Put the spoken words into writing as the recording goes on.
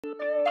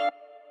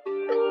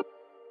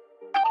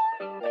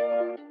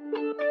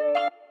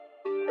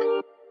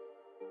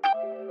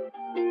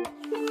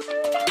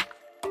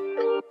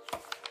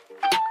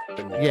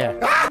Yeah.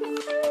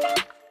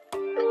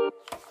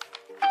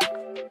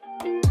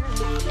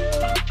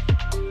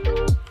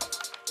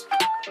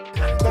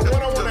 But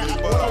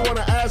what I want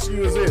to ask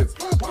you is this: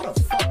 why the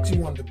fuck do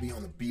you want to be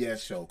on the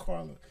BS show,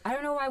 Carla? I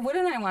don't know, why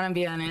wouldn't I want to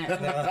be on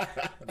it?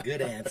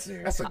 Good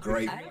answer. That's a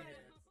great.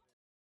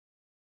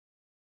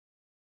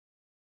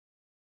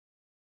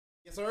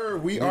 Yes, sir.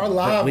 We are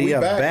live. We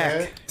are back. back.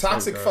 Man.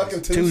 Toxic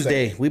fucking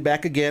Tuesday. We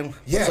back again.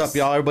 Yes. What's up,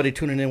 y'all? Everybody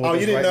tuning in with us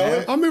you didn't right know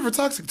now. it? I'm here for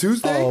Toxic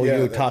Tuesday. Oh, Yeah,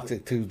 you're that-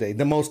 Toxic Tuesday.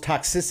 The most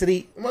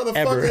toxicity Motherfucker.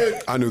 ever.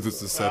 I knew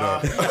this was set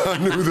up. I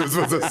knew this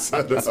was a This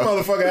setup.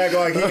 motherfucker act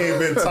like he ain't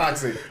been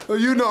toxic. Well,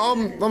 you know,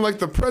 I'm like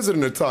the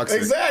president of Toxic.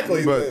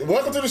 Exactly. But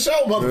Welcome to the show,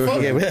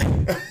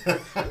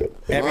 motherfucker.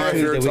 Every I'm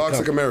here, Tuesday we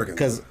Toxic come. American.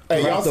 Because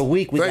Hey, throughout y'all- the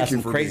week, we thank got you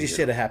some for crazy being shit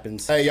here. that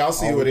happens. Hey, y'all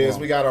see all who it is.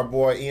 along. We got our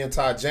boy Ian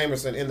Todd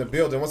Jamerson in the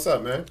building. What's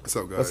up, man? What's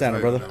up, guys? What's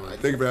happening, brother?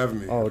 Thank you for having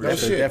me. Oh,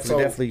 shit.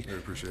 definitely. I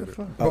appreciate it.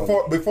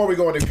 Before we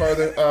go any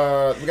further,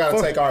 we got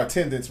to take our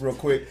attendance real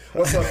quick.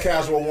 What's up,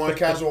 Casual One?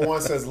 Casual One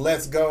says,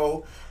 "Let's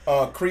go."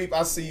 Creep,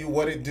 I see you.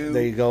 What it do?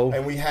 There you go.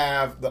 And we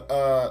have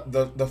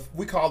the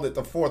we call it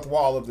the fourth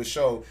wall of the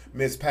show,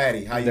 Miss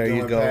Patty. How you There you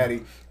doing, go.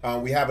 Patty?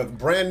 We have a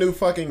brand new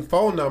fucking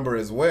phone number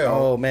as well.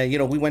 Oh, man. You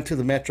know, we went to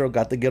the Metro,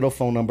 got the ghetto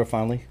phone number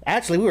finally.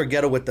 Actually, we were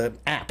ghetto with the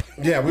app.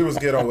 Yeah, we was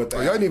ghetto with Oh,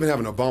 that. y'all didn't even have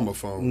an Obama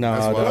phone. No,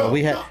 That's why. no. Well,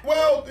 we had-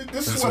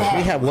 this is what We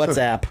happened. have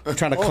WhatsApp. I'm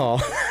trying to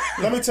call.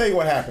 Let me tell you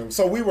what happened.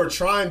 So we were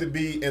trying to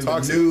be in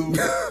Toxic. the new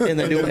In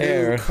the new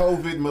era.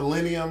 COVID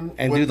millennium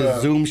And with do the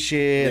Zoom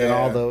shit and Yeah.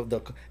 all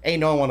the ain't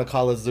no one want to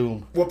call it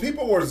Zoom. Well,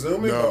 people were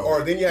zooming, No.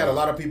 or then you had a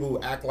lot of people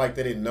who act like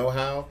they didn't know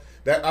how.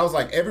 That I was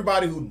like,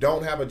 everybody who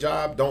don't have a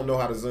job don't know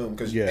how to Zoom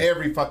because Yeah.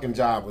 every fucking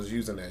job was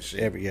using that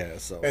shit.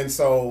 So And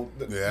so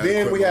Yeah, I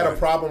then quit we had a mine.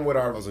 problem with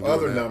our wasn't doing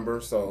other that. number.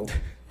 So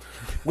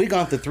we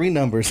gone through 3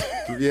 numbers.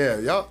 Yeah,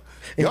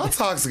 y'all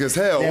toxic as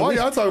hell. Yeah, Why we-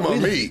 y'all talking about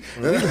me?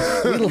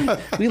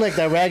 we like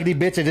that raggedy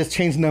bitch and just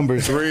changed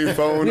numbers. 3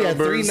 phone We had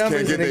 3 numbers, numbers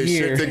can't get in a their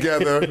year. shit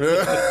together.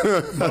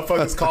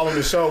 motherfuckers calling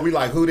the show. We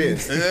like, who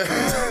this? We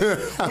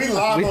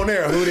live on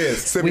there. Who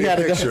this? Send We me a had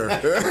to go- picture.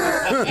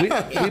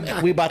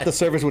 we bought the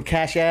service with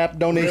Cash App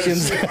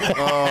donations.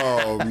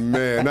 Oh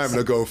man, not even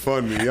a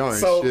GoFundMe. Y'all ain't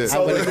So- shit.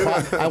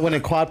 so- I went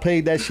and quad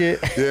played that shit.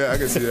 Yeah, I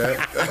can see that.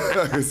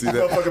 I can see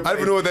that. I don't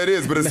even know what that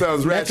is, but it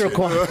sounds Metro ratchet.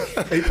 quad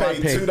He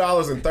paid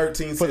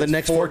 $2.13 for the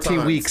next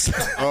 14 weeks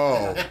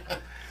Oh,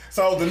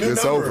 So the new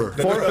It's number, over.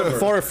 the new number,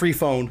 for a free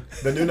phone.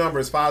 the new number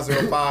is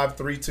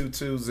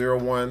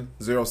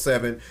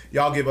 505-322-0107.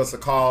 Y'all give us a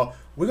call.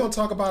 We're gonna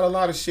talk about a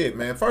lot of shit,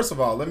 man. First of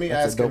all, let me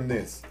That's ask a him dope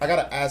this. I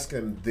gotta ask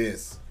him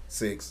this,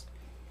 Six.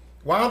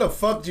 Why the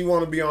fuck do you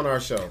want to be on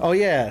our show? Oh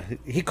yeah,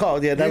 he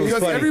called. Yeah, that was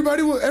because funny.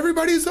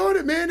 everybody's on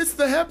it, man. It's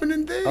the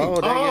happening thing. Oh,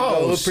 there you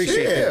go. We appreciate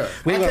shit. that.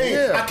 We I gonna-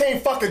 can't, I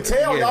can't fucking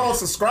tell. Yeah. Y'all don't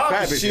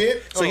subscribe to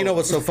shit. So you know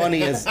what's so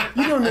funny is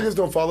You know niggas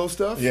don't follow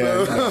stuff. Yeah.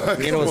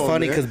 you know what's Come on,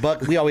 funny man. because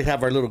Buck, we always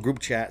have our little group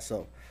chat.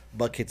 So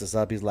Buck hits us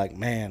up. He's like,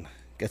 "Man,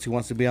 guess who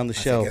wants to be on the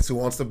show?" Guess who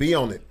wants to be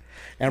on it?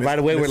 And right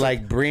away we're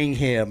like, "Bring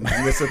him."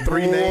 Mr.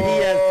 Three He Name.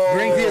 has-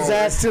 bring his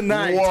ass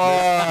tonight.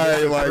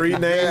 Why? Like Three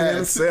Name that?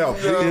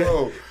 himself.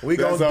 No. We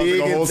That gonna sounds dig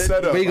like a whole into-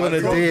 setup. we gonna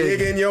I Go dig.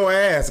 dig in your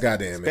ass,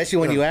 goddamn it. Especially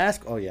when you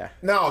ask. Oh yeah.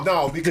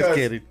 No, because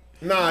kidding.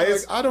 nah,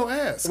 it's I don't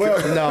ask. well,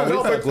 No, we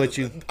but fuck with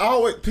you. I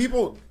always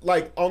people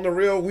like on the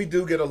real. We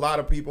do get a lot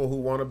of people who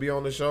want to be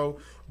on the show,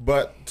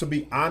 but to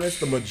be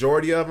honest, the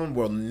majority of them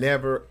will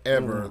never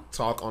ever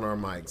talk on our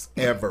mics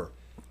ever,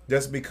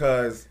 just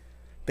because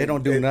They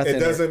don't do it nothing.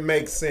 doesn't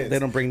make sense. They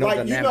don't bring no like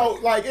dynamic. you know,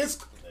 like it's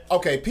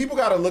okay. People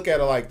got to look at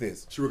it like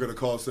this. She work at a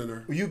call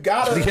center. You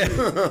gotta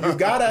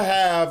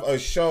have a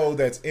show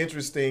that's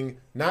interesting,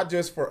 not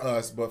just for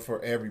us, but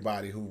for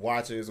everybody who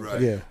watches, or,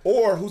 Right. Yeah.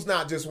 or who's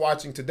not just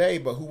watching today,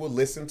 but who will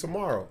listen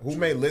tomorrow, who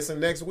may listen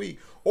next week,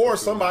 or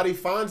somebody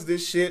finds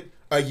this shit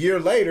a year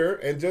later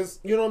and just,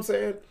 you know what I'm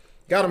saying?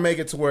 Got to make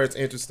it to where it's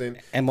interesting.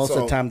 And most of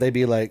So the time they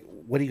be like,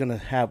 "What are you gonna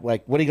have?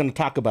 Like, what are you gonna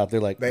talk about?" They're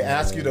like, they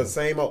ask you the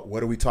same.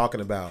 What are we talking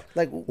about?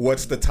 Like,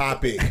 what's the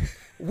topic?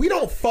 We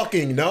don't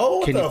fucking know.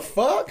 What Can the you-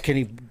 fuck? "Can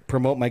you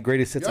promote my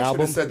greatest hits Y'all should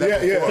album?" have said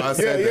that Yeah, before yeah, I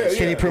said yeah, that. yeah,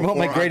 Can you promote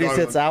my Before I greatest got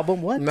hits on-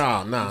 album? What?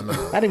 Nah. I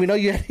didn't even know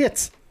you had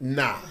hits.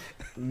 Nah.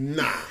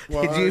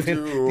 Did you even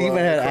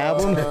have an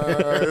album?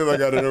 I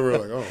got it over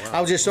like, oh wow.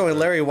 I was just showing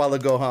Larry a while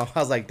ago, huh? I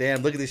was like,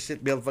 damn, look at this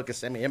shit be able to fucking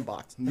send me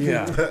inbox.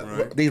 Yeah.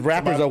 Right. These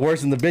rappers are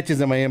worse than the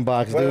bitches in my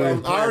inbox, Well,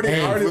 dude. I already-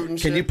 Hey, I already-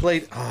 can you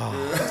play?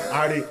 Oh,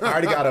 I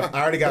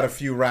already got a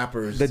few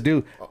rappers. the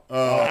dude.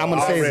 I'm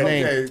gonna say his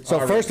already. name. Okay, So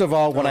already. first of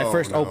all, when I Oh,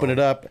 first no. opened it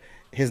up,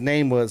 his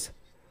name was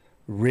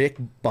Rick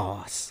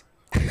Boss.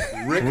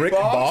 Rick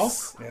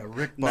Boss? Yeah,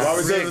 Rick Why Boss.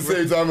 was that at the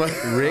same time?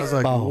 Like, I Rick was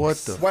like, Boss. what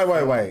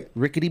the? Wait.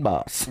 Rickety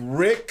Boss.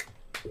 Rick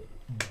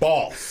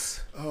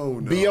Boss. oh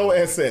no.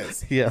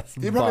 BOSS. Yes.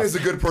 He probably has a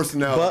good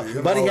personality.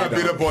 But he, got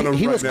beat up on him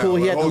he right was now. cool.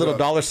 He Like, had the hold little up.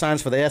 dollar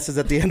signs for the S's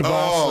at the end of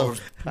Boss. Oh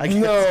so I guess-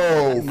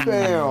 no,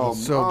 fam.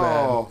 So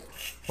Oh.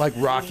 bad. Like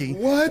Rocky.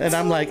 What? And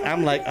I'm like, let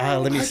me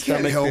I can't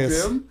stomach help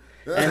this. him.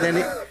 And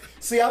then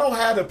See, I don't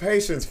have the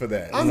patience for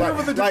that. I'm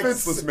never the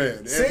defenseless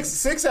man.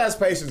 Six has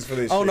patience for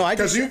this. Oh, shit. no, I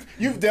because just-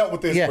 you've dealt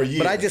with this Yeah, for years.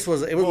 but I just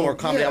was. It was more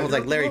comedy. yeah, I was like,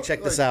 you're- Larry, look,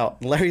 check this like- out.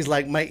 And Larry's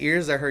like, my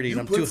ears are hurting. You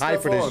I'm put too high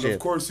stuff for this on, shit. Of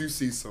course, you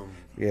see some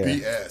Yeah.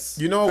 BS.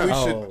 You know what we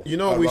Oh. should. You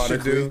know what we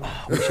should do.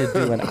 We should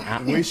do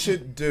an. We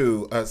should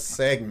do a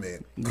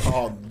segment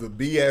called the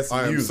BS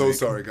I am music. so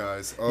sorry,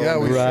 guys. Oh, Yeah,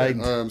 we man.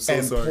 Right. I am so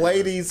And sorry.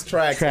 play these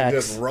tracks and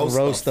just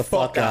roast the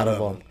fuck out of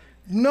them.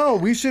 No,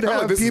 we should like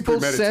have this is people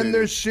send premeditated.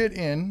 their shit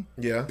in,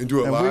 Yeah. And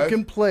do it and live. we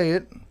can play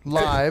it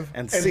live.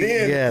 And And see,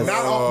 then yes.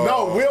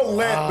 no, we'll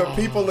let the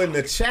people in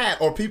the chat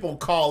or people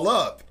call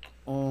up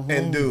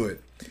and do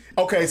it.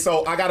 Okay,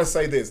 so I gotta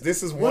say this.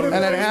 This is one of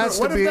And the it has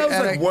to what be- if that was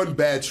and like it- one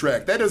bad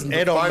track? That doesn't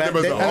It don't define them matter.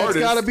 as an And it's artist.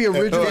 gotta be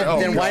original.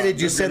 Then why did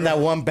you send that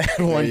one bad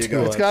one you to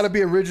go. us? It's got to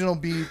be original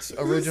beats,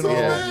 original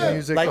Yeah.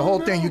 music, Like- the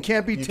whole thing. You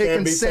can't be can't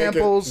taking be taking-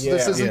 samples.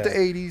 This yeah. isn't Yeah. the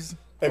 80s.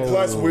 And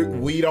plus,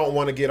 we don't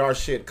want to get our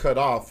shit cut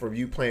off from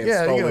you playing Yeah,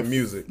 you're stolen gonna,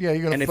 music. Yeah,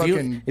 you're gonna And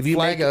fucking if you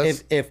flag make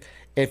us.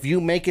 if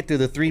you make it through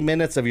the 3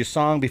 minutes of your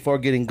song before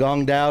getting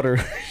gonged out or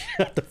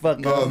shut the fuck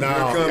Oh, up. here No.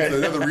 comes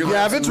another relapse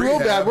yeah, if it's and real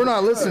rehab. bad, we're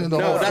not listening to the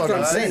No, whole that's what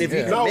fucking I'm saying. thing. If you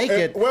Yeah. can make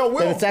it,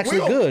 then it's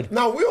actually good.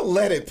 No, we'll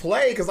let it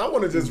play because I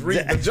want to just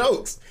read the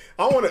jokes.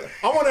 I want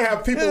to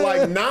have people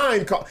like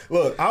 9 call.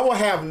 Look, I will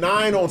have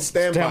 9 on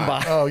standby.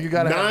 Standby. Oh, you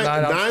gotta have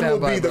 9 on Nine will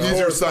be standby, the bro.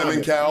 These are Simon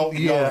correspondent. Cowell.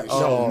 Yeah.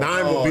 No,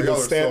 9 will be the y'all are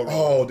so stand. wrong.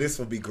 Oh, this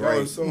will be Y'all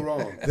great. are so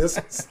wrong. This.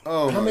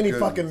 Oh, how my many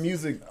goodness. fucking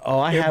music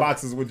I have-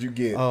 inboxes would you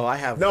get? Oh, I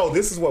have- No,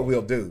 this is what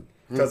we'll do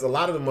because a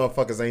lot of the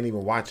motherfuckers ain't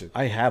even watching.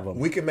 I have them.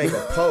 We can make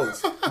a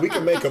post. We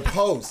can make a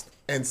post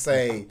and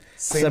say,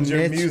 "Send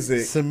your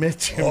music."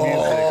 Submit your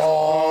music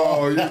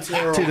Oh, you're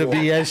terrible. to the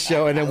BS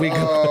show, and then we go.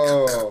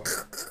 Oh,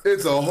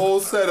 it's a whole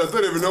setup. I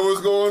don't even know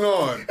what's going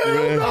on.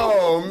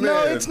 Oh man.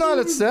 No, it's not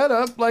a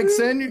setup. Like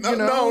send you know.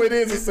 No, it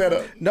is a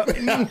setup. No, It's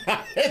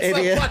It a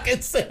is.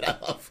 fucking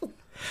setup.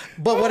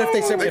 but what if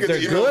they say They if get they're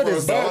the email good? for a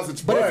Is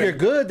sausage but if bun you're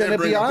good, then and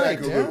it'll bring be it all back right.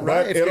 a little bit.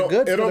 Right? If you're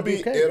good, it'll be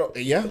okay.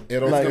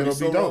 It'll Like, be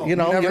so dope. wrong. You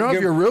know, You never know if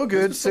you're- you're real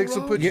good. Six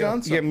will put you on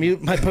You're something.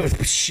 mute. My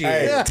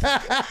shit.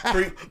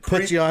 Hey,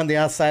 Put you on the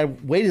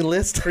outside waiting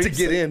list to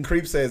get in.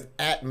 Creep says,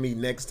 "At me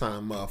next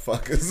time,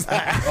 motherfuckers."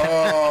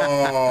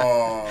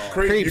 Oh.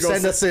 Creep, you gonna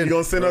send us in. You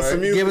gonna send us some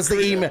music? Give us the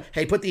Creep? email.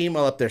 Hey, put the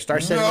email up there.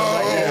 Start sending No,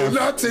 us right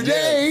now. not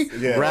today.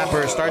 Yeah.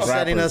 Rappers, start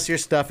sending Rappers. us your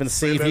stuff and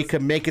see if Send you us-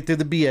 can make it through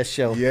the BS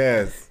show.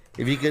 Yes.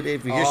 If you could,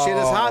 if your shit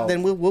is hot,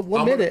 then we'll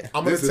admit it.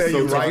 I'm gonna This is tell so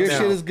you tough. right Your now.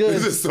 shit is good.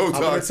 This is so I'm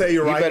gonna tough. tell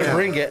you right better now.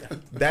 bring it.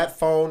 That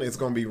phone is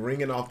gonna be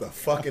ringing off the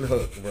fucking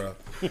hook, bro.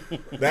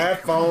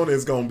 That phone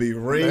is gonna be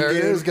ringing There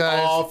it is, guys.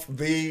 off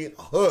the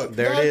hook.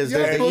 There it is. Y'all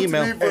There's the supposed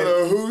email. to be for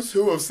the who's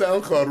who of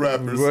SoundCloud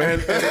rappers.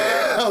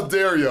 How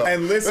dare y'all?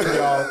 And listen,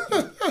 y'all,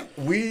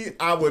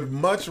 I would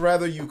much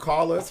rather you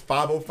call us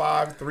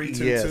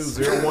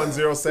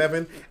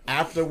 505-322-0107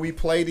 after we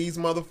play these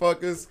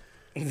motherfuckers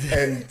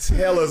and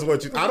tell us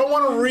what you. I don't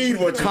want to read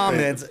what you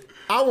Comments. think.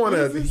 I want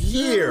to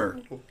hear.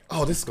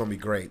 Oh, this is gonna be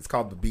great. It's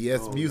called the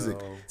BS music.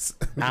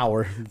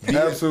 Hour.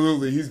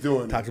 Absolutely, he's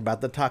doing Talks it.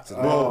 about the toxic.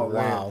 Oh,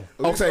 wow.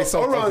 Okay,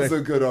 so Oran's a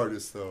good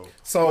artist, though.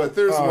 So, But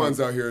there's ones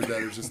out here that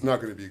are just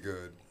not going to be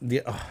good.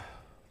 Yeah,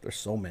 there's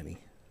so many.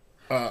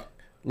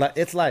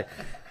 It's like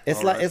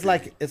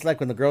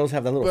when the girls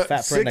have that little But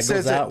fat friend that Six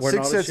goes says out wearing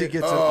Six all this says he shit.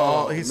 gets it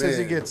all. He Oh, says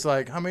he man. gets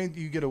like how many do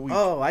you get a week?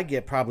 Oh, I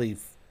get probably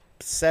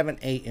 7,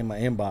 8 in my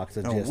inbox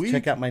of just week?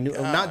 check out my new.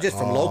 Not just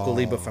from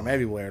locally, but from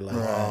everywhere. Like,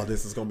 oh,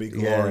 this is gonna be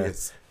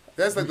glorious.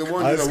 That's like the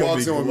one It's that gonna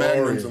walks be in with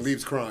magnums glorious. and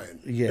leaves crying.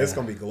 yeah, It's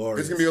gonna be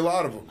glorious. There's going to be a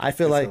lot of them. I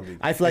feel like gonna be-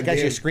 I and should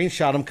then-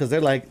 screenshot them because they're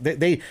like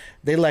they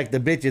like the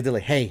bitches. They're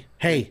like, hey,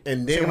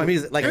 And check then out my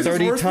music like This is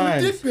 30 worse than a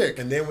times. dick pic.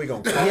 And then we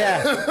gonna call.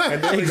 Yeah,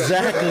 And then we gonna-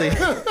 exactly.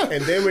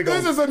 And then we This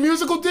gonna is a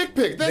musical dick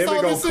pic. That's then we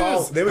all gonna this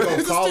call. is. Then we gonna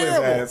This is call his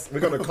terrible. ass. We're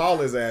gonna call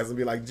his ass and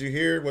be like, "Did you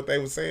hear what they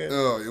were saying?"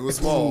 Oh, it was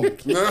small.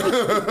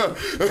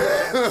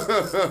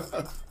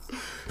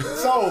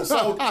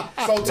 So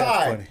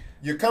Ty, funny.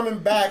 you're coming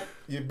back.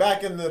 You're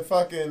back in the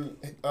fucking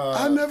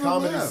never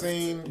comedy left.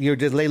 scene. You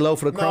just lay low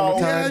for the No, chroma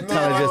time. yeah,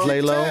 Kind of just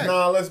lay low. yeah.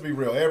 Nah, let's be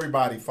real.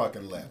 Everybody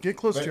fucking left. Get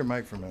close to your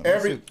mic for a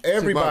minute.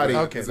 Everybody.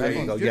 Okay, Is there it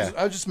you go. me? Yeah.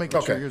 I was just making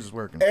sure Okay. yours is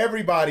working.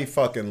 Everybody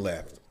fucking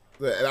left.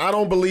 I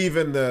don't believe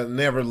in the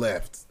never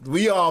left.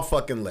 We all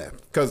fucking left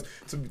because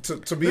to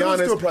be There was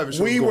honest, still private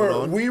shows we going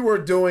on. were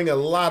doing a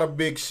lot of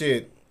big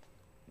shit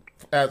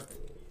at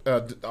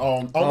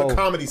on the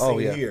comedy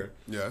scene yeah. here.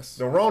 Yes,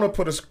 The Rona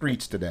put a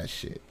screech to that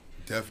shit.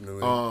 definitely.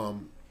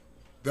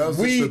 That was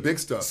just the big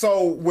stuff.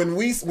 So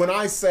when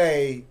I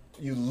say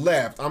you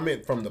left, I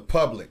meant from the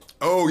public.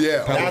 Oh, yeah.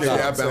 That's Okay, what I I'm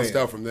bounced saying.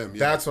 out from them. Yeah.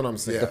 That's what I'm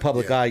saying. The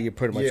public yeah. eye, you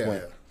pretty much Yeah.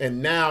 went.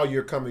 And now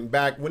you're coming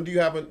back. When do you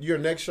have your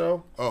next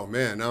show? Oh,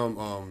 man. Now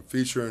I'm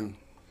featuring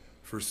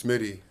for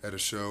Smitty at a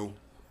show.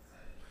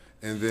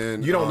 And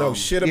then You don't know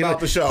shit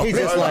about the show. He's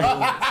just like,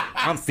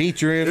 I'm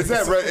featuring. It's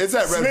that Red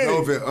Smitty.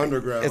 Velvet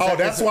Underground. Oh,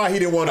 that's why he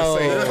didn't want to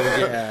say that.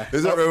 Yeah.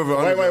 Is that Red Velvet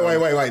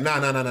Underground? Wait.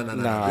 No.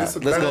 Nah, let's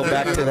It's- go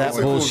back to that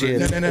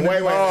bullshit.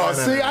 Wait. Oh,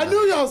 see, I knew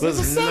y'all. This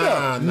is a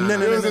setup. Nah.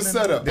 It was a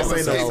setup. This I'm a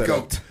ain't no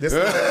scapegoat.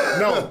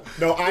 setup.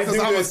 No. I This do is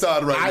this.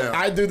 homicide right now.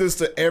 I do this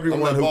to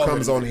everyone I'm who not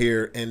comes bothered. on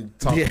here and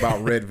talk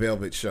about Red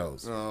Velvet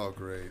shows. Oh,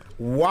 great.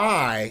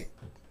 Why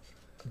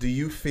do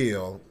you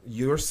feel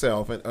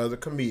yourself and other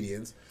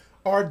comedians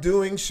are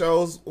doing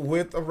shows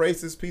with a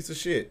racist piece of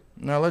shit?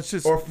 Now let's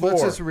just Or four.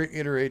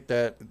 reiterate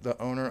that the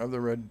owner of the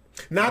Red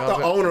Not Velvet,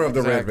 the owner of the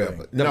exactly. Red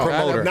Velvet. The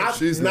promoter.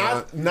 She's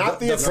Not the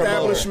the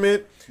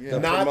establishment. The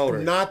promoter.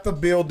 Not the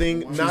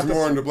building. She's not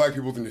more the. into black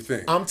people than you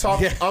think. I'm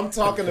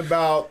talking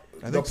about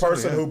the think so,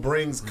 person yeah. who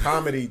brings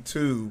comedy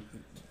to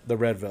The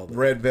Red Velvet.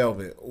 Red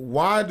Velvet.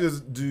 Why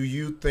do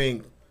you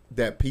think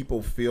that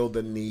people feel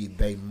the need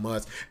they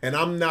must? And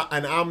I'm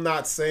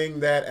not saying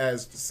that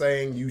as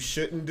saying you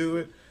shouldn't do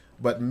it,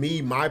 but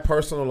my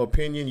personal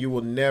opinion, you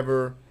will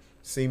never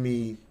see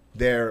me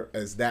there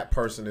as that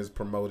person is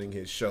promoting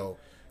his show,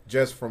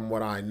 just from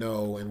what I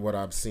know and what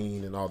I've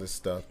seen and all this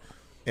stuff.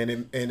 And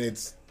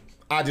it's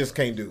I just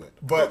can't do it.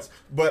 But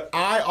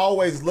I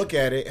always look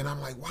at it and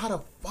I'm like, why the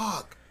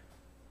fuck?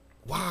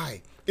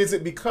 Why? Is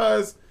it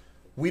because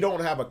we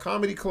don't have a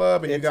comedy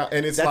club and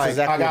it's That's like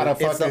exactly I gotta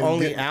what it is. It's the fucking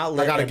only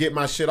outlet I gotta that- get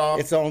my shit off?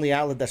 It's the only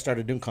outlet that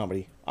started doing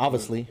comedy,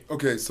 obviously.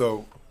 Okay,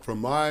 so from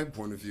my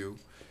point of view,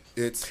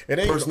 it's It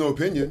ain't- personal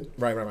opinion.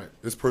 Right.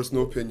 It's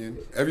personal opinion.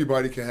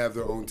 Everybody can have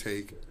their own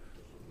take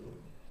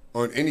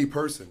on any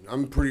person.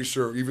 I'm pretty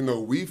sure, even though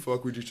we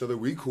fuck with each other,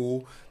 we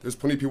cool, there's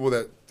plenty of people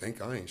that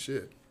think I ain't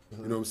shit.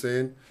 You know what I'm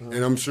saying?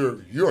 And I'm sure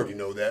you already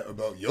know that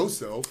about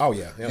yourself. Oh,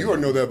 yeah. You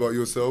already know that about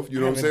yourself.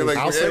 You know what I'm saying? Like,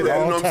 I'll say that you know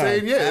all what I'm the time.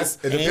 saying? Yes.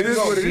 It It depends is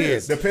on what it shit.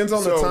 is. Depends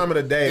on the So, time of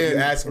the day. If you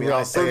and, ask me,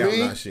 I'll say for I'm me-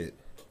 not shit.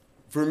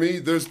 For me,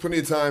 there's plenty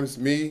of times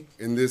me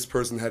and this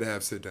person had to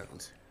have sit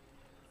downs.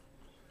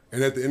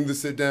 And at the end of the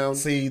sit down,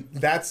 See,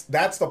 that's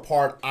the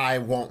part I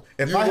won't.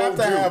 If You I have won't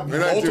to do, have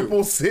and I do.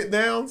 multiple sit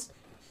downs,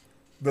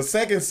 the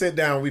second sit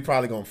down we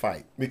probably gonna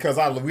fight because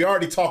we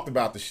already talked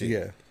about the shit.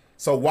 Yeah.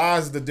 So why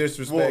is the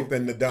disrespect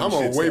and the dumb I'm shit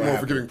a way still more happening?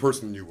 forgiving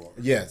person than you are.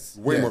 Yes,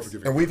 Way yes. more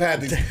forgiving. And we've had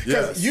these. 'cause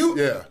Yes, you.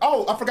 yeah.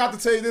 Oh, I forgot to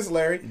tell you this,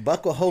 Larry.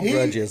 Buck will hold He-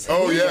 grudges.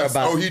 Oh, for yes.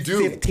 about Oh, he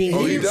do. 15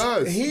 Oh, he years.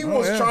 does. He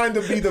was yeah. trying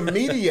to be the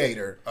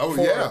mediator. Oh,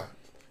 for yeah.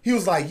 He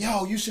was like,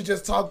 "Yo, you should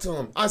just talk to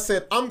him." I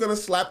said, "I'm gonna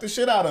slap the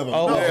shit out of him."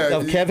 Oh, No. Yeah,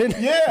 of Kevin?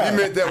 Yeah. He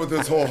meant that with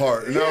his whole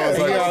heart. And I was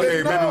like, Yeah.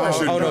 hey, maybe we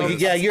should Oh no! do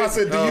Yeah, this. you're I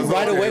said, do you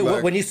right want- away okay,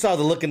 like- when you saw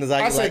the look in his eye.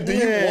 I you're said, like, do you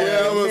want- Yeah,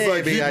 I was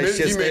like, maybe I meant-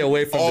 should stay meant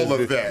away from all this.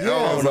 of that. Yeah.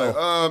 I was No.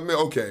 like, man,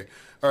 okay.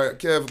 All right,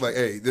 Kev, like,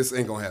 hey, this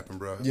ain't gonna happen,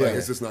 bro. Yeah. Like,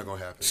 it's just not gonna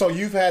happen. So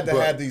you've had to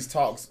But- have these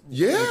talks.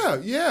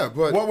 yeah,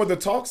 but What were the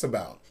talks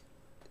about?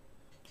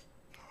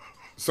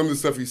 some of the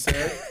stuff he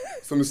said,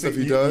 some of the stuff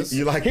he does,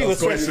 You like He those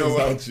was questions, you know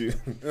what? don't you?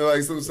 and,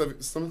 like some of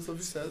the stuff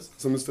he says,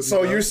 some of the stuff. So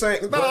he does. you're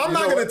saying, no, But I'm you not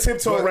know going to what?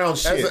 tiptoe But around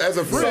shit. As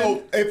a friend,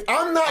 so if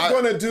I'm not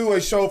going to do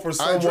a show for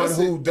someone address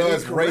it who and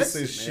does he corrects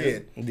racist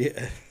it, man. shit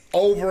Yeah.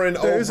 over and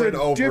There's over a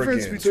and over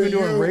difference again. between To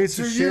doing you- racist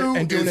to shit you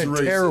and doing is it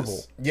racist.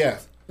 terrible. Yeah.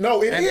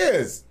 No, it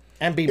is.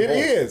 And be It bold.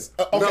 is.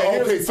 no,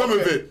 here's- okay, some of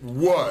okay. it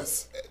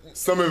was,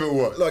 some of it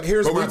was. Look,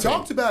 here's but my we thing.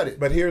 talked about it,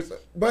 But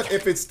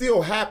if it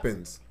still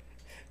happens,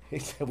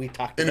 We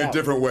talked in a about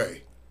different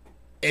way.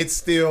 it's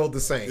still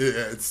the same.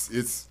 Yeah, it's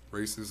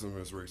racism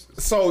is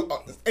racist. So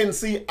and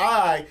see,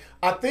 I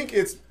think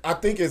it's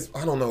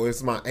I don't know,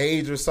 it's my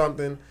age or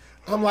something.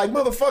 I'm like,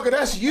 motherfucker,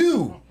 that's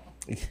you.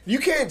 You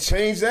can't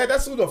change that.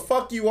 That's who the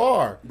fuck you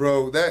are.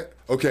 Bro,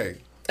 okay.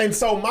 And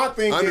so my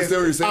thing I is, understand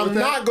what you're saying I'm with that.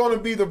 not going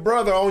to be the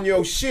brother on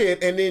your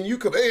shit, and then you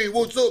could, hey,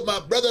 what's up, my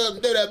brother?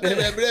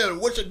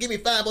 What's up? Give me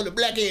 5 on the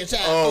black hand side.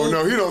 Oh fool."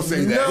 no, he don't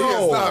say that.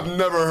 No. I've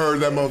never heard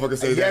that motherfucker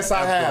say that. Yes,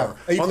 I have.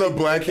 On the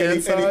black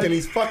hand side. and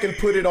he's fucking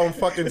put it on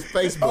fucking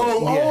Facebook.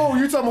 Oh,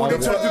 you talking about when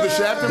they try to do the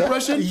Shaft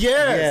impression? Yes.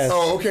 Yes.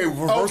 Oh, okay.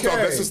 Well, first off,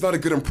 Okay. that's just not a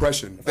good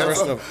impression.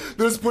 First off.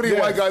 There's plenty of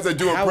white guys that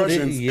do How did-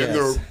 impressions, yes.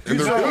 and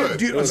they're So,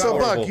 good. so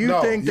Buck, horrible. you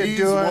No, think that he's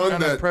doing one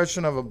an that-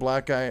 impression of a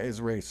black guy is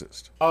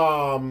racist?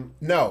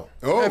 No.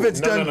 Oh, If it's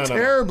no, done no, no, no.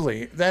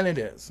 terribly, then it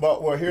is.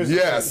 But well, here's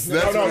yes, the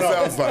that's thing. what it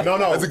sounds like. No.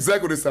 That's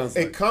exactly what it sounds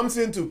It like. comes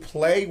into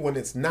play when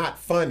it's not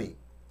funny.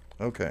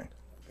 Okay.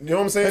 You know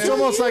what I'm saying? It's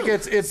almost like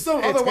it's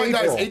Some other white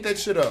guys hateful. ate that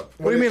shit up.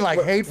 What do you mean,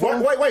 like hateful?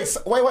 Wait.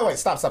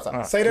 Stop.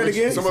 Say that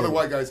again. Some other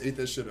white guys ate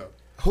that shit up.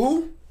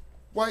 Who?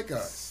 White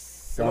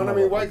guys. And when I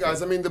mean white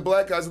guys, I mean the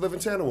black guys that live in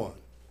Channel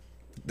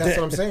That's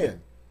what I'm saying.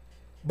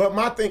 But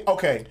my thing,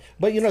 okay.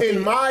 But you know,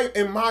 in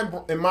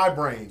my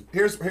brain,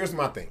 here's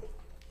my thing.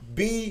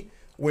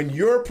 When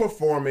you're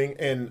performing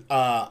and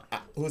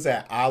who's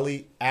that?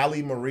 Ali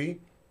Marie,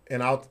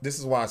 and this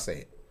is why I say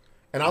it.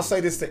 And I'll say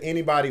this to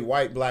anybody,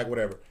 white, black,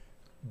 whatever.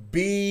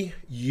 Be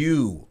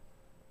you.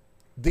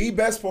 The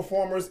best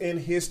performers in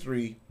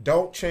history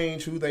don't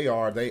change who they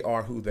are. They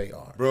are who they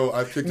are. Bro,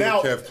 I've kicked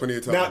Now, Kev plenty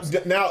of times.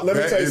 now let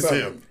me That tell you is something.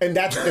 him.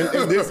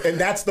 And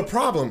that's the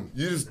problem.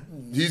 He's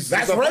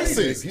That's not funny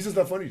to you. racist. He's just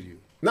not funny to you.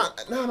 No.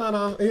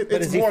 But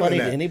It's is he more funny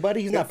than to that.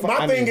 anybody? He's not funny.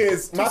 My thing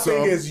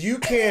is, you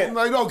can't.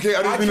 Like, okay,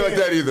 I didn't mean it like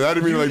that either. I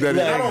didn't mean it like that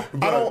either.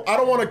 I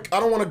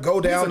don't want to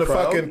go down the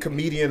crowd. fucking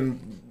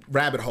comedian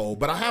rabbit hole,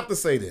 but I have to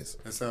say this.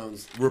 That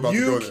sounds. We're about to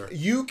go there.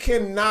 You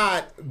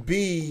cannot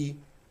be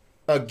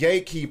a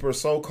gatekeeper,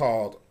 so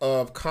called,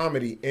 of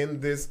comedy in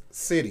this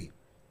city.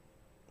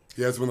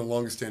 He has one of the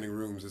longest standing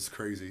rooms. It's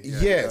crazy. Yeah,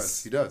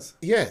 Yes. He does.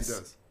 Yes. He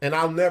does. And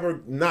I'll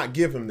never not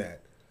give him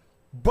that.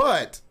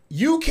 But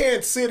you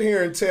can't sit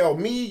here and tell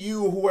me,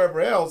 you, whoever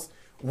else,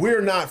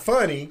 we're not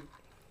funny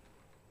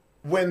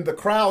when the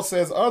crowd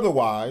says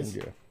otherwise.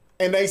 Yeah.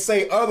 And they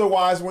say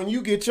otherwise when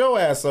you get your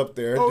ass up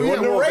there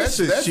doing the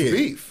racist that's shit.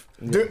 beef.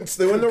 Doing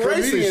the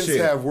racist Comedians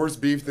shit. have worse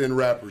beef than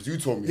rappers. You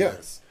told me Yeah.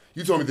 this.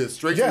 You told me this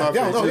straight to my face.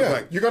 No, It's yeah.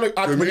 like, You're gonna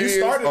when you comedians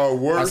started. are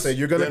worse I said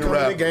you're gonna than come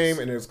rappers. in the game,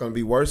 and it's gonna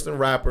be worse than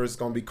rappers. It's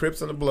gonna be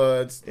Crips and the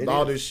Bloods, and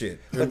all this shit.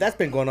 But that's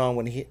been going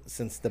on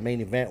since the main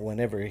event.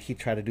 Whenever he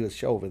tried to do his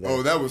show over there.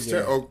 Oh, that was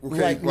terrible.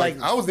 Okay,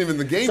 like I wasn't even in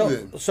the game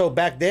then. So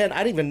back then, I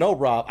didn't even know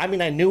Rob. I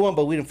mean, I knew him,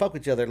 but we didn't fuck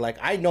with each other. Like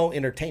I know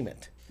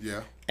entertainment.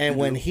 Yeah. And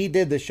when he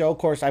did the show, of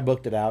course, I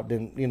booked it out.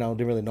 Didn't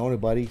really know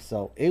anybody,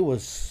 so it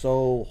was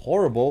so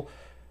horrible.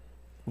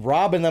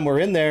 Rob and them were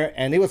in there,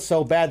 and it was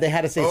so bad they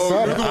had to say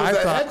something.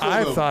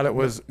 I thought it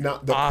was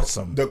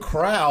awesome. The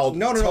crowd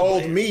No.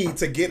 told me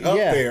to get up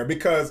Yeah. there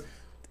because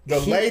the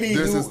lady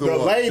This who is the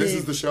one. This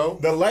is the show?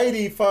 The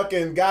lady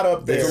fucking got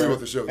up there told me about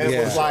the show. and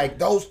Yeah. was like,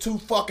 those two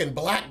fucking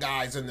black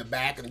guys in the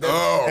back. And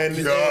Oh,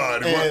 and,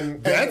 God.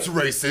 and That's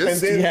racist. And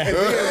then,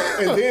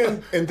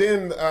 Yeah. and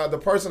then the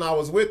person I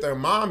was with, their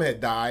mom had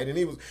died,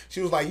 and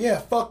she was like, yeah,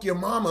 fuck your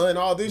mama and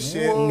all this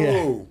shit. Whoa.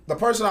 Yeah. The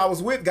person I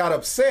was with got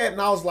upset,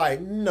 and I was like,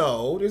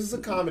 no, this is a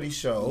comedy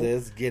show.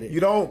 Let's get it.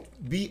 You don't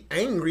be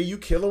angry, you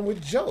kill them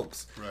with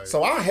jokes. Right.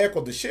 So I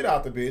heckled the shit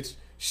out the bitch.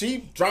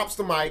 She drops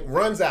the mic,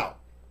 runs out.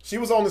 She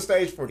was on the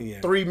stage for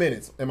 3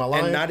 minutes. Am I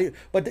lying? And not even,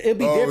 but it'd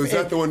be Oh, different. is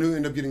that the one who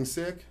ended up getting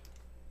sick?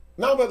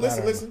 No, but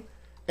listen.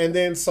 And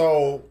then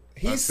so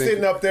he's think-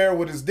 sitting up there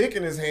with his dick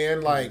in his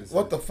hand, like,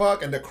 what the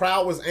fuck? And the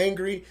crowd was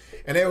angry.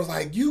 And they was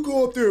like, you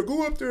go up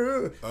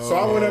there. So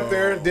I went up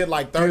there and did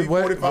like 30, Dude,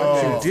 what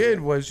 45 minutes. you did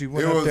was you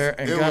went It up was- there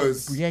and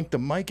it yanked the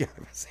mic out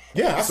of his hand.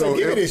 Yeah, I said,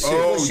 give me this shit.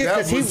 Oh, shit, that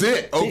 'cause he- was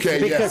it. Okay,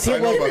 because yes. he I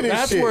know was- about that.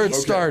 That's shit. where it Okay.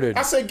 started.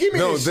 I said, give me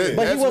No, this shit.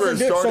 But he that's where it wasn't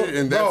doing- started, so-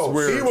 and that's Bro,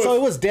 where he was- So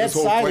it was dead this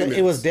whole silent. flame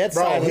It was is. dead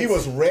Bro, silent. he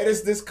was red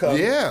as this cup.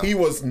 Yeah. He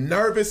was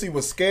nervous. He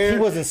was scared. He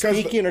wasn't 'Cause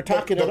speaking or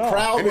talking the at all.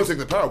 crowd And was they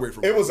took the power away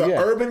from It him. was an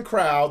Yeah. urban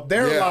crowd.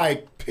 They're Yeah.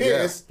 like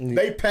pissed. Yeah.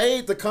 They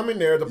paid to come in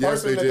there. The Yes,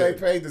 person they that did.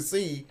 they paid to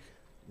see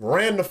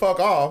ran the fuck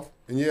off.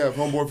 And you have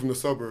homeboy from the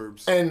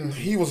suburbs And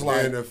he was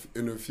like,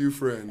 and a few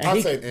friends.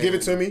 I said, give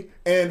it to me.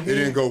 And he It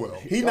didn't go well.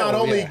 He not Oh,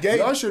 only yeah. gave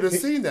Y'all should have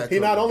seen that He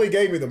not coming. only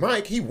gave me the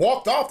mic, he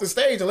walked off the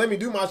stage and let me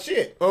do my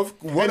shit. What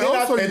and then,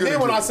 else are you and gonna then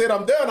when do? I said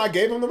I'm done, I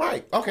gave him the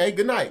mic. Okay,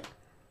 good night.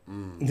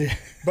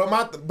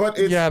 But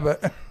it's Yeah,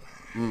 but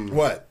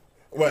what?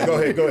 What? Go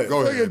ahead. Go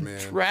like ahead, a man.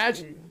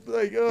 trash.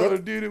 Like, oh,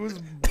 dude, it was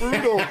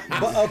brutal.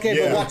 But, okay,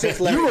 Yeah. but watch this.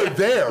 Like, You were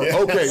there.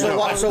 Okay, So no,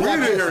 wa- so we watch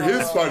didn't this. hear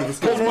his side of the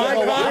story. My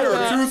There God,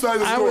 are two sides of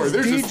the I story. was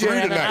There's just three DJing,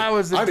 and tonight. I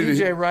was the I didn't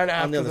DJ hear- right the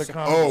after other the side.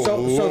 concert. Oh,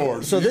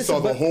 Lord. so You this saw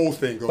is the what- whole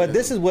thing go but down.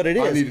 this is what it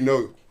is. I need to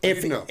know.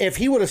 If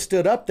he would have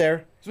stood up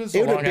there, been so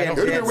it would long, have I been don't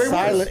care. dead It would've been way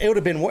silent. worse.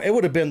 It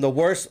would have been the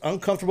worst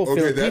uncomfortable Okay,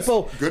 feeling. that's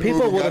People good people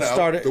movie would have got out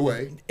started the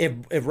way.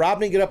 if Rob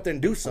didn't get up there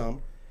and do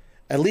something.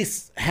 At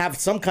least have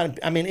some kind of.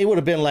 I mean, it would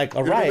have been like a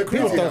It would've riot. been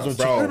People the crazy throw house,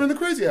 some bro. It would have been the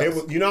crazy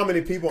house. You know how many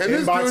people And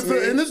inbox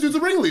me? this dude's a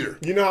ringleader.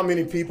 You know how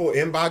many people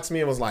inboxed me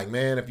and was like,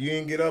 "Man, if you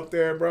didn't get up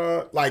there,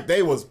 bro," like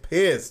they was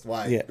pissed.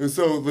 Like, Yeah. And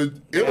so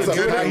It was a-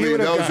 legitimately, he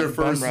would've that was your gotten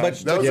first. bum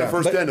rushed. That was your Yeah.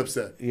 first But- stand-up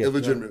set. Yeah.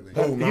 Illegitimately.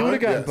 Who, He would mine?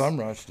 have gotten Yes. bum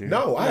rushed, dude.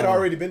 No, I had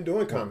already been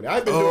doing comedy.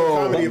 I'd been doing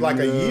comedy like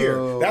a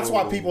year. That's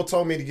why people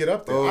told me to get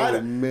up there.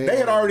 man. They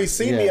had already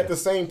seen me Yeah. at the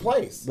same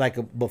place. like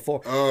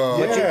before.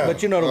 Yeah.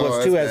 But you know Oh,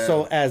 what's too that's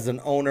as an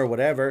owner,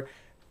 whatever.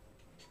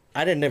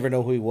 I didn't never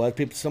know who he was.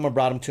 Someone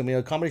brought him to me.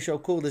 A comedy show,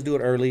 cool. Let's do it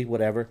early,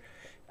 whatever.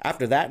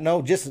 After that,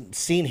 no. Just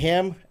seeing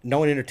him,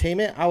 knowing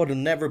entertainment, I would have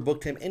never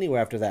booked him anywhere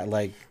after that.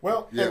 Like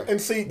Well, Yeah. and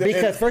see,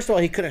 because first of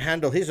all, he couldn't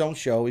handle his own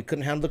show. He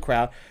couldn't handle the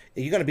crowd.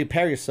 You're gonna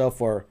prepare yourself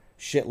for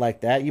shit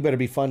like that. You better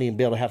be funny and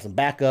be able to have some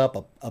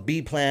backup, a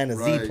B plan, a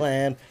Z Right.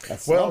 plan.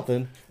 That's well,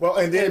 something. well,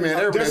 and then Hey man,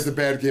 everybody just, has a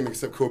bad game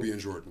except Kobe and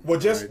Jordan. well,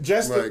 just right?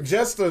 just Like,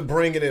 just to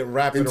bring it and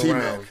wrap it And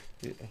T-Mac. around.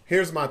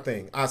 Here's my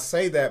thing. I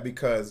say that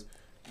because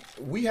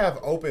we have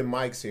open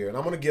mics here, and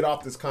I'm gonna get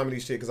off this comedy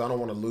shit because I don't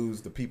want to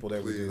lose the people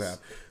that we do Please. have.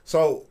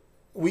 So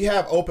we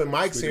have open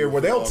mics Speaking here of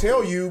where they'll awkward.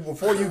 tell you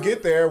before you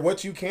get there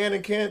what you can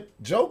and can't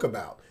joke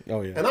about.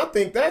 Oh, yeah. And I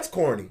think that's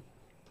corny.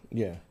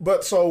 Yeah.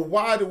 But so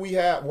why are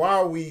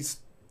we?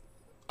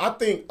 I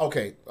think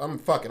okay. I'm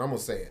gonna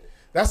say it.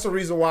 That's the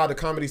reason why the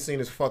comedy scene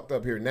is fucked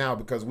up here now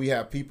because we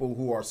have people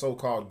who are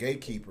so-called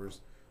gatekeepers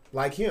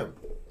like him.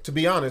 To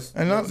be honest,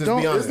 And just be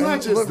don't- honest. It's not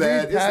just Look, that.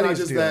 read It's not Patty's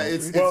just deal. that.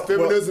 It's Well,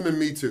 feminism and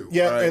Me Too.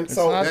 Yeah, right? and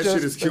so that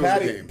shit is killing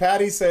the game.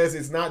 Patty says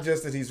it's not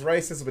just that he's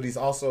racist, but he's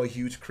also a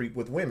huge creep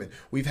with women.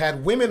 We've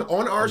had women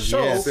on our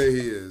show, Yes. Say he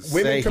is.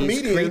 women Say he's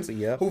comedians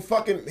creepy, yep. who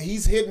fucking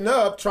he's hitting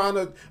up trying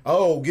to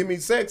give me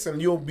sex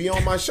and you'll be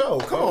on my show.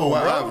 Come Oh,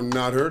 on, bro. I've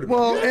not heard about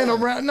Well, that. in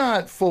around,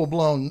 not full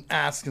blown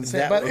ask and say,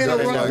 That but was in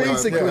that- around, that-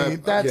 basically,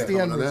 that's yeah. the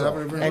end I result.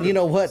 haven't heard And you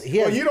know what? He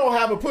Well, has, you don't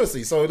have a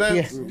pussy, so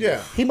that's yeah.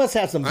 he must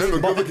have some I'm a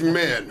big balls. good-looking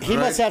man. He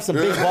right? must have some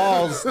big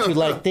balls to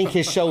like think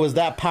his show is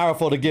that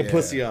powerful to get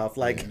pussy off.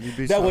 Like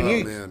be that when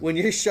so- man. when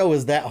your show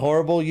is that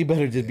horrible, you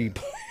better just be.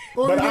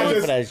 But you I know,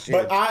 just, that shit.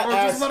 but or I just a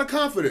asked, lot of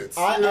confidence.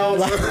 I you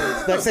know?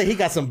 asked, Let's say he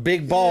got some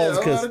big balls Yeah, a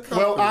lot because of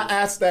well, I confidence.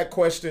 asked that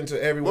question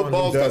to everyone What who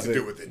balls got does to it.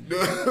 do with it?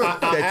 I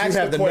that you asked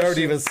have the nerve question-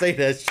 to even say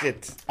that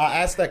shit I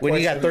asked that when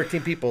question. you got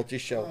 13 people at your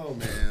show. Oh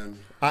man.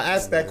 I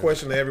asked that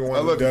question to everyone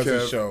who love you, does the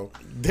Kev. show.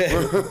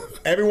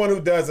 Everyone who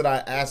does it, I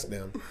ask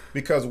them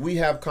because we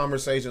have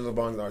conversations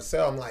among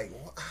ourselves. I'm like,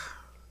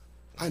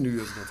 I knew you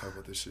was gonna talk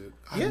about this shit.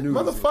 I yeah, knew you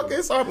was gonna motherfucker,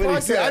 it's our talk-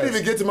 podcast. See, I didn't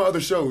even get to my other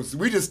shows.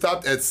 We just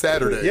stopped at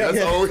Saturday. Yeah,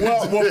 That's all we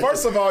well, did. well,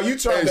 first of all, you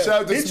tried Hey, to.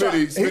 shout out to he tried- Smitty.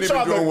 he Smitty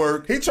tried been doing to-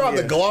 work. He tried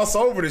to gloss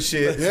over the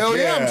shit. Hell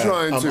yeah, I'm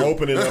trying I'm to.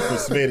 opening up for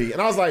Smitty,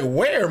 and I was like,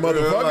 "Where,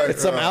 motherfucker?" like,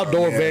 It's some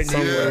outdoor venue.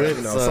 some, with,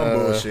 you know, some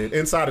bullshit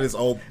inside of this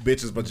old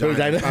bitch's vagina.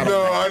 Vagina. I don't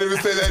No, know. I didn't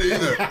even say that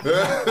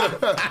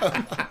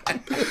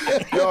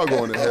either. Y'all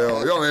going to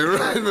hell. Y'all ain't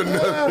right for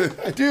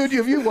nothing. Dude,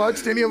 have you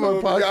watched any of our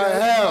podcasts? I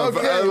have.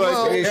 Okay, I like-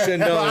 well, You should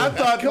know. I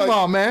thought, come like,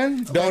 on,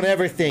 man. Don't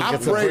ever think I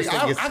it's the prayed. first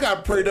thing. I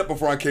got prayed up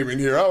before I came in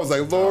here. I was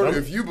like, Lord,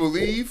 if you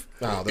believe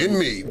in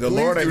me, the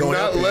Lord ain't please do gonna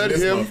not help you in let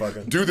this him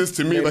motherfucker. do this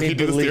to me Let like me he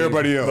did this to believe.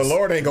 everybody else. The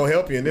Lord ain't gonna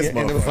help you in this Yeah,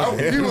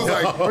 motherfucker. He was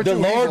like, The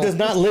Lord does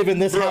not live in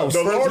this house.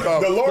 The Lord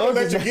off, will Lord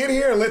let does you not- get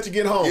here and let you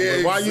get home. Yeah,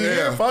 But while you yeah.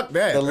 here, fuck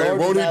that. The Hey, Lord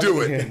won't he does do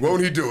not- it?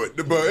 Won't he do it?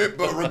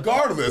 But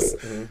regardless,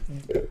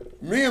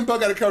 me and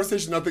Buck had a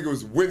conversation. I think it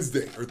was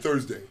Wednesday or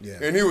Thursday, Yeah.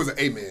 and he was like,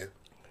 "Hey man,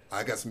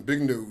 I got some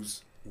big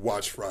news.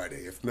 Watch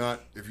Friday. If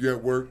not, if you're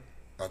at work,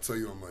 I'll tell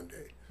you on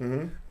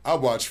Monday." I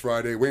watched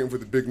Friday, waiting for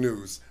the big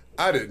news.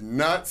 I did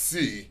not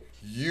see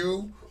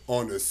you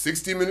on the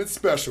 60-minute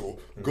special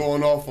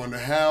going off on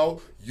how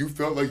you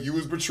felt like you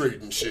was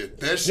betrayed and shit.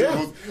 That shit Yeah.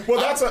 was. Well,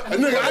 that's I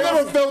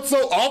never felt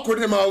so awkward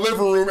in my living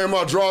room in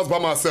my drawers by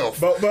myself.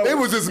 But- it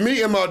was just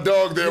me and my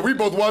dog there. We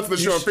both watching the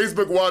show on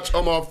Facebook Watch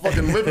on my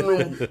fucking living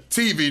room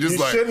TV. Just You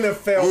like shouldn't have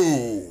felt.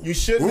 ooh, You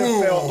shouldn't have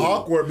ooh. felt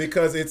awkward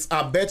because it's.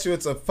 I bet you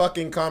it's a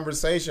fucking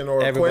conversation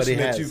or a Everybody question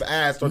has. that you've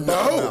asked or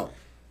thought about.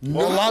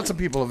 Well, lots of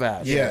people have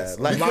asked. Yes,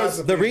 Like, lots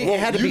of the people. it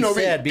had to you be know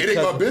me, said it because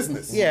ain't my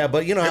business. Yeah,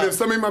 but you know, And if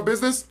something ain't my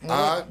business,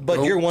 I but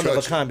don't you're one of a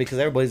touch it. kind because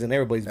everybody's in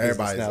everybody's business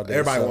Everybody's- nowadays.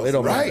 everybody so wants it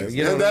don't to- matter. Right,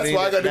 You know and what that's mean?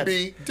 why I got to That's-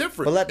 be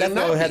different. But that's and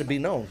why not it had be- to be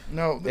known.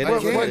 No, It what,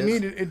 is what what it is.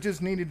 needed it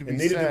just needed to be It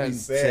needed said. to be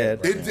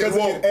said. Said. It did,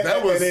 well,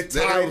 that was it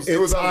tied. it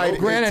was tied.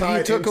 Granted, he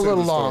tied took a into little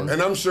the story. long. and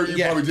I'm sure you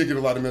Yeah. probably did get a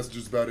lot of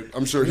messages about it.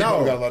 I'm sure he No.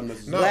 probably got a lot of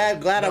messages. No. about it.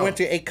 Glad I went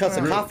to 8 cups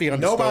of coffee on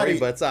the Nobody, story,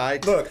 but it's all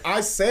right. Look,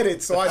 I said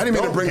it, so I didn't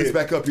mean to don't bring get, this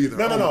back up either.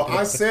 No, no, Oh no. my God.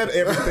 I said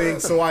everything,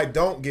 so I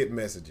don't get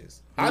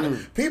messages.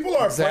 People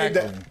are afraid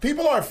Exactly. that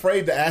people are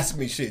afraid to ask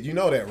me shit. You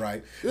know that,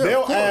 right? Yeah, They'll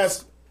of course.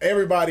 ask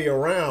everybody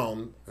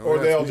around, or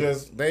ask they'll me.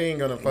 just they ain't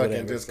gonna fucking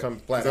Whatever. just come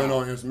flat I don't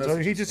know out. his So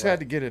messages. he just had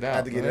to get it out.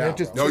 Had to get it man. out,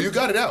 just bro. No, you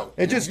got it out.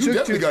 It just you took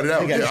definitely too- got it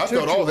out. it Yeah, just I took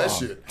felt all too that long.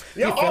 shit.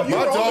 Yeah, oh, you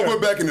My know dog that.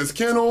 went back in his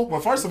kennel. Well,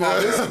 first of all,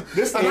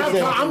 this And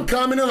I'm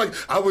commenting like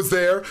I was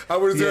there. I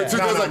was there Yeah. too.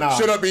 No, They was no, like, no.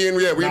 shut up, Ian.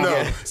 Yeah, we No, know.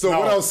 yeah. So No.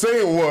 what I was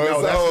saying was,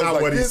 No, that's I was not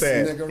like, what he this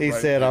said. nigga He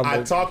right said there.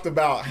 I talked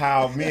about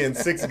how me and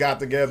Six got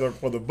together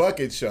for the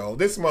Bucket Show.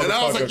 This motherfucker. And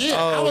I was like,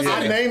 yeah, I was I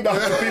in it. named off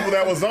the people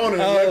that was on it.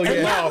 Oh, and left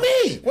yeah. them off.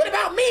 me. What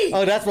about me?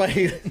 Oh, that's why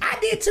he. I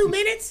did 2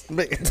 minutes.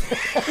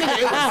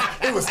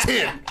 It was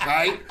 10,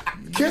 right?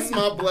 Kiss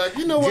my black.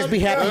 You know what? Just be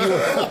happy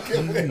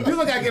you You look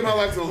like I give my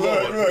life to the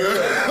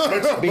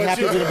Lord. be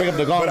happy we didn't bring up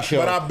the gong show.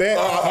 But I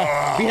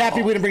bet Be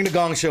happy we didn't bring the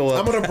gong show up.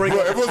 I'm gonna bring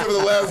Bro, up. if it wasn't for the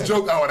last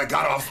joke, I would have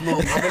got off smooth.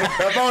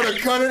 If I would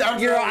have cut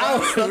it, You're out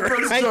the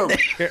first right joke.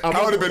 there.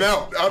 I would have been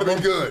out. I would have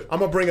been good. I'm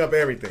gonna bring up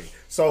everything.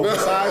 So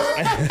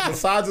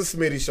besides the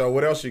Smitty show,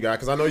 what else you got?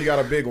 Because I know you got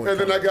a big one. And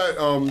then I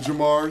coming. got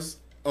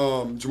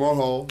Jamal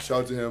Hall.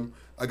 Shout out to him.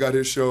 I got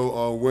his show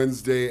on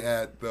Wednesday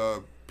at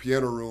the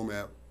Piano Room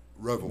at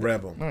Revel.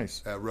 Rebel.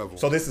 Nice. At Revel.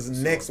 So this is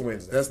next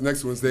Wednesday. That's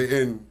next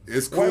Wednesday, and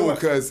it's Wait, cool wait.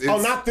 because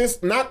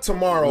it's not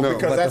tomorrow No,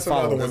 because but that's the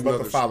another following. one, but the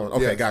another following. show.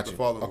 Okay, Yes, got the you.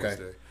 following Okay.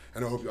 Wednesday,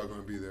 and I hope y'all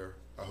gonna be there.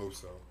 I hope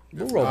so.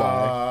 We'll roll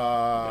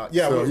by.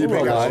 Yeah, So we'll he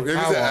roll been by. out. If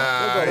he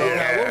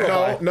said,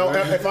 yeah. No,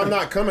 if I'm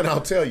not coming,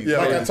 I'll tell you. Yeah,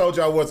 like yeah. I told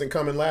you, I wasn't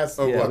coming last.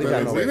 Oh, Yeah, well, we then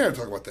got no we way. didn't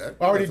talk about that.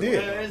 I already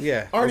did.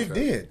 Yeah. I already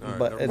did.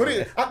 But What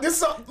is,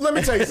 let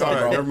me tell you something, All right,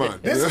 bro. never mind.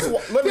 This is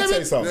let me tell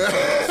you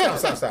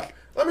something. Stop.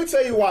 Let me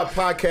tell you why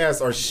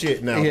podcasts are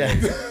shit now. Yeah.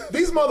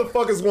 These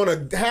motherfuckers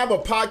want to have a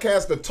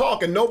podcast to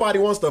talk, and nobody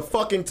wants to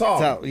fucking talk.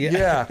 So, yeah.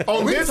 Yeah.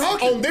 On We this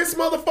talking. on this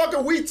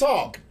motherfucker, we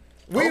talk.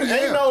 We Oh, yeah.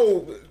 ain't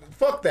no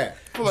Fuck that.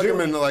 I feel like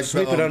I'm in like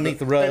Sweep it underneath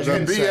the rug. The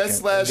And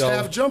BS / Go.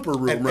 half jumper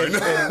room right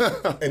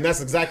now. And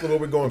that's exactly what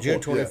we're going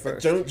June for.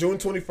 21st. June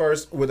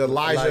 21st with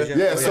Elijah.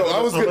 Yeah, so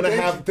I was gonna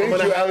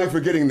thank you, Ali, for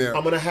getting there.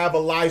 I'm gonna have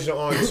Elijah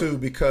on too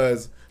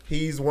because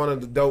he's one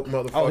of the dope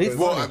motherfuckers. Oh, he's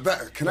Well,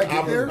 can I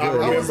get there?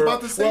 I was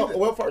about to say that.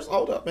 Well, first,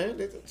 hold up, man.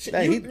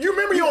 Hey, You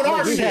remember you on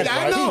our he shit? has-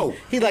 I know.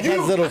 He like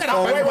has little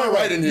phone.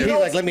 Wait. in here. He's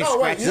like, let me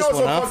scratch you know this what's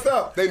one so off. fucked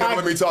up? They never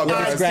let me talk.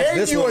 I Scratch gave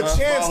this you one a off.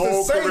 chance My to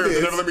whole say career, this.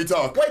 they never let me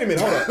talk. Wait a minute,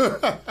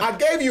 hold up. I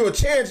gave you a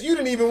chance. You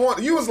didn't even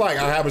want. You was like,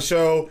 I have a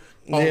show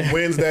on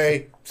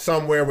Wednesday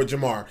somewhere with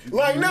Jamar.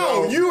 Like,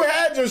 no, you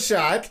had your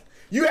shot.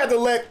 You had to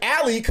let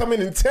Ali come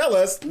in and tell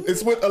us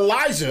it's with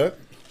Elijah.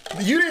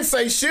 You didn't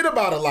say shit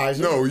about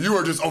Elijah. No, you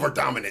are just over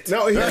dominant.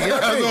 No, You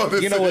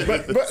know what?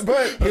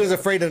 but He was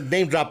afraid to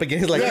name drop again.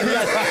 He's like,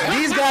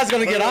 these guys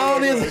gonna get all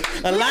this.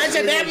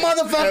 Elijah, that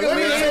motherfucker, let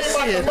we me ain't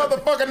tell you shit. about the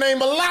motherfucker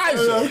named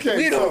Elijah. Okay,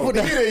 We don't put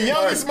He the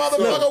youngest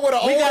motherfucker with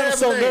an We old got him ass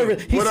so name.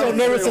 nervous. He's What so I'm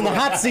nervous saying in the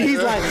hot seat.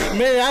 He's like,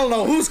 man, I don't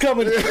know who's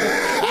coming.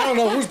 I don't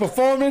know who's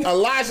performing.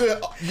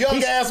 Elijah,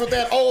 young ass with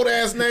that old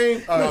ass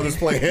name. No, I'm just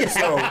playing.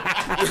 So,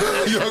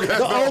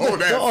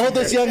 The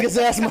oldest, youngest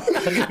ass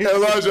motherfucker.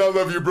 Elijah, I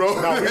love you,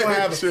 bro. no, we gonna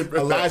have Shit,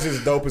 man.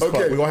 Elijah's dope as fuck.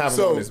 We're gonna have him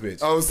so on this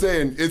bitch. I was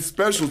saying it's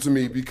special to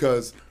me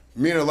because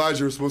me and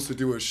Elijah were supposed to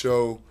do a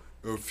show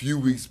a few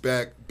weeks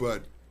back,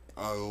 but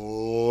a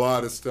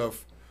lot of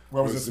stuff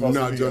What was it was supposed to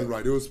not be done at?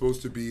 right. It was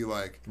supposed to be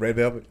like Red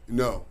Velvet.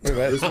 no, it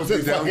was supposed to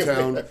be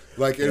downtown.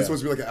 Like it was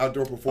supposed to be like an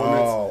outdoor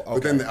performance, Oh,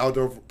 but then okay. the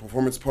outdoor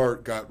performance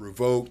part got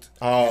revoked.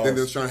 Oh. And then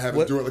they was trying to have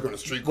it do it like on a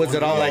street. Was it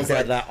corner. all I like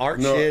was that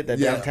art shit, that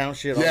downtown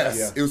shit, all Yes,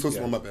 that? it was supposed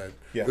to Yeah. be. My bad.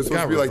 Yeah. It was It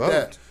supposed to got be like that.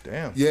 revoked.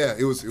 Damn. Yeah,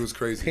 it was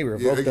crazy. He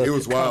revoked it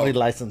was the comedy wild.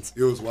 license.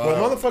 It was wild.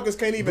 Well, motherfuckers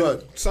can't even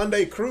But-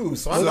 Sunday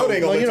cruise, so I know they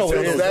Well, gonna you know let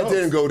what it you is. tell that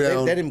didn't go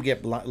down. They didn't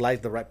get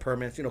like the right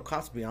permits. You know,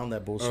 cops be on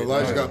that bullshit.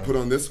 Elijah got put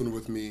on this one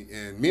with me,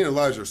 and me and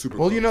Elijah are super.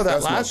 Well, close. you know that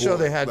That's my last show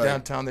boy. they had Like,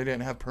 downtown, they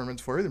didn't have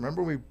permits for either.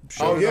 Remember we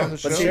showed Oh it yeah, on the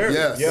show? but sure.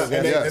 Yes, Yeah,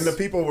 and, yes. and the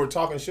people were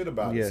talking shit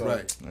about Yeah. it. So.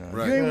 Right,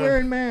 right. You ain't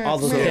wearing masks. all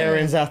those man.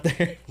 Karens out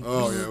there.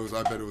 Oh yeah, it was.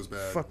 I bet it was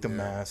bad. Fuck the yeah.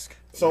 mask.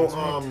 So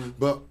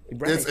But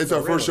Right, it's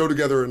our for first real. show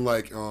together in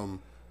like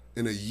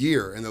in a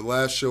year, and the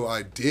last show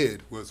I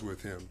did was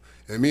with him,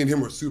 and me and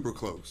him were super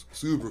close,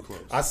 super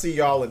close. I see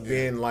y'all as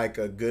being like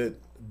a good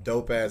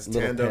dope ass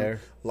Little tandem, pair.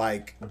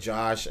 like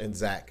Josh and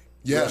Zach.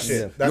 Yes, Real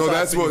shit. no, how I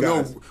that's see you what. No,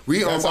 guys.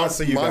 we That's how I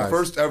see you my guys.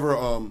 first ever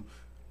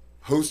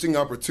hosting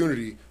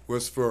opportunity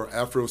was for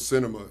Afro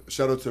Cinema.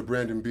 Shout out to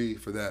Brandon B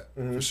for that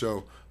Mm-hmm. for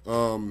show.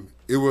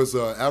 It was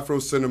Afro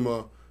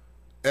Cinema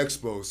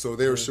Expo, so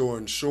they were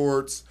showing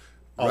shorts. Mm-hmm.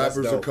 Oh, that's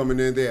Rappers were dope. coming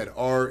in. They had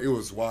art. It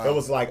was wild. It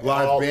was like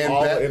live all- band.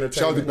 all the Shout out to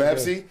entertainment.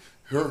 Babsy.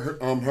 Her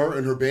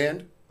and her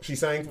band. She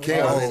sang.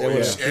 Came Oh, out. they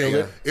would've killed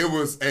it. It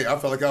was. Hey, I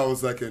felt like I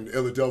was like in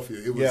Philadelphia.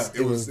 It was.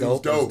 Yeah. It was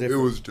dope. It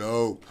was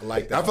dope. I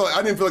like that.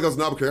 I didn't feel like I was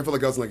in Albuquerque. I felt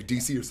like I was in like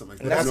DC or something like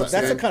that. That's- You know what I'm that's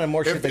the saying? kind of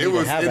more shit they it need to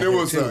was, have and out it here,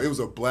 was too. it was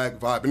a black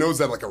vibe, and it was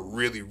at like a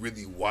really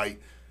white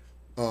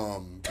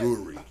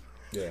brewery.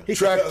 Yeah.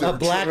 Tractor. A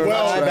black Well,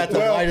 vibe at the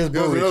well, whitest It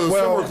was brewery.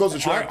 somewhere close to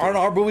Tractor. Aren't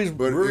our breweries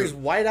it-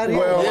 white out here?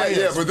 Well,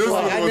 yeah, but this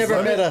Fuck, one I was never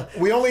like- met a.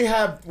 We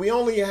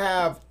only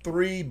have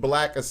 3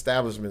 black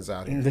establishments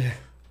out here.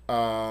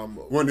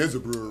 One is a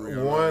brewery.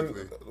 One,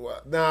 ironically.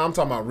 nah, I'm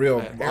talking about real,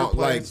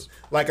 airplanes.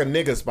 like a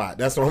nigga spot.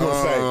 That's what I'm gonna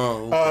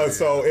Oh, say. okay.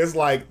 So it's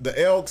like the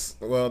Elks.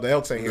 Well, the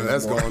Elks ain't here. Yeah,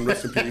 that's no more. gone.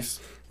 Rest in peace.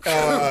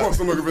 I'm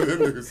looking for them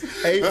niggas.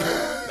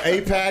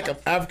 APAC,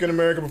 African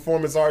American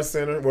Performance Arts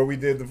Center, where we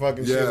did the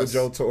fucking shit with Yes.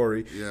 Joe Torre,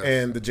 Yes.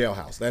 and the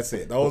Jailhouse. That's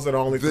it. Those are the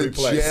only The 3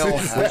 places.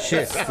 Jailhouse.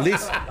 Shit, at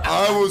least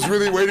I was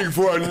really waiting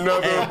for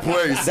another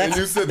place. and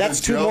you said that's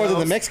the 2 more than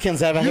the Jailhouse? Mexicans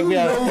have. I think You we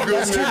have. know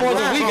That's 2 good more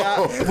than we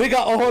now. got. We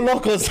got Ojo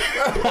Locos.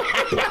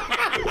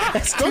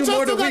 That's 2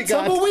 more than we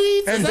got.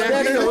 And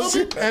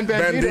Banditos. And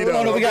Bandito. Banditos.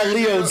 Oh no, we got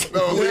Leos.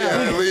 Oh,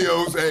 yeah,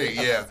 Leo's. Hey,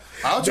 yeah.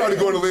 I'll try to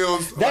go to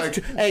Leo's. That's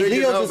Like, tr- hey, thinking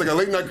Leo's that was is- like a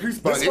late night creep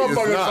spot. This It is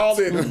motherfucker not. called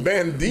it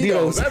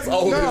Banditos. That's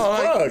old No, as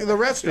like fuck. the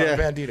restaurant Yeah.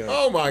 Banditos.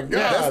 Oh my god.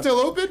 That's still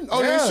open?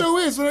 Oh, Yeah. it sure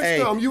is. So next Hey,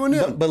 time, you and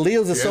them. but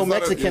Leo's is Yeah, so it's not a-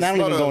 Mexican. I it's don't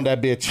even not go a- in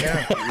that bitch. They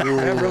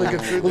have really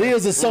good food.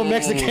 Leo's is so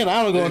Mexican.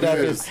 I don't go in that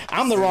It bitch. is.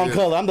 I'm the wrong It is.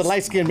 color. I'm the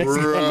light skinned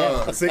Mexican.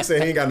 Bruh. Six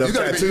said he ain't got enough You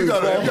gotta, tattoos. you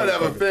bro.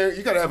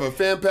 gotta have a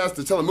fan pass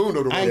to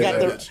Telemundo to I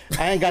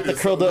ain't got the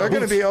curled up. They're gonna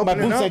boots. be My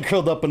opening boots up. ain't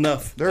curled up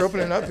enough. They're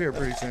opening up here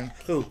pretty soon.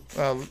 Who?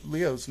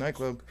 Leo's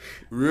nightclub.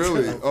 Really?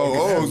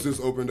 O's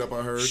just opened up,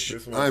 I heard.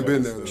 I ain't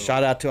been there, though.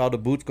 Shout out to all the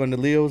boots going to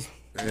Leo's.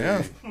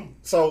 Yeah.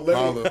 So let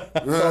me,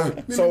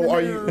 Holla. so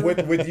are you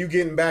with you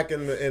getting back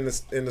in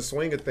the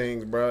swing of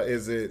things, bro?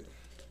 Is it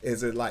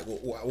like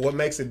what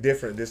makes it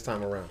different this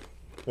time around?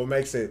 What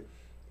makes it?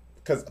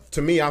 Because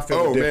to me, I feel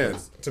Oh, a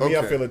difference. man. To me, I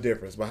Okay. feel a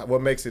difference. But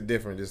what makes it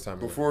different this time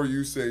around? Before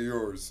you say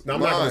yours. No, I'm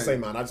not gonna mine- say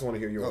mine. I just want to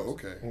hear yours. Oh,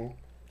 okay.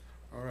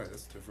 All right,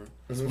 that's different.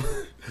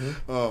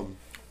 Mm-hmm.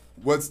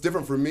 What's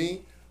different for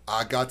me,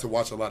 I got to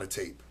watch a lot of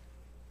tape.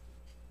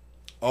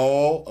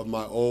 All of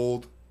my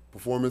old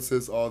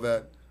performances, all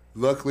that.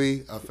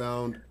 Luckily, I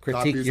found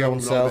Critique copies your of own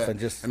them and all self that. and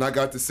just- I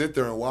got to sit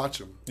there and watch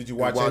them. Did you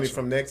watch any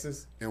from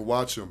Nexus? And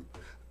watch them.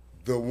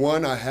 The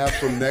one I have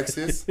from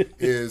Nexus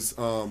is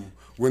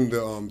when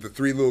the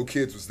 3 little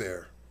kids was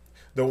there.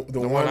 The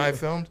one I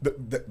filmed?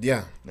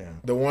 Yeah.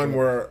 The one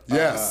where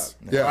Yes.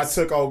 I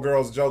took old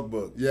girl's joke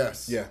book.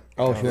 Yes. Yeah.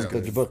 Oh, she was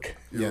good. The book.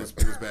 It was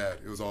bad.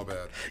 It was all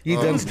bad. You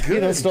done stuff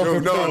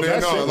No,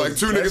 her. like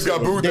 2 niggas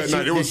got booed that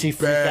night. It was she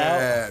freak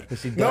bad. out? Did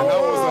she No,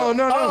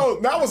 Oh,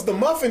 that was the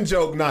muffin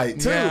joke night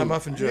too. Yeah,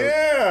 muffin joke.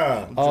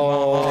 Yeah.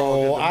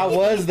 Oh, I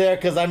was there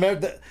because I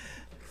remember.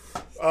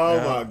 Oh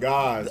my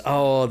God.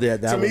 Oh, yeah.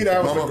 That To me,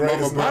 that was the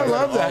greatest I night.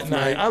 love that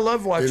night. I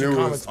love watching And it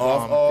comics was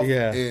off, bomb.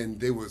 Yeah. and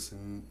they was,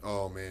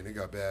 oh man, it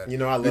got bad. You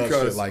know, I love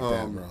shit like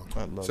that,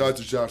 bro. Shout out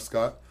to Josh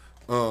Scott.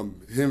 Him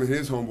and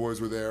his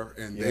homeboys were there,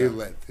 and they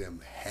let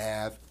them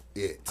have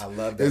it. I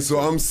love that And so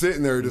shit. I'm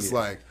sitting there just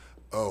like,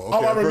 oh, okay, Oh,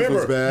 I that first remember.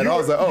 was bad. You I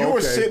was like, oh, you were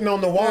okay. sitting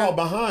on the wall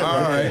behind.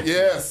 All man. right,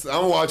 yes,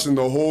 I'm watching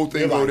the whole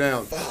thing go like,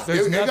 down.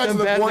 There's, It got to nothing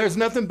the point, there's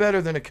nothing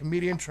better than a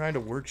comedian trying to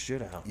work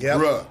shit out. Yep.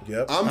 bruh,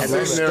 Yep. I'm And sitting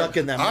they're there. stuck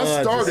in that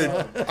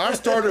mud. I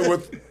started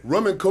with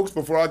rum and cokes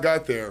before I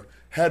got there.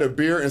 Had a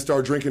beer and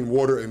started drinking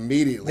water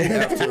immediately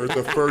after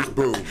the first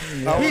boo.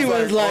 He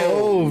was like,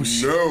 oh,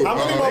 shit. No. How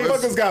many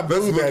motherfuckers got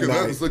booed that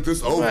night? Let's look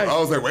this over. Right. I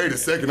was like, wait a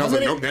second. I was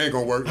many- like, nope, that ain't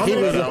gonna work.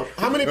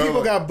 How many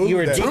people got booed You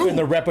were that deep night? in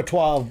the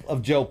repertoire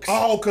of jokes.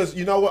 Oh, because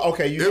you know what?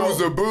 Okay, It was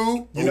a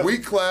boo, a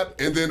weak clap,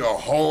 and then a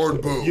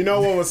hard boo. You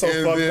know what was so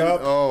and fucked then,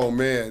 up? Oh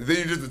man! Then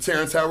you did the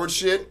Terrence Howard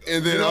shit,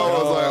 and then I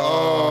was like,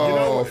 oh, you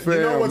know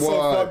fam, what's so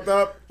why? fucked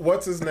up?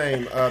 What's his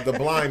name? The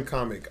blind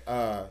comic.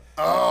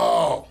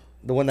 Oh,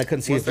 The one that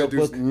couldn't see what's his that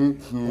joke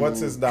dude's? book.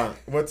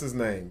 What's his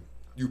name?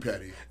 You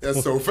petty.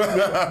 That's so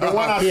fat. The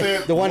one I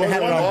said. the one that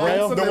had it on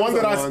Braille? The one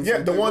that I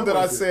Monson. the one that I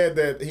What was it? said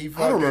that he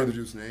I don't remember the fucking.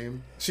 dude's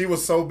name. She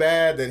was so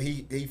bad that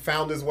he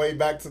found his way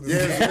back to the.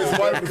 Yeah, his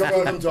wife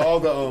comes him to all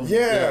the Yeah.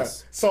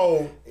 Yes.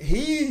 So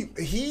he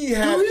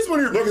had. Dude, he's one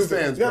of your biggest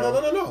fans, Yeah,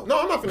 bro. no.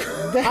 I'm not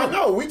finna. I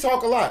know we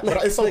talk a lot,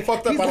 but it's so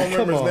fucked up. He's I don't like,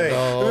 remember his come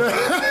on, name.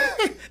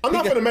 dog. I'm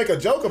not gonna make a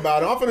joke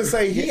about it. I'm gonna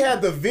say he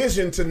had the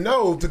vision to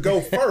know to go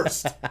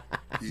first.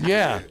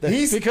 Yeah,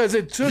 He's- because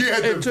it took He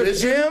had the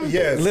vision? him.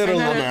 Yes.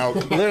 Literally, And then out.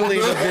 literally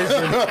the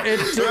vision. It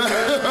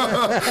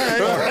took,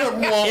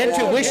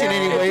 Intuition,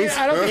 anyways.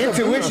 I don't think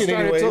Intuition, started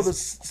until anyways. the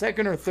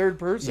second or third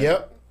person.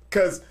 Yep.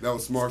 Because That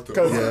was smart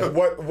though.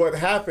 what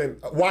happened?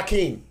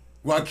 Joaquin.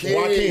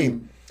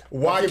 Joaquin.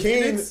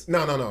 Phoenix?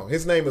 No.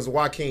 His name is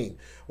Joaquin.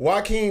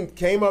 Joaquin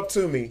came up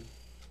to me.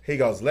 He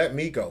goes, "Let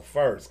me go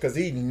first," because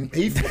he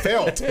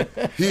felt. He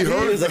He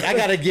heard. was like, I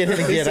gotta get in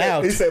and get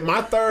out. He said,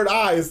 "My third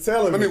eye is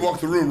telling Let me." me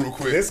walk the room real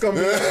quick. It's gonna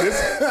be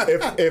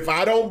if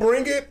I don't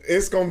bring it,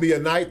 it's gonna be a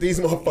night these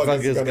motherfuckers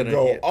Fuckers gonna gonna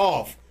go hit.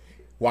 off.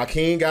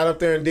 Joaquin got up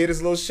there and did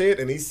his little shit,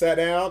 and he sat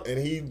down and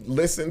he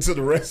listened to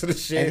the rest of the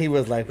shit. And he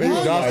was like, He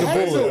was dodged the like,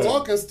 Why is bullet. a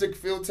walking stick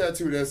feel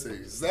tattooed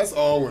essays? That's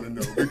all I want to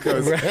know.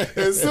 Because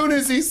as soon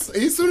as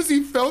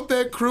he felt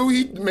that crew,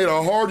 he made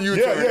a hard U-turn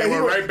Yeah, and he went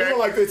went- right he back went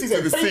like this. He to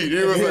said, the seat. He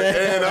was like,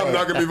 Yeah. and I'm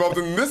not gonna be involved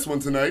in this one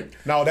tonight.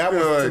 No, that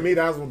was Like- to me.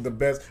 That was the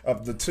best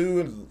of the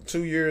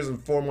 2 years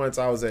and 4 months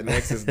I was at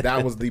Nexus.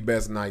 That was the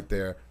best night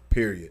there.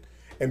 Period.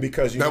 And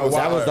because That was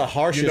the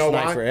harshest night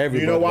why? for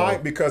everybody, You know why?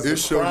 though. Because It the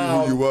showed you who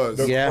crowd, you was.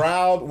 The Yeah.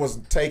 crowd was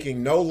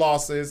taking no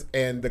losses,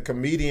 and the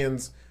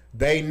comedians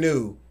they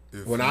knew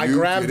If when I you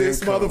grabbed didn't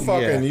this come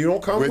motherfucker Yeah. and you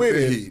don't come With with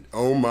the it, heat.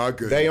 Oh my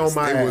goodness. They on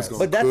my They was ass.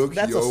 gonna But cook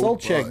that's a your soul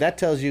check. butt. That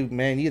tells you,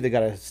 man, you either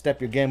gotta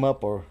step your game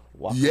up or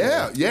walk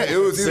Yeah, away. yeah. It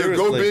was either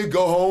go Seriously. big,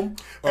 go home,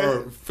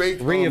 or fake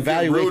Reevaluate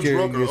get real your-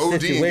 drunk or your OD and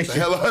get the situation.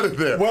 hell out of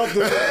there.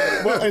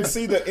 well, and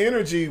see, the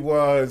energy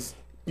was,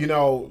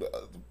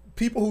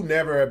 people who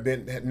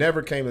had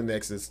never came to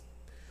Nexus,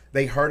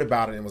 they heard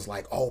about it and was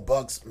like, "Oh,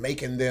 Buck's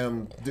making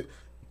them."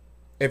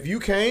 If you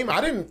came,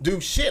 I didn't do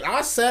shit.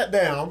 I sat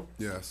down.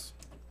 Yes.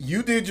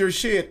 You did your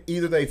shit.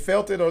 Either they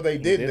felt it or they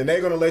didn't, and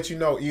they're gonna let you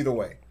know either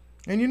way.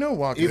 And you know,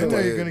 walking Either in there,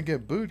 way. you're gonna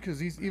get booed because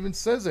he even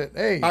says it.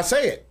 Hey, I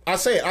say it. I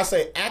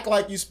say, act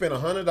like you spent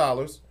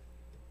 $100,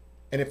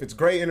 and if it's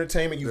great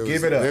entertainment, you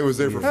give it up. They was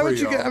there for how free. would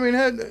you get? y'all. I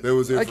mean, They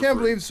was there I for can't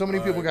free. believe so many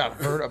people got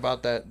hurt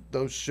about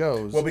those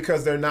shows. Well,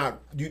 because they're not.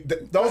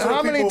 Those are How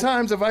the many people-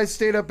 times have I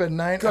stayed up at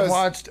night and 'Cause-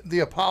 watched the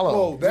Apollo?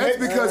 Well, That's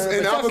because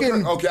in fucking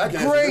Albuquerque. Okay, I can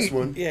answer great. this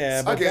one.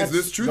 Yeah, I but can answer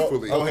this that's-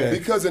 truthfully. Go ahead.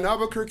 Because in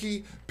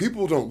Albuquerque,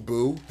 people don't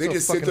boo. They So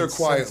just sit fucking there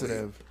quietly,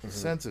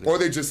 Sensitive. or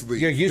they just leave.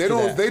 You're used they to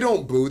don't. that. They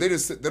don't boo. They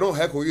don't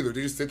heckle either.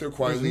 They just sit there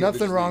quietly. There's and they nothing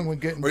just wrong leave. with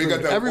getting Or you got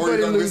booed. that. Everybody or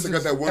you got, loses,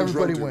 got that one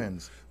everybody drunk dude.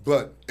 wins.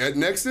 But at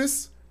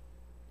Nexus,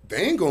 they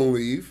ain't gonna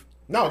leave.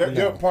 No,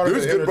 they're part of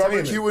There's the good entertainment.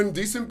 barbecue and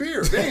decent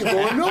beer. They ain't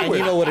going nowhere. And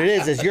you know what it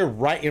is you're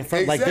right in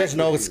front. Like there's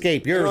no Exactly.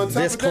 escape. And You're on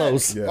top this of that,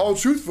 close. Yeah. Oh,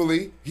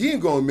 truthfully, he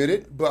ain't gonna admit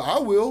it, but I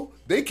will.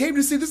 They came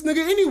to see this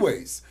nigga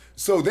anyways,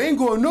 so they ain't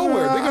going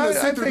nowhere. No, They're gonna I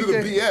sit there think do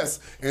the they- BS,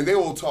 and they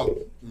will talk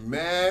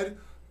mad,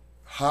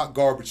 hot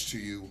garbage to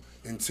you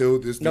until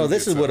this. No, dude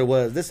this gets is what up. it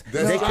was. This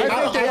That's- they I came.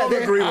 don't- I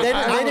don't agree with They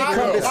that. didn't I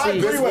come to agree see.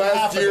 with This half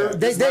last of year, that.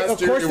 They, this they, last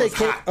of year, course it they was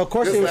came. hot. Of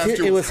course This it was last his,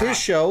 year it was his hot.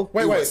 show.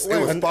 Wait, It was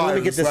and fire. let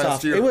me get this Last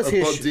off. year, It was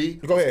his. Bug D,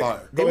 Go ahead.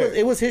 fire. Go ahead.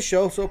 It was his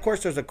show, so of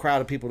course there's a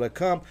crowd of people that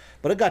come.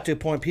 But it got to a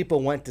point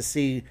people went to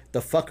see the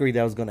fuckery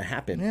that was going to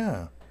happen.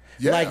 Yeah.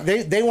 Yeah. Like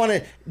they want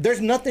to.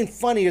 There's nothing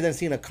funnier than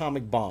seeing a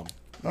comic bomb.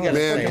 You gotta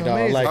man, say it, fucking dog.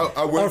 amazing. Like,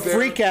 I went or there-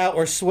 freak out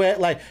or sweat.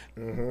 Like,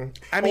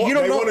 I mean, you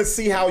don't They know. want to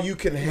see how you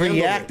can handle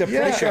React it. to Yeah,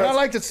 pressure. and I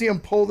like to see them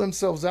pull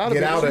themselves out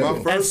Get of it. out of too. it. My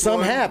And first some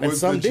one have, and was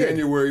some the did.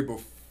 January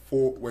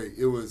before. Wait,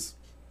 it was.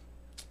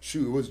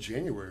 Shoot, it was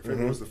January.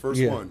 February was the first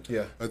Yeah. one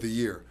Yeah. of the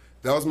year.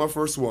 That was my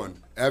first one.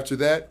 After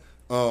that,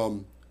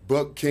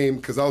 Buck came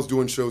because I was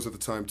doing shows at the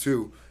time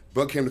too.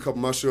 Buck came to a couple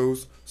of my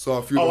shows. Saw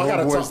a few Oh, of I the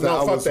gotta homeboys talk. that No, I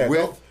fuck was that.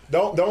 with.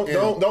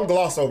 Don't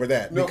gloss over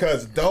that No.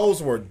 because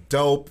those were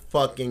dope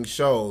fucking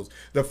shows.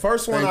 The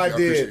first one Thank I you. I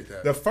appreciate did,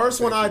 that. the first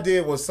Thank one I you.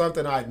 did was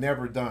something I'd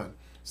never done.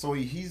 So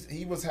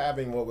he was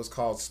having what was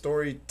called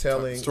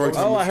storytelling. Storytime.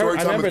 Oh, I heard.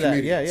 I Storytime remember with that.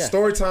 comedians. Yeah, yeah.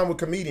 Story time with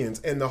comedians,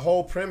 and the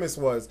whole premise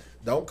was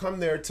don't come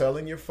there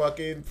telling your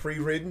fucking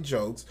pre-written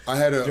jokes. I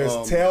had a,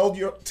 just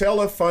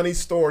tell a funny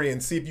story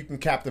and see if you can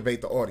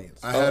captivate the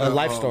audience. I had a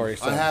life story,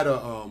 so. I had a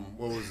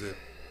what was it?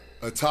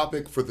 A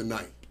topic for the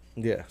night.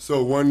 Yeah.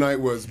 So one night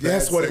was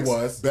That's what it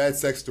was. Bad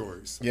sex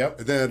stories. Yep.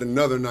 And then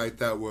another night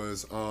that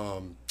was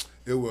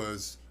it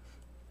was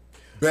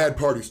bad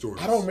party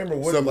stories. I don't remember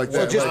what- something like what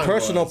So that. just mine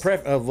personal was.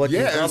 of what.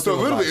 you've Yeah, gone and so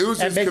through literally about it was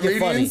and just make it funny.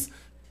 comedians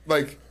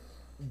like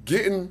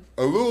getting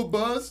a little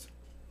buzzed,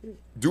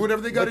 do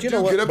whatever they got to you do,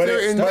 know what? get up But there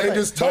it- and, but and it-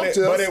 just talk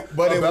to but us.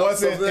 it about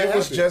wasn't. something that It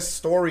was happened. just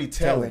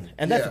storytelling.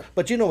 And that's Yeah.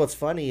 but you know what's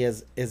funny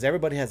is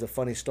everybody has a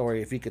funny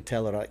story if you could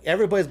tell it. Like,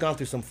 everybody's gone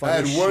through some I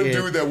funny had one shit.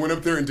 dude that went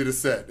up there and did a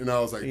set, and I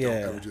was like, "Don't Yeah.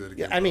 ever do that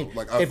again." Yeah, I mean, bro.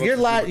 Like, if fuck your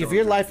with life people, if don't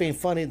your do life it. ain't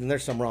funny, then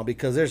there's something wrong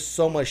because there's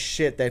so much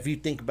shit that if you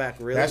think back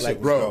really, That shit like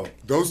was bro, dope.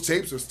 those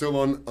tapes are still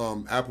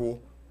on Apple.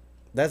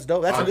 that's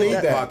dope. That's I a good. need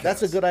that.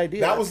 That's a good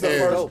idea. That was the And,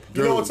 first. dope.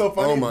 You know what's so dude,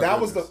 funny? oh my That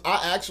was goodness.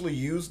 I actually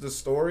used the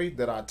story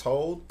that I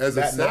told As a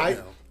that set night,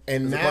 now.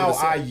 and As a part now of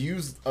the set. I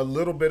used a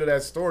little bit of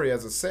that story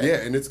as a set. Yeah,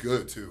 and it's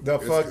good too. The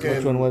It's fucking. good.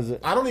 Which one was it?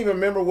 I don't even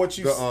remember what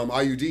you. The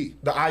IUD.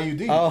 The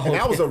IUD, Oh, and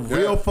that was a okay.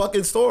 real Yeah.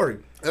 fucking story.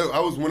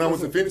 I was when I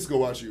went to Phoenix to go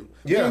watch you.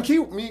 Yeah. Me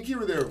and Key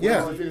were there. When I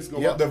Yeah, went to Phoenix to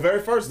go yeah, watch the you.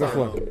 very first time.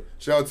 one?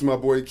 Shout out to my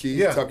boy Key,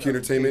 Yeah. Top Key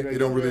Entertainment. It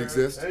don't really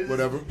exist.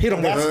 Whatever. He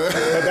don't That's, know.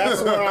 but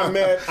that's when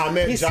I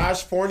met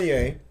Josh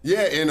Fournier. Yeah,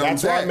 and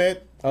That's where I Zach.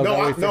 met. Oh, no, is that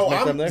where I, you first no,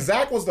 met them there?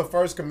 Zach was the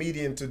first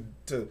comedian to.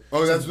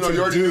 Oh, that's to, no. to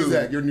You already do- knew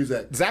Zach. You already knew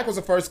Zach. Zach was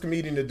the first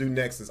comedian to do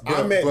Nexus. I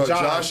But- met but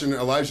Josh. and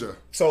Elijah.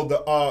 So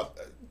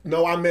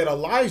no, I met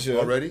Elijah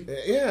Already?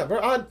 Yeah,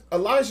 bro.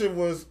 Elijah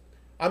was.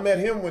 I met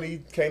him when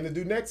he came to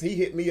do Nexus. He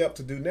hit me up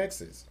to do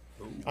Nexus.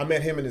 I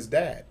met him and his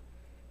dad,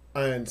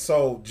 and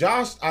so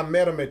Josh, I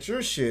met him at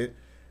your shit,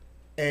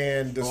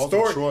 and the Also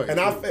story, Troy, and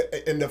too.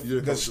 and You did the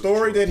come to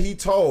story Troy. that he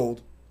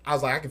told, I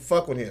was like, I can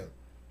fuck with him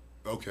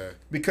Okay.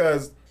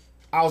 because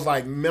I was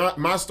like,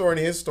 my story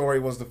and his story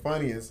was the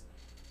funniest.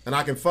 And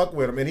I can fuck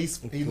with him, and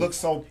he looks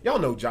so. Y'all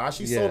know Josh;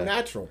 he's so Yeah.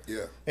 natural.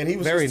 Yeah. and he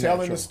was Very just telling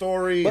natural. the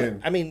story, But,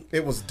 and I mean,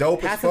 it was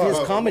dope half as of fuck.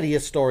 his comedy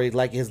is story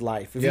like his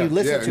life. If Yeah. you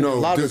listen Yeah, to a no,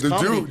 lot of his the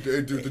comedy,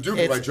 dude can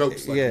it's- write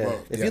jokes like yeah. a mug.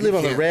 If Yeah, you live he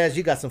on the can. res,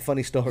 you got some funny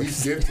He's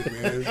stories. gifted,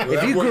 man.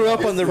 If you grew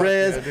up on the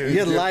res, He's your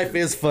gifted. life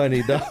is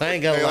funny, though. I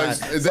ain't gonna Hey, lie.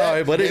 like, is Sorry,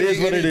 that- but it and is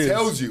he- what and it he is.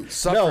 tells you.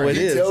 No, it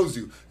He is. tells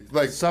you.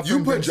 Like, Suffering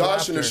you put brings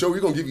Josh in the laughter. show,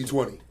 he's going to give you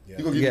 20. He's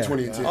going to give Yeah. you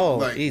 20 and 10. Oh,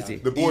 like, easy.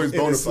 The boy's In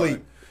bona his sleep.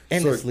 fide.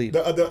 And So, to sleep.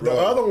 The Bro.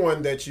 other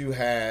one that you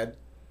had,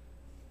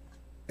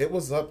 it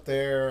was up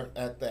there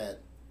at that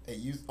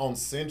on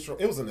Central.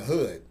 It was in the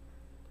hood.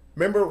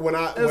 Remember when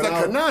I? It was when like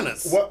I,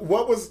 Cananas.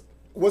 What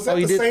was that Oh,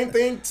 you the did- same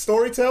thing?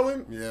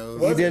 Storytelling? Yeah, it was-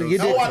 Was You it? did- you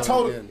No, did- I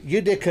told Again. him.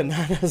 You did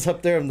Cananas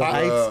up there in the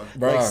heights,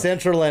 bruh. like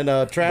Central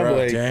and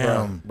Tramway.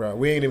 Damn. Bro,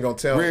 we ain't even gonna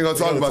tell. We ain't going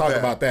to talk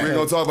about that. We ain't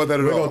going to talk about that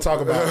at all. We're gonna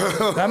talk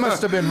about, That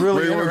must have been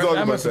really. We ain't gonna talk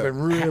That about must have that.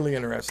 been really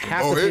interesting.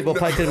 Half Oh, the it- people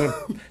probably couldn't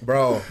even,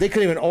 bro. they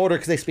couldn't even order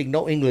because they speak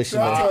no English.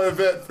 Shout out to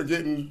Yvette for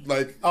getting,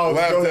 like, Oh,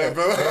 laughed go at, ahead.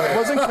 bro.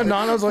 Wasn't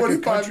Cananas like a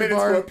 45 country minutes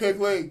bar? for a pig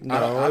leg. I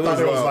thought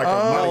it was like a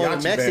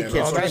mariachi Mexican,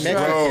 band. straight that's Mexican.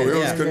 Bro, it was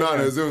yeah.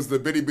 Cananas. It was the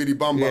bitty bitty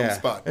bum bum Yeah.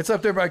 spot. It's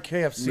up there by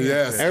KFC.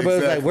 Yes. Everybody was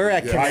like, Exactly. "We're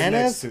at Yeah. Right next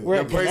Cananas. to it. We're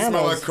The at place smelled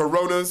like Cananas."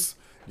 Coronas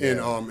and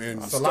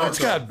Cilantro. It's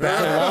got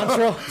bad.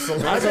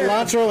 Cilantro,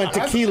 cilantro, and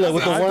tequila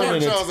with the worm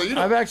in it.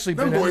 I've actually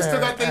them been in boys still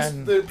there, got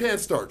and- their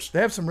pants starched. They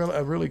have some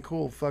a really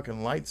cool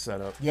fucking light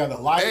setup. Yeah, the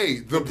light. Hey,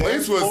 the place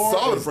dance was floor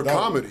solid is for dope.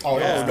 comedy. Oh,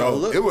 Yeah. that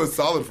was dope. It was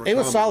solid for It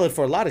was comedy. solid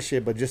for a lot of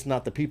shit, but just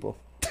not the people.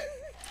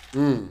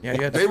 Yeah,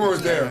 yeah. They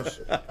weren't there.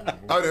 I'm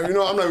not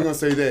even gonna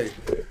say they.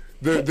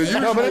 The usual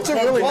No, but it's a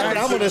really club nice-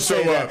 I'm gonna didn't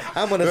say show that. up.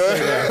 I'm gonna say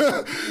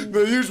that. The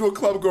usual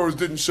club goers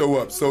didn't show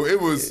up, so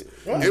it was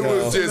No.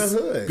 just In the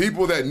hood.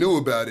 people that knew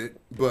about it.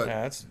 But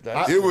Yeah, that's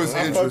it was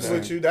I fucks interesting.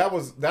 with you. That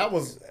was That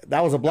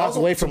was a block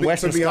away from to be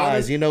Western honest,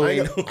 Skies. You know, I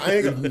ain't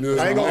gonna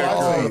lie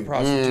all to the you.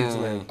 prostitutes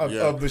live.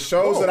 Of the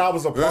shows that I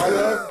was a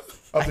part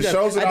of the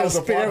shows that I was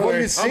a part of. Well,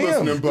 you see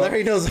listening, him. but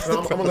Larry knows. I'm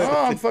gonna No, let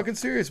I'm fucking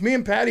serious. Me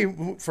and Patty,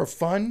 for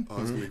fun, it's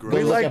gonna be we gross.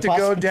 Look like at to go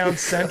prostitutes. down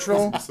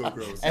Central So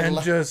gross.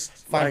 and just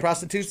Find like,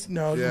 prostitutes.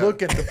 No, Yeah.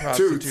 look at the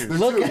prostitutes. Toots.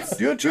 Look at.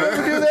 Don't you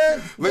ever do that?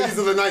 Ladies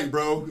of the night,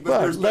 bro. Let's be What?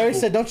 Larry respectful.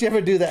 said, "Don't you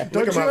ever do that."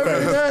 Don't at you my ever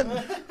do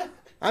face. that?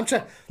 I'm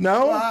trying.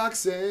 No,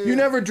 Roxanne. you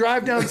never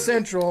drive down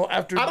Central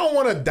after. I don't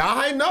want to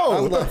die.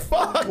 No, what the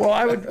fuck? Well,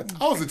 I would.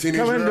 I was a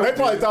teenager. Come into- They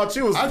probably thought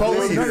you was I grew up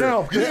police. here.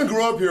 No. You didn't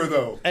grow up here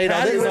though. Hey, no,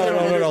 Patty this, was no, there no,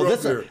 when no, you no. grew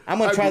up This, here. I'm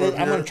gonna I try grew this.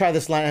 up I'm here. gonna try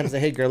this line and say,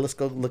 "Hey, girl, let's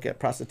go look at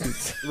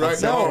prostitutes."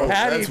 Right? No, No,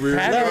 Patty. that's weird.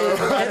 Patty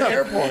at the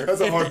airport.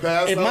 That's a hard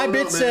pass. If I my don't know,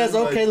 bitch man. says,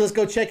 Like, "Okay, let's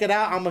go check it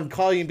out," I'm gonna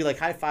call you and be like,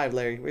 "High five,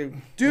 Larry."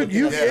 Dude,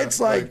 you Yeah, it's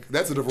like, like,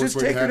 that's a divorce just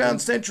waiting take to her down happen.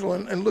 Central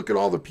and look at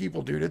all the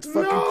people, dude. It's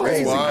fucking No.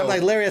 crazy. Wow. I'm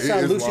like Larry. I It saw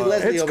is Lucy wild.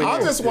 Leslie It's over I'll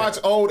here. just watch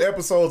old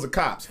episodes of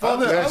Cops. Fuck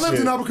I that lived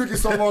shit. in Albuquerque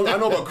so long. I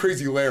know about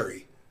Crazy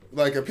Larry.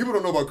 Like, if people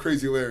don't know about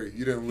Crazy Larry,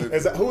 you didn't live.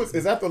 Is that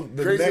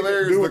the Crazy neck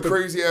Larry dude is with the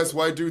crazy ass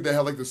white dude that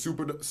had like the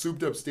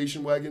souped up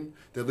station wagon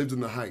that lived in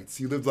the Heights.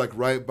 He lived like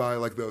right by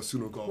like the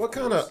Osuna Golf. What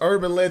kind of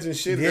urban legend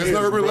shit is It's this?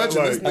 not urban bro?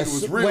 legend. This Like, nigga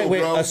was su- real, wait,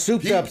 bro. a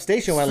souped-up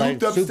station wagon, like,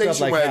 Souped up souped up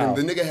station like wagon. how?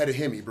 The nigga had a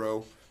Hemi,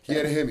 bro. He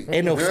had a Hemi.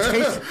 Ain't no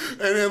station.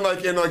 And then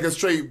like in like a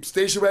straight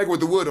station wagon with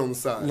the wood on the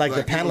side. Like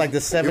the pan- it like the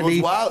was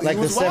 70 wild. He like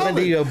the was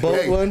 70 wildin'.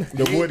 boat one?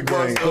 The he wood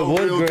grain. was a The wood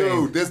real grain.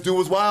 dude. This dude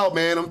was wild,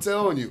 man. I'm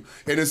telling you.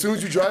 And as soon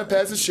as you drive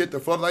past his shit, the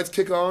floodlights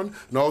kick on,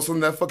 and all of a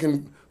sudden that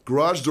fucking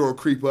garage door will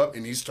creep up,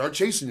 and he start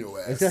chasing your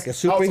ass. Is he like a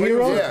so he was-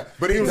 superhero? Yeah,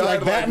 but he was died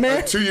like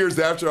Batman? 2 years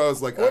after I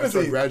was like, What I is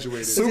started he?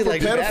 graduated. Is he Super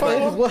like pedophile?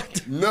 Batman?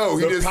 What? No,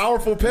 he the just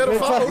powerful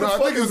pedophile? No, I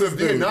think it was a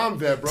Vietnam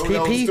vet, bro.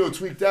 That was PP? still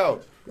tweaked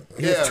out.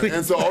 Yeah, tweaked.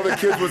 and so all the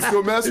kids would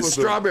still mess with him.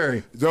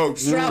 Strawberry. No,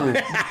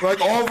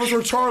 like all of us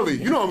are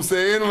Charlie. You know what I'm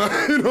saying?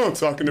 Like, you know what I'm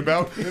talking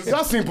about.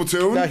 Y'all seen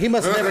Platoon? No, he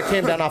must have never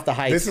came down off the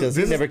heights This is- because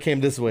he this is- never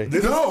came this way.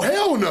 No,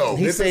 hell no.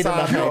 He this stayed is in the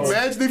how I Can you know. heights.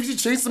 imagine if you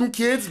chase some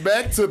kids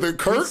back to the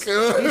Kirk?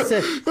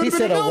 He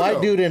said a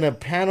white dude in a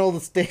panel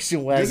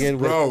station wagon.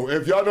 with- Bro,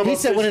 if y'all know He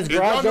about said when his if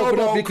y'all garage know opened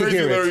up, about you could Crazy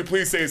hear it. Larry,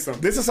 please say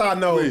something. This is how I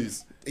know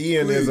Please.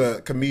 Ian is Please.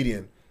 a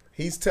comedian.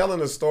 He's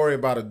telling a story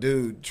about a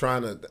dude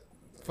trying to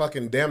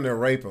fucking damn near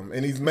rape him,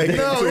 and he's making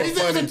No, it into a he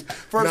funny. doesn't.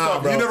 First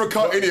off, bro. he never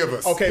caught any of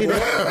us. Okay,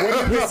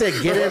 what do you He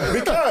said, "Get in."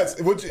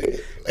 Because would you,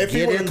 if he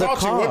Get would in have the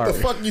caught you, what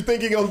the car. fuck you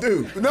think he gonna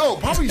do? No,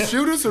 probably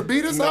shoot us or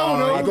beat us. I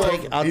don't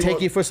know. I'll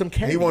take you for some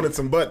candy. He wanted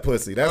some butt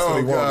pussy. That's what Oh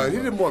he wanted. god, he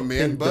didn't want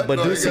man butt.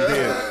 Badusi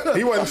Like, did.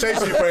 He wasn't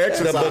chasing you for The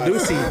exercise.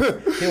 Badusi.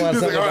 He wants He's like,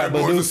 something all right, about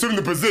boys, Badusi. assume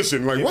the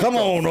position. Like, what Come the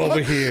on fuck? over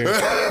here,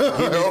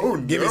 Oh,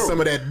 Give me no. some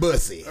of that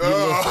bussy.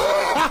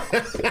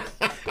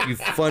 you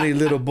funny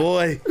little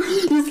boy.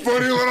 You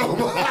funny little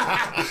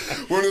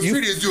One of the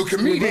streets, you a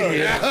comedian.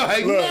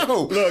 Like,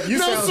 no. look, you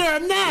no, sound- sir,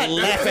 I'm not.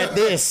 Laugh at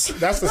this.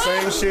 That's the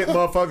same shit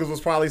motherfuckers was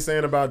probably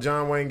saying about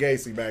John Wayne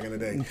Gacy back in the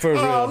day. For real.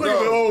 Oh, look at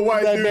the old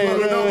white That dude man,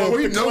 with the,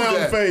 we with the know clown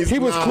that. face. He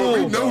was Nah, cool.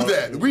 We know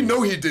that. We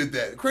know he did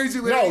that. Crazy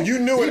Larry. No, you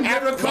knew he it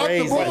never after- caught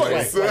the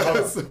Crazy.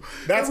 boys.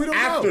 That's We don't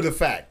after know. the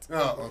fact.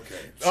 Oh, okay.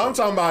 I'm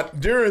talking about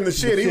during the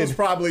shit. He was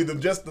probably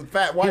just the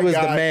fat white guy. He was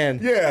the man.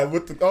 Yeah,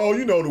 with the the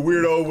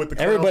weirdo with the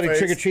clown Everybody face.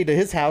 trick or treat at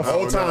his house. The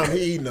whole time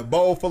he eating a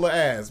bowl full of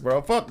ass,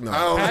 bro. Fuck no.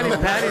 I don't know.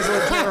 Patty's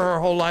lived here her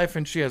whole life,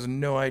 and she has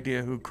no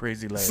idea who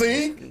Crazy Larry is.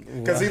 See,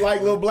 because he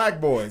like little black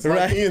boys, Right.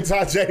 like he and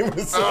Ty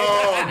James.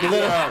 Oh,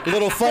 God.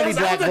 Little funny I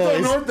black was at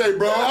boys. North Day,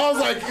 bro. I was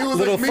like, it was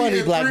Little like me funny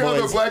and black three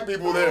other boys. black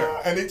people there.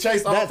 And he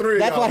chased all That- three.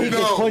 that's of y'all. why he No.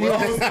 just point you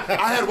well, out.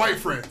 I had white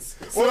friends.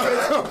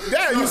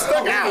 Yeah, you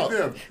stuck out.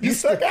 Them. You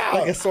stuck out.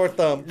 Like a sore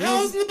thumb.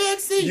 I was in the back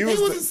seat. You They was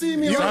the- wasn't seeing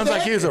me you- like Sounds that.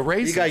 like he was a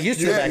racist. You got used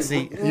to the back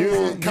seat.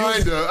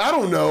 Kinda. I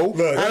don't know.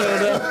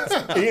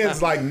 Look,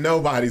 Ian's like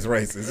nobody's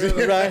racist.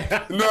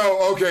 Right?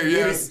 No, okay,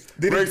 yes.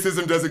 did he-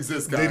 Racism does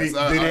exist, guys. Did he,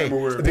 I am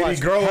aware. did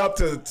he grow up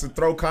to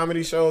throw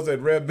comedy shows at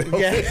Red Building?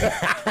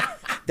 Yeah.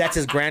 That's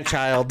his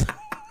grandchild.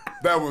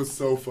 That was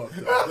so fucked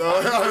up.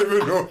 I don't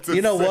even know what to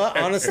You know say. what?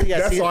 Honestly, I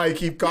That's see. why he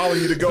keep calling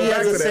you to go He back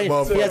has, to the that same,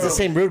 motherfucker. he has the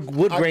same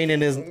wood grain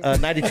in his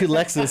 92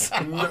 Lexus.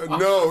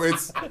 No,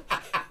 it's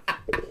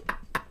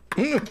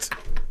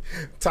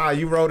Ty,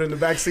 you rode in the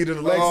back seat of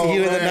the Lexus. Oh,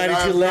 You in the man,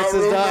 92 I've not Lexus,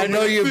 rode dog. I in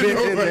know the you've been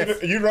Lexus. in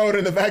there. You rode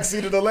in the back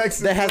seat of the Lexus.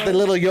 That has the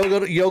little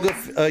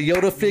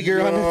Yoda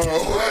figure on it.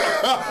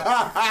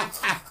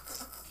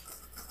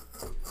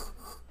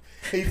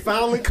 He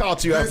finally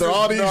caught you This after is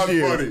all these not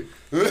years. funny.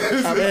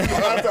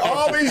 After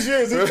all these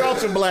years, he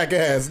caught your black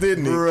ass,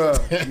 didn't he?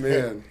 Bruh,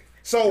 man.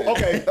 So,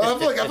 okay. I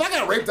feel like if I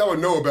got raped, I would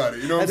know about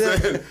it. You know what I'm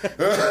saying?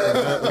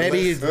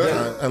 Maybe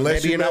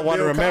Unless maybe you're not met want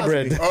to Bill remember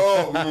Cosby. it.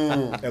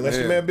 Oh, Unless you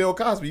man. met Bill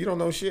Cosby, you don't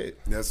know shit.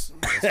 That's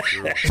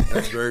true.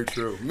 That's very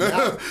true.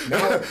 Now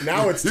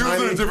it's He was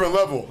tiny. at a different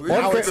level.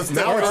 Now it's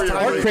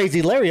tiny. Or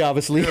Crazy Larry,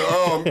 obviously. First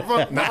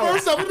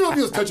off, we don't know if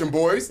he was touching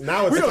boys.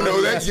 Now it's we don't know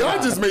tiny that. ass Y'all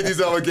guy. just made these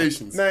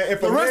allegations. Now,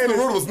 if the a rest man of the is-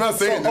 world was not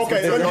saying this. Okay,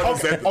 until y'all okay,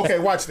 just said okay, this.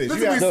 watch this. This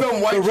You will be have-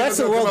 some white The kid rest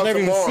of the that's world gonna never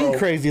come even out seen tomorrow.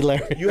 Crazy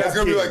Larry. You It's have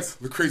gonna be kids. like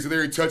the Crazy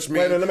Larry touched me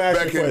Wait, let me ask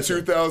you back a in question.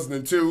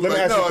 2002. Let me Like,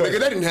 ask you a no, question. nigga,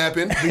 that didn't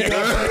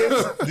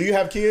happen. Do you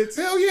have kids?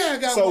 Hell yeah, I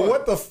got So one.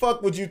 what the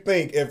fuck would you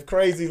think if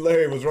Crazy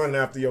Larry was running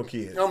after your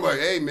kids? I'm like,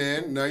 hey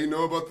man, now you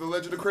know about the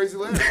legend of Crazy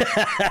Larry.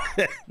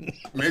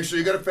 Make sure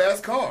you got a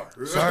fast car.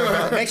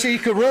 Make sure you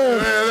can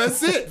run. Man,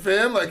 that's it,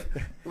 fam.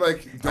 Like,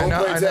 don't play I tag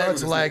know with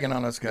it's this lagging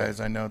on us, guys.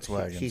 I know it's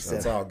lagging. He so.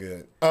 It's all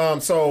good.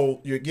 So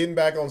you're getting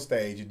back on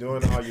stage. You're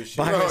doing all your shit.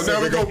 Byron No, said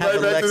now we that go they have right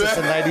a back to Lexus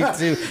that. in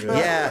 92.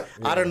 Yeah,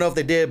 I don't know if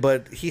they did,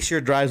 but he sure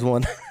drives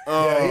one.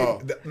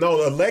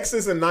 No, the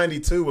Lexus in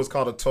 '92 was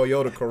called a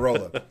Toyota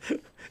Corolla.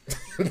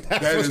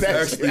 That is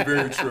actually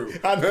very true.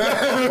 I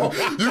know.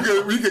 You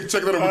can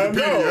check that on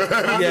Wikipedia.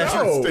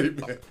 I know.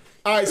 Statement.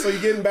 All right, so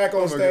you're getting back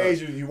on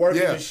stage. God. You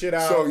working this shit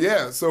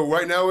out. So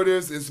right now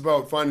it's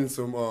about finding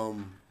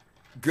some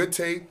good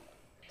tape,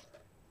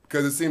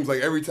 because it seems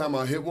like every time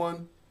I hit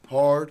one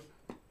hard,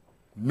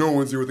 no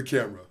one's here with the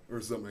camera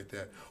or something like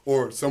that,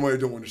 or somebody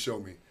don't want to show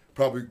me.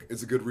 Probably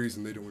it's a good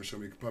reason they don't want to show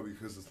me. Probably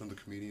because it's another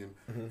comedian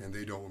and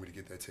they don't want me to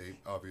get that tape.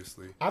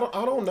 Obviously, I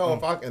don't know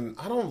if I can.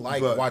 I don't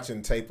like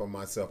watching tape of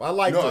myself. I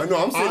like. No,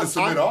 I'm saying to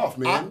submit off,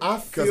 man.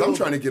 Because I'm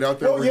trying to get out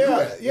there. Well, where you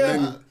at.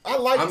 Yeah. I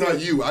like. I'm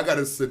not you. I got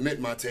to submit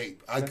my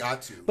tape. I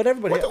got to. But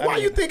everybody. Why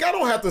you think I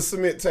don't have to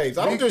submit tapes?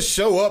 I don't just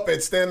show up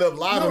at Stand Up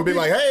Live and be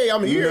like, "Hey,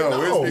 I'm here."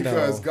 No, it's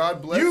because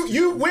God bless you.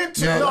 You went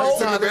to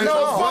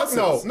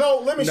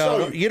no. Let me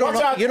show you. You don't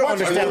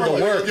understand the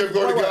work.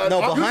 No,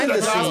 behind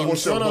the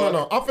scenes.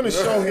 No. I'm finna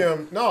show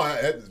him. No,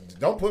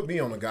 don't put me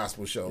on a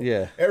gospel show.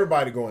 Yeah.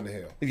 Everybody going to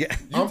hell. Yeah.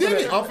 I'm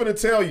finna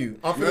tell you.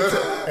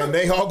 And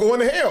they all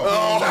going to hell.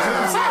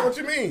 What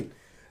you mean?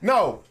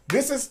 No,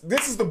 this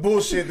is the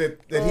bullshit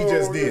that he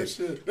just did.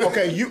 Shit.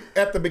 Okay, you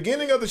at the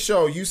beginning of the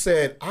show, you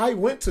said, I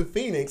went to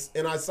Phoenix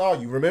and I saw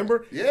you,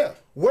 remember? Yeah.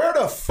 Where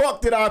the fuck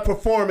did I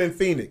perform in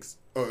Phoenix?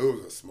 Oh, it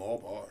was a small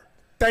bar.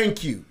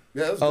 Thank you.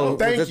 Yeah, that's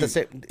Thank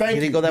you.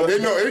 Did he go that way?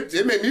 No,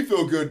 it made me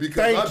feel good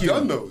because I've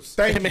done those.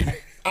 Thank you.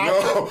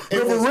 No, for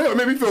real, it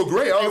made me feel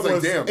great. I was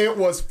like, damn. It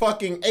was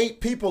fucking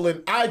 8 people,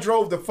 and I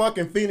drove to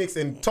fucking Phoenix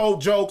and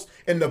told jokes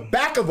in the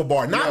back of a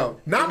bar.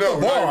 Not the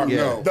bar.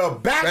 The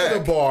back of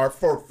the bar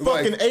for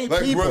fucking 8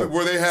 people.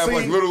 Where they have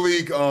like Little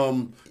League,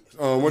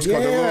 what's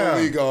called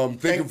the Little League,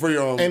 thinking for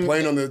your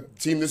playing on the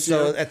team this year.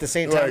 So at the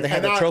same time, they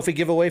had a trophy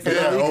giveaway for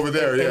that? Yeah, over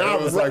there. Yeah,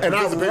 and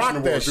I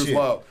rocked that shit.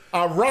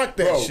 I rocked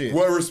that shit.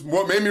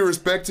 What made me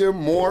respect him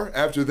more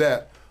after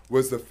that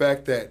was the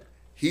fact that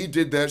he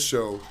did that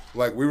show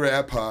like we were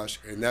at Posh,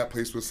 and that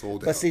place was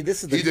sold out. But see,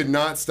 he did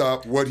not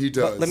stop what he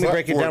does. Let me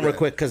break it down real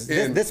quick, because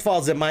this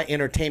falls in my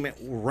entertainment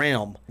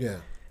realm. Yeah.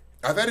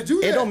 I've had to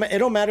do that. It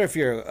don't matter if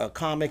you're a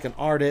comic, an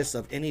artist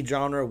of any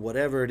genre,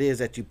 whatever it is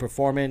that you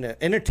perform in, an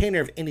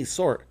entertainer of any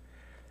sort.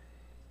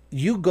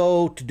 You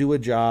go to do a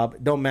job,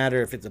 don't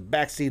matter if it's a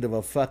backseat of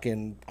a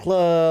fucking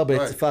club,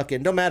 it's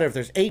fucking, don't matter if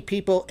there's 8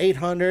 people,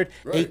 800,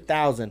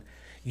 8,000.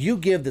 You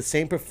give the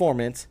same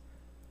performance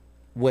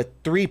with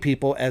 3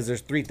 people as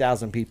there's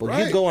 3,000 people.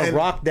 Right. You go and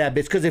rock that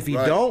bitch, because if you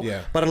don't,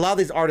 Yeah. but a lot of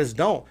these artists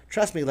don't.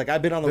 Trust me, like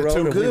I've been on the They're road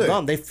too and good. we've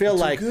gone. They feel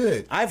They're like too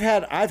good. I've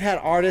had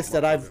artists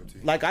that I've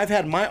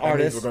had my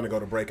artists. We're gonna go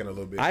to break in a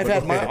little bit. I've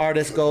had my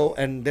artists go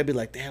and they'd be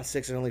like, damn,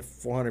 6, there's only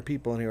 400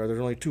 people in here, or there's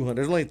only 200,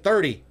 there's only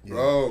 30.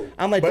 Bro.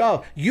 I'm like,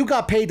 dog, you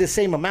got paid the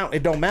same amount.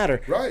 It don't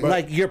matter. Right.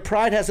 Like your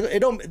pride has to.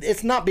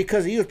 It's not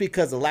because of you. It's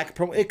because of lack of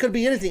promo. It could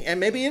be anything, and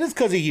maybe it is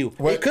because of you.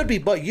 It could be,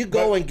 but you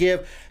go and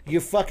give.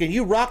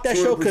 You rock that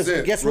show, because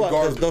guess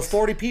what? Those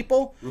 40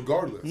 people.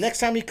 Regardless. Next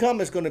time you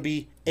come, it's going to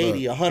be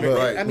 80, 100.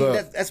 Right. I mean,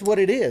 that's what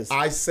it is.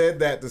 I said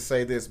that to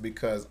say this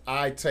because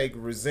I take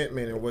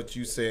resentment in what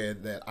you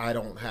said, that I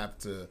don't have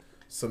to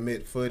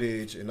submit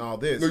footage and all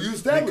this. No, you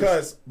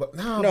established.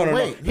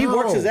 No. He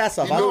works his ass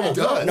off. He know he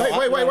does.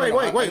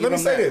 Wait. Let me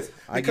say this,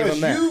 I give because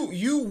him that.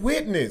 you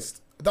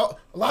witnessed. A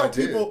lot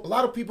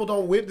of people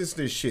don't witness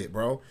this shit,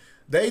 bro.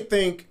 They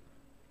think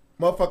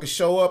motherfuckers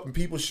show up and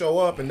people show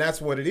up and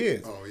that's what it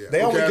is. Oh, yeah.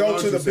 They only go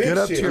to the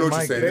big shit. to your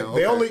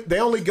mic. They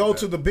only go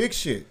to the big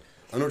shit.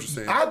 I know what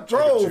you're saying. I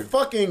drove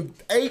fucking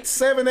 8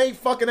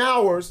 fucking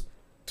hours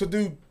to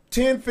do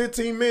 10,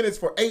 15 minutes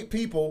for 8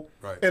 people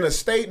in a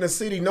state and a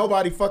city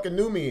nobody fucking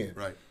knew me in.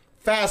 Right.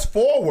 Fast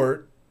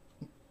forward,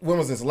 when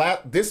was this?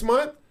 This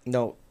month?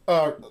 No.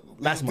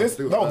 Last month.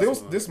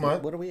 This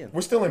month. What are we in?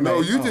 We're still in May. No,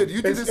 you did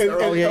this.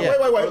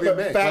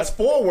 Wait. Fast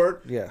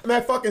forward. Yeah.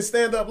 Man, fucking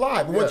Stand Up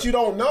Live. But what you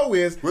don't know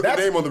is with the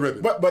name on the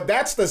ribbon. But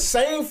that's the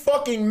same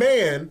fucking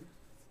man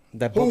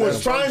who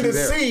was trying to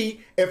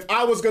see if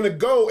I was gonna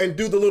go and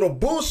do the little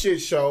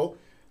bullshit show.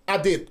 I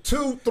did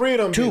 2, 3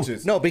 of them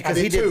bitches. No, because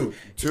he did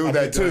two.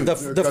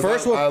 The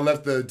first one. I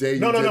left the day.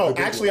 No.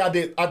 Actually, I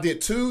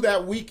did 2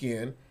 that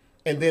weekend.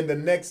 And then the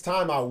next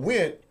time I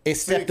went, it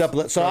stepped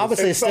up. So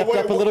obviously it stepped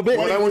up a little bit.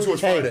 When I went to a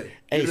Friday.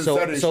 Hey,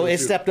 so it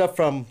stepped up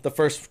from the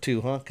first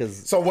 2, huh?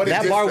 Because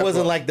that bar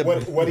wasn't like the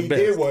what he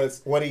best. did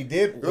was what he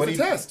did. It was a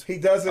test. He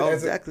does it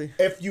as exactly.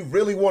 If you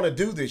really want to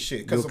do this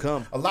shit, because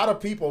come. a lot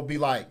of people be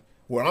like,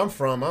 "Where I'm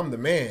from, I'm the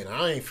man.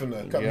 I ain't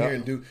finna come here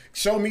and do.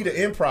 Show me the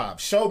improv.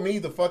 Show me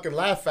the fucking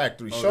Laugh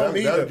Factory. Show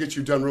me that'll get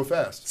you done real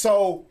fast."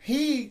 So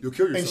you'll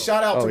kill yourself. And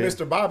shout out to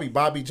Mr.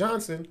 Bobby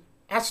Johnson.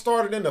 I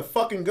started in the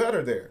fucking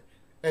gutter there.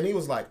 And he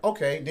was like,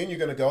 okay, then you're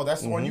going to go.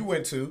 That's the one you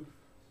went to.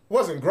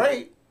 Wasn't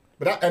great,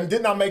 but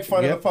did not make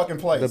fun of the fucking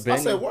place. I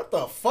said, what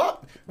the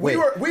fuck? We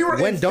were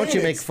when in don't Phoenix.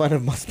 You make fun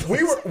of most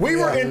places? We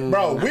were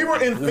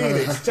in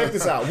Phoenix. Check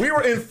this out. We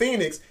were in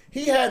Phoenix.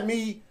 He had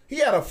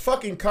a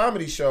fucking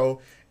comedy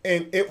show,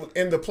 and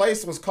the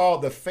place was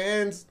called the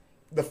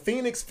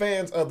Phoenix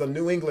Fans of the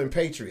New England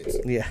Patriots.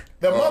 Yeah.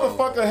 The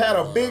motherfucker had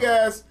a big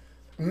ass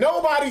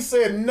Nobody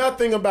said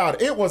nothing about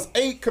it. It was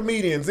 8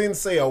 comedians, didn't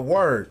say a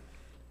word.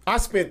 I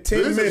spent 10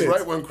 minutes. This is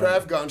right when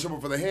Kraft got in trouble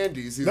for the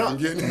handies. He's been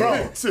getting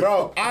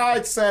bro,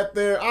 I sat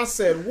there. I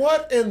said,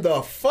 "What in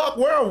the fuck?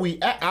 Where are we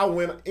at?" I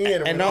went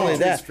in, and not only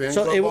that,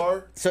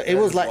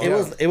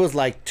 it was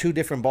like 2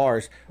 different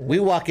bars. We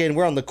walk in,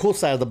 we're on the cool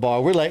side of the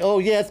bar. We're like, "Oh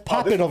yeah, it's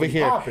popping over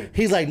here." Popping.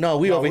 He's like, "No,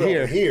 we over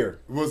here." Here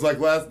It was like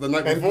the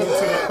night and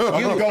before.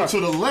 you go to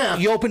the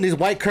left. You open these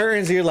white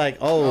curtains, and you're like,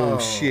 "Oh,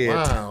 shit!"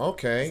 Wow,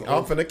 okay,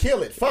 I'm finna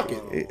kill it. Fuck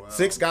it. wow.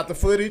 6 got the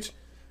footage.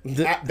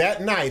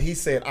 That night, he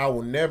said, "I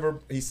will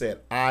never." He said,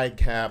 "I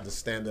have the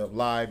stand up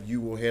live.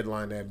 You will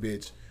headline that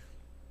bitch."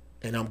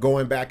 And I'm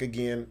going back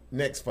again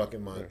next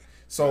fucking month.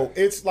 So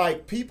it's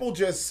like people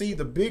just see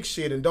the big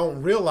shit and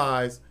don't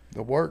realize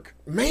The work.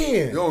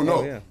 man. Yo,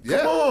 no. yeah. Yeah.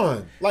 Come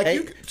on, like Hey,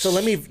 you. so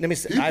let me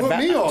say. He put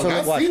me on.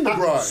 I've seen the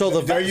bride. So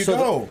the There you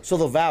go. So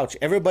the vouch.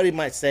 Everybody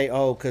might say,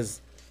 "Oh,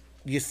 because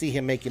you see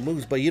him making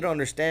moves," but you don't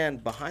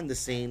understand behind the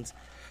scenes,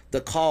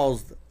 the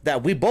calls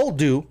that we both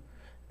do,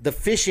 the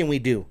fishing we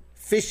do,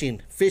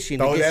 fishing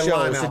Throw to get that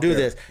line shows to out do there.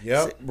 this.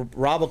 Yep.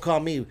 Rob will call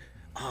me.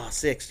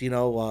 Six, Such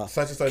and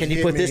such can you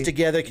hit put this me.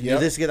 together? Can you Yep.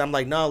 do this together? I'm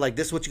like, no, like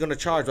this is what you're gonna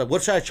charge. Like,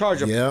 what should I charge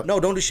them? Yep. No,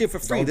 don't do shit for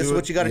free. Don't This do is it.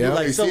 what you gotta Yep. do.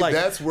 Like, You so see, like,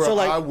 that's where so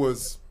like I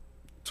was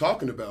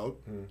talking about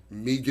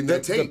me getting the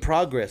that tape. the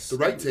progress, the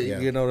right tape.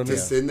 You know what I To mean?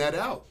 send that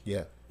out.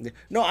 Yeah,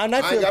 No, and I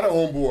I feel got an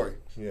homeboy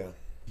yeah.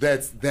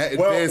 that's that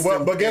Well,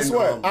 advanced. but guess in,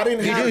 what? I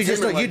didn't you have do. You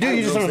just like, you do.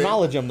 You just don't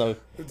acknowledge them though.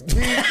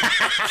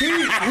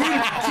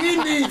 Key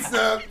needs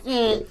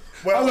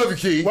Well, I love you,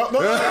 Key. Well, no,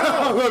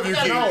 I love you,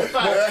 Key.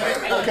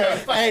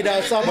 okay. Hey, no,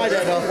 it's on my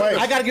dad though. Wait.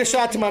 I gotta give a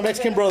shout out to my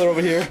Mexican brother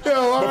over here.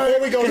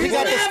 Before we go, He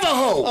got the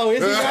Navajo. Oh,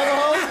 is he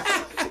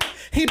Navajo?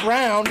 He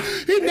brown.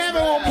 He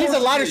Navajo. He's a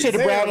lighter shade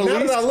of brown at now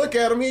that I least. look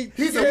at him,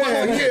 he's a one.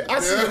 I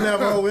see a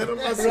Navajo in him.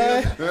 I see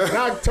him.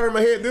 Now I turn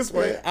my head this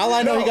way. All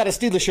I know, he got a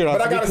Steelers shirt on.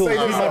 But I So be gotta cool. say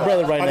He's this. my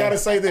brother right I now. gotta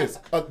say this.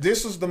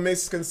 This was the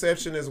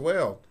misconception as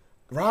well.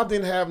 Rob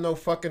didn't have no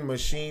fucking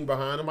machine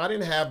behind him. I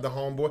didn't have the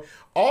homeboy.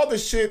 All the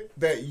shit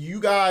that you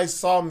guys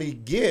saw me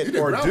get did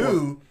or groundwork.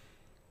 do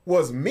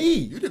was me.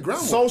 You did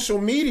groundwork. Social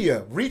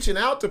media, reaching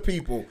out to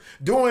people,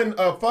 doing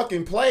a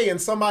fucking play, and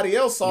somebody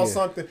else saw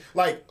something.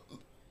 Like,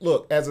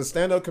 look, as a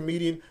stand-up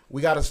comedian,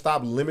 we got to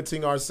stop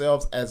limiting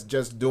ourselves as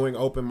just doing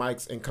open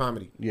mics and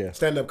comedy. Yeah.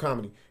 Stand-up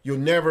comedy. You'll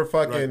never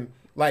fucking...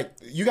 Like,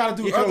 you got to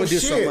do You can other only do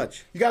shit. so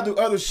much. You got to do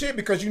other shit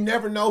because you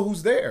never know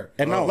who's there.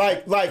 And no.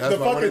 Like That's the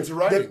why I went into fucking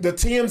writing. the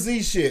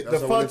TMZ shit,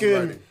 That's the why I went into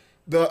fucking writing.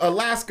 the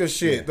Alaska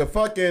shit, the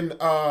fucking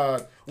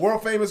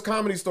world famous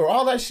comedy store,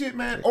 all that shit,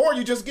 man. Or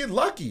you just get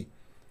lucky.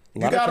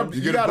 You lot of gotta, times.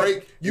 You get a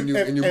break,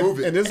 and you move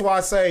it. And this is why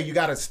I say you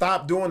gotta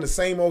stop doing the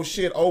same old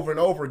shit over and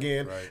over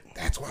again. Right.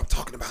 That's why I'm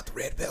talking about the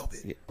red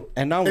velvet.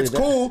 And not only It's that,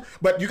 cool,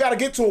 but you gotta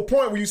get to a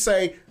point where you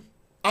say,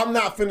 I'm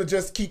not finna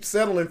just keep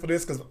settling for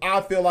this because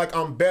I feel like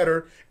I'm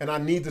better and I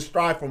need to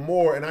strive for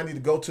more and I need to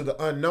go to the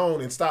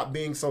unknown and stop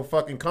being so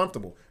fucking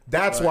comfortable.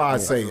 That's why I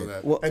say feel it.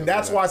 that. Well- And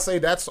that's why I say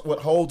that's what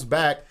holds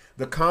back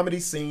the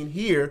comedy scene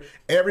here.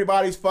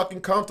 Everybody's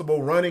fucking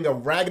comfortable running a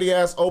raggedy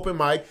ass open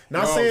mic.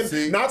 Not No, saying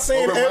see, not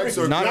saying open every mics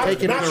are Not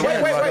taking not, a wait,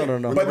 chance. wait, wait. No,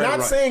 no, no. But Right, not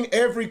right. saying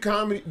every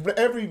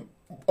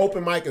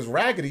open mic is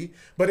raggedy,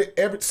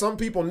 but some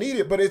people need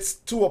it. But it's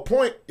to a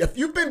point. If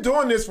you've been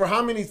doing this for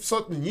how many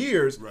certain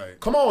years, Right.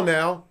 come on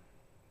now.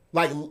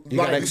 Like, You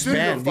gotta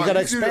expand. You gotta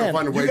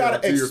expand. you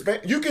gotta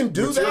expand. You can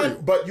do material.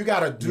 that, but you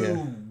gotta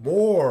do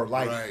more.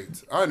 Like, Right.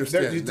 I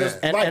understand you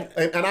just that. like,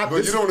 and I. But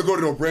this- you don't want to go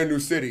to no brand new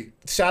city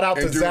shout out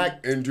to and do,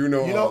 Zach and do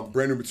no You know,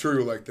 brand new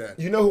material like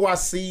that. you know who I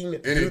seen do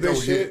it this don't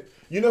shit? hit.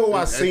 You know who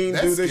I That- seen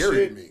that's do this scary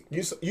shit? to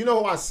me. You know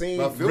who I seen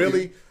I feel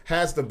really you.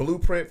 has the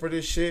blueprint for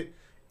this shit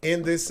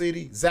in this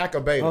city? Zach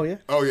Abeda. Oh yeah.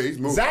 Oh yeah, he's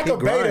moving. Zach He Abeda,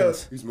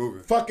 grinds. He's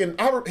moving. fucking,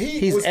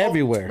 He's was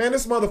everywhere. Man,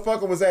 this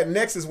motherfucker was at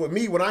Nexus with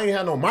me when I ain't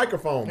had no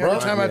microphone, bro.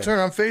 Every time I turn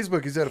on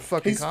Facebook, he's at a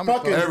fucking He's comedy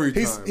fucking. club. Every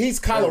he's time. he's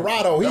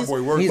Colorado. That He's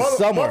boy works. He's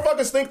somewhere.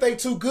 Motherfuckers think they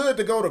too good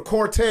to go to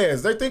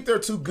Cortez. They think they're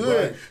too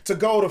good Right. to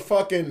go to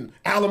fucking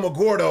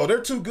Alamogordo. They're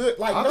too good.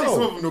 Like I think some of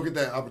no. them don't get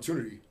that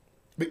opportunity.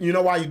 But you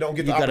know why you don't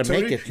get the You gotta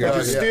opportunity? make it, yeah.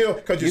 Because you're still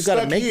because you're You gotta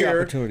stuck make the here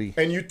opportunity.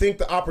 and you think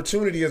the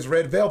opportunity is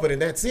red velvet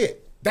and that's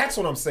it. That's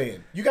what I'm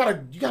saying. You gotta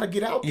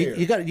get out there.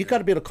 You got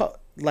to be able to call.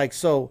 Like,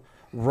 so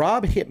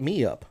Rob hit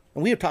me up,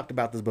 and we have talked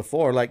about this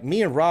before. Like,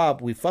 me and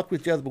Rob, we fucked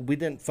with each other, but we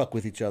didn't fuck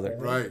with each other.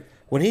 Right.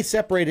 When he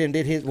separated and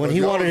did his, when he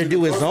Y'all wanted to wasn't do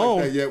even his close own.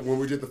 Like that yet when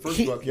we did the first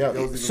He- bucket. yeah,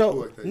 That wasn't even So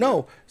cool like that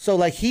no, so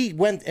like he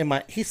went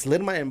in he slid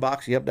in my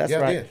inbox. Yep, that's Yeah,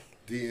 I right.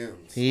 did. yet.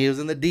 DMs. He was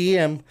in the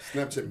DM,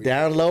 Snapchat me.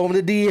 down low in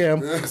the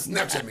DM.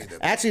 Snapchat me. That.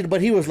 Actually,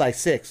 but he was like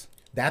 6.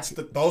 That's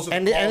those are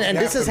And the calls and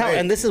you this have is to how make.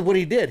 and this is what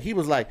he did. He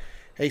was like,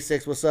 "Hey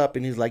 6, what's up?"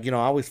 And he's like, "I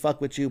always fuck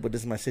with you, but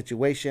this is my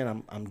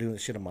situation. I'm doing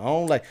shit on my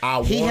own." Like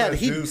I he wanna had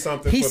he do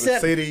something he for the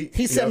sent, city.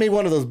 He sent Yep. me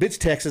one of those bitch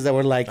texts that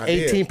were like I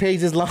did. 18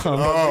 pages long.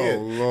 Oh,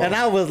 Lord. And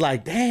I was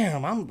like,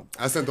 "Damn,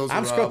 I sent those to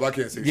I'm Rob. scroll- I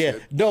can't say yeah,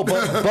 shit. no,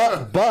 but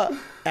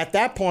at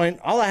that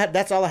point,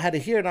 that's all I had to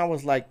hear, and I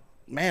was like,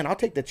 man, I'll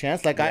take the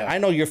chance. Like I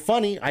know you're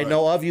funny. I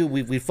know of you.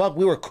 We fuck.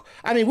 We were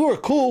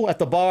cool at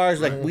the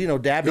bars. Like we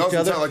dabbed Y'all each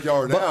other. sound like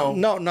y'all are But now.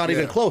 No, not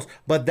even close.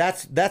 But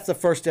that's the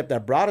first step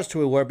that brought us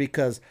to it. Where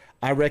because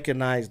I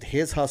recognized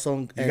his hustle.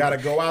 And, You got to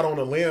go out on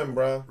a limb,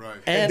 bro. Right.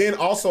 And then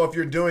also, if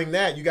you're doing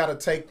that, you got to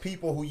take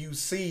people who you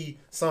see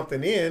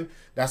something in.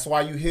 That's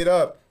why you hit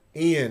up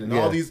Ian and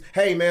all these.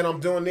 Hey, man, I'm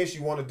doing this.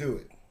 You want to do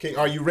it? Okay,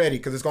 are you ready?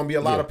 Because it's going to be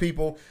a lot of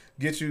people.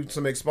 Get you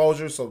some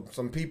exposure. So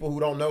some people who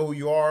don't know who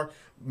you are.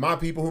 My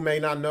people who may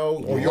not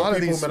know, or A your lot of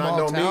people these who may not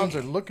small know towns me.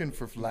 are looking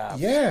for labs.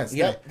 Yes,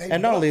 Yeah,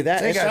 and not only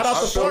that, and shout out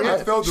to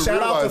I failed to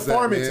Shout out to realize that,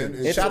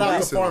 Farmington. man, Shout out to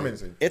recently.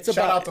 Farmington. it's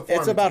Shout out to about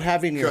Farmington.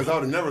 having your. Because I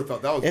would have never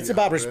thought that was. It's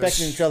about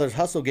respecting each other's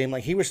hustle game.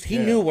 Like he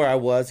knew where I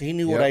was. He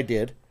knew what I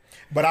did.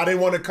 But I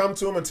didn't want to come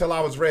to him until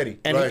I was ready.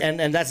 And Right. and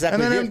that's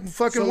exactly. And then it.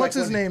 fucking So, what's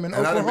like, his name in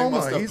and I didn't make my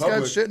Oklahoma? stuff He's got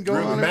public. shit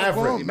going on in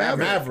Oklahoma.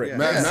 Maverick.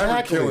 Maverick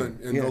Exactly. killing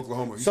in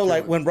Oklahoma. He's So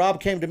like killing. when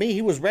Rob came to me,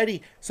 he was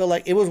ready. So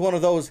like it was one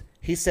of those.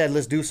 He said,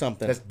 "Let's do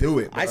something. Let's do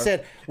it. I bro.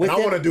 said, and I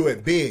want to do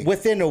it big.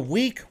 Within a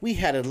week, we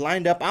had it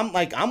lined up.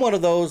 I'm one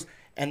of those,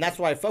 and that's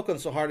why I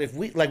focus so hard. If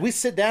we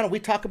sit down and we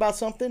talk about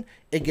something,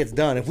 it gets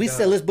done. If we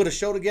say let's put a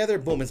show together,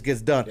 boom, it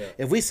gets done. Yeah.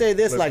 If we say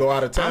this, Let's like go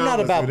out of town, I'm not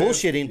let's about do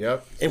this. bullshitting.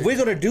 Yep. If we're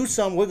gonna do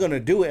something, we're gonna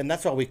do it, and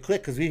that's why we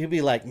click because we could be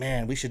like,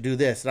 man, we should do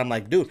this, and I'm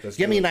like, dude,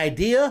 give me an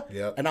idea,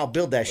 and I'll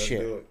build that shit.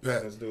 Do it. Yeah.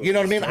 Let's do it. You know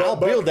what I mean? I'll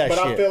build that but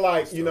shit. I feel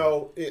like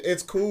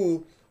it's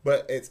cool.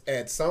 But it's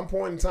at some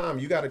point in time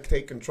you got to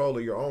take control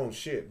of your own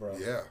shit, bro.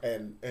 Yeah.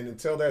 And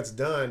until that's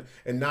done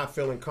and not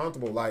feeling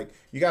comfortable, like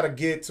you got to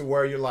get to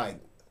where you're like,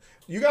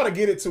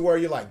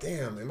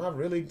 damn, am I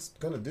really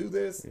gonna do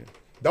this? Yeah.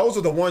 Those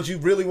are the ones you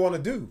really want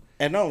to do.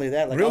 And not only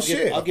that, like Real I'll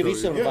shit. I'll give you I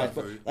some feel you. advice,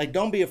 Yeah. but like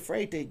don't be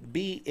afraid to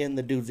be in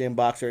the dude's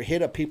inbox or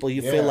hit up people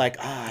you feel like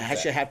I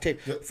should have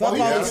tape. Fuck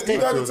all these He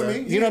tapes. does it to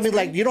me. You know what I mean?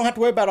 Like you don't have to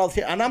worry about all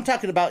the and I'm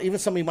talking about even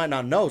somebody you might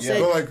not know. Say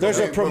But, like, there's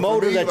a but for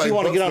promoter me, that like, you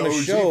want to get on the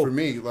Buck's the OG show. for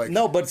me, like-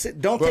 no, but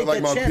don't But take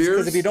like that my chance peers,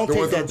 because if you don't the take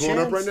ones that that are blowing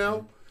up right chance,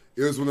 now,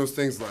 it was one of those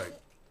things like,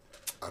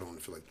 I don't want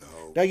to feel like the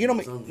hoe. no, you know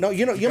me. No,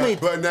 you know me.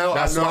 But now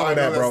That's I know, swallow I know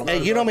that, that's bro. not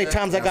Hey, you know how many about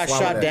times I got That's why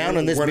shot that- down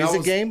in this When I music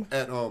was game?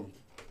 At what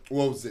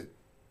was it?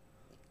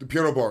 The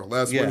piano bar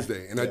last Yeah.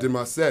 Wednesday, and I did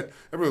my set.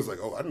 Everyone was like,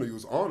 "Oh, I didn't know you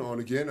was on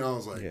again." And I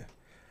was like, Yeah.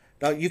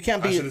 No, you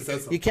can't I be. should've said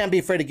something. You can't be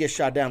afraid to get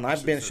shot down.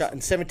 I've been shot in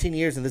 17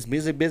 years in this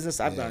music business.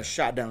 I've gone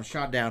shot down,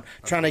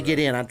 trying to get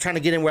in. I'm trying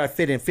to get in where I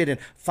fit in,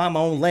 find my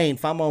own lane,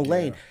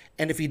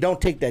 And if you don't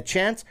take that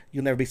chance,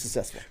 you'll never be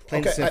successful.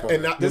 Plain and simple.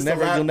 and now, You'll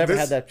never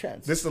have that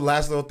chance. This is the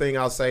last little thing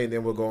I'll say, and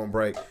then we'll go on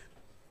break.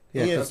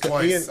 Yeah, Ian, that's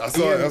twice. I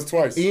saw it. That's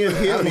twice. Ian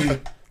hit me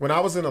when I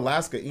was in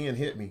Alaska. Ian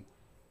hit me,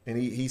 and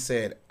he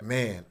said,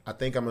 "Man, I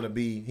think I'm gonna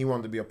be." He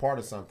wanted to be a part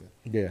of something.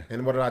 Yeah.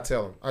 And what did I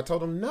tell him? I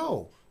told him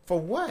no. For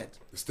what?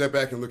 "Step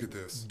back and look at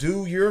this.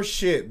 Do your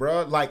shit,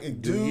 bro.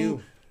 Like do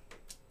you.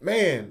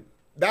 Man,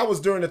 that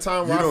was during the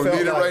time You where I don't felt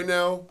need it like, right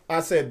now.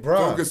 I said, bro,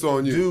 Focus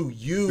on you. Do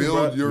you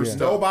Build bruh. your stuff.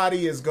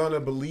 Nobody is gonna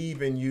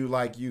believe in you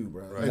like you,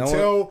 bro. Right.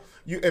 Until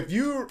if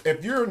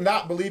you're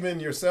not believing in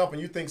yourself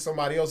and you think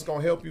somebody else is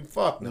gonna help you,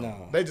 fuck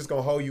no. They just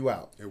gonna hold you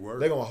out. It works.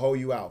 They're gonna hold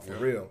you out for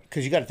real.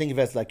 Because you got to think of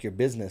it as like your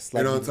business.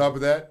 Like And on top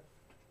of that,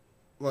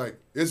 like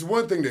it's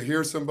one thing to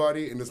hear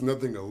somebody, and it's another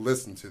thing to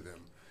listen to them.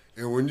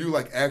 And when you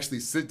like actually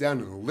sit down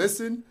and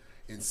listen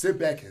and sit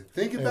back and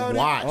think about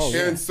watch. it, Oh,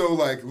 yeah. and so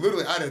like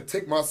literally, I had to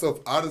take myself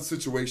out of the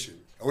situation.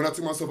 And when I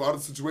took myself out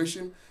of the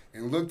situation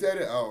and looked at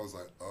it, I was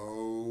like,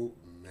 oh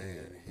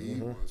man, he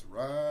was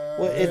right.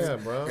 Well, it's- Yeah,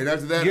 bro. And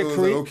after that, it Your was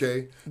career- like,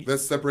 okay,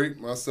 let's separate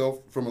myself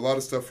from a lot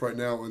of stuff right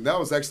now. And that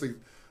was actually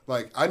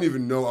like I didn't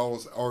even know I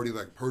was already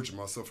like purging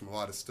myself from a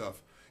lot of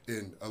stuff.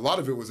 And a lot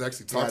of it was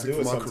actually gotta toxic do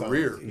for it my sometimes.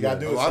 career. You gotta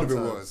do a it lot of it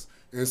sometimes. was.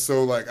 And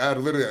so like I had to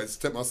literally I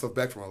step myself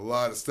back from a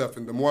lot of stuff.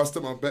 And the more I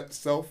stepped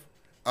myself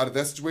out of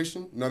that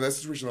situation, I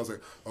was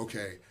like,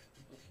 okay,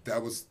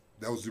 that was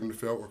doing the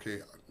fail. Okay,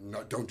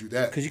 no, don't do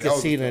that. 'Cause you That can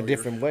was see it in a failure.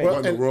 different way. What Well,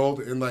 in the and- world,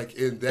 and like,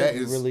 and that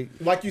is really-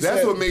 Like you that's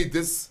said- what made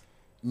this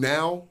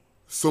now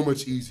so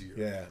much easier.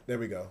 Yeah, there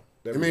we go.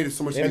 There It we made go. it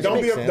so much Yeah, And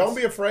easier. makes sense. don't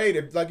be afraid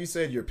if, like you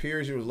said, your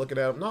peers you was looking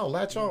at them. No,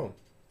 latch on.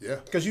 Yeah.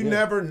 Because you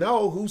never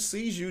know who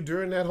sees you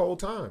during that whole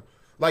time.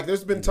 Like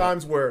there's been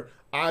times where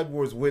I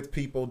was with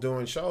people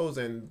doing shows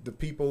and the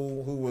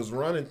people who was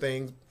running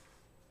things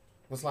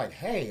was like,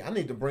 hey, I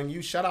need to bring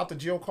you. Shout out to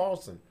Jill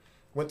Carlson.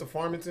 Went to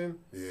Farmington.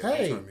 Yeah, I'm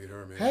hey, trying to meet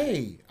her, man.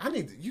 hey,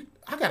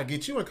 I gotta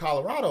get you in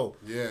Colorado.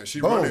 Yeah,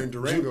 she Boom. running in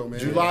Durango, man.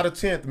 July the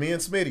 10th, me and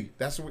Smitty.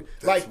 That's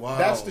wild.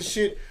 that's the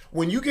shit.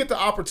 When you get the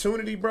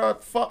opportunity, bro,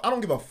 fuck, I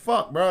don't give a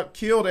fuck, bro.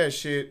 Kill that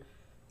shit.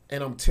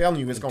 And I'm telling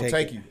you, it's gonna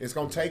take you. It's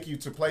gonna take you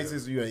to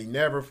places you ain't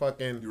never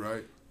fucking You're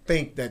right.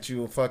 think that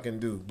you'll fucking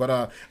do.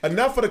 But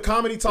enough for the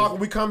comedy talk.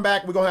 When we come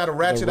back, we're gonna have a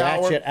ratchet,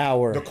 Ratchet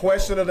Hour. The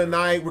question of the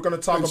night. We're gonna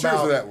talk Cheers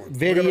about to that one.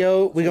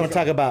 video. We're gonna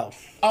talk about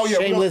Oh yeah,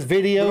 shameless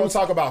We're videos. gonna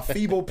talk about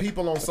feeble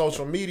people on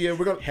social media.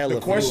 Hella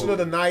The question feeble. of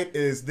the night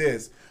is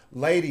this: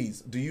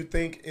 ladies, do you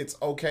think it's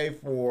okay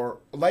for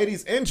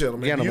ladies and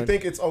gentlemen? Do you Gentlemen.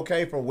 think it's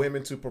okay for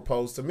women to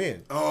propose to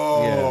men?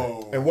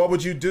 Oh. And what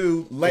would you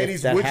do,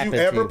 ladies? that Would you happened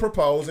to ever you.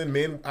 propose? And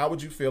men, how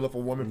would you feel if a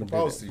woman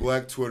proposed to you?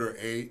 Black Twitter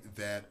ate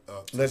that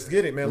up. Let's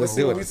get it, man. Let's Let's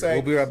see do what it. we say.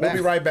 We'll be right back.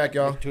 We'll be right back,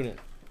 y'all. Tune in.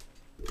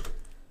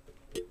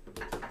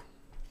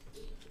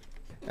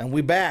 And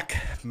we back,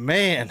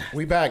 man.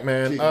 We back,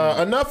 man.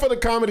 Enough of the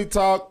comedy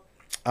talk.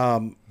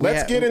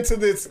 Let's get into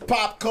this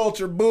pop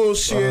culture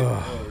bullshit.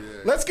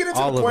 Let's get into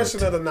All the of question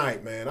it. of the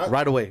night, man.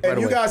 Right away, And right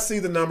you away. guys see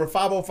the number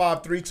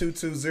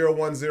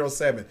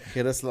 505-322-0107.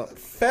 Hit us.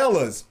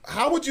 Fellas,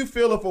 how would you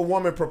feel if a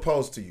woman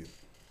proposed to you?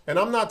 And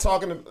I'm not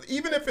talking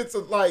even if it's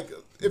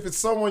if it's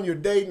someone you're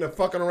dating or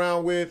fucking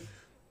around with,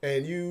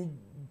 and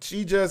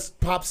she just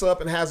pops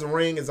up and has a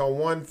ring, is on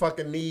one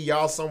fucking knee,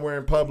 y'all somewhere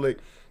in public,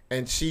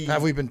 and she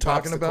Have we been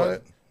pops talking the about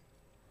question. it?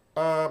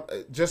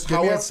 Just Give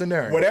me a however,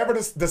 scenario. whatever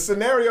the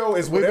scenario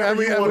is, whatever Have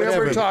we you want it to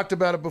ever be. talked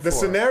about it before? The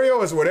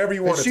scenario is whatever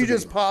you want Is it she to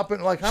just be.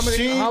 popping? Like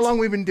how long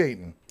we been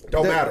dating?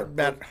 Don't matter.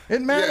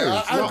 It matters.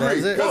 Yeah, I agree.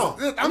 Does it?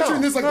 'Cause I'm No.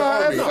 treating this like No, the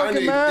army. it fucking I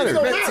need matters. It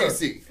don't Met matter.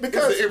 TC.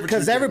 Because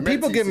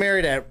people get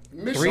married at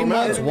Mission 3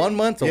 months, matter. 1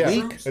 month, a Yeah.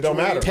 week. It don't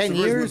matter. 10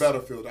 years.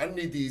 Battlefield. I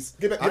need these.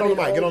 Get I on need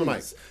the mic, all get on the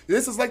these.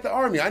 This is like the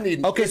army. I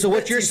need. Okay, so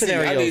what's your TC. I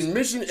scenarios? need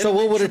mission. So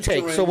what would it troops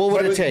take? to So what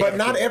would it take? But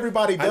not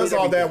everybody I does need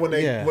all that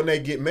everything. when they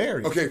get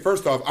married. Okay,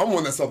 first off, I'm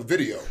one that saw the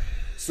video.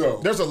 So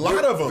There's a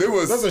lot of them.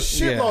 There's There's a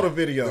shitload of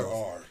videos. There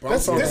are. But I'm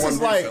This talking is one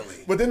like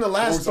recently. within the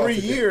last What we saw 3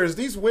 today. years,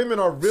 these women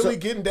are really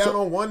getting down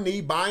on one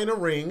knee, buying a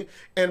ring,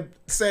 and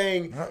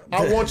saying,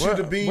 "I want you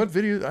to be." What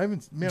video? I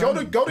haven't. Man, Go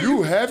to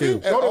You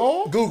haven't at go to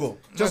all? Google.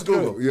 Just Not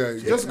Google. Yeah,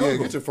 Just yeah,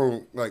 Google. get your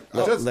phone. Like,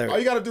 Just, Larry. all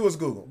you got to do is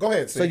Google. Go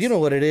ahead. So you know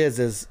what it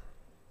is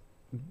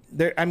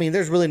there. I mean,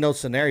 there's really no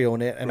scenario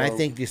in it, and I Bro.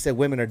 think you said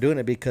women are doing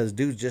it because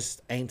dudes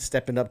just ain't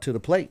stepping up to the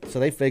plate. So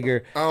they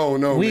figure, I don't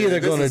know. we man. either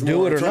This going to is do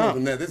more it or internal not.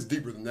 Than that. This is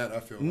deeper than that. I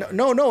feel. Like.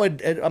 No.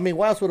 I mean,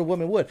 why else would a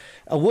woman would?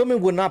 A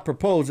woman would not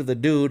propose if the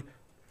dude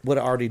would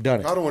have already done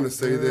it. I don't want to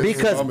say this.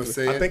 Because- I'm gonna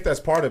say I it. think that's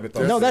part of it,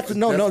 though. No, that's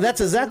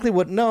Desperate. exactly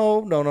what. No.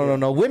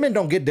 Women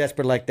don't get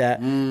desperate like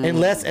that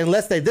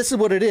unless they. This is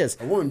what it is.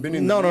 A woman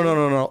bending No. the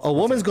knee. A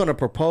woman's gonna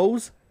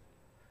propose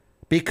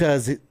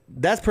because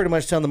that's pretty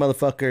much telling the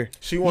motherfucker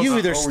She wants you to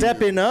either own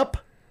stepping up.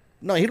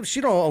 No, she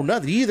don't owe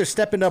nothing. You either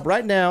stepping up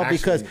right now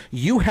because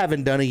you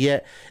haven't done it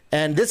yet,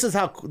 and this is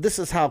how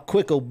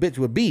quick a bitch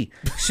would be.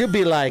 She'll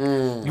be like,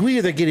 we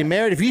either getting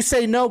married. If you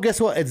say no,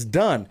 guess what? It's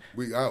done.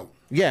 We out.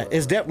 Yeah,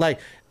 it's like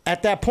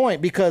at that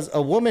point because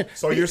a woman.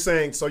 So you're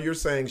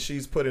saying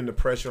she's putting the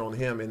pressure on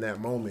him in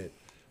that moment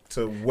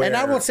to where. And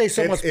I won't say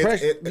so much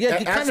pressure. Yeah,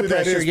 kind actually, of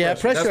that pressure. is Yeah,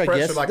 pressure. That's I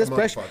guess. like That's a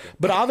pressure. motherfucker.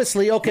 But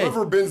obviously, okay.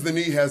 Whoever bends the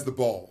knee has the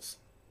balls.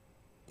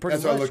 Pretty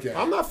That's how I much. look at it.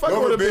 I'm not fucking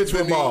Whoever with a bends bitch the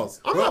with knee-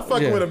 balls. I'm not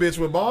fucking Yeah. with a bitch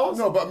with balls.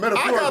 No, but I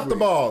metaphorically, got the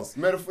balls.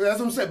 That's what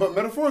I'm saying. But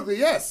metaphorically,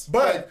 yes.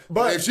 But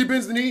if she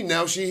bends the knee,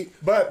 now she.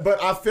 But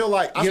I feel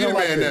like I You feel know,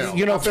 like man, this. now.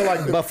 You know, I feel like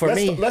this. but for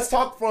me- let's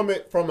talk from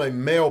a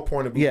male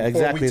point of view Yeah,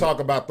 before exactly. we talk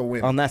about the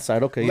women. On that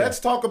side, okay. Yeah.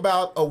 Let's talk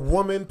about a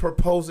woman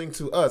proposing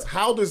to us.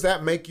 How does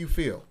that make you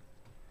feel?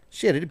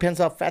 Shit, it depends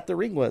how fat the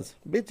ring was.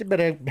 Bitch, you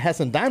better have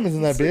some diamonds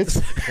in that bitch.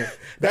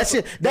 that know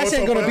shit what's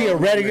ain't so gonna be a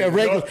funny? regular. You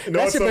know That shit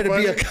what's so better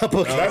be a funny?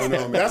 couple.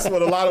 That's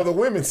what a lot of the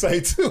women say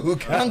too.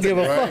 I don't give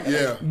a Right, fuck.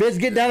 yeah. Bitch,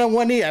 get down on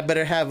one knee. I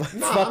better have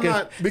No, I'm fucking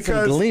not, some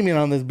because gleaming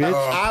on this bitch.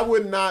 I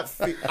would not.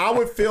 I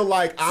would feel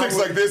like I Six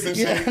would, like this and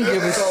yeah, I shit. don't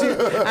give a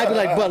shit. I'd be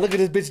like, but look at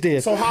this bitch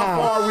did. So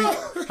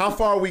how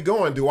far are we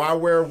going? Do I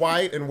wear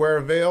white and wear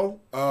a veil?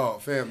 Oh,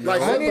 fam. Like,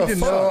 no. what I need the to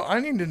fuck? know. I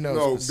need to know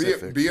No,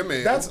 specifics. be a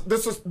man. That's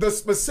the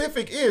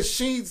specific is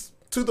she's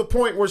to the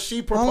point where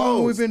she proposed. How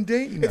long we been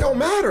dating It now? don't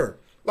matter.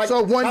 Like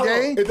So one how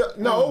day? long?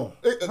 No.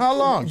 How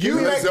long? You Give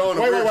me make, a zone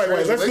of wait.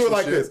 weird Let's do it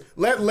like this. relationship.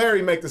 Let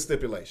Larry make the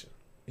stipulation.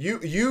 You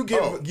give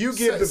Oh, you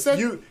give the set-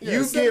 you yeah,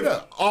 you set give it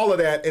up. all of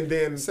that and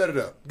then Set it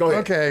up. Go ahead.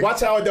 Okay. Watch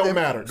how it don't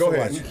matter. Go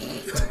ahead.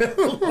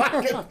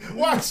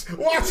 watch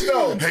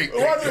though. Hey,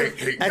 Watch hey, it.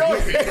 hey, Go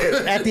hey,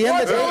 ahead. At the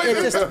end of the Watch day, it.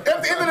 it just At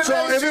the end of the So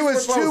day, if it she's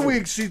was 2 proposing.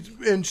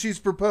 weeks, she's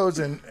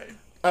proposing.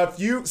 If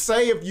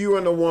you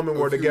and a woman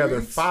were few together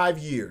weeks. 5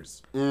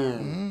 years,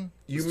 you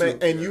may too-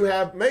 and you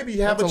have maybe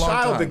you have That's a a long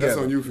child time. together.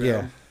 That's on you, fam.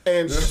 Yeah.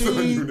 And That's on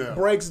she you now.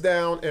 breaks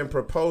down and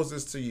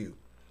proposes to you.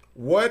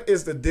 What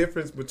is the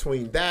difference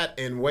between that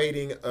and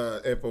waiting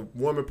if a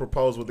woman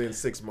proposed within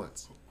 6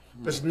 months?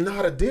 There's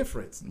not a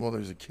difference. Well,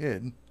 there's a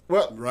kid.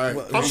 Well, Right.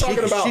 I'm she,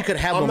 talking about. she could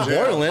have I'm one not-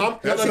 boiling. I'm-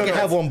 no, no, she no, could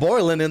no. have one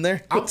boiling in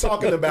there. I'm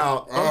talking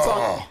about.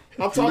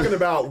 I'm talking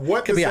about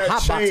what Could does be a that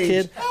hot box change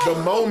kid. the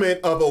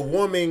moment of a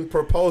woman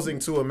proposing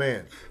to a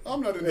man?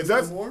 I'm not in It this no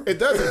does. more. It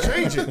doesn't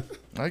change it.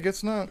 I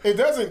guess not. It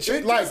doesn't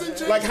change. It Like, doesn't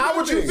change like how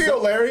would you anything. feel,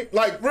 Larry?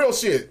 Like real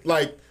shit.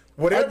 Like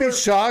whatever. I'd be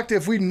shocked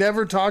if we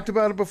never talked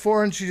about it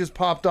before and she just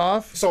popped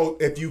off. So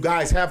if you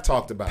guys have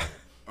talked about it,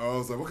 I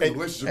was like, what kind of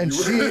relationship And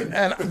you she in?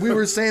 and we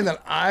were saying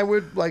that I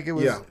would like it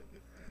was. Yeah.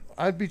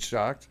 I'd be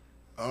shocked.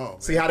 Oh,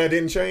 See how that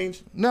didn't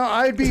change? No,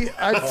 I'd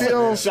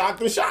feel.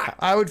 Shocked and shocked.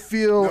 I would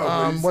feel. No,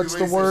 but you see What's when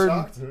the you say word?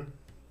 shocked?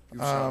 You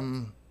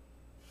shocked.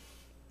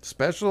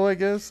 Special, I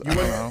guess. I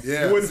don't know.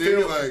 Yeah, You wouldn't see,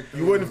 feel like,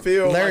 you wouldn't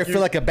feel Larry like you,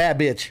 feel like a bad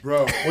bitch.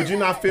 bro. would you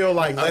not feel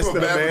like I less feel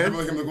than a bad for man? people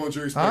like him to go on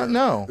Jerry Springer.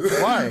 No.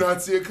 Why? You did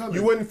not see it coming.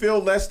 You wouldn't feel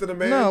less than a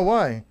man? No,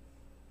 why?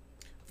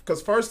 Because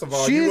first of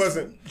all,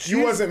 She's-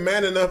 you wasn't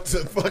man enough to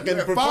fucking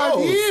propose. 5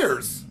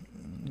 years.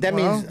 That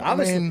Well, means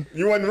obviously.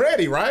 You wasn't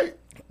ready, right?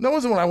 No, it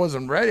wasn't when I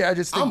wasn't ready. I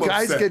just think I'm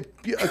guys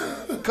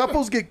upset.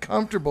 couples get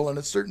comfortable in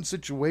a certain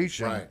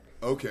situation, Right.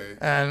 Okay.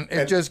 and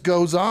it just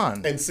goes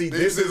on. And see, They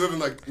this used to is live in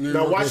like New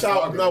now York watch or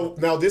out. Chicago.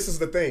 Now this is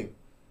the thing.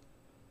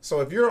 So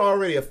if you're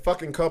already a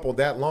fucking couple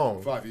that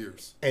long, 5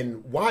 years.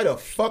 and why the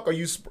fuck are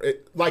you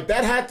like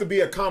that? Had to be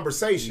a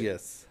conversation.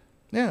 Yes.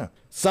 Yeah.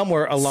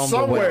 Somewhere along the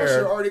Somewhere. way.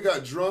 Usher already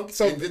got drunk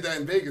So- and did that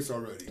in Vegas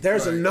already.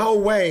 There's Right. no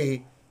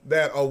way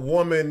that a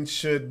woman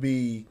should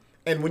be.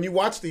 And when you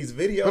watch these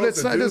videos, But it's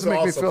the not, it dudes doesn't are make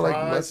all me feel like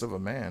surprised. less of a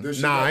man. Does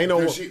she, Nah, like, I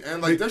know- Does she,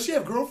 and like, does she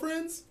have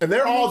girlfriends? And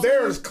they're all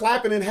there, just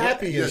clapping and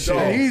happy Yeah, and she- shit.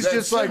 And he's That's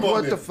just like, shame on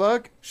what the them.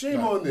 fuck?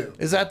 Shame on them.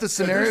 Is that the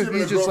scenario? even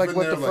He's a just like, girlfriend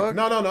what the there,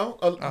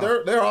 fuck?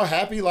 No. They're all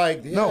happy.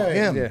 Like No, yeah.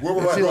 him. Yeah. Where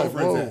were Is her he like,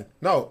 girlfriends whoa? at?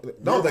 No, Where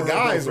the were her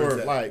guys were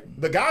girlfriends at?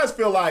 like the guys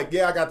feel like,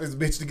 yeah, I got this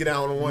bitch to get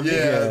out on one knee.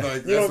 Yeah, like, you know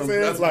that's what I'm some-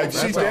 saying? that's Like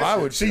some- she, that's how I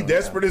would she feel,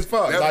 desperate as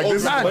fuck. That's Like this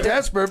is Not what-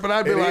 desperate, but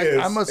I'd be it like, is.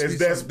 I must It's be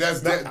des- some, That's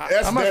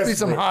that's I must be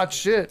some desperate. hot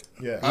shit.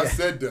 Yeah. I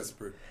said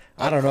desperate.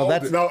 I don't know. called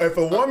That's it. No, if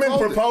a woman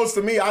called it. proposed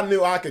to me, I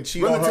knew I could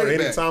cheat Run on the her tape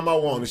back. anytime I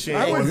wanted. She ain't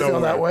I going wouldn't feel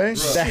nowhere. that way.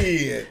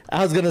 Shit.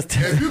 I was gonna.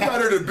 If you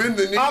got her to bend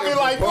the knee, I'll be and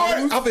like,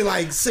 propose, what? I'll be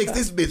like, six.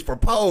 This bitch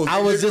proposed.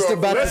 I was just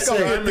about to Let's go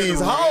say. get these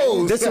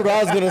hoes. This is what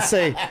I was gonna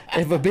say.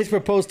 If a bitch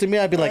proposed to me,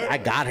 I'd be like, I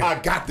got her. I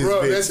got this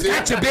bro, bitch. that's it.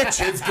 Gotcha,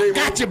 bitch. It's game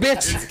Gotcha, over.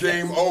 bitch. It's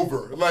game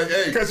over. Like,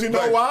 hey, Because you know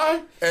like,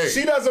 why? Hey.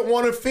 She doesn't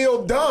want to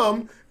feel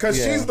dumb because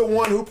Yeah. she's the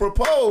one who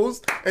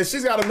proposed and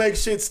she's got to make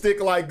shit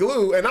stick like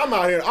glue. And I'm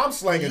out here, I'm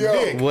slanging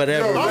dick.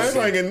 Whatever. I'm that's-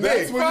 slanging That's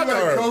dick. when you Fuck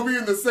like her. Kobe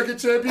in the second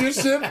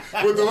championship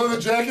with the leather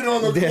jacket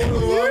on the corner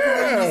of the locker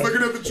room, just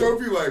looking at the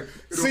trophy like,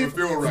 it See, don't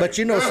feel right. But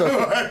you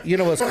know, you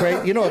know what's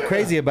crazy? You know what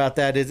crazy about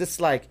that is? It's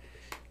like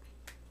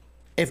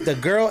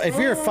if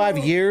you're 5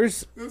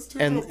 years That's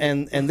and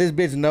terrible. and this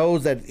bitch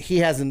knows that he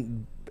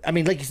hasn't. I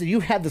mean, like you said,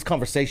 you had this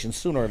conversation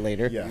sooner or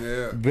later.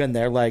 Yeah. Been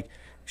there, like.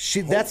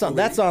 That's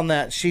on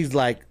that. She's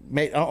like,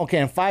 okay,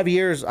 in 5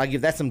 years, I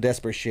give that some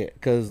desperate shit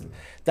because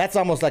that's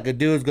almost like a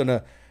dude's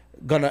gonna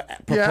propose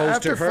Yeah, to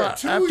after, her.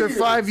 after years.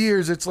 5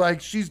 years, it's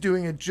like she's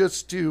doing it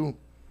just to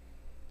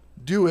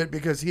do it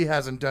because he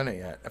hasn't done it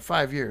yet.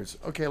 5 years.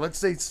 Okay, let's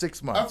say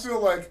 6 I months.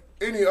 feel like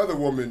any other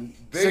woman,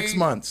 6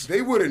 months.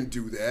 They wouldn't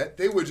do that.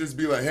 They would just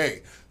be like,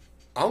 hey,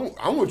 I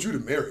want you to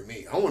marry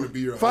me. I want to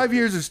be your 5 husband.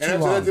 years is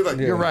And too after that, long. they're like,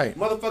 You're right.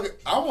 Motherfucker,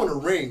 I want a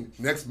ring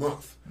next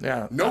month.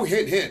 Yeah. No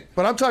hint.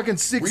 But I'm talking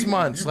 6 We-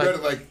 months. you like, better,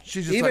 like,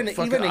 she's just even like,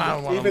 fuck even it, I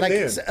don't want even like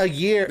then. a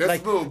year, That's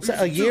like a little so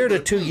a year to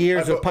 2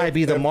 years would probably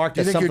be the mark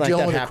Do that you think something you're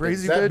like dealing that with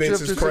a happens. crazy That bitch bitch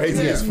up is to crazy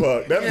 6 as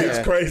fuck. That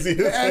bitch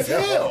crazy As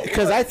hell.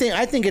 Because I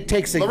think it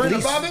takes at Lorena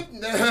least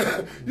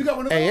Bobbitt, you got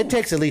one of hey, those? it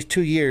takes at least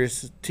 2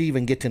 years to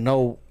even get to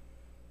know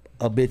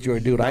a bitch or a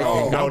dude. I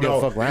think I don't give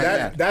a fuck around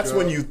that. That's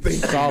when you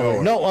think you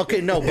Solid. know. No,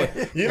 okay, no,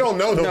 but You don't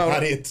know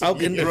nobody. until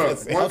okay, you- Bro,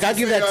 Okay, once I'll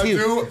you give say that to I you.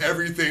 do,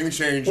 everything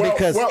changes. Well,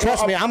 because trust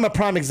well, me, I'm a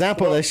prime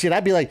example of that shit.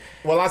 I'd be like,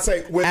 Well, I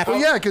say with After- Well,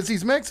 yeah, because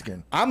he's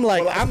Mexican. I'm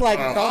like, I no, was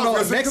no,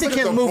 gonna say, Mexicans look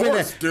at the move in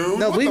horse, there. dude.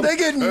 No, What we the- They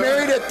getting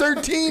married at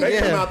 13. They Yeah.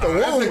 come out the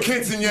That's womb. the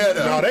quinceañera.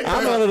 No, they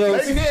I'm one of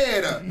those.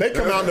 Quinceañera. They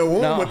come out the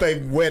womb No. with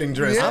a wedding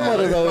dress. Yeah. I'm one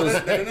of those.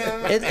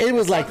 It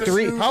was like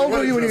three. How old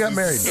were you when you got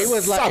married? It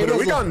was like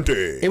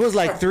it was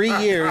like 3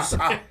 years.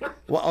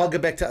 Well, I'll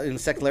get back to in a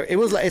second. Larry.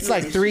 It's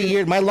like 3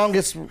 years. My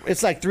longest.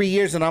 It's like 3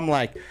 years, and I'm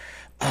like,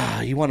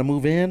 you want to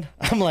move in?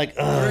 I'm like,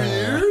 3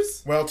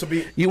 years? Well, to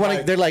be You want to?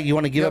 like, They're like, you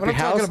want to give Yeah, up but your I'm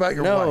house? talking about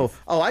your no.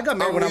 wife. Oh, I got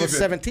married I'm when I was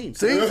leaving. 17.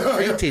 See?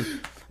 18.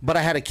 But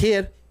I had a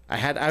kid. I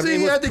See, it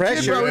you was had the kid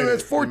pressure. probably when he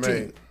was You 14.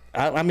 made-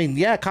 I mean,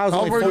 yeah, Kyle's How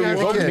only old 4 were you years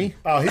when older you than had me.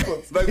 Oh, he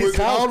put, Like, was-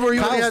 How old were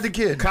you when you Kyle's- had the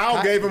kid?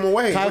 Kyle gave him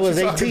away. Kyle What was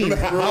you talking 18.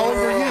 about? How old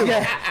were you?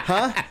 Yeah,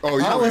 huh? Oh,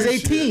 you I was ain't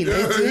 18.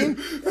 shit. 18?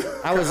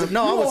 I was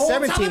I was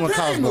 17 when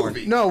Kyle was born.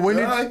 No, when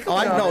did no, you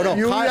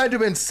Kyle- had to have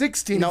been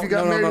 16 No, if you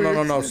got no,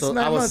 married. no. It's So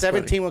 9 I was months,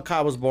 17 when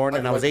Kyle was born,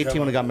 and I was 18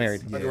 when I got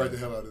married. I can write the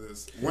hell out of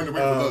this. When to wait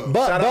for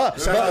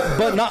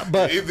love.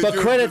 But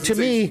credit to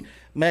me,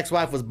 my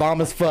ex-wife was bomb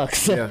as fuck,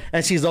 so, Yeah.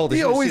 and she's older.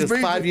 He She always was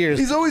brings 5 years.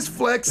 He's always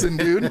flexing,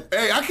 dude.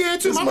 Hey, I can't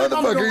too. This My mama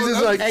motherfucker, don't he's look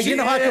just like, Hey, you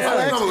know how I can Yeah,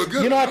 flex? I'm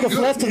good. You know how I I'm can good.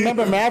 flex? Because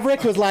remember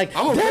Maverick was like,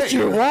 I'm "That's okay.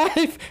 your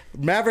wife."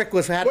 Maverick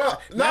was Well,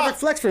 no, Maverick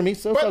flexed for me,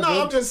 so it But felt no,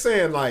 good. I'm just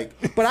saying,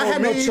 like. But I for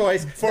had no me-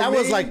 choice. for That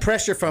was me- like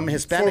pressure from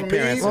Hispanic for me-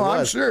 parents. Oh, it I'm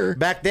was. sure.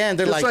 Back then,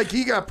 they're Just like, like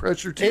he got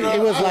pressure too. it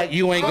was like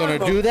you ain't gonna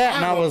do that,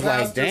 and I was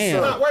like, damn.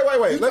 No,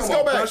 wait. You Let's talking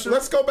go about back. pressure?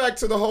 Let's go back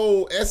to the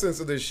whole essence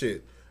of this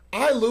shit.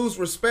 I lose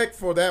respect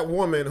for that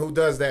woman who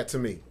does that to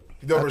me.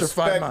 The After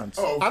 5 respect. months.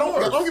 Oh, of I don't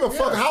course. give a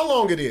fuck Yes. how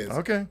long it is.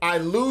 Okay. I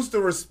lose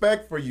the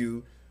respect for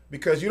you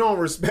because you don't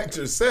respect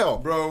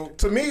yourself, Bro.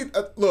 To me,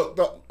 look,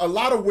 a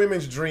lot of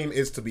women's dream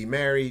is to be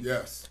married,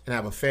 Yes. and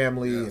have a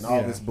family and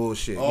all this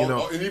bullshit. Oh, you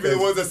know, and even the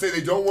ones that say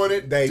they don't want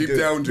it, they deep do.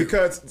 down do.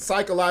 Because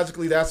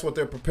psychologically, that's what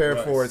they're prepared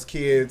Right. for as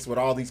kids, with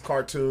all these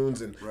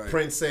cartoons and Right.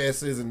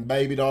 princesses and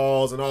baby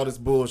dolls and all this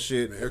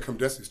bullshit. Man, here come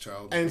Destiny's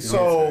Child. And You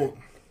know what I'm so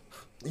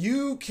saying?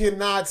 you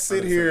cannot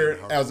sit here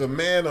as a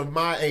man of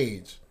my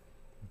age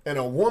and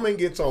a woman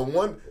gets on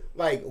one,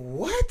 like,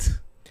 what?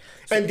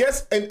 And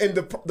guess, and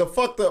the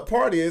fucked up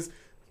part is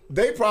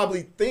they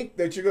probably think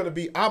that you're going to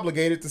be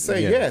obligated to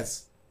say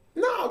yes.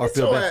 No, get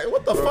feel your bad. ass.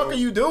 What the fuck are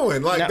you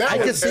doing? Like, Now, that I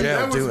was, can see- If Yeah,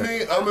 that was do it.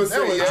 me, I'm gonna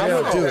say yeah, Yeah,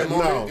 at do that it.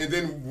 moment, No. and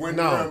then when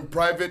No. we're in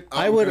private,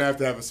 I I'm would- gonna have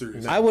to have a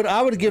serious. I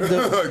would give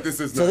the. Like, this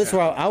is So not this is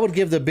where I would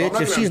give the bitch,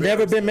 not if gonna she's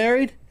never embarrass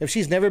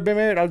been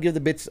married, I would give the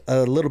bitch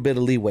a little bit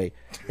of leeway.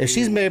 If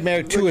she's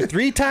married 2 or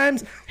 3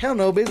 times, hell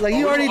no, bitch. Like,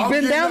 you already I'm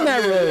been getting down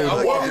out, that yeah, I'm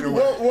road. walking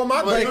away. well,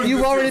 my Like, thing,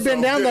 you've already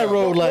been down that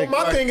road. Like,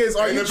 my thing is,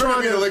 are and you it better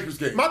trying be to? the Lakers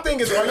game. My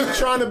thing is, are you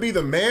trying to be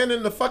the man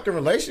in the fucking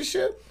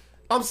relationship?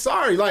 I'm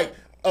sorry, like.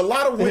 A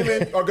lot of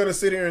women are gonna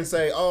sit here and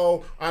say,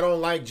 "Oh, I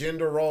don't like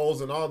gender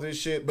roles and all this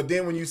shit." But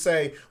then when you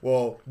say,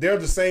 "Well, they're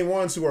the same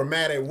ones who are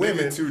mad at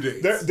women," 2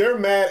 days. they're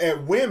mad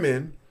at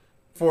women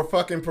for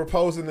fucking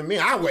proposing to me.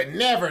 I would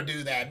never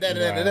do that. Da,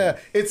 da, da, da.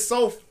 It's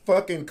so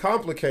fucking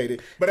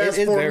complicated. But It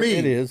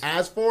is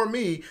as for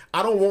me,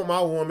 I don't want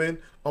my woman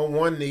on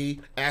one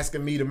knee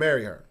asking me to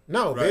marry her.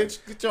 No, Right. bitch,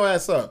 get your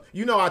ass up.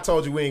 You know I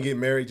told you we ain't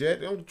getting married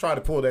yet. Don't try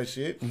to pull that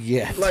shit.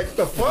 Yeah. Like,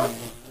 the fuck?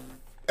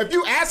 If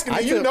you asking me,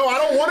 I you feel- know I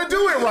don't want to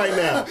do it right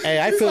now. Hey,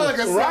 I You feel. sound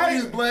like a Right?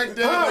 70s black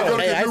dad Oh. that go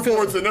to Hey, I get feel-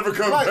 Newports and never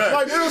come Like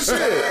back. real shit.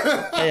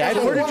 Hey, I,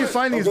 Where did you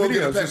find these I'm gonna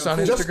get videos? it back. Just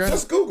on Just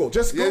Instagram? Google.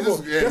 Just Yeah, Google.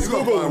 just- yeah, Just you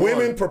gonna Google find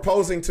women one.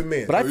 proposing to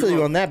men. But I feel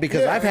you on that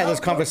because Yeah, I've had those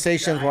how-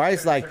 conversations where I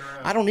was like,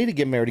 I don't need to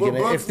get married again.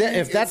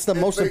 If that's the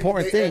most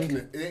important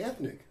thing. They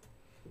ethnic.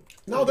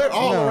 No, they're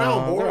all No,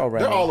 around, boy. they're all They're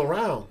around. all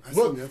around. I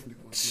seen Look, the ethnic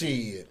ones.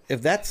 shit.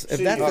 If that's the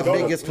go to-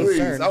 biggest Please,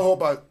 concern. I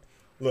hope I.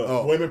 Look,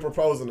 Oh. women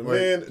proposing to Wait.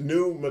 men.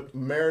 New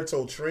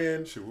marital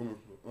trend. Shit, woman.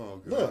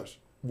 Oh Look, gosh.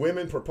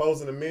 women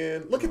proposing to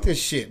men. Look at this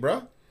shit,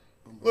 bro.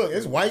 Look,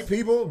 it's white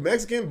people,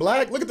 Mexican,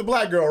 black. Look at the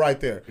black girl right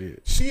there.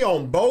 She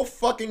on both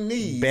fucking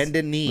knees.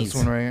 Bending knees. This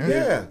one right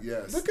here? Yeah.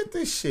 Yes. Look at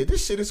this shit.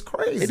 This shit is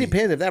crazy. It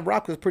depends. If that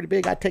rock was pretty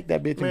big, I'd take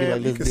that bitch and be Man,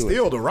 like, you let's can do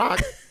steal it. the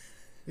rock.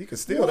 You can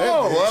steal Oh, that.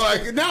 bitch. well,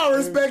 like now I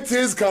respect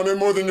his comment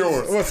more than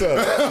yours. What's up?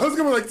 I was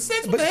gonna be like,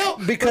 "Sis, what the hell?"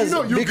 Because you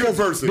know, you're a good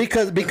person.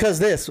 because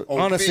this Oh,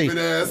 honestly, thieving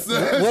ass.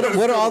 what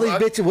do all these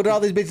bitches? What do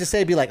all these bitches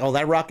say? Be like, oh,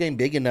 that rock ain't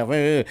big enough.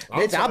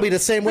 Bitch, I'll be the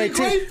same way too.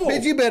 grateful.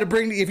 Bitch, you better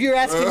bring. If you're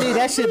asking me,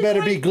 that shit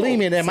better be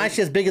gleaming, and my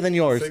shit's bigger than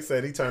yours. Six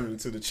said he turned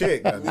into the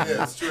chick.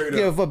 Yeah, straight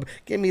Give, up.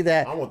 give me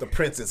that. I want the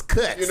princess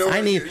cuts. You know,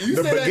 I need you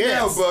the say that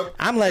now, baguettes. Buck.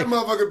 I'm like- that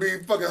motherfucker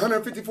be fucking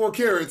 154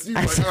 carats. You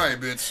like, all right,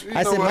 bitch. You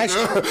I know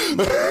said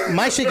what?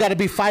 my shit got to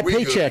be 5 We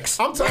good. paychecks.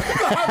 I'm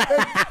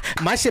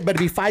talking. My shit better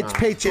be 5 Whose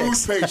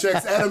paychecks.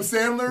 paychecks? Adam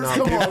Sandler's?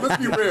 Come on, let's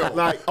be real.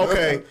 Like,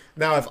 okay,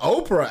 now if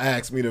Oprah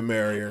asked me to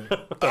marry her, the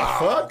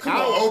fuck? Come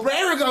on, Oprah.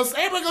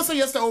 Everybody gonna say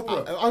yes to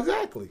Oprah.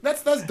 Exactly.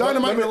 That's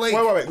dynamite Let me- relate.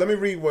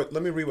 Wait.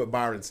 Let me read what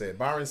Byron said.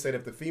 Byron said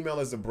if the female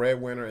is the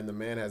breadwinner and the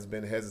man has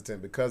been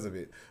hesitant because of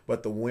it,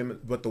 but the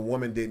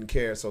woman didn't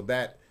care, so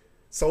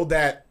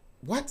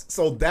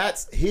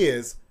that's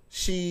his.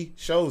 She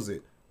shows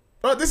it.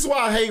 Bro, this is why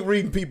I hate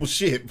reading people's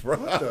shit, bro.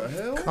 What the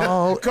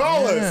hell?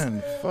 Call in.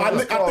 us.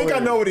 I think I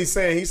know what he's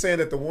saying. He's saying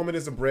that the woman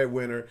is a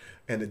breadwinner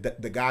and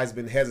the guy's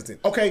been hesitant.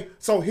 Okay,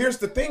 so here's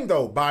the thing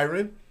though,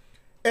 Byron.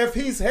 If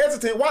he's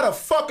hesitant, why the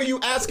fuck are you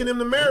asking him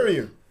to marry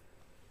you?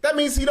 That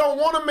means he don't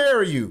want to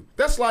marry you.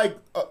 That's like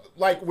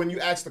when you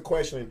ask the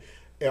question,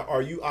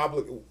 are you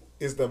obligated?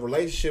 Is the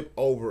relationship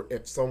over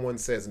if someone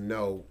says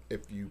no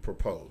if you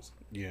propose?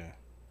 Yeah.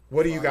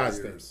 What do you guys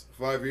think?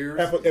 5 years?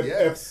 If,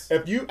 yes.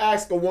 if you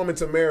ask a woman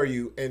to marry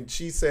you and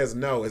she says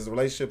no, is the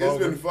relationship It's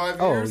over? been 5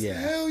 Oh, years? yeah.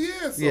 Hell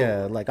yeah. So,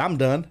 Yeah, like I'm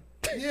done.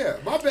 Yeah,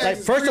 my bad. Like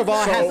first of all,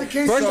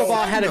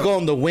 I had to go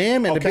on the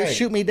whim and the Okay. bitch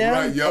shoot me down.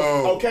 Right,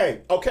 yo.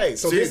 Okay.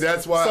 So See,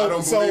 that's why I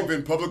don't believe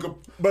in public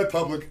But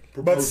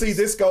proposals. see,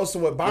 this goes to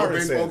what Byron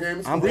baseball said.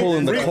 games? I'm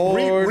pulling the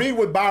cord. Read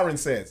what Byron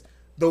says.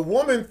 The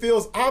woman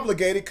feels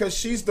obligated because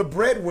she's the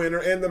breadwinner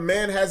and the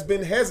man has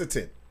been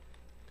hesitant.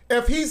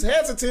 If he's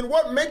hesitant,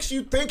 what makes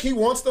you think he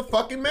wants to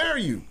fucking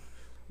marry you?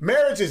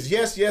 Marriage is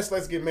yes,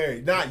 let's get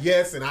married. Not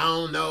yes, and I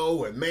don't know,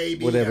 or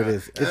maybe. Whatever it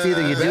is. It's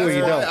either you do or That's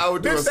you why don't. I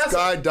would do Bitch, a that's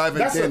skydiving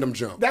that's tandem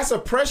jump. That's a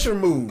pressure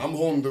move. I'm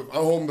holding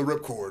the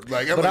ripcord.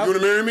 Like, am But I I'm- going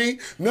to marry me?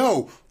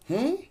 No.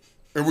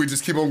 And we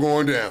just keep on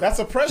going down. That's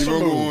a pressure keep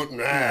on move. Going,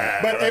 nah,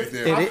 But right if-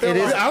 there. I feel It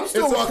is- like I'm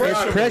still it's a walking It's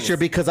out of pressure this.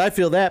 because I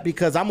feel that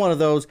because I'm one of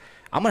those.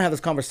 I'm gonna have this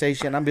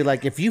conversation. I'm be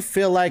like, if you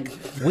feel like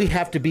we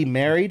have to be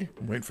married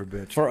Wait for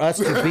bitch. for us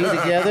to be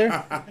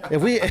together,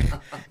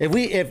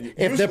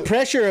 if the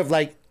pressure of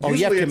like oh,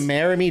 you have to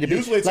marry me to be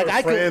usually it's like her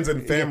I friends could,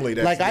 and family.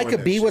 That's like I doing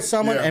could be that with shit.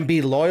 someone Yeah. and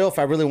be loyal if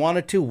I really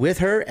wanted to with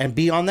her and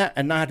be on that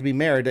and not have to be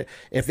married.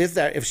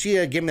 If she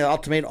gave me the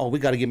ultimatum, oh, we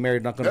got to get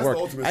married, not going to That's the work.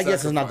 ultimate I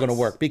guess it's not going to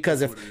sacrifice. work because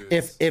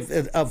That's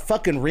if a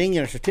fucking ring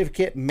and a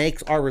certificate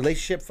makes our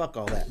relationship, fuck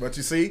all that. But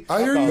you see,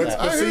 I hear you.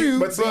 I hear you.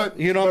 But see, But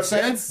You know what I'm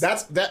saying?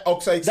 That's that.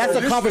 Okay, That's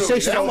a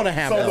conversation I want to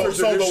have. So though. the,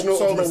 so the, Traditional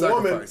so ultimate the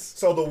woman, sacrifice.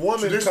 so the woman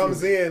Traditional.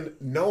 comes in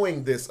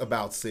knowing this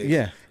about Six.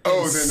 Yeah.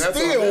 Oh, and then that's on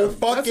still them. That's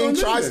fucking on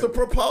them tries to then.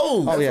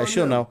 propose. Oh yeah, on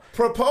she'll them. know.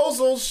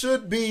 Proposals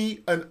should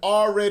be an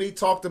already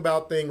talked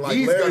about thing. Like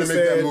He's Larry got to make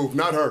said. that move,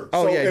 not her.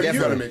 Oh, yeah, if,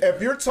 definitely.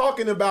 if you're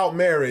talking about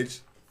marriage,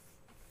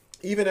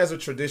 even as a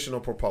traditional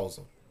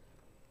proposal,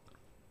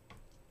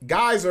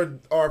 guys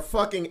are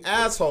fucking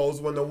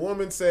assholes when the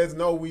woman says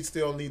no, we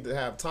still need to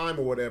have time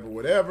or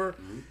whatever.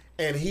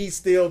 And he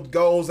still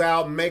goes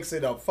out and makes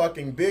it a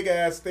fucking big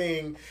ass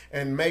thing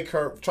and make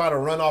her try to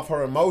run off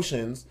her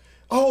emotions.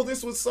 Oh,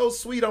 this was so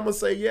sweet. I'm gonna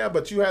say yeah,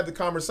 but you had the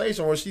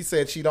conversation where she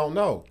said she don't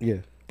know. Yeah.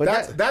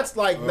 But That's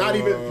like not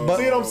even. But-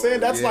 see what I'm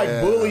saying? That's like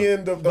yeah.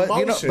 bullying the But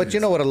emotions. you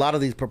know what a lot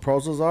of these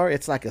proposals are?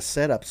 It's like a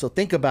setup. So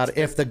think about it.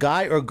 If the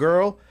guy or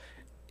girl,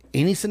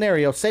 any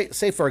scenario, say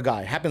for a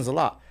guy, happens a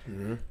lot,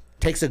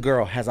 takes a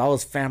girl, has all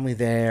his family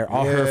there,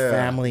 all her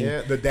family.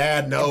 Yeah, the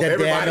dad knows. The dad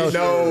Everybody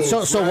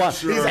knows. So what?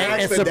 Sure. He's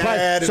asked the surprised-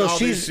 dad and So all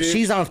this shit.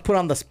 she's put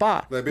on the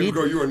spot. Like, baby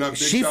girl, you are not big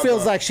She shot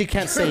feels by- like she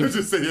can't say.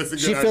 Just say yes again.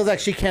 She feels like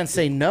she can't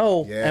say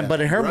no. Yeah. And but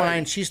in her Right.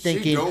 mind, she's She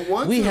thinking, don't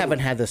want we to. haven't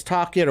had this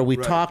talk yet, or we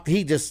talked.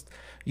 He just,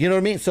 you know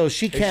what I mean? So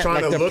she can't trying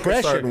like to the look a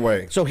pressure. certain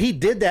way. So he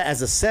did that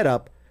as a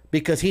setup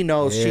because he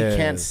knows she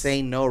can't Yes.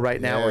 say no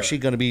right now, Yeah. or she's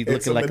gonna be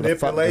It's looking a like a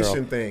fuck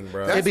manipulation girl. thing,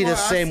 bro. It'd be the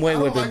same way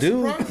with the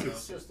dude.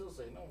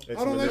 It's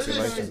I don't like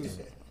manipulation. surprises.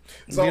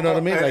 So, You know what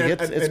I mean? Like, and-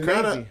 it's and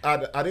none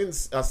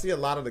crazy. of- I see a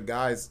lot of the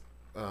guys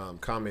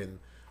comment.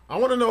 I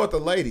want to know what the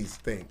ladies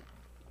think.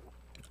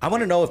 I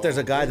want to know if there's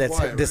a guy that's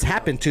quiet this right now.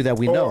 happened to that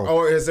we know,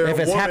 Or is there if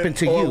a it's woman, happened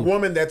to or a you,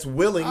 woman that's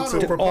willing to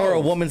don't- propose? or a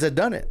woman's that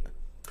done it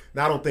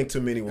Now, I don't think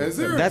too many women. Is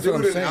there a That's what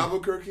dude I'm in saying.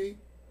 Albuquerque?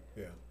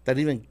 Yeah. that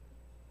even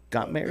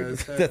got married,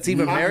 That's- that's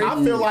even married.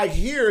 I feel like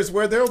here is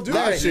where they'll do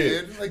that Like,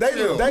 shit. dude, like, They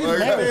chill. man, Like,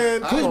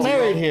 man, I Who's don't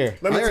married know. here?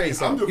 Let me tell you Larry,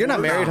 something. you're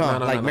not married, huh?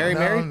 No, Like Mary, no,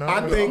 Mary. no.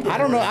 I think I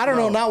don't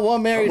know not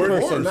one married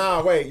person.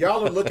 Nah, wait.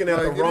 Y'all are looking at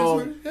the Like, it is wrong.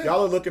 what it is.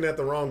 Y'all are looking at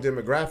the wrong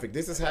demographic.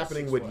 This is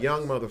happening with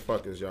young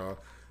motherfuckers, y'all.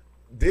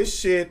 This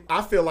shit,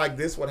 I feel like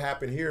this would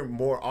happen here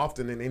more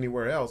often than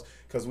anywhere else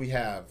because we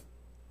have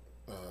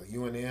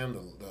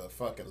UNM, the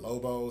fucking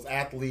Lobos,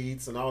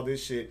 athletes, and all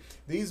this shit.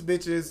 These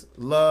bitches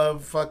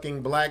love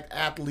fucking black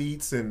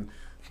athletes and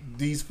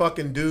these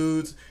fucking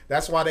dudes.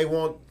 That's why they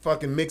want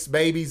fucking mixed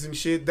babies and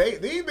shit.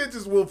 These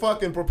bitches will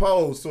fucking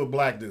propose to a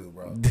black dude,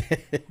 bro.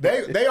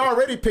 they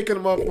already picking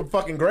them up from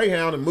fucking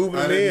Greyhound and moving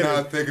I them did in not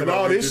and, think and about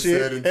all what this you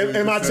shit. said until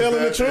Am you I said telling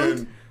the that, truth?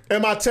 and-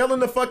 Am I telling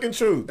the fucking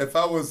truth? If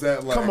I was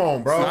at like, Come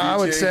on, bro. I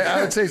would say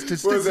What was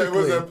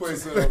statistically. that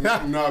place?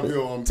 Knob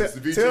Hill, tell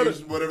Ceviche,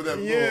 the- whatever that.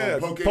 Yeah,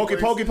 poke pokey,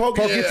 place. pokey,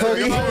 pokey. Yeah,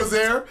 Pokey. if I was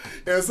there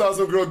and saw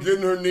some girl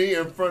getting her knee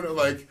in front of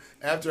like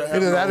after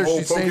having Either a that or whole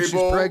she's saying poke she's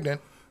bowl.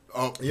 pregnant.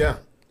 Oh, Yeah,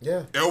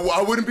 yeah,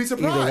 I wouldn't be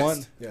surprised. Either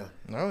one. yeah.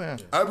 Oh yeah,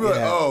 I'd be like,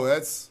 Yeah. oh,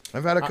 that's.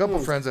 I've had a couple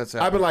friends that's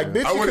I'd be like,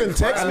 bitch, I you wouldn't couldn't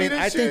text cry. me I this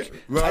I shit.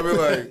 think- But I'd be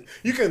like,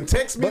 You couldn't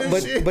text me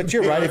this shit. But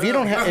you're right. If you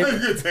don't have,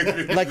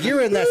 like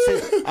you're in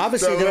that,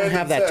 obviously they don't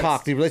have that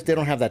talk. They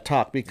don't have that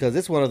talk because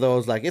it's one of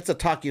those like it's a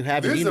talk you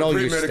have and This you is a know your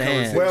pre-med stand.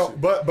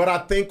 conversation. Well, but I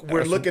think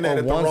we're Or looking at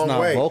it the one's wrong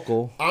not way.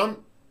 vocal.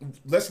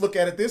 Let's look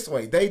at it this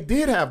way. They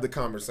did have the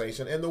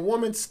conversation, and the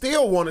woman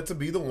still wanted to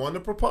be the one to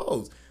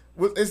propose.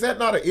 Is that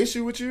not an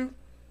issue with you?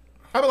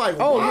 I'd be like,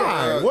 Oh, why?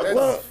 yeah. What the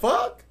That's-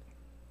 fuck?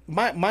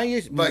 My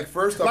issue, like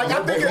first off, Like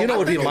I think You know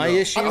what would be I think my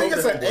issue? I think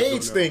it's an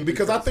age No, thing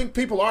because I think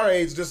people our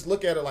age just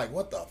look at it like,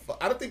 what the fuck?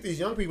 I don't think these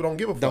young people don't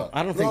give a fuck.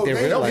 I don't think No, they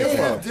they realize give a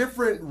that. fuck.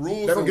 different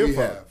rules They don't than give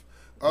we a fuck. have.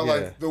 Yeah.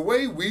 Like the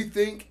way we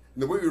think,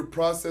 the way we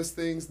process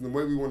things, and the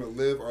way we want to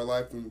live our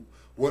life, and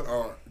what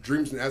our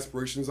dreams and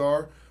aspirations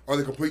are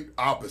the complete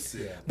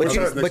opposite. But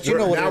you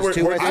know what Now it is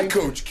too. we're- I I think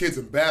coach kids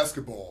in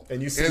basketball, And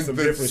you see some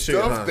the different shit,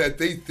 stuff huh? that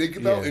they think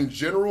about Yeah. in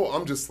general.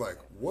 I'm just like,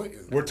 what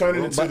is? We're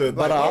turning into the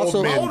but the I old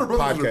also- men my older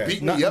brothers would podcast.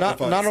 beat me up.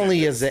 if I not said only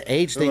this. is the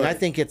age thing, I Right.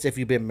 think it's if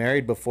you've been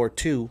married before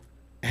too,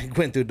 and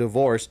went through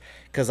divorce.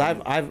 Because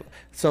I've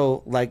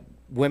so like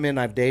women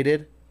I've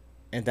dated,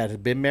 and that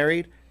have been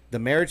married. The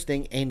marriage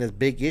thing ain't a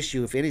big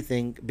issue, if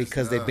anything,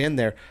 because they've been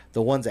there.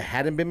 The ones that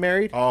hadn't been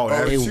married, Oh,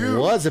 that's it huge.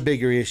 was a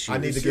bigger issue. I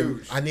need to It's get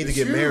huge. I need to It's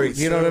get huge. married.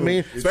 You know what I soon.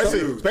 mean?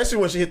 Especially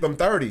when she hit them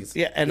 30s.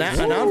 Yeah, and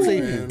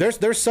honestly, man.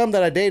 there's some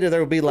that I dated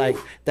that would be like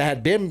that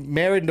had been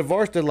married and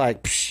divorced. They're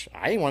like, Psh,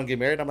 I ain't want to get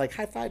married. I'm like,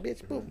 high five,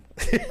 bitch, boom.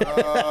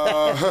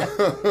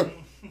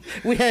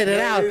 We had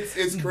it out.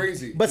 It's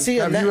crazy. But see,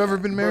 Have that- you ever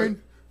been married?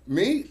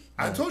 Me?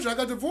 I told you I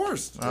got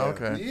divorced. Oh,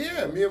 okay.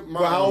 Yeah, me and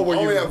my Well, how old were I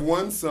only you? have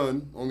one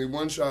son, only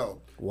one child.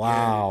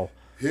 Wow.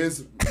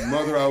 His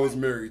mother I was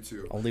married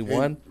to. Only And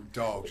one?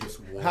 Dog, just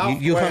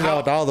one. You hung out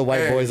with all the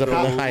white boys up in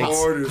the heights.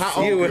 Lord is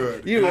so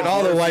good. You and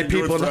all the white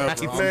Mercy people in the endureth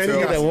heights. forever. I'm Man, he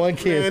You got that some, one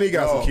kid. Man, he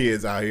got some No.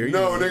 kids out here.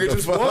 No, nigga,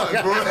 just one,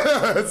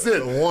 bro. That's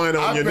it. One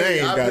on your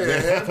name, I pay a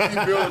goddamn.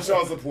 hefty bill in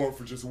child support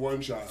for just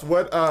one child.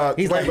 What?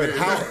 He's Wait, like- wait.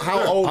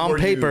 How old On were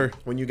paper. you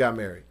when you got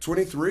married?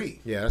 23.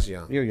 Yeah, that's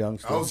young. You're young I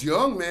still. was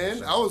young,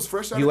 man. I was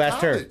fresh out You of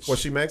asked her. college. Was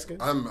she Mexican?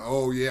 I'm.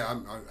 Oh yeah.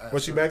 I asked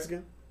Was she her.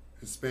 Mexican?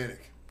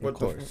 Hispanic. What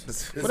course.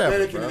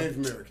 Whatever, Hispanic bro. and Native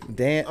American.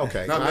 Damn.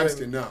 Okay. Not I-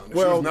 Mexican, no.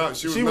 Well,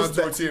 She was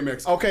not tortilla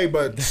Mexican. Okay,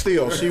 but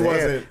still, she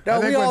wasn't. No,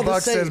 I think we all when the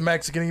Buck says same.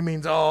 Mexican, he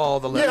means all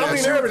the Yeah, I letters.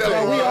 mean she was everything.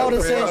 El We all the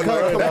Dorado, same man.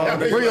 color, Come on,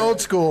 though. nigga. We're old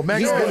school.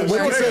 Mexican. what you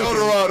Fuck say? El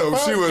Dorado.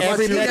 She was.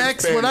 Every she was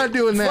X, we're not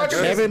doing that.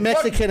 Every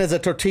Mexican is a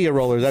tortilla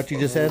roller. Is that what you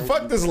just said?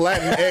 Fuck this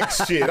Latin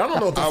X shit. I don't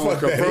know what the I will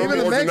fuck that confirm is. Even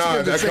the or deny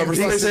Mexicans that are saying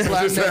conversation Jesus, we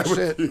Latin just had X with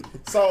shit. you.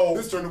 So,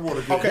 Let's turn the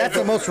water. Okay. That's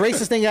the most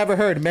racist thing I ever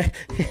heard, man.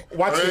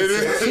 watch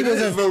this.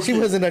 She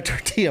wasn't a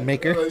tortilla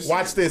maker.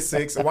 Watch this,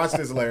 Six. Watch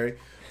this, Larry.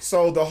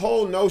 So the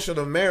whole notion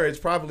of marriage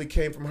probably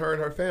came from her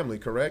and her family,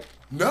 correct?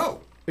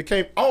 No. It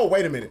came. Oh,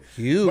 wait a minute.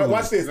 You. But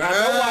watch this. I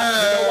know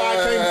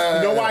why.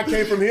 You know why it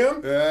came from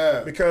him?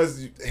 Yeah.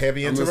 Because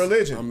heavy into I'm the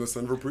religion.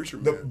 son of a preacher,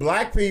 The man.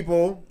 black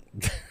people.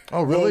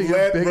 Oh, really? Well, You're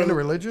let- big rel- into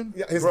religion?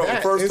 Yeah, his Bro,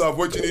 dad, first his, off,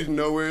 what you need to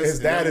know is his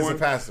dad is a everyone-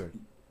 pastor.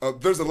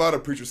 There's a lot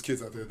of preachers'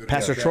 kids out there that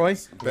Pastor are bad, Troy?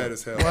 bad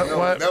as hell. What, No,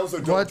 what, that was a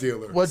dope what,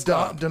 dealer. what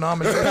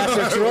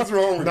denomination? What's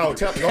wrong with No, you?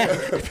 tell.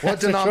 What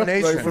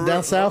denomination? Like, for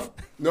Down south?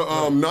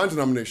 No,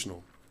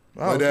 non-denominational.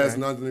 My okay. dad's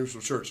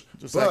non-denominational church.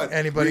 Just but like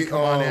anybody we, come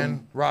on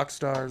in, rock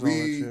stars, all that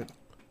we shit.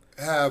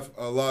 have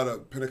a lot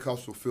of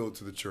Pentecostal feel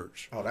to the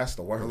church. Oh, that's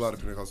the worst. A lot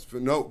of Pentecostal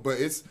feel. No, but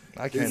it's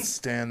I can't it's-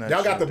 stand that.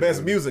 Y'all got shit, the best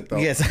dude. music though.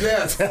 Yes.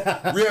 Yes,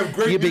 we have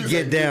great You be music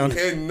get down.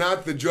 and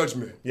not the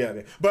judgment.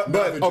 Yeah, but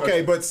Not the okay,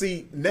 judgment. but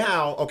see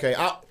now, okay,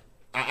 I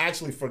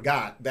actually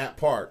forgot that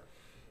part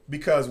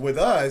because with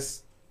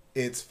us,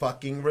 it's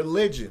fucking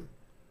religion.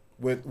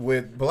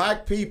 With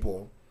black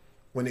people,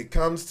 when it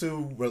comes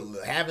to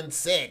having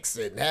sex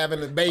and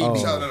having a baby, Oh.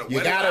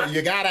 you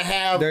gotta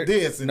have There-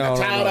 this and no, a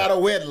child no. out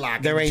of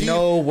wedlock. There and ain't Jesus-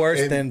 no worse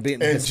and- than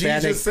being and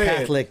Hispanic Jesus said-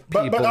 Catholic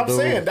But people, I'm dude.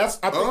 saying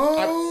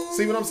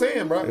see what I'm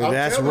saying, bro. I'm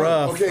That's telling you.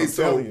 rough. Okay, I'm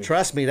so- telling you.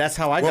 Trust me, that's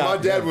how I Well, got.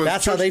 my dad was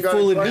that's how church they guy,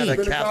 fooled Christ me. The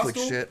Pentecostal.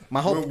 Catholic shit.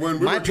 My whole, When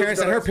we my were parents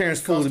just and her got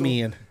parents fooled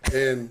me in.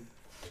 And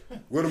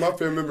one of my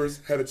family members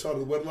had a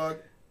child of wedlock.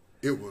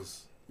 It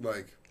was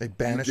like They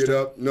banished you get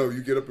him? up. No,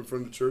 you get up in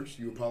front of the church.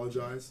 You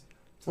apologize.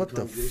 to What the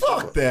congregation.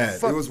 Fuck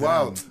that. It was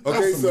wild. That's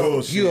Okay, some so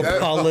bullshit. You that-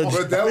 apologize.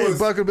 But that Me and was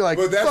Buck would be like,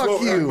 but that's "Fuck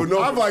what- you." but no,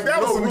 I'm like,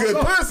 that was no, some real good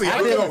talk. pussy. I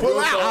Real didn't talk, pull real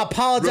out. talk. I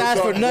apologize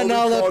Real for talk. nothing What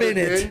we all up called in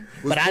it, then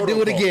was but I do it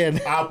protocol.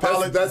 again. I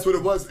apologize. That's what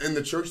it was in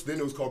the church. Then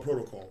it was called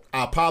protocol.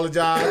 I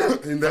apologize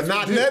for And that's not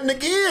what we did. nothing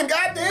again.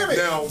 God damn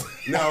it.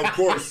 Now, of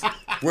course,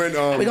 when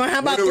We're gonna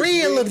have about when it was 3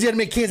 me,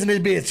 illegitimate kids in this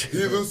bitch. He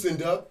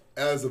loosened up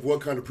as of what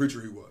kind of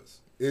preacher he was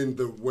in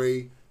the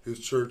way his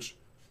church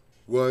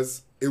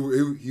was. He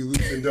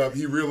loosened up.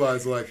 He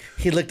realized like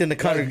He looked in the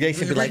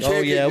congregation, and be we like, can't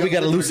 "Oh get yeah, we young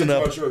gotta people loosen to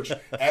up." get to our church,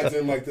 as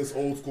in like this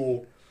old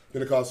school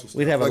Pentecostal stuff.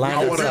 We'd have a Like, line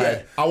we can't do outside.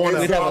 that. I want to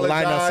We'd have a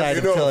line outside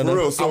You know, telling for them.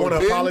 real. So I want to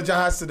then-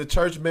 apologize to the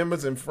church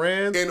members and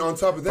friends. And on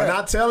top of for that,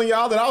 not telling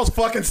y'all that I was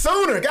fucking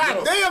sooner.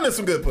 God damn, there's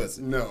some good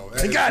pussy. no.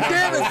 that is God not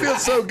damn, it how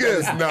feels so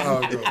good. That's not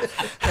how it goes.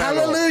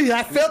 Hallelujah!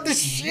 I felt the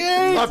shit.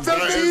 I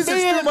felt Jesus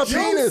through my You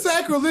penis.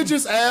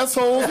 sacrilegious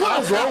assholes.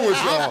 What's wrong with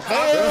y'all?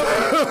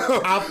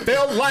 I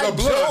felt like The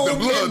blood, Job the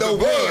blood, in the the blood.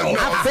 well.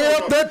 I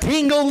felt the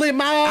tingle in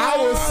my I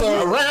was arms.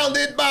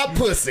 surrounded by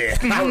pussy.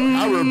 I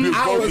rebuke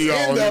I both was of y'all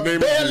in in the the name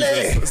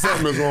belly. of Jesus.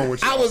 Something is wrong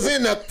with y'all. I was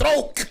in the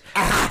throat.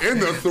 in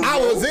the throat. I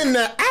was in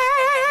the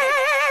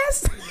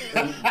ass.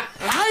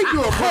 How you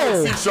do a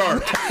perfect C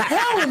sharp?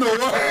 How in the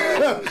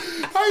world?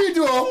 How you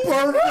do a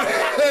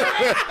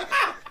perfect?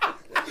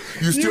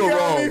 You still got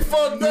wrong. me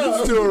fucked up.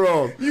 You still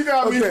wrong. You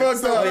got me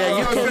fucked up. Oh, yeah,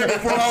 you I can't- said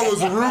before I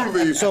was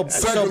rudely, So-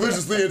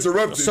 sacrilegiously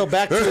interrupted. So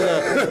back to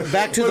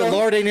the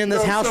Lord ain't in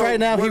this house right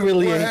now. He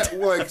really ain't.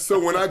 Like so,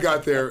 when I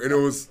got there, and it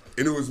was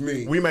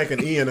me. We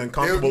making Ian no,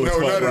 uncomfortable as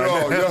fuck not at right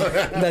all.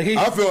 now. No, he-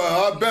 I feel a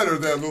lot better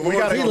that the Lord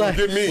gotta- told me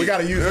to get me. We got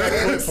to use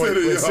that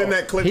clip. Send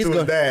that clip He's to his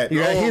going. dad.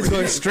 Yeah, Oh, he's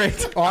going he-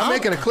 straight. Oh, I'm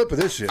making a clip of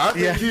this shit. I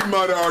think Yeah. he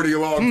might have already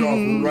logged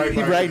off right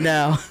by Right then.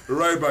 now.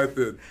 Right by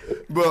then.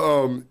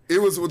 But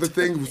it was with the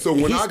thing. So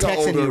when He's I got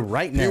texting older, you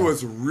right he now.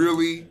 was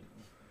really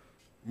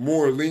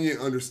more lenient,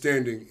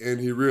 understanding, and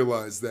he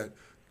realized that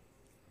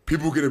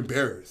people get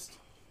embarrassed.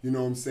 You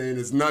know what I'm saying?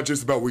 It's not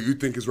just about what you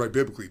think is right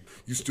biblically.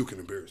 You still can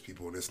embarrass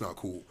people, and it's not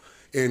cool.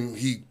 And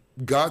he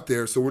got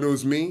there. So when it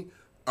was me,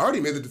 I already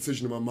made the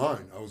decision in my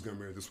mind I was going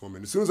to marry this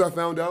woman. As soon as I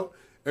found out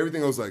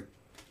everything, I was like,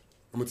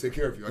 I'm going to take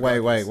care of you. I got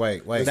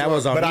this. That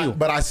was on you.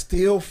 But I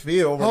still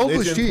feel How old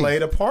was religion she?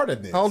 played a part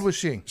in this. How old was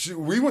she?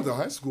 We went to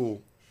high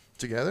school.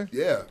 Together?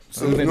 Yeah.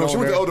 So Even no, she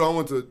went to older. Eldo. I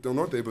went to Del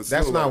Norte, but That's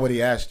still, not like- what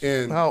he asked you.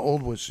 And How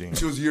old was she?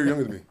 she was a year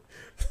younger than me.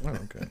 Oh,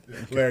 okay.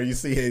 Larry, you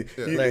see,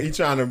 he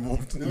trying to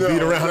beat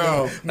No, around.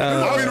 no.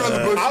 I'll beat around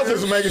the bush. I was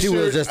just making She sure.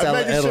 was just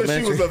making sure she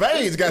elementary. was of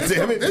age.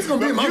 Goddamn it! It's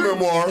gonna be my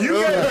memoir. You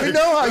We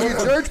know how you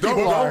church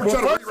people are. Don't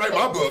try to rewrite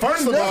my book.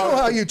 First We of know all,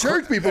 how you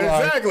church people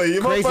are. exactly.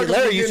 You Crazy motherfuckers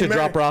Larry be used to getting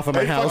drop her off at my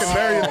they house. fucking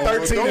married at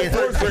 13 Don't and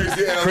force 14.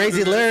 Crazy Al.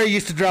 Crazy Larry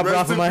used to drop her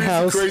off at my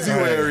house. Crazy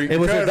Larry. It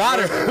was her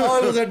daughter.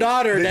 Oh, it was her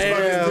daughter.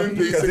 Damn.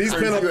 Because these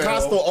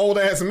Pentecostal old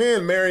ass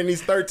men marrying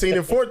these 13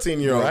 and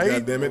 14-year-olds. Right,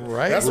 Goddamn it!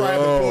 right. That's why I had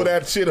to pull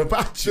that shit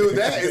about you. Dude,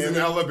 that is in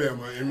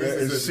Alabama. In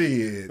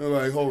Mississippi. Shit. I'm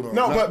like, hold on.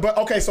 No, but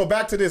okay. So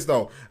back to this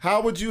though.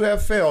 How would you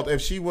have felt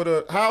if she would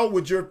have? How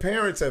would your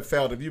parents have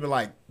felt if you been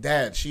like,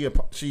 Dad, she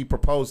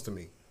proposed to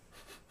me?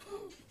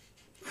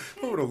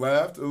 I would have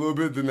laughed a little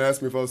bit, then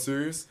asked me if I was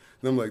serious.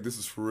 And I'm like, this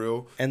is for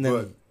real. And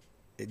then,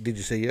 did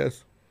you say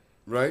yes?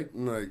 Right?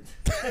 I'm like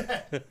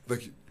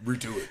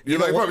redo it. You're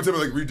like, probably tell me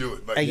like redo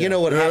it. Like, And you know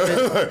what happened?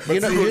 Let's see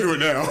who'll do it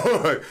now.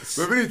 Like,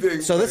 but if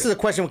anything. So this is a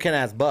question we can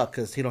ask Buck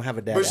because he don't have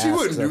a dad. But to she ask,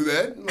 wouldn't so. do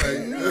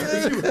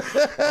that.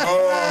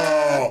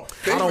 Oh,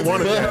 I don't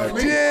want a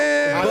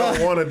dad. I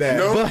don't want a dad.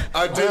 No,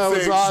 I did That was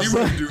say she awesome.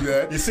 wouldn't do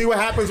that. You see what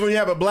happens when you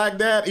have a black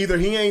dad? Either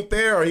he ain't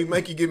there or he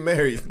make you get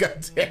married.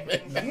 God damn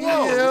it.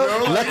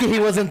 No. Lucky he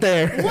wasn't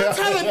there. What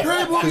kind of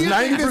parable do you 90%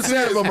 think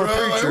this of them are is,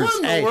 bro? Like, preachers. what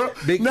in the Hey, world?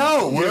 big-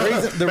 No, the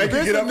reason- the Make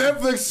reason- it a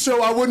Netflix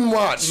show I wouldn't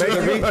watch.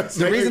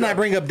 The reason I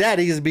bring up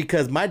daddy is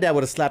because my dad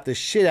would have slapped the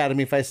shit out of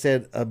me if I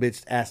said a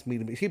bitch asked me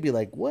to be. He'd be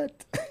like, "What?"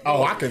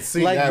 Oh, I can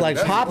see like that. like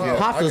That's- Pop yeah,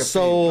 Pop I can was see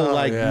so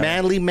like yeah.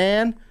 manly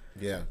man.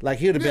 Yeah. Like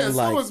he would have Yeah, been so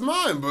like, was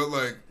mine, but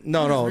like,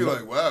 no, you'd no, just be no,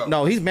 like, wow.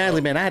 no, he's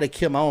manly man. I had to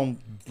kill my own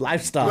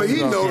lifestyle. But he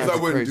You know what I'm knows saying?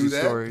 I wouldn't do Crazy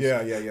that. stories.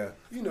 Yeah.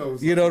 He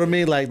knows. You know what I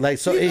mean? Like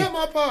so. He's It, not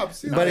my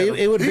pops. but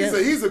it would he's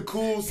be. he's a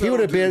cool. He would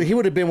have been. He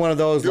would have been one of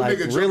those He'll like,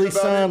 make a joke really,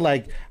 about son. it.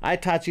 Like I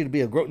taught you to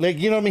be a like,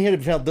 you know what I mean? He'd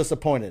have felt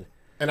disappointed.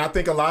 And I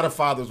think a lot of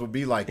fathers would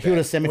be like that. He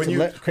would've sent me when to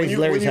you, Crazy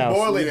when Larry's you house.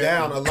 boil it Yeah.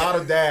 down, a lot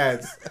of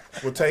dads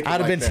would take it I'd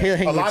have like been that.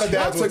 telling A lot you- of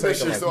dads I'll would take take that it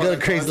shit like so that. Go to like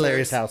Crazy context.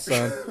 Larry's house,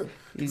 son.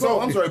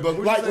 So I'm sorry, Buck.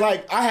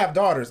 like I have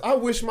daughters. I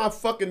wish my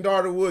fucking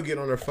daughter would get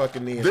on her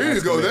fucking knee. and There you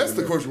ask go. me That's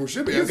to the question we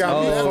should be You asking.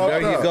 got me Oh, fucked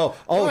there you up. go.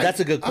 Oh, Right. that's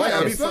a good I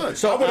have question. sons.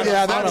 So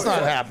Yeah, that's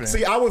not happening.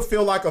 See, I would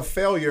feel like a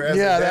failure as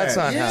Yeah, a dad. that's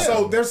not happening.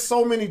 So there's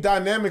so many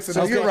dynamics in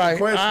So this you're fucking right.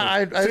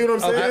 question. See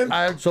what I'm saying?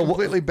 I So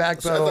completely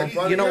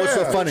backpedal. You know what's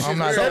so funny? I'm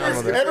not down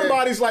with it.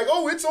 Everybody's like,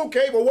 "Oh, it's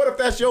okay," but what if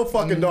that's your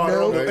fucking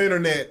daughter on the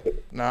internet?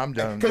 No, I'm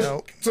done. Because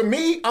No. to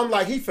me, I'm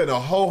like, he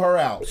finna hoe her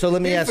out. So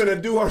let me he ask- finna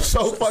do her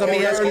so fucking. let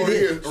me ask you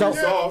this.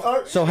 So-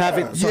 So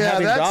having Yeah,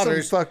 having that's some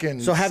daughters.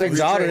 fucking So having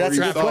sexy daughters, that's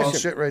a trap good question.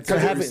 shit right so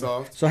there. having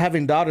Soft. so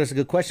having daughters is a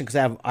good question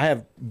because I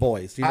have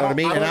boys. You know what I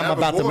mean? I And don't I'm have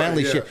a about the boy,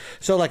 manly yeah. shit.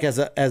 So like as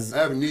I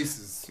have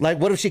nieces. like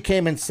what if she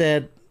came and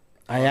said,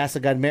 I asked a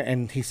guy to marry,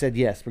 and he said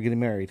yes, we're getting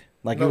married.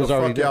 Like No, he was the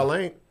already fuck y'all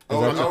done. ain't.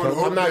 Oh, I would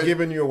hope I'm not that-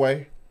 giving you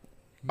away.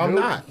 I'm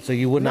not. So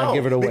you would not No,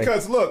 give it away.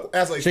 because look,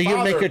 as a So father,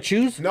 you'd make her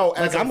choose? No, Like,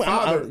 as a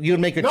father, you'd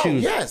make her no,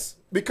 choose. Yes,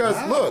 because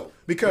look,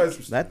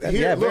 because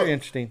Yeah, very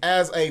interesting.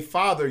 As a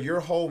father, your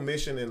whole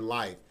mission in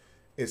life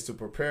is to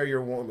prepare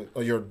your woman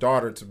or your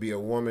daughter to be a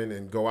woman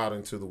and go out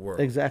into the world.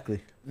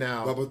 Exactly.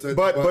 Now, But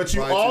but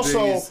you by also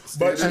today's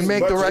standards- And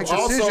make but the you right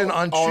also decision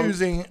on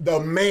choosing- the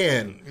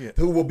man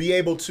who will be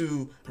able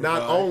to not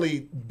Provide.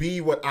 only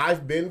be what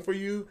I've been for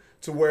you,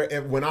 to where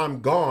when I'm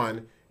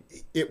gone,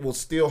 it will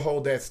still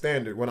hold that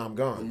standard when I'm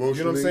gone. Emotionally,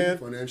 you know what I'm saying?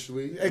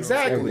 financially. you know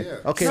Exactly. what I'm saying?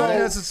 Yeah. Okay. Not so-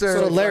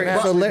 necessarily. So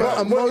Larry, so Larry,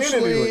 But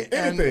emotionally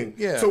anything. and-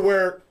 yeah. So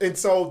where and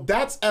so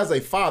that's as a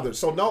father.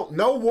 So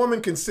no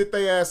woman can sit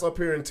their ass up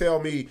here and tell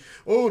me,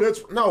 oh,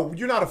 that's no,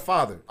 you're not a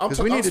father. Because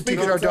we need to teach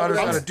our daughters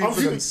how to do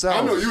for themselves.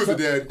 I know you as a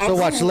dad. So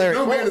watch, Larry.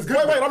 No man is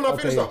good. Wait, I'm not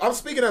finished though. I'm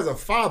speaking as a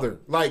father.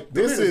 Like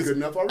this man is is good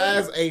enough already.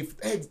 as a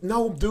hey,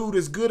 no dude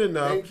is good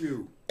enough. Thank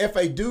you. If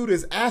a dude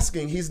is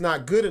asking, he's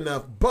not good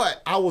enough,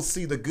 but I will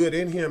see the good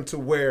in him to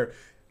where,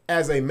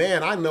 as a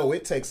man, I know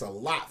it takes a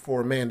lot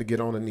for a man to get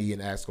on a knee and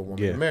ask a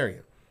woman Yeah. to marry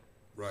him.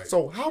 Right.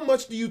 So how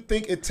much do you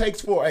think it takes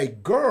for a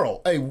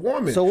girl, a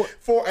woman, So-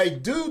 for a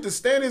dude to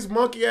stand his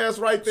monkey ass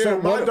right there So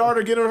and my what-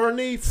 daughter get on her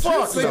knee?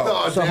 Fuck See the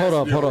no. So hold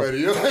up, audacity hold up. already.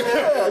 You're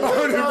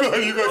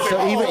gonna So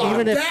take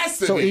even if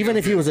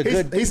audacity. he was a He's-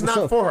 good, he's not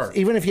so for her.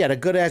 Even if he had a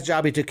good ass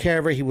job, he took care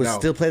of her. He would No.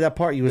 still play that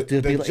part. You would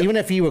still be the even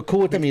if you were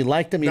cool with him, you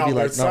liked him, you'd No, be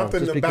like, there's no,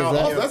 something just about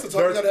because him. that's the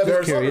talk you gotta have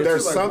there's as a kid.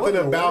 there's Like, something what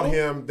in the about world?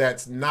 him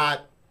that's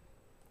not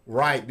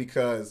right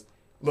because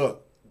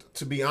look,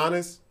 to be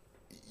honest,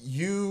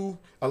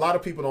 a lot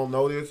of people don't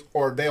know this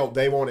or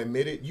they won't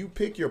admit it. You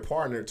pick your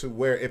partner to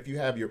where if you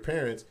have your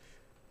parents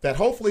that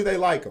hopefully they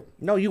like them.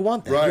 no, you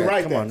want that. Right. You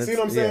right Come there. on, See it's-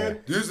 what I'm saying?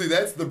 Usually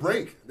that's the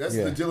break. That's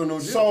Yeah. the deal or no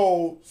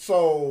deal.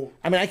 So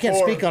I mean, I can't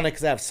for- speak on it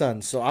because I have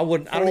sons, so I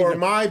wouldn't. I don't For even.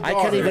 my I can't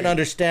daughter- even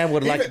understand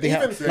what like Even- they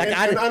have. even- Like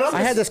and I'm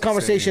I had this just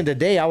conversation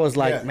today. I was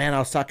like, Yeah. man, I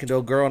was talking to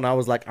a girl and I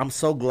was like, I'm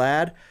so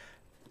glad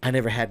I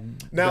never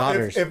had Now,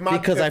 daughters if my-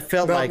 because I if-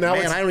 felt now- like, now man,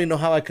 it's- I don't even know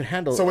how I could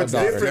handle So a it's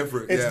daughter.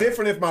 different. It's yeah.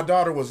 different if my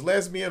daughter was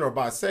lesbian or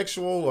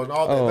bisexual and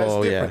all that. That's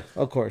Oh different.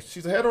 yeah, of course.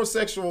 She's a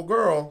heterosexual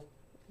girl,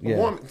 Yeah.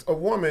 a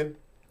woman.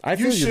 I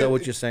feel you, though,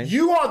 what you're saying.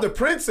 You are the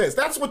princess.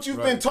 That's what you've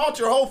been taught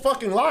your whole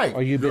fucking life.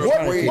 Or you've been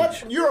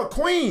You're a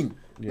queen.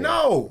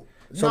 No.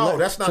 No,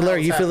 that's not so Larry, how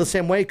it's you feel the happening.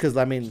 same way? Because,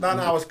 I mean, not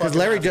how it's because fucking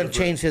Larry happening. done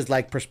changed his,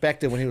 like,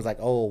 perspective when he was like,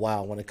 oh,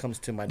 wow, when it comes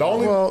to my The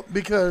only- daughter. Well,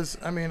 because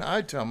I mean,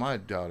 I tell my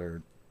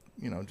daughter,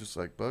 you know, just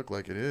like Buck,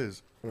 like it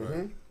is.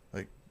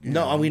 Like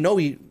No, we know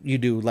you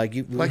do. Like,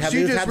 you like have,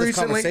 she just had this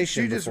recently,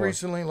 conversation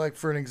before. like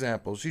for an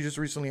example, she just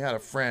recently had a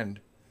friend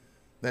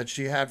that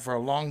she had for a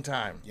long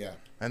time. Yeah.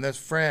 And this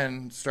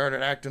friend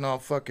started acting all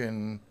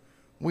fucking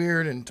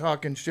weird and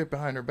talking shit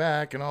behind her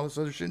back and all this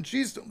other shit. And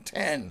she's still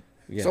 10.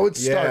 Yeah. So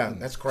it's Yeah, starting.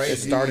 that's crazy.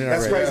 It's starting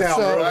That's already. crazy how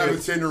So- early I have a it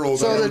is. 10-year-old.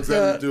 So I know that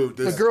exactly, dude,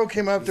 the this- girl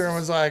came up there and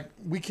was like,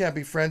 we can't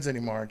be friends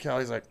anymore. And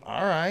Callie's like,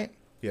 all right,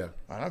 Yeah.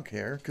 I don't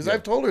care. Because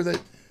I've told her that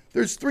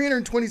there's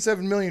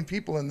 327 million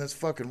people in this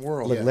fucking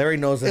world. Look, Larry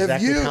knows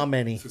exactly you- how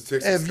many. This is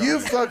Texas If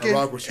you guy. I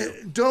rock with you.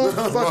 fucking don't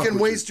I rock fucking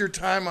with waste you. your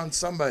time on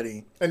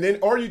somebody, And then,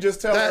 or you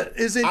just tell that her,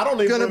 isn't I don't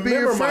even gonna be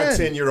your remember my friend.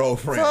 10-year-old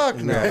friend. Fuck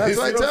no. That's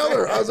what I You know tell I'm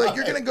her. I was saying? like,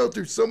 you're gonna go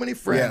through so many Yeah,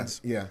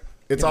 friends. yeah.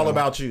 It's all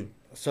about you.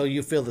 So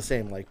you feel the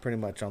same, like, pretty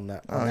much on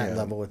that yeah.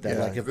 level with that.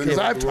 Yeah. Like, if Because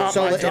I've taught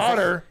so my if-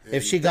 daughter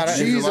if she got that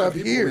a, she's lot of up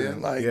people, here,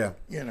 man. like, Yeah.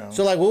 you know.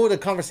 so like, what would the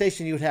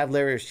conversation you would have,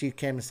 Larry, if she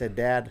came and said,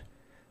 "Dad,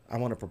 I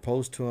want to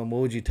propose to him"?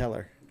 What would you tell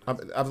her? I'm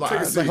like,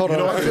 Take a seat. hold you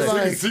know on. what?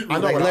 Like- I know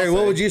Like, what Larry, I'll what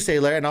say. would you say,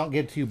 Larry? And I'll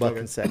get to you, Buck,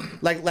 in a sec.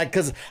 Like,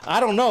 because I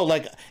don't know.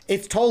 Like,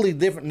 it's totally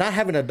different. Not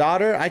having a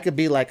daughter, I could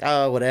be like,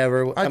 oh,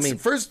 whatever. I mean,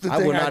 first the I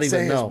thing would I'd not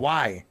say even know. is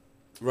why,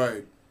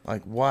 Right.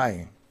 like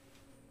why,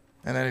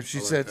 and then if she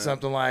said that.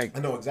 something like,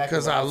 I know exactly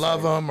because what I I'll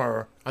love say. him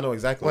or I know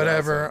exactly what I'll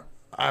whatever,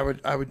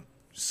 I would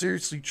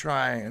seriously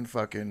try and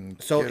fucking.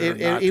 So get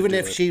her not to even do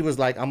if it. she was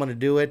like, "I'm gonna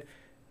do it,"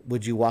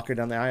 would you walk her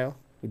down the aisle?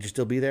 Would you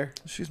still be there?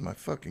 she's my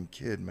fucking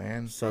kid,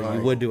 man. So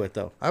you would do it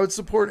though. I would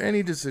support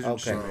any decision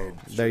she Okay, made.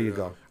 there you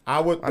go. I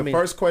would. The mean-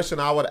 first question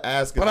I would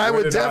ask is, But I where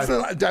would did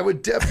definitely, I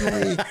would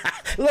definitely.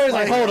 Larry's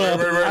like, hold up.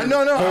 I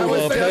no, I would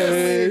up,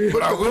 definitely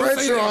But I put will say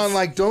pressure this. on,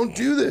 like, don't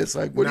do this.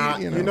 Like, what Nah,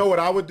 do you, you know what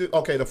I would do?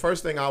 Okay, the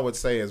first thing I would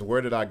say is,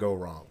 where did I go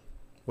wrong?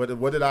 What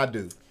did I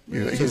do?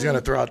 He's gonna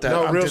throw out that.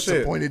 No, I'm real shit.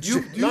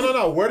 disappointed.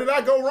 No. Where did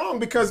I go wrong?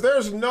 Because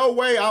there's no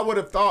way I would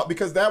have thought,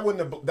 because that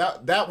wouldn't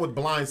have, that would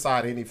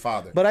blindside any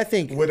father. But I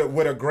think with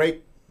a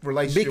great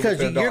relationship because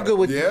with their you're daughter. good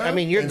with, Yeah. I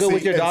mean, you're And good see-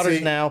 with your and daughters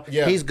see- now.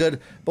 yeah. He's good.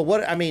 But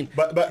what I mean,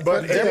 But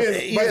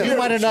you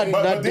might have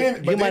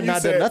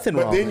not done nothing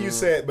wrong.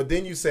 But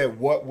then you said,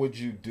 what would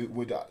you do?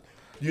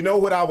 You know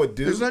what I would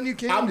do? There's nothing you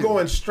can I'm do.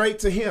 going straight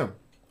to him.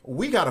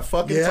 We gotta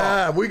fucking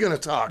Yeah, talk. we're gonna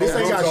talk. This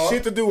ain't got talk.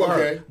 shit to do with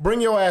Okay. her. Bring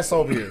your ass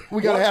over here.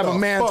 We gotta What have a the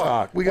man fuck?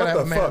 talk. We gotta What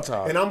have a the man fuck?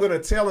 talk. And I'm gonna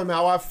tell him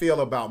how I feel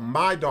about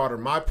my daughter,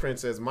 my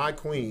princess, my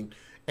queen,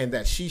 and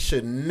that she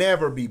should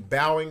never be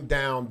bowing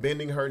down,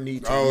 bending her knee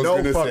I to was no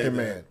gonna say fucking that.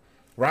 man.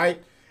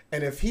 Right?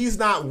 And if he's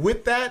not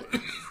with that,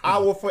 I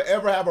will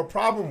forever have a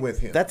problem with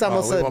him. that's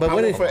almost. we but won't what I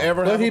will if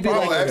forever what if have he'd a be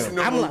problem like, with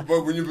Actually, him. no,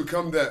 but when you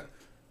become that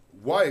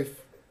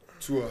wife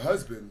to a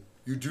husband,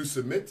 you do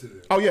submit to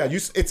them. Oh yeah,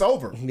 it's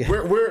over.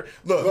 We're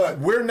look. But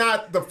we're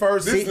not the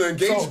first. this is an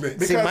engagement.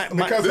 because See, my-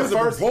 because this is the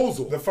a first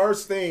proposal. The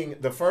first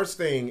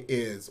thing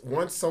is,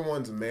 once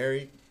someone's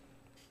married,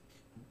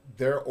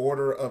 their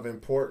order of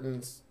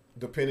importance,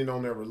 depending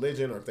on their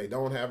religion or if they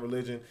don't have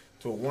religion,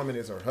 to a woman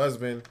is her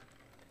husband,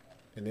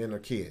 and then her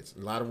kids.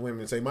 A lot of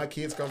women say, "My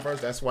kids come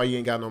first." That's why you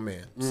ain't got no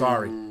man.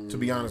 Sorry, to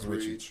be honest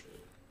with you. Preach.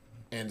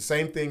 And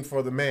same thing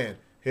for the man.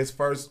 His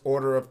first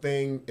order of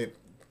thing,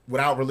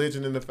 without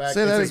religion in the fact,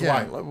 Say is that his again.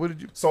 wife. Like, what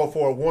did you? So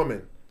for a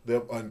woman, the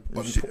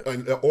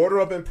order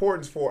of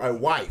importance for a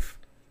wife,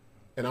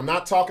 and I'm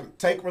not talking,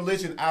 take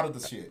religion out of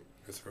the shit.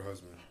 It's her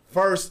husband.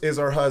 First is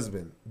her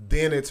husband,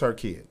 then it's her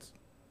kids.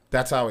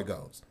 That's how it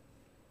goes.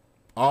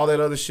 All that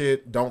other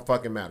shit don't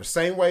fucking matter.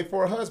 Same way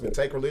for a husband.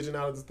 Take religion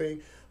out of the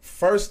thing.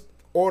 First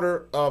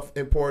order of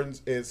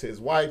importance is his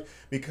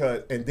wife,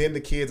 because, and then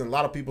the kids. And a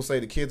lot of people say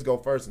the kids go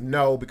first.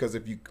 No, because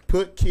if you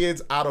put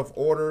kids out of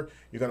order,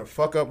 you're gonna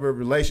fuck up your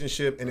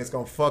relationship, and it's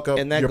gonna fuck up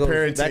and that your goes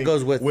parenting. that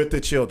goes with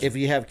the children. if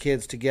you have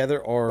kids together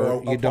or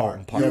Or you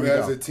don't. apart. You we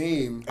as go. a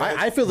team.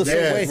 I feel the Yes.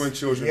 same way. When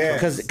children Yes.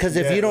 come. Because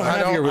if you don't I have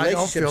don't- your I don't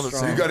relationship feel the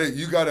strong, same.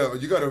 You gotta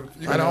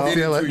I don't feed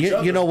feel into it. each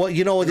other. you know what?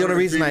 You know what? The You only gotta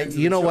reason feed I, into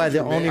you know each why other,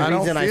 the man. only I don't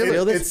reason I feel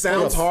feel it. this. It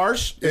sounds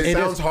harsh. It It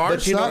sounds is, harsh.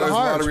 but you It's know- not There's a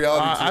lot hard. of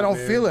reality to I it, don't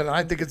man. feel it.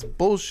 I think it's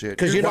bullshit.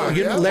 Because you know, Why?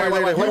 you know, Yeah. Larry,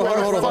 Wait, hold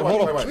on, wait,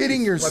 You're wait.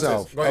 kidding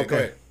yourself. Go ahead, go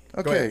ahead. Go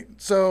Okay, ahead.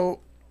 so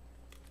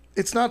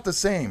it's not the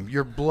same.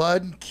 Your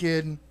blood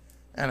kid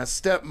and a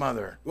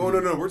stepmother. Oh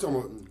no, we're talking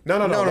about. No.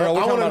 No, we're I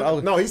talking wanna-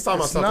 about- no, he's talking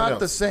about It's something not else.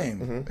 the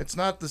same. It's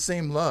not the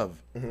same love.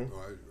 Oh, I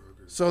agree.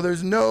 So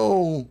there's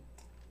no.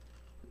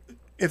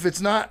 If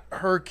it's not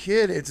her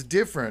kid, it's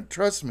different.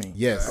 Trust me.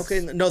 Yes. Okay,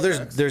 no, there's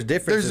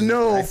differences. There's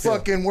no I feel.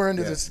 fucking we're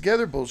into Yes. this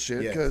together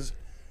bullshit Yes. because.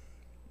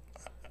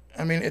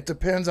 I mean, it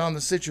depends on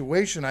the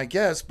situation, I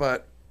guess.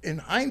 But in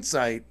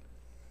hindsight,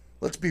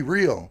 let's be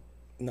real.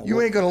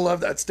 You ain't gonna love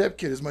that step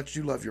kid as much as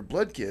you love your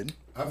blood kid.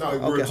 I feel like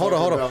Okay, we're hold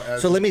talking on. about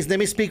as- So let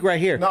me speak right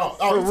here. No,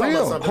 For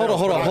real. Hold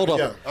Hold on.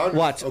 Yeah.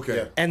 Watch.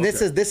 Okay. And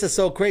this is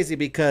so crazy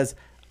because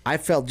I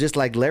felt just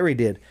like Larry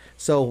did.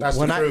 So That's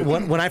when the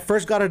truth. when I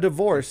first got a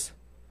divorce,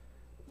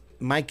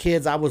 my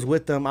kids, I was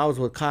with them. I was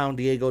with Kyle and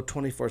Diego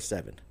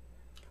 24/7.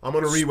 I'm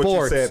gonna read what you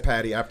Sports. said,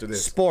 Patty, after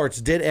this.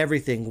 Sports, did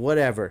everything,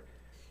 whatever.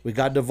 We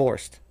got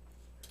divorced.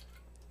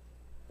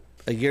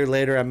 A year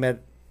later, I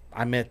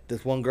met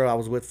this one girl I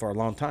was with for a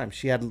long time.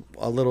 She had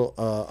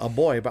a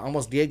boy, but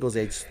almost Diego's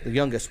age, the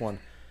youngest one.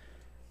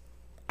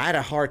 I had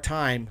a hard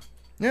time.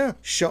 Yeah.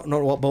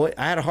 I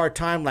had a hard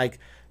time. Like,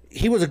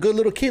 he was a good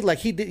little kid. Like,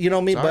 he did, you know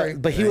what I mean? Sorry.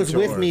 But he was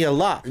with me a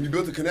lot. And you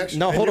built a connection.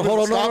 No, hold on, no,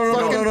 hold on.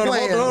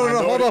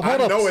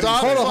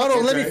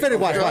 Let me finish.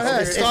 Watch.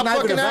 It's Stop not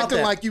even fucking about acting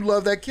that. like you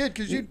love that kid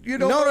because you don't.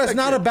 No, love it's that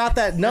not kid. about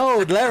that. No,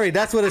 Larry,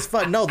 that's what it's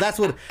fun. No, that's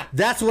what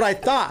I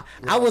thought.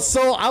 I was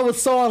so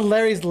on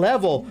Larry's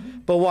level.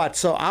 But watch,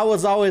 so I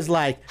was always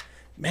like,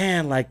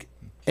 man, like,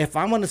 if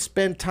I'm gonna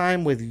spend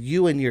time with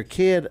you and your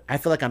kid, I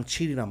feel like I'm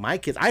cheating on my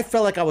kids. I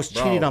felt like I was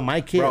cheating on my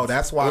kids. Bro,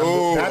 that's why.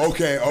 Oh, that's,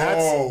 okay.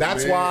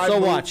 That's Man. why. So I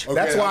moved, watch.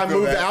 That's Okay, why I I feel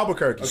moved to that.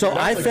 Albuquerque. So That's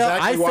I felt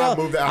exactly why I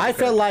moved to I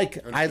felt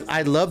Albuquerque. like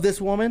I love this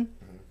woman.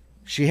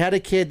 She had a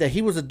kid that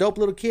he was a dope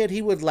little kid.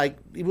 He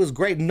was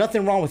great.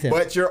 Nothing wrong with him.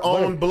 But your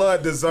own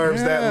blood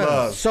deserves that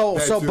love. So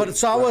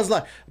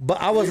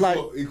I was like,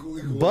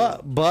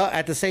 Equal. but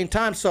at the same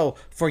time, so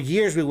for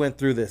years we went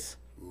through this,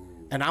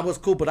 and I was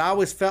cool. But I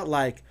always felt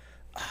like,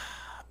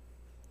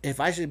 if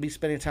I should be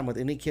spending time with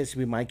any kids, it should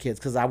be my kids,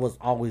 because I was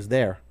always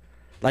there.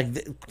 Like,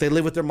 they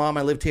live with their mom,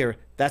 I lived here.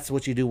 That's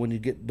what you do when you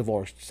get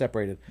divorced,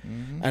 separated.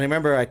 And I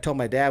remember I told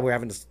my dad, we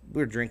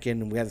were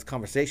drinking and we had this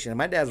conversation, and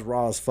my dad's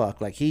raw as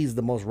fuck. Like, he's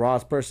the most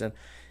rawest person,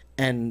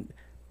 and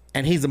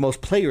he's the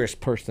most playerist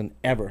person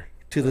ever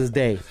to this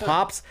day.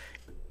 Pops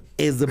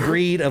is the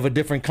breed of a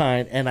different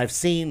kind, and I've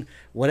seen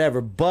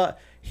whatever, but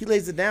he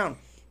lays it down.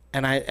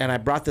 And I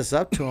brought this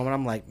up to him, and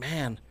I'm like,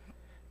 man,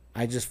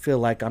 I just feel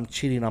like I'm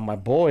cheating on my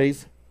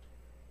boys.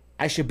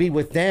 I should be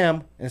with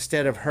them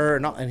instead of her.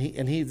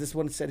 And he this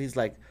one said, he's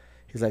like,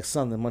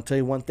 son, I'm gonna tell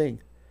you one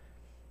thing.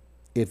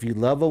 If you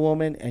love a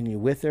woman and you're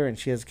with her and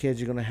she has kids,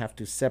 you're gonna have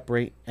to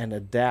separate and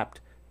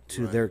adapt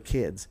to their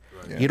kids.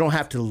 You don't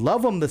have to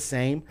love them the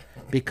same,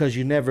 because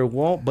you never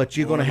won't, but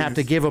you're gonna have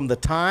to give them the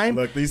time.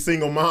 Look, these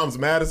single moms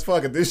mad as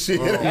fuck at this shit.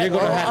 You're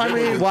gonna have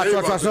to watch.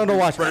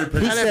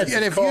 He said,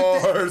 And if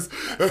Cars.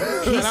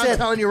 I'm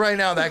telling you right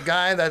now, that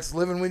guy that's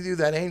living with you,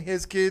 that ain't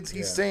his kids.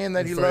 He's saying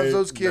that he loves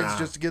those kids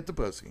just to get the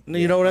pussy.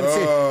 you know what I'm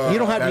saying? You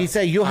don't have to. He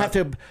said you'll have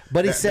to.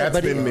 But he said,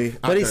 that's been me.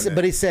 but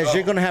he says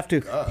you're gonna have to.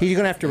 You're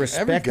gonna have to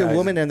respect the guy's-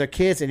 woman and their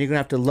kids, and you're gonna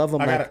have to love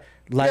them like.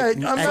 Yeah,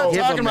 and I'm not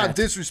give talking them about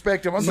that.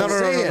 disrespecting. I'm No.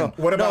 saying.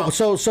 What about-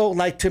 so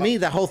like, to me,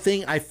 that whole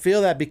thing, I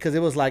feel that because it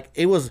was I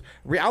was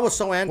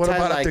so anti. What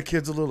about if like, the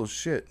kid's a little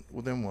shit?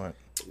 Well, then what?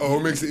 Oh,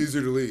 it makes it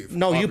easier to leave.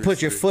 no, you put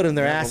your obviously. foot in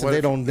their ass and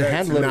they don't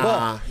handle it.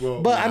 Nah.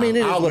 But I mean, it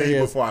is I'll what it leave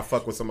is. before I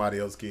fuck with somebody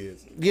else's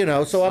kids. You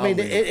know, so I mean,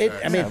 leave.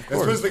 I mean,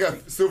 Especially if they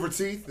got silver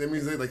teeth, that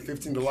means they like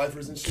 15 to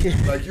lifers and shit.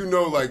 Like,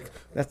 like,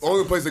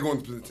 only place they go in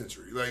the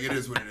penitentiary. Like, it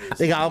is what it is.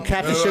 they got all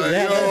capped sugar. Like, They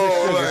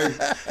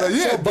have sugar.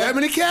 yeah, that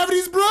many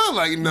cavities, bro.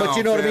 Like, no. But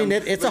you know what I fam.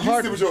 mean? It's like, a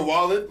hard- You sit with your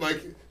wallet,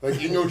 like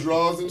in your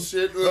drawers and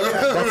shit.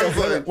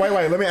 Wait,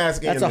 let me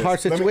ask you. That's a hard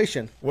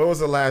situation. What was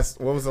the last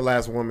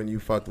woman you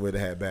fucked with that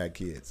had bad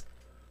kids?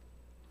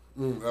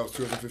 That was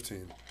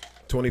 2015.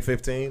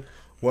 2015.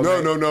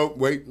 No.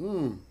 Wait.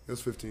 It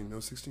was 15. No,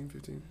 16,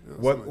 15. No,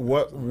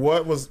 What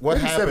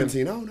Maybe happened?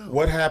 17, I don't know.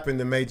 What happened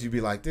that made you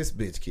be like, this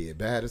bitch kid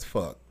bad as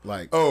fuck?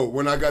 Like, Oh,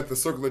 when I got the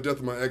circle of death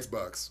on my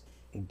Xbox.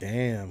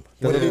 Damn.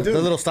 What did he do?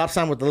 The little stop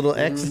sign with the little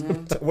X.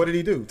 what did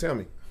he do? Tell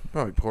me.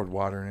 Probably poured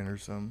water in it or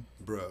something.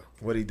 Bruh.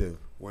 What did he do?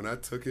 When I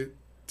took it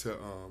to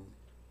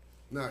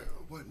not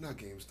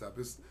GameStop.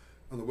 It's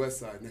on the west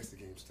side next to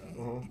GameStop.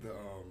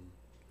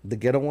 The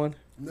ghetto one?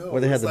 No,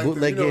 Where they had it's the like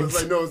bootleg games?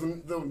 It's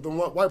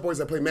the white boys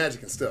that play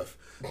Magic and stuff.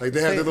 Like,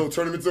 they have their little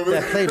tournaments over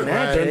there. That play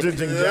Magic.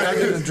 Dungeons and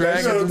Dragons and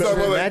Dragons. You know what I'm talking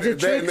about? Like, Magic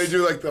that, and they tricks?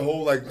 do like the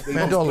whole like.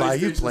 Man, don't lie,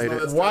 you played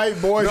it. White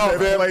boys that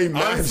man, play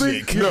honestly,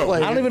 Magic. no.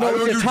 played I don't even know I what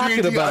don't you're do talking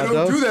D&D, about, I don't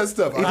though. do that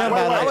stuff. You're talking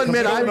about, I'll like,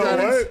 admit I've You know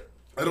done what? it.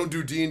 I don't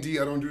do D&D.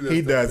 I don't do that.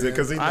 He stuff, does it man.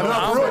 because he I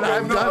knows. know, Bro,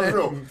 I've done it.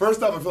 bro.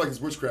 First off, I feel like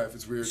it's witchcraft.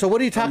 It's weird. So what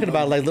are you talking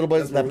about? Like little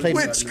boys that play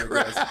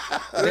Witchcraft.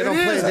 They don't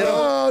play. They don't.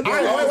 Oh,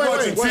 I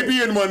was wait, watching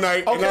TBN one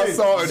night and I Okay.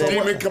 saw a So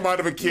demon come out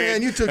of a kid.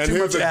 Man, you took and too he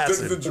much was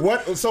acid.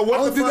 What? So what?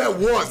 I the only did fuck?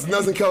 that once, and that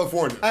was in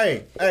California.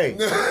 Hey.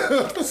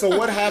 So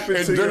what happened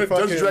And to your Dungeons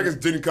fucking? and Dragons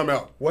didn't come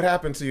out. What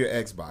happened to your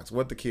Xbox?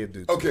 What the kid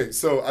do? Okay,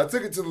 so I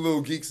took it to the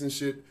little geeks and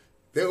shit.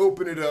 They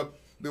opened it up.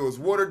 There was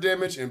water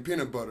damage and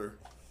peanut butter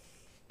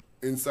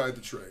inside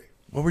the tray.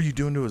 What were you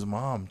doing to his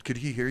mom? Could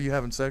he hear you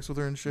having sex with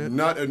her and shit?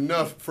 Not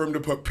enough for him to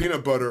put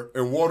peanut butter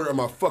and water in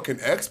my fucking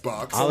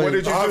Xbox. So what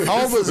did you do?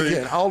 How old was the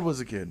kid? How old was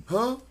the kid?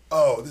 Huh?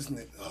 Oh, this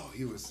nigga. Oh,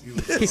 he was. He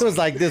was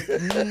like this.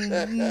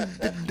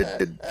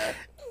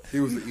 He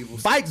was the evil.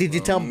 Bite. Did you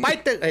tell him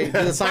bite the? Hey, do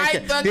the song.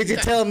 Did you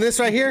tell him this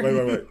right here?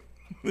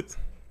 Wait.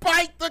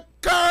 Bite the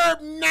curb,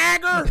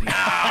 nagger.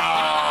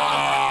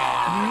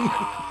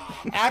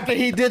 After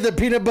he did the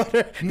peanut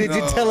butter, did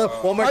you tell him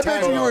one more I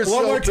time? bet you were One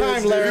so more time,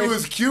 pissed. Larry. It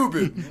was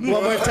Cuban.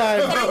 One more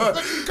time.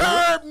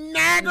 Curb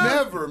nagger.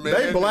 Never, man.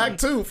 They black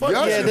too. Fuck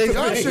Y'all, yeah.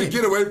 y'all should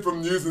get away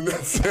from using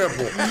that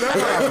sample.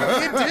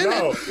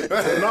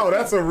 No,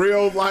 that's a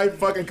real life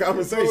fucking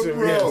conversation,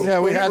 Bro, yes. Yeah,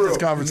 we had bro. this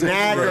conversation.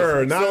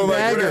 Nagger, not So like, when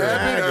it nagger.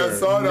 happened, I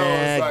saw it, I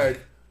Nag. was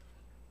like,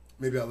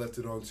 maybe I left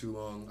it on too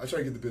long. I try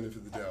to get the benefit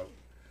of the doubt.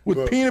 With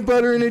But- peanut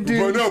butter in it,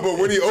 dude. But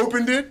when he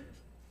opened it,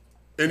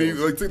 and he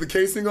like took the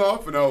casing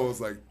off, and I was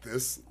like,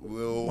 this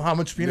little. How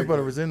much peanut nigga.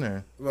 butter was in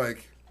there?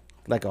 Like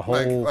Like a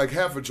whole. like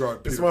half a jar.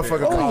 Of This Peter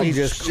motherfucker Pan. called he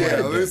just Yeah, cracked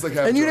at it. least like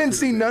half. And you a jar didn't of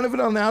see Peter none of it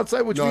on the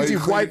outside, which Pan. means he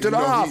cleaned- wiped it you know,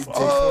 off. He,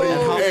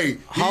 Oh, hey,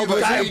 how old he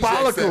was he?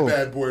 Diabolical. That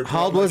bad boy, bro.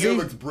 How old was Like, he? It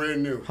looks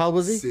brand new. How old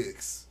was he?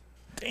 6.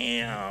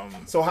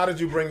 damn. So how did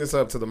you bring this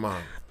up to the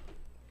mom?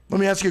 Let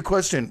me ask you a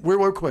question.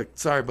 Real quick.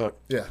 Sorry, Buck.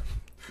 Yeah.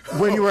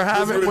 When you were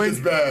having, when it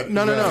gets bad.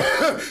 no.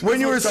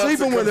 When you were when toxic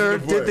sleeping with comes her,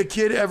 into play. did the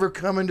kid ever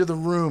come into the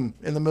room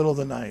in the middle of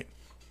the night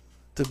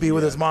to be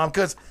with his mom?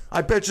 Because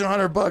I bet you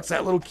 $100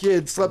 that little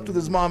kid slept with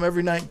his mom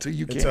every night until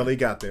you Until came. he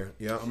got there.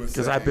 Yeah.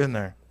 Because I've been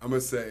there. I'm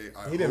gonna say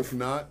I didn't- hope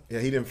not, Yeah,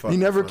 he didn't fuck. He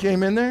with never her.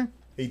 came in there.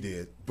 He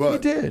did. but He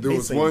did. there He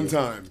was seen one you.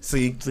 time.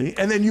 See? See,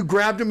 and then you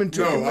grabbed him and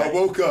took him. No, I back.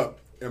 woke up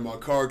and my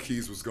car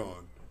keys was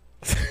gone.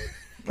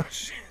 Oh,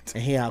 shit.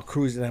 And he out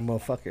cruising that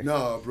motherfucker.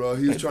 No, bro,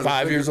 he was trying.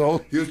 5 to years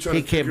old? He was trying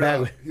He to came figure back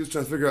out. with- He was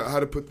trying to figure out how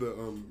to put the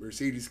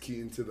Mercedes key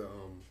into the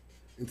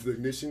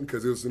ignition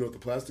because it was what the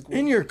plastic was.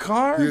 In your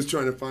car? He was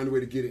trying to find a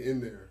way to get it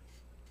in there.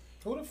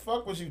 Who the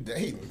fuck was you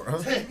dating,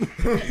 bro?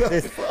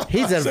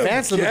 He's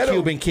advanced little ghetto.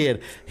 Cuban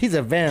kid. He's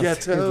advanced.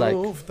 Ghetto. He's like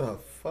What the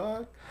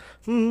fuck?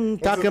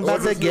 talking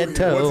about what's the his name?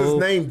 ghetto. What's his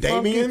name?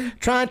 Damien?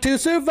 Trying to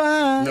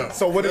survive. No.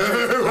 So what did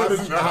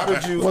you? How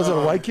did you? Was it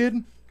a white kid?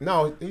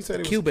 No, he said he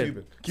was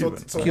Cuban.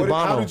 Cuban. So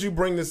Cubano. how did you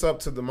bring this up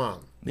to the mom?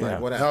 Yeah.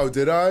 Like, what happened? How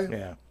did I?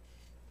 Yeah.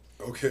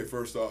 Okay,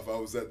 first off, I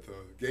was at the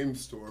game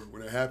store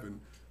when it happened.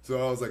 So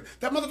I was like,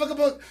 that motherfucker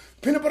put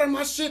peanut butter on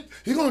my shit.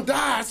 He gonna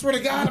die. I swear to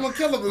God, I'm gonna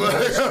kill him.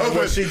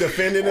 Was she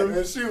defending him?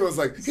 And she was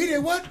like, he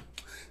did what?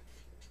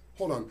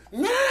 Hold on.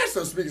 Nah,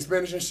 so speaking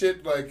Spanish and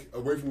shit, like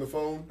away from the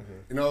phone.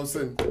 And all of a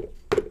sudden,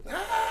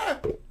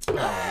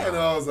 and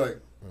I was like,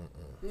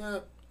 nah.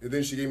 And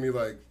then she gave me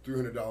like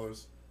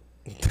 $300.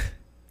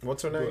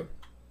 What's her name?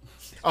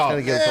 Oh,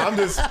 Gotta get a- I'm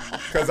just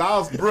because I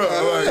was Bro,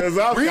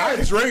 like, we I-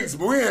 had drinks,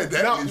 but we had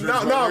that No, many no,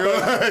 drinks. no, my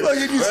but- nigga. Look,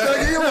 if you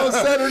stuck, you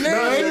almost said her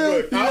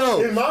name.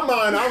 Look, in my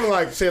mind, I was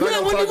like, shit. I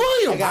Wendy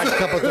Williams. I got a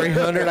couple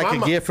 300 I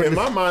could get from in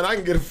my mind, I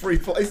can get a free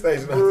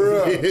PlayStation.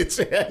 Bruh.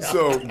 Bitch.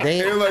 So,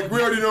 Damn. and like,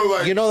 we already know,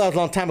 like, You know that was a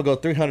long time ago.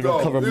 300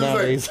 don't cover it them was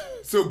nowadays. Like,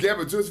 so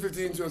Gabba,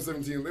 2015,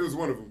 2017, it was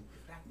one of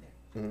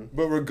them.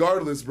 But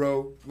regardless,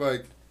 bro,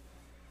 like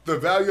the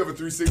value of a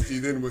 360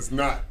 then was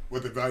not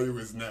what the value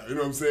is now. You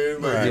know what I'm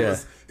saying? Like Right.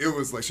 it, Yeah.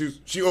 was like she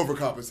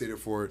overcompensated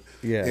for it.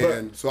 Yeah.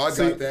 And so I got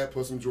See- that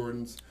plus some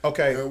Jordans.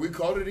 Okay. And we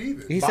called it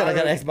even. He said I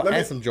got Xbox let me-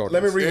 and some Jordans.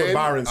 Let me read what And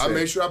Byron I said.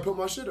 made sure I put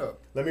my shit up.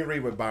 Let me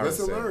read what Byron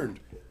Lesson said. learned.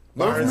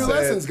 Byron Learn from your said-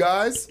 lessons,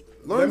 guys.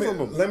 Learn from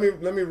them. Let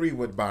me read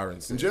what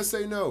Byron said. And just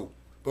say no.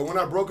 But when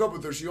I broke up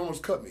with her, she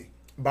almost cut me.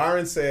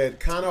 Byron said,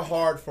 kind of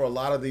hard for a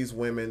lot of these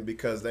women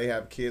because they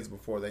have kids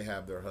before they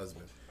have their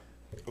husband.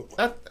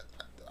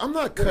 I'm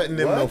not cutting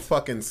them no What?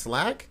 fucking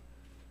slack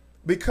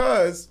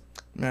because,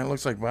 Man, it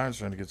looks like Byron's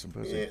trying to get some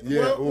pussy.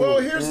 well,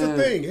 here's the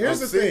thing. Here's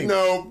the thing.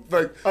 No,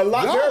 like A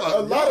lot, y'all, there, a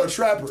y'all lot are of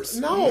trappers.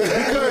 No,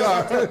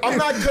 because I'm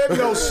not cutting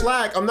no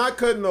slack. I'm not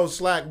cutting no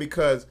slack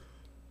because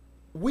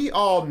we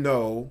all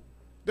know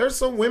there's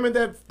some women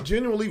that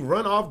genuinely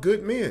run off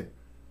good men.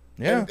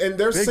 Yeah. And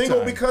they're big single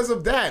time. because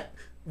of that.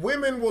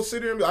 Women will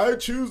sit here and be, I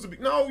choose to be.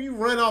 No, you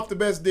run off the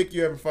best dick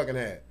you ever fucking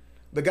had.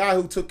 The guy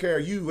who took care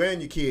of you and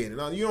your kid.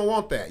 And you don't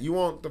want that. You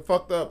want the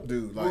fucked up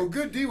dude. Like, Well,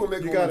 good D will make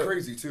a you woman gotta-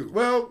 crazy too.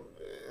 well,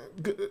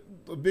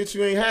 bitch,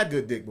 you ain't had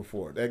good dick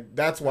before.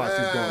 That's why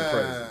she's going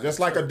crazy. Just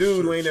like a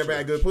dude who ain't never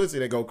had good pussy,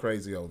 they go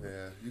crazy over. it.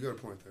 Yeah, you got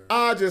a point there.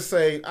 I just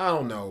say, I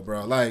don't know,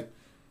 bro. Like,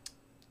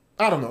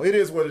 I don't know. It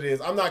is what it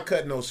is. I'm not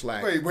cutting no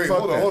slack. Wait, Fuck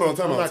hold that. on,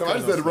 time I'm out. not Time. I cutting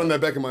just no had to run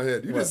slack. that back in my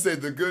head. You What? just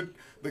said the good,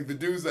 like the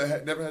dudes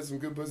that never had some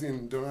good pussy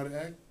and don't know how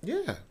to act.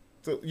 Yeah.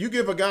 So you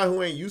give a guy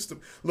who ain't used to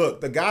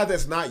look, the guy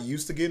that's not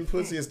used to getting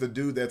pussy is the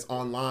dude that's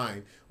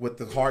online with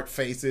the heart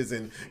faces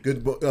and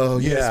good. Oh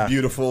yes, Yeah.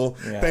 beautiful.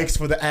 Yeah. Thanks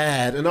for the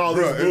ad and all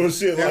Bruh, this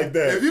bullshit like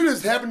that. If you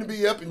just happen to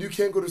be up and you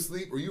can't go to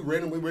sleep, or you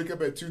randomly wake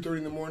up at 2:30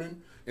 in the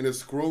morning and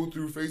just scroll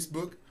through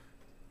Facebook,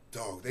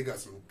 dog, they got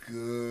some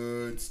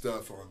good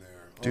stuff on there.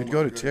 Dude, Oh go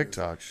my to goodness.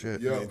 TikTok.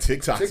 Shit. TikTok's Yo, where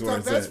TikTok, it's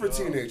that's at. for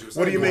teenagers.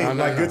 What do you mean? No,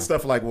 no, Like no. good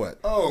stuff like what?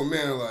 Oh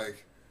man,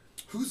 like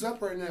who's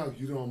up right now?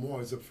 You know I'm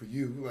always up for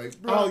you.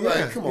 Like, bro, Oh yeah,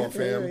 like, come on, Yeah,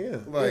 fam. yeah.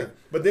 Like,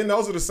 but then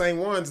those are the same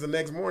ones the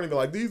next morning. They're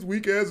like, these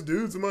weak ass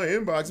dudes in my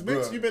inbox.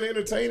 Bitch, Bruh. you've been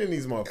entertaining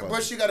these motherfuckers.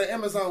 but she got an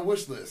Amazon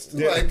wish list.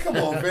 Yeah. Like, come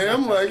on,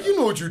 fam. Like, you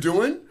know what you're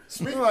doing.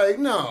 Like,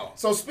 no.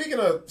 So speaking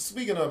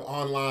of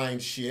online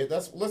shit,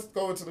 let's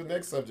go into the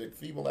next subject.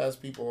 Feeble ass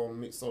people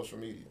on social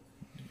media.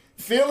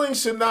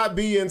 Feelings should not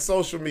be in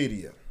social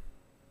media.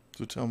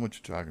 So tell them what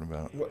you're talking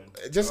about.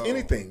 Just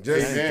anything.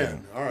 Just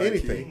Amen. All right,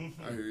 anything.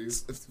 Key. I hear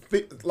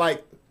you.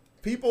 Like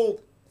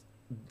people.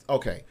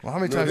 Okay. Well, how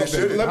many No, times? they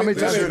shouldn't. How many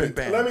They times have you shouldn't.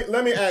 been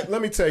banned?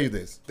 Let me tell you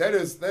this.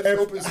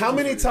 That's How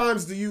many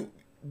times do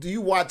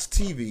you watch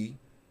TV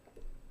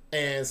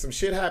and some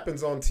shit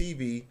happens on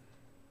TV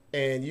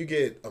and you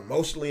get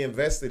emotionally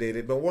invested in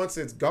it, but once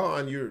it's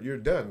gone, you're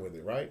done with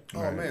it, right?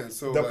 Oh man,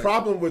 so The like,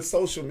 problem with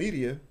social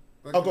media.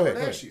 like Oh, go ahead.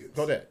 Kardashians.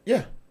 Go ahead.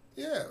 Yeah.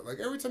 Yeah, like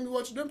every time you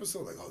watch an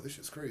episode, like, oh, this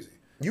shit's crazy.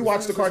 You As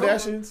watch soon the as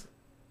it's over- Kardashians?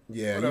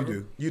 Yeah,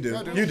 Whatever. you do.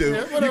 I do. You do.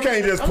 Yeah, You whatever.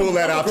 can't just pull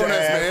that I'm a out your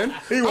grown-ass ass.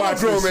 man. He I'm a watched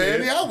grown this man.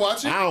 shit. Yeah, I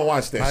watch it. I don't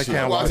watch that I shit. can't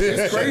I watch watch it. it.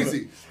 It's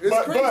crazy. It's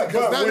But- crazy but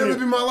because that when never you-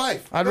 be my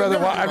life. I'd That rather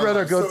never wa- be I'd my rather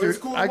life. go So through. it's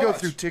cool to I go watch.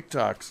 through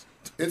TikToks.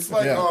 It's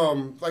like Yeah.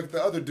 like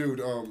the other dude,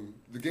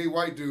 the gay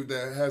white dude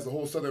that has a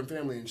whole Southern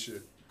family and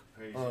shit.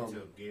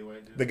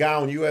 The guy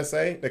on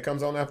USA that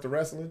comes on after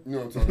wrestling? You know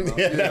what I'm talking about?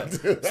 Yeah,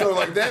 dude. So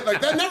like that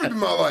never be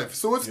my life.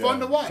 So it's fun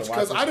to watch so watch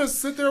because it. I just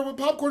sit there with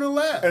popcorn and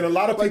laugh. And a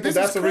lot of Like, people, this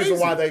that's is the reason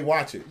crazy. why they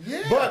watch it.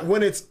 Yeah. But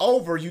when it's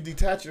over, you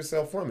detach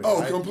yourself from it. Oh,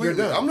 right? completely.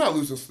 You're done. I'm not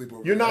losing sleep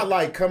over You're that. not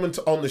like coming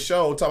on the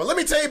show talking, let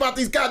me tell you about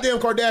these goddamn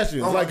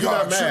Kardashians. Oh like, my you're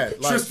God, not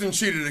mad. Like, Tristan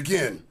cheated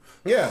again.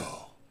 yeah.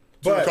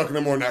 2 But o'clock in the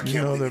morning, I can't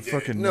know believe they're he did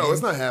it. fucking- No,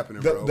 it's not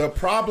happening, bro. the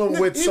problem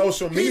with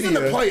social He's in the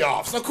media,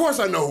 playoffs. Of course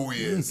I know who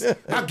he is.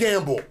 I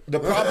gamble.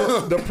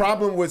 the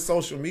problem with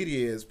social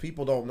media is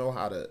people don't know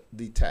how to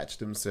detach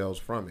themselves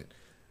from it.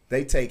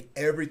 They take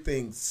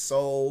everything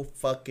so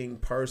fucking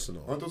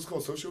personal. Aren't those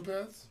called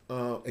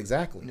sociopaths?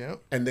 Exactly. Yep.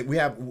 And that we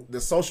have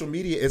the social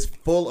media is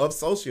full of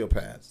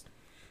sociopaths.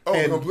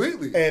 Oh,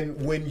 completely.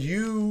 And when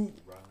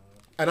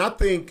and I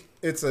think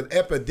it's an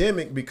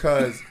epidemic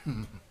because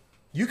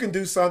you can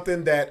do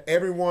something that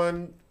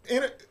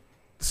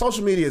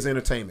social media is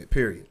entertainment,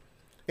 period.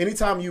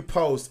 Anytime you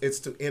post, it's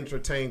to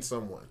entertain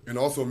someone. And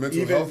also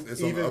mental health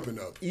is on the up and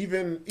up.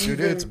 Even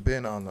It's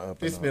been on the up.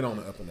 And it's up. been on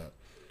the up and up.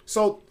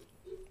 So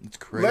It's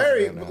crazy.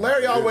 Larry right now.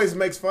 Larry always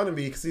makes fun of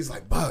me because he's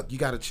like, "Bud, you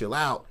got to chill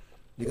out.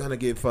 You're gonna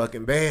get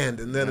fucking banned."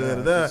 And then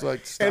it's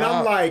like, and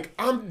I'm stop. like,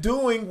 I'm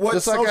doing what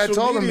Just social like I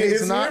told him, media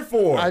he's is not. here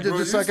for. I Bro,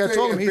 just you like I stay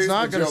told him, in he's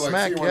not Facebook going to jail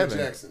smack like Tijuana Kevin.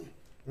 Jackson.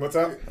 What's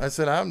up? I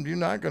said, you're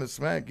not going to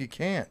smack. You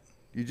can't.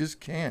 You just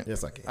can't.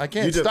 Yes, I can. I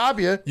can't You just- stop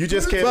you. You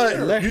just can't.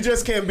 But You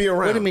just can't be around.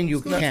 What do you mean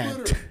you Go to can't?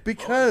 Twitter.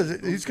 because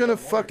he's going to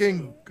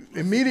fucking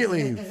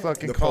immediately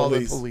fucking The call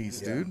police. the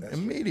police, Yeah, dude. that's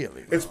true.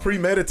 Immediately. It's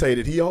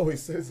premeditated. He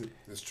always says it.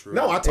 That's true.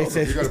 No, I told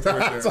him. You got a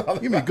point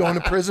there. You mean going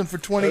to prison for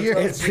 20 years?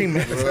 It's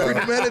premeditated.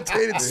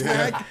 Premeditated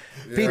smack.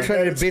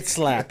 Premeditated bitch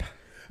slap.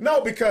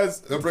 No,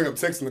 because They'll bring up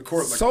text in the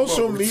court like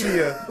social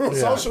motherfuckers. media,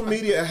 social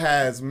media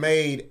has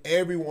made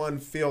everyone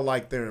feel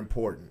like they're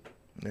important.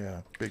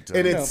 Yeah, big time.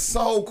 And it's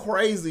so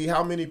crazy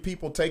how many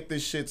people take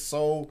this shit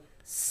so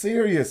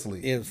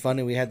seriously. It's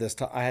funny we had this.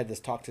 I had this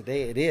talk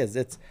today.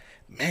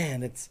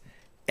 It's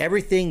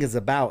everything is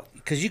about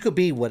because you could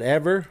be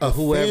whatever,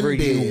 whoever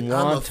you Offended.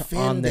 I'm want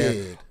on there,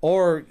 offended.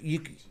 or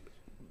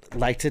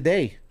like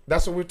today.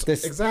 That's what we're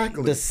This,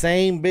 exactly. the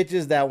same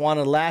bitches that want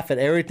to laugh at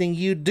everything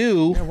you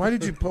do. Yeah,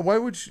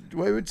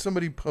 why would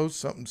somebody post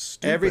something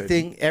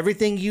stupid?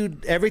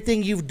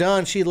 Everything you've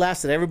done, she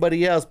laughs at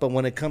everybody else. But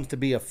when it comes to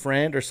be a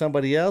friend or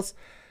somebody else,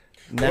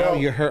 now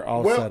you're hurt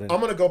all of a sudden.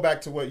 I'm gonna go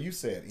back to what you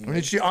said. Ian. I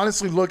mean, she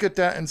honestly look at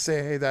that and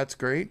say, "Hey, that's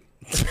great."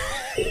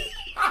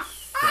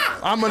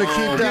 I'm gonna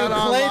keep that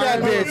on. play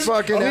that my bitch.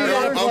 Fucking Oh,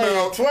 editor. I'm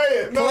out. Play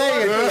it. No,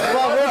 Play it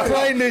while we're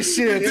playing this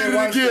shit. Did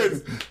it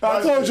again.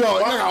 I told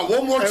y'all, I got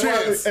one more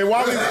chance. And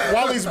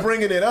while he's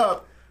bringing it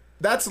up,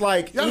 that's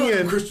like Y'all know them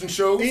Ian. Christian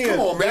shows. Ian, Come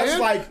on,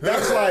 man.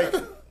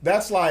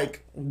 That's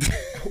like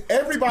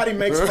everybody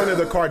makes fun of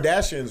the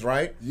Kardashians,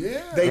 right?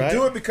 Yeah. They Right.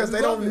 do it because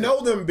they love don't it.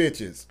 know them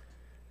bitches.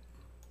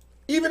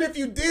 Even if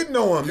you did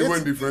know them, You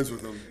wouldn't be friends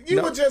with them.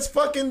 you would just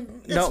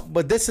fucking No,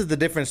 but this is the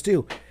difference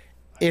too.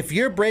 If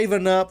you're brave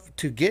enough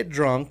to get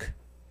drunk,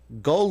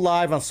 go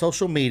live on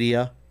social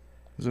media.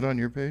 Is it on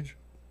your page?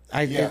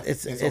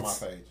 It's on my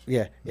page.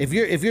 Yeah, if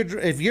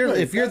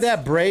you're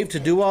that brave to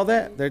do all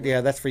that,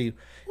 that's for you.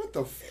 What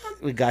the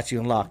fuck? We got you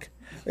in lock.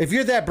 If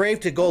you're that brave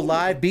to go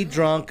live, be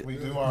drunk, do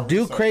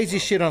research, crazy bro.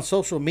 shit on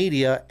social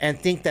media, and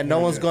think that no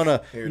one's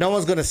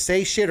gonna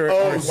say shit or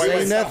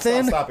say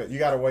nothing. Stop it. You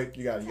gotta wait.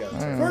 You gotta.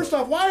 First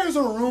off, why is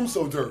our room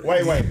so dirty?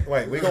 Wait.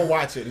 We're gonna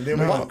watch it and then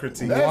we're gonna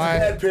critique. That's Why-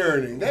 bad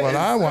parenting. What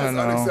I wanna that's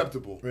know-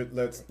 unacceptable.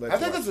 Let's I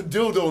think that's a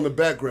dildo in the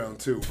background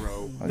too,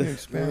 bro. How do you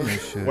expand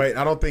this shit? Wait,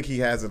 I don't think he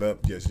has it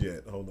up just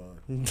yet. Hold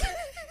on.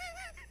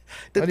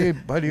 How do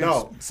you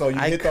No, so you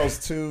I hit cr- those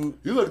two.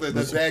 You look like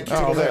that bad kid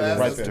Oh, on the there, ass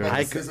right that's there. about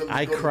I to say something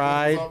I to go to the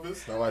cried. doctor's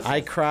office. No, watch I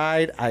this.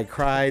 cried,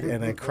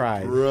 and I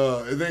cried.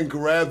 Bruh, and then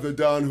grab the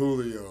Don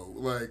Julio.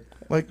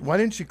 Like, why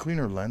didn't she clean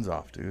her lens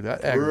off, dude?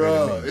 That aggravated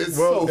bruh, me. it's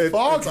Well, so it's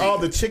foggy. all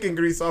the chicken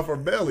grease off her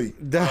belly.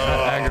 That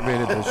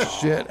aggravated the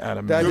shit out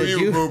of me. That- Do Did you,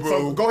 you- boo boo?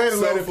 So go ahead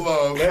and let it-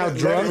 Self-love. let How it-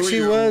 drunk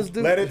she was,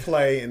 dude. Let it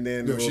play and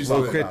then Yo, we'll she's talk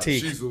lit. about it.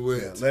 critique. She's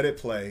lit. Let it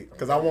play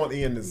because I want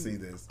Ian to see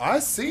this. I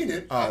seen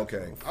it. Oh,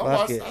 okay. I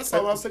watched. it. I saw.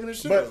 I was taking a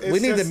shit. But We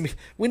need just-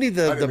 we need I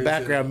the didn't mean to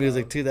background say that.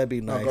 music too. That'd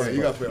be nice. Go ahead,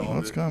 you got to play all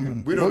What's of it.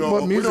 coming? We don't know.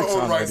 What we don't music's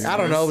own on rights. there, I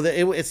don't to know.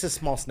 this. It's a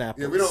small snap.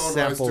 Yeah, we don't own rights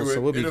sample, to it. so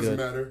we'll It be doesn't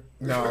good. matter.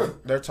 No,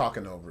 they're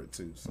talking over it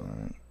too. So.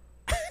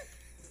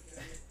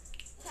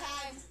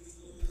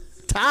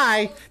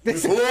 Ty.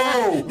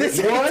 Whoa! This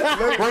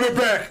What? Run it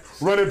back.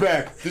 Run it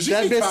back. Did she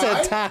That say bitch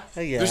said Ty?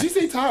 Ty. Yeah. Did she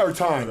say Ty or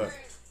time?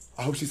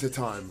 I hope she said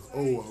time.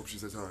 Oh, I hope she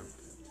said time.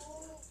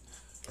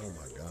 Oh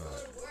my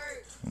god.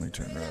 Let me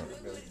turn it up.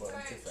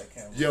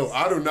 Yo,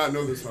 I do not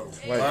know this hoe.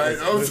 All right,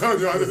 I'm telling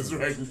you this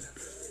right now.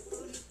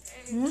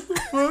 What the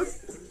fuck?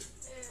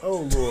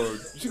 Oh Lord,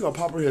 she gonna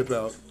pop her hip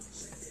out.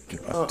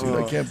 Dude,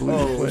 I can't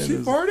believe you're playing She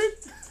this. farted?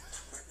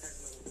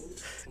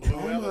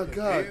 Oh my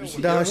god.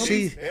 No,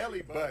 she.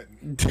 Belly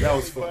button. That was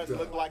Belly fucked button up.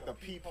 looked like the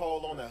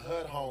peephole on the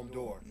HUD home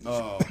door.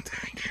 Oh.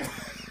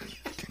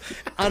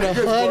 On a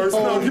Worse. HUD.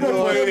 No, Oh, keep on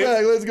no.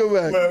 playing. Let's go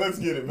back. Man, let's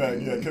get it back,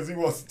 yeah, because he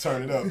wants to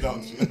turn it up,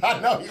 don't you? I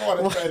know you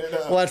want to turn it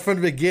up. Watch from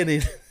the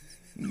beginning.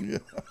 Yeah.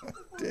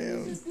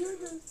 Damn.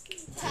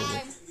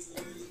 Time.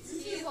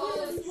 You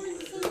hold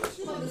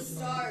from the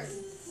start.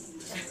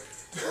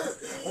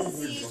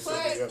 See,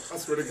 twerk. I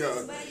swear to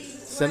God.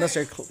 Send us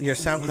your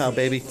SoundCloud,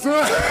 baby. Listen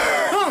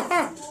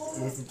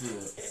to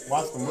it.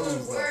 Watch the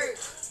moves, though.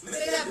 Twerk. Look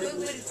at that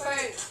booty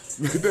twerk.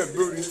 Look at that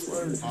booty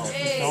swerve. Oh,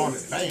 she's on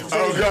it. Damn.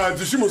 Oh God,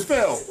 she almost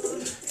fell.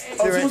 Oh, she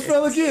almost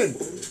fell again.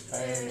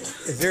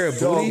 Is there a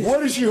Dog, booty?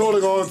 what is she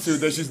holding on to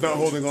that she's not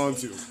holding on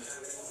to?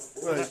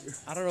 Like,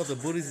 I don't know if the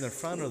booty's in the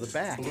front or the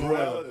back.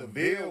 Well, the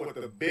bill with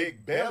the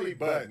big belly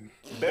button.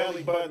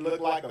 Belly button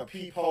looked like a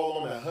peephole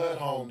on the HUD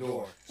home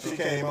door. She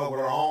came up with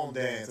her own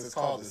dance. It's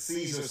called the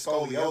Caesar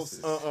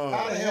Scoliosis.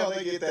 How the hell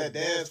they get that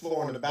dance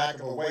floor in the back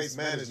of a waste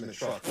management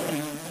truck?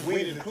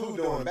 Winnie the Pooh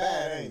doing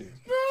bad, ain't it?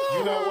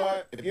 You know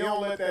what? If you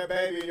don't let that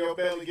baby in your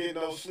belly get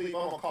no sleep,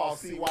 I'm gonna call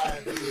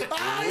CYND. You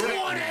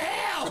going to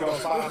hell? You know,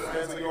 5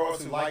 friends of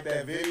yours who like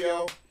that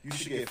video, you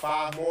should get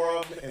 5 more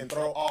of them and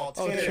throw all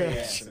 10 of their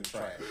ass in the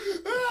trash.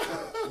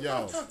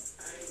 Yo.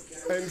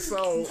 And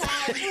so,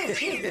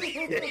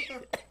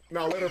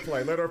 now let her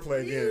play. Let her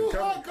play again.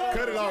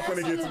 Cut it off when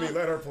it gets to me.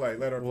 Let her play.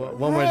 Let her play.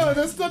 One more. bro,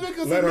 that stomach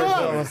is Let her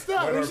enough. play.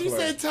 Stop. Let her She play.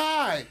 said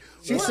Ty.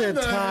 She What said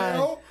the Ty.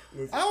 hell?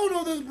 I don't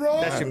know this,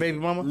 bro. That's your baby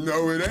mama?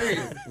 No, it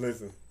ain't.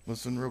 Listen.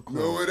 Listen real quick.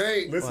 No, it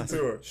ain't. Listen to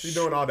her. She's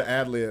doing all the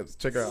ad libs.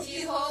 Check her out.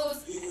 She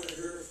holds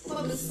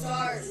from the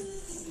start.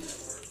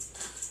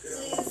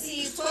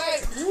 See,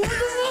 twerk.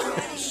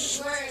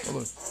 Twerk. Hold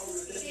on.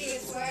 See,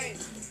 twerk.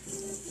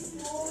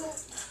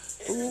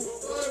 Good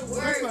That's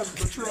work. not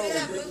patrol. Look at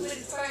that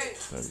booty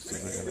twerk. Let me see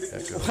if I got an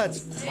echo. What?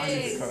 Might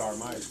need Hey. to cut our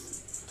mics.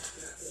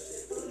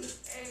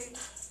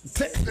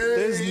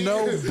 There's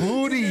no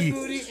booty.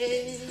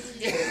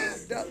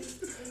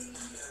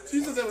 She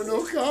said that with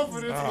no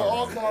confidence, but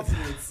all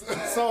confidence.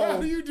 So- how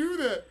do you do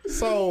that?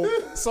 So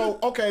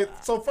okay.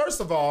 So first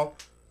of all,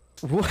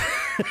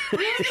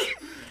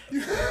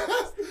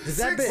 Does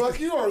that Fuck, bitch?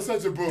 you are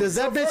such a book. Does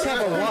that bitch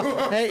have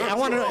a? Hey, I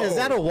want to know. Is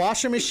that a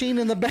washing machine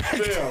in the back?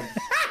 damn.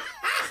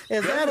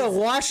 Is that a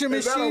washing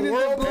Is that a machine in the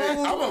whirlpool? back?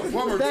 I'm a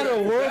plumber. Is that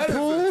a That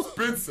whirlpool? is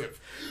expensive.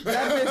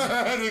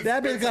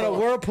 That bitch got a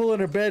whirlpool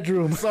in her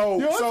bedroom. So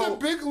Yo, it's so a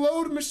big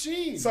load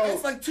machine. So-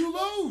 That's like 2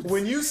 loads.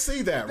 when you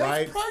see that, That's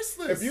right?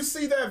 priceless. If you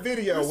see that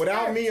video Respect.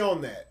 without me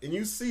on that, and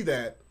you see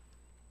that,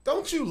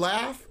 don't you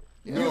laugh?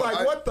 No, you like,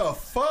 I- what the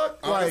fuck?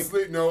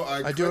 Honestly, no,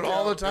 I do it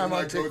all the time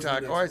on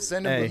TikTok. All right,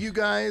 send them Hey. to you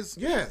guys,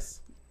 Like,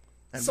 yes.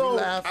 and So, we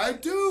laugh. I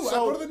do. I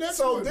go to the next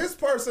so one. this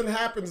person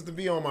happens to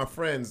be on my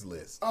friends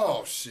list.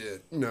 Oh,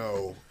 shit.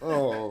 No.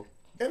 Oh.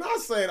 And I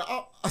said,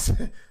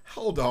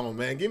 hold on,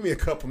 man. Give me a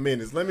couple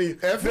minutes. Let me.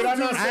 If Did I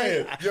not you- say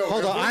it? Yo,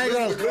 Hold on, I ain't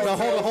gonna. No,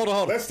 hold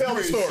on. Let's tell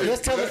the story.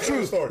 Let's tell the Let's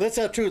truth. story. Let's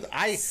tell the truth.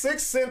 I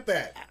 6 sent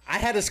that.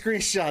 had to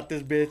screenshot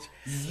this bitch.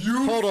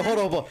 You Hold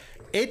on.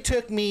 It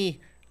took me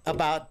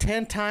about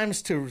 10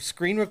 times to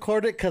screen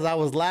record it because I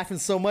was laughing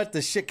so much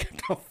the shit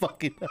kept on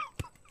fucking up.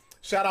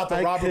 Shout out to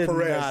I Robert could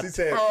Perez. not. He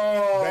said,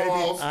 Oh,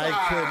 baby.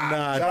 I could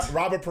not.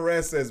 Robert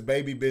Perez says,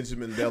 baby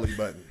Benjamin belly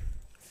button.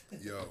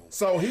 Yo.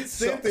 So he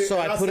sent it. So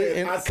and I put it said-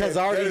 in I because said- I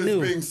That already is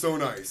knew. being so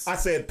nice. I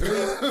said,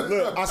 please,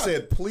 look, I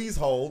said, please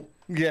hold.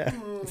 Yeah.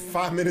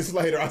 5 minutes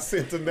later, I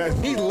sent him that.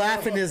 He's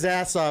laughing his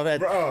ass off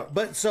at. Bruh.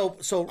 But so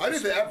I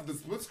did that after the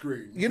split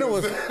screen. you know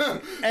what's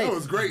that hey,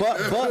 was great.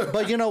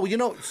 But you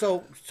know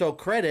so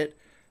credit.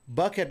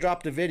 Buck had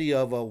dropped a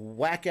video of a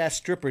whack ass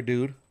stripper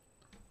dude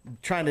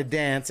trying to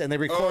dance, and they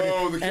recorded,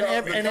 Oh, the and,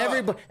 cop, the cop.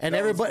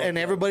 That was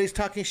everybody's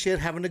talking shit,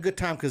 having a good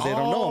time because they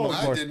don't know him. Of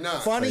I course, did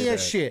not funny say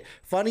as that. shit,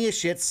 funny as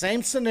shit.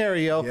 Same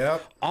scenario.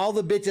 Yep. All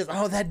the bitches.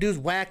 Oh, that dude's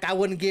whack. I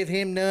wouldn't give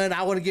him none.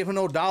 I wouldn't give him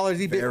no dollars.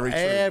 Very true.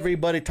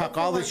 Everybody talk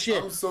all this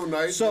shit. I'm so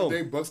nice. So One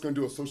day Buck's gonna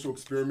do a social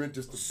experiment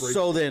just to break.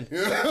 so then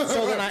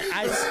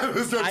I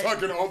Start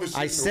talking all the shit.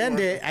 I in the send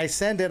world. it. I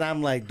send it.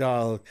 I'm like,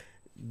 dog,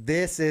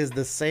 this is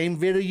the same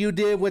video you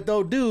did with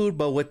old dude,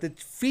 but with the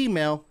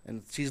female,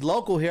 and she's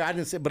local here. I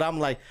didn't say, but I'm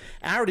like,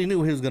 I already knew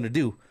what he was gonna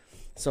do.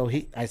 So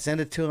I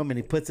send it to him, and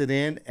he puts it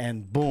in,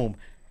 and boom.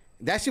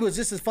 That shit was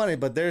just as funny,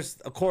 but there's,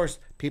 of course,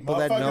 people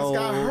that know. Motherfuckers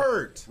got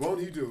hurt. Won't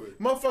he do it?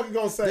 Motherfucker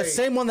gonna say The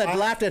same one that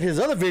laughed at his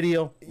other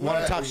video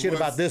want to talk shit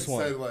about this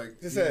one. Said,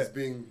 like, Just he was said,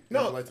 being no.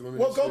 impolite to women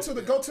Well, and go shit. to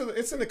the.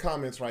 It's in the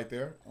comments right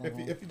there. If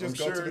you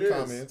just I'm go sure to it the is.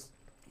 comments.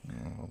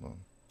 Hold on.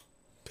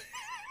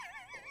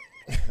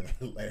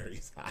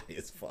 Larry's high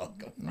as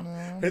fuck.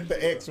 Hit the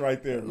X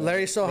right there. Man.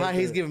 Larry's so high,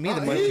 he's giving me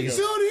the He's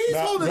munchies.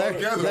 holding it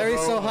together, Larry's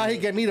bro. so high, he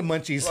get me the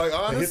munchies. Like,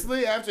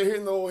 honestly, after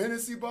hitting the whole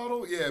Hennessy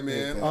bottle, yeah,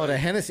 man. Oh, the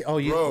Hennessy. Oh,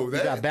 you, Bro, you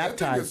that, got that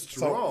thing is baptized.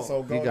 strong.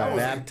 So go You got down.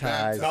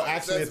 baptized. No,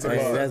 actually, it's Hey,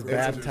 above. that's It's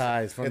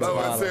baptized from the No,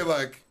 I'd bottle. say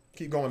like,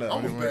 Keep going down.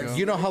 almost back.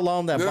 You know how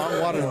long that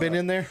bottled water's been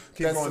in there?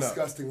 Keep That's going up.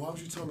 disgusting. Why would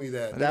you tell me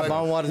that? That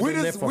bottled water's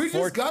been there for we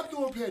 4 just got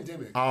through a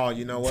pandemic. Oh,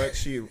 you know what?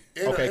 She In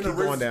a- okay. in a Keep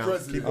going racist down.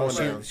 president. Keep Oh, going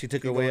down. she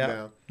took Keep her way going out?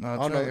 down. No, Oh,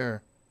 it's no. right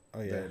here.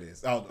 Oh, yeah. There it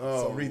is. Oh,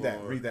 so read that.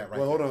 Lord. Read that right.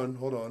 Well, there.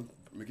 hold on.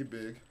 Make it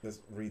big. Let's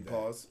read that.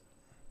 Pause.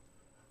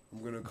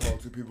 I'm gonna call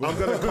 2 people. I'm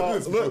gonna call.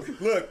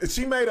 Look.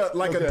 She made a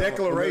Okay,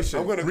 declaration.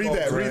 I'm gonna read call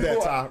that. 2 Read that,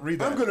 people- Ty. Read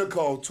that. I'm gonna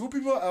call 2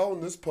 people out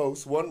on this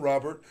post. One,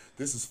 Robert.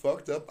 This is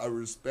fucked up. I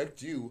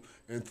respect you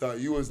and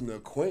thought you was an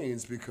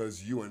acquaintance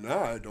because you and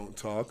I don't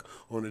talk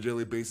on a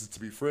daily basis to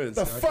be friends.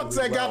 The And I can fuck's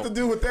that read got well. to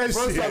do with that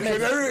First shit? off,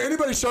 can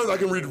anybody show that I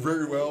can read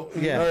very well?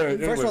 Yeah. All right,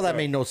 First of all, anyway, that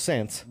made no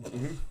sense.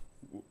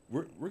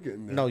 we're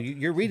getting there. No,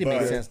 your reading But-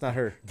 makes sense, not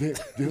her. Daily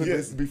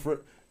basis to be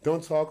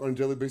don't talk on a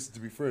daily basis to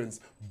be friends,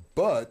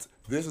 but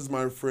this is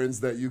my friends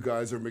that you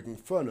guys are making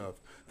fun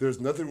of. There's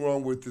nothing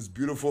wrong with this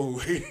beautiful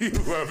lady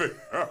loving.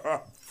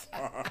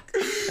 Fuck.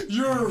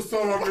 You're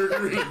so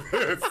angry at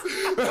this.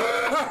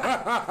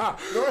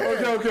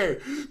 Okay.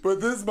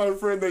 But this is my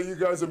friend that you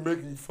guys are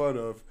making fun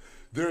of.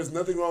 There's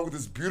nothing wrong with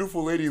this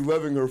beautiful lady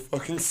loving her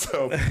fucking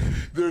self.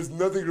 There's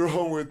nothing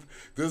wrong with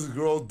this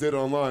girl did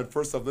online.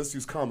 First off, let's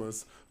use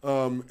commas.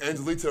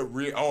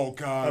 Angelita oh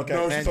God. Okay.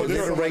 No, she's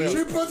Angelita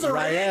she puts her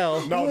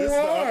Rael. No,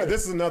 What?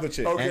 this is another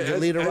chick. Okay,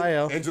 Angelita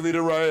Rael.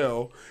 Angelita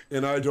Rael,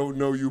 and I don't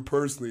know you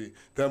personally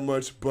that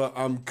much, but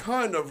I'm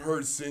kind of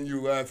hurt seeing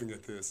you laughing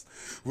at this.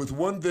 With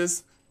one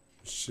this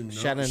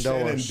Shenandoah.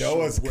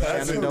 Shenandoah's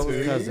cousin. Shenandoah's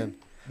dude. cousin.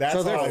 That's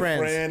So they're our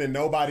friends. friend, and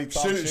nobody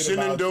talks shit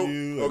about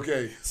you.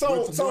 Okay.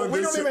 So With we one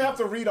don't this- even have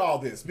to read all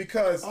this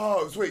because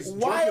Oh, wait.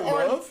 why Drunken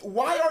are Love?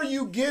 why are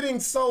you getting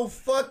so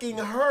fucking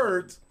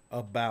hurt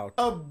About.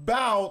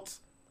 about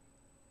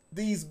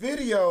these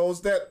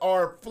videos that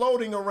are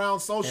floating around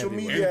social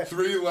Everywhere. media And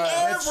 3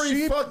 laughs.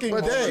 every fucking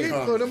But day? she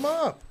put them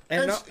up.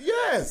 And, no,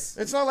 Yes,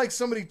 It's not like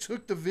somebody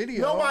took the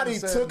video. nobody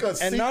and said- took a and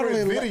secret not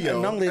only video.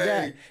 and not only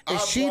that, Hey,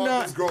 is I she applaud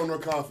not? this girl in her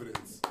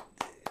confidence.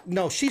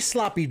 No, she's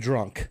sloppy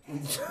drunk.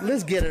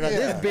 Let's get it.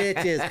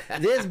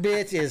 This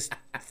bitch is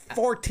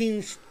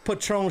 14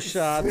 Patron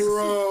shots.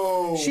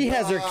 Bro. She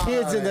has her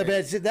kids in the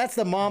bed. That's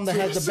the mom that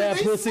has the So bad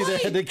they pussy that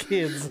sleep. had the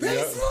kids.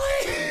 They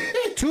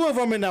sleep. 2 of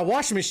them in that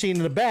washing machine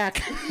in the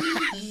back.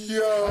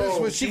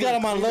 Yo. She got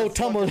them on low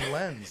tumble.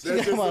 lens. That's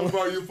just Come on.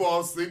 about you fall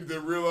asleep,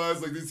 then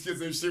realize like these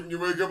kids ain't shit when you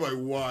wake up. Like,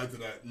 why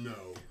did I? No.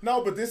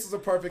 No, but this is a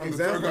perfect I'm the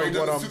third example guy of who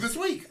what does I'm this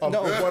this week. of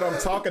what I'm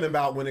talking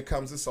about when it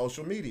comes to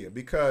social media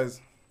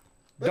because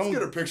Let's Don't-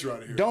 get a picture out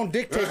of here. Don't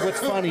dictate what's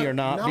funny or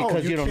not No,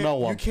 because you you don't can't- know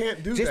them. you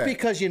can't do Just that.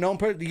 because you know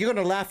them, you're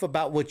gonna laugh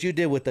about what you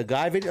did with the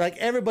guy video. Like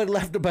everybody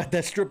laughed about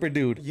that stripper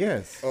dude.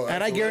 yes. Oh,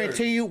 And I that's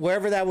guarantee you,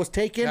 wherever that was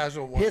taken,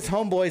 Casual one. his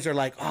homeboys are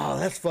like, "Oh,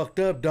 that's fucked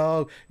up,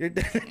 dog." No,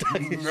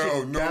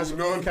 Casual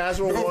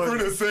no one.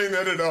 friend is saying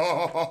that at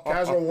all.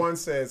 Casual one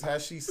says,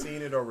 has she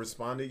seen it or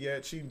responded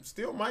yet? She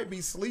still might be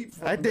asleep.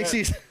 From I think that-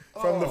 she's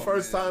from the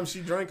first time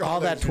she drank all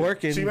that shit.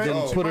 twerking She, may,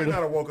 didn't she put might her-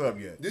 not have woke up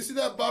yet. Did you see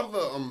that bottle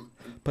of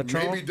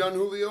Patron? maybe Don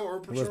Julio or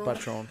was Patron?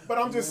 Patron. But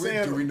I'm just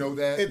saying. Do we know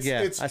that? It's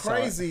Yeah, it's I saw it.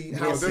 crazy how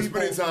Bro, there's people.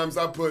 many times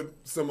I put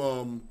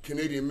some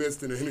Canadian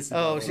mist in a Hennessy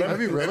Oh, bottle. shit.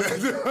 Have you really?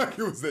 It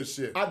was that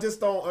shit. I just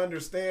don't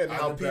understand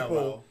how did that people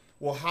well.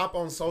 will hop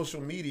on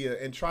social media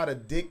and try to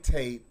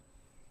dictate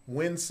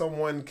when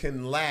someone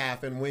can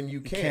laugh and when you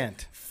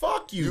can't.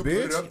 Fuck you, You put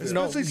bitch. it up there.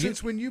 No, Especially you-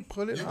 since when you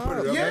put it You up. put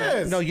it up.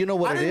 Yes. No, you know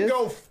what I it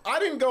didn't is? I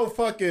didn't go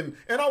fucking.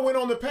 And I went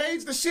on the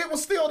page. The shit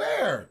was still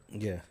there.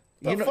 Yeah.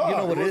 The You know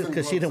fuck? what it is Wasn't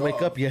because she didn't gloves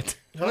wake off. up yet.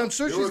 And I'm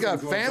sure It she's got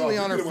wasn't gloves family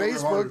off. on her He could've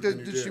went harder Facebook. than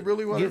he Did she did.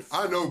 really want to?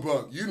 I know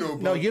Buck. You know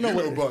Buck. No, you know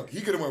what- Buck.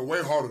 He could have went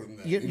way harder than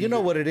that. You know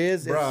what it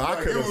is? Bro, I Like,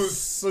 could have it was-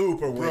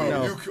 super Bro, went.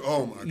 No.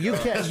 oh my god.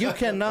 You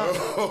cannot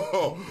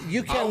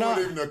you I cannot wouldn't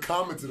even have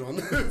commented on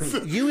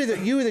this. you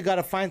either got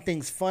to find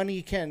things funny.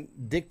 You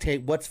can't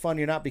dictate what's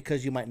funny or not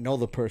because you might know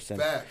the person.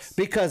 Facts.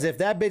 Because if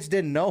that bitch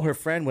didn't know her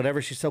friend,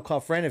 whatever she's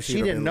so-called friend, if she She'd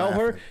have didn't been know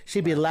her, laughing.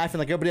 she'd be laughing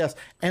like everybody else.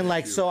 And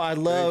like, so I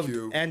loved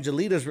you.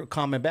 Angelita's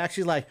comment back.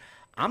 She's like,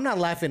 I'm not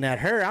laughing at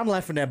her. I'm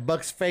laughing at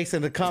Buck's face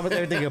and the comment,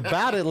 everything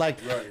about it. Like,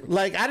 Right.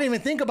 like I didn't even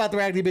think about the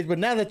raggedy bitch, but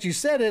now that you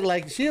said it,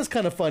 like, she is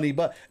kind of funny.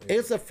 But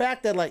it's the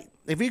fact that, like,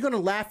 if you're gonna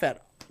laugh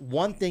at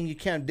one thing, you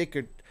can't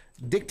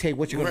dictate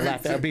what you're gonna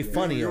laugh at. It'd be You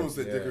funnier. don't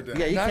say dick or down.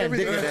 Yeah, you Not can't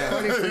everything dictate. that's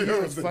funny for you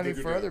Yeah. is funny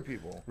for Yeah. other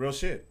people. Real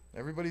shit.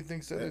 Everybody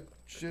thinks that it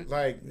shit.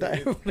 Like,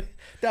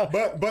 No,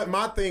 but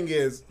my thing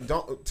is,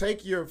 don't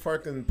take your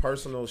fucking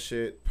personal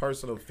shit,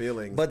 personal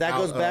feelings. But that out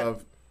goes back-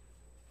 of-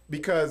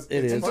 because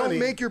It it's is. funny. Don't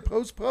make your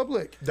post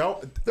public. Don't.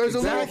 There's a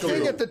Exactly. little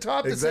thing at the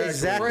top that says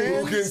Exactly. Who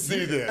friends. can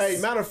see this?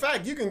 Hey, matter of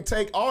fact, you can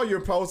take all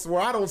your posts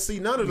where I don't see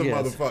none of the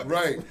Yes. motherfuckers.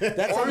 Right.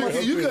 That's or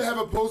almost- you can have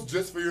a post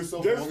just for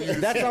yourself. only you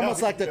That's see.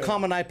 almost like the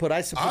comment I put. I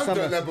said I've something-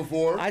 done that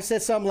before. I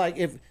said something like,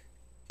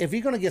 if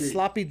you're gonna get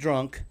sloppy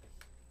drunk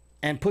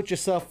and put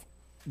yourself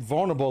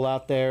vulnerable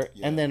out there,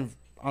 and then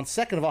on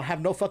second of all,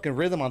 have no fucking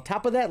rhythm on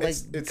top of that. Like,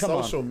 It's come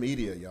social on.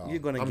 media, y'all. You're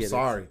gonna I'm get it.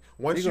 sorry.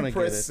 Once You're gonna you get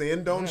press it.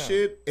 send on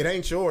shit, it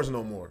ain't yours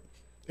no more.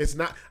 It's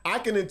not. I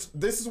can.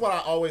 This is what I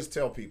always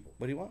tell people.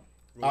 What do you want?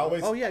 I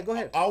always. Oh, yeah, go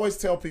ahead. I always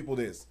tell people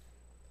this.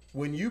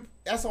 When you,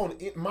 that's on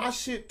my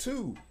shit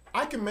too.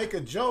 I can make a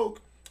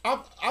joke.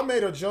 I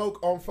made a joke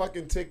on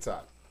fucking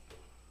TikTok.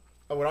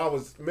 When I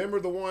was, remember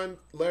the one,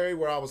 Larry,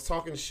 where I was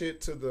talking shit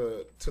to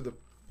the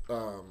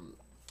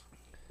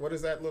what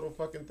is that little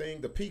fucking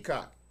thing? The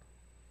peacock.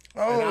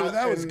 Oh,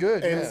 that was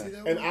good.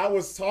 And I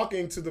was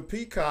talking to the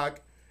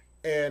peacock,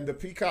 and the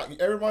peacock.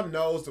 Everyone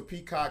knows the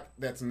peacock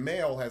that's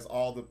male has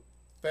all the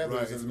feathers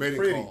Right, it's and mating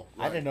pretty. call.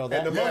 I didn't know And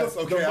that. the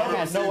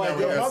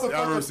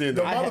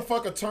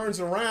motherfucker turns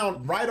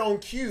around right on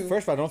cue.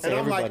 First of all, don't say and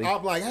I'm everybody.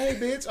 like, hey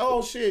bitch,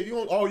 oh shit,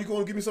 you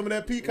gonna give me some of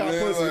that peacock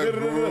Yeah, pussy? like,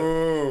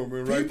 boom,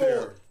 and right People,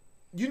 there.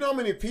 you know how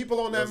many people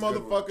on that That's a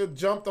good one. motherfucker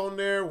jumped on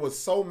there, was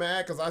so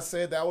mad because I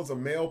said that was a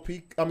male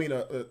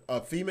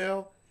a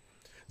female.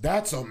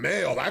 That's a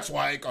male. That's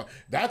why.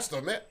 That's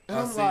the man. And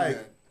I I'm seen like,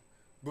 that.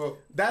 But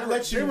that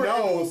lets they you were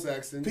know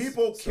Anglo-Saxons,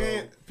 people so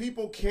can't.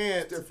 People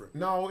can't. it's different.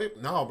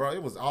 No, bro.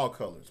 It was all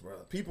colors, bro.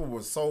 People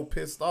were so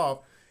pissed off.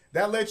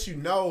 That lets you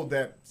know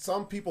that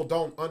some people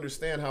don't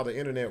understand how the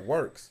internet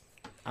works.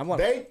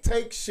 They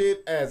take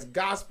shit as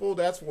gospel.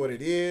 That's what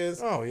it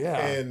is. Oh, yeah.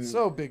 and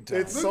So big time.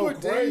 It's Look so what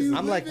day crazy. you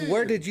I'm live like, in.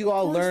 where did you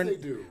all Of course learn? they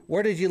do.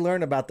 Where did you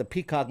learn about the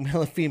peacock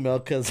male and female?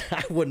 Because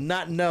I would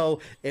not know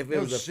if it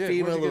No was a shit,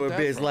 female where'd you or a get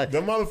that bitch. from? Like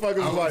The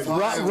motherfuckers was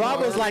like, Rob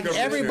was like, Because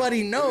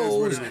everybody it is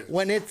knows what it is.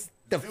 when it's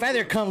the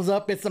feather comes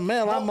up, it's a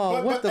male. I'm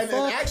all, what the and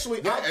fuck? actually,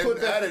 Yeah, I put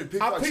that.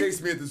 Peacock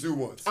chased me at the zoo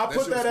once. I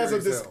put shit that was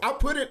as scary hell. I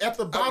put it at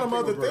the bottom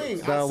of the people thing.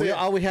 So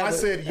all we have I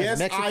said, as yes,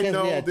 Mexicans, I we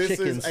know had this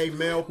chickens. is a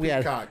male We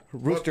had peacock.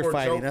 rooster but for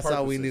fighting. joke That's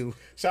all we purposes. knew.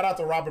 Shout out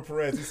to Robert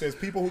Perez. He says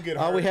people who get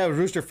hurt. All we have is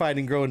rooster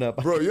fighting growing up.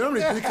 Bro, you know how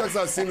many peacocks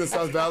I've seen in the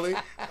South Valley?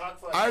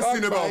 I've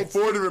seen about fights.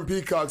 4 different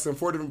peacocks in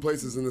 4 different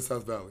places in the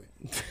South Valley.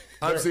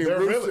 I've seen they're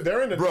roosters. really-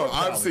 they're in the Bro, North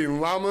I've Valley. seen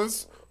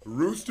llamas,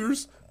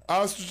 roosters,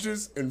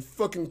 ostriches, and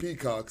fucking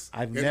peacocks.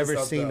 I've in the never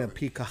South seen a Valley.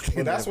 peacock.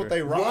 But that's what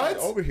they ride What?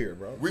 over here,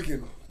 bro. We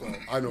can.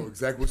 I know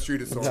exactly what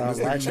street it's on. No,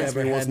 This I nigga chased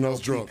never me once had when I no was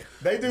drunk.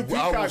 They do I will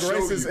peacock show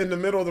races you. in the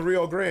middle of the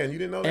Rio Grande. You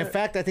didn't know that? In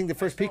fact, I think the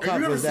first peacock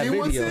never was that seen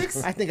one, video.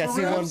 Six? I think I For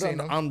seen real? one I've seen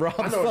them. on Rob's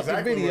I know fucking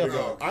exactly where to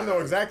video. go. I know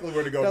exactly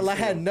where to go. Well, I to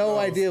see had them. no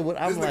idea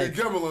what I'm This nigga like.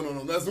 gambling on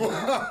them. That's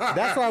why.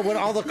 That's why when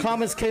all the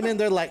comments came in,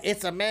 they're like,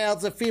 "It's a male,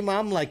 it's a female."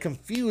 I'm like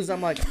confused.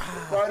 I'm like,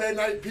 Friday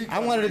night peacock. I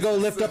wanted to go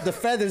races. lift up the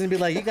feathers and be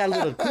like, "You got a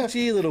little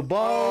coochie, little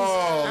balls."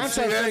 Oh, I'm shit,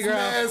 trying to that's figure out.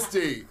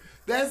 nasty.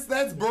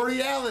 That's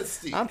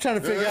borealisty. I'm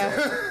trying to figure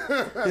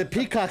out the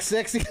peacock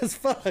sexy as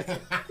fuck.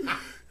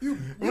 You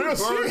Real bird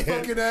shit.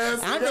 fucking ass.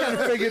 I'm trying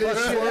to figure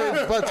this shit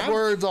out. Butts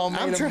words all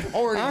made him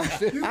horny.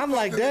 I'm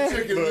like that.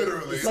 Chicken,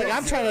 literally. Like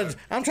I'm trying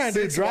to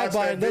do Six drive watched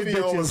by that and those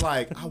video and was bitches.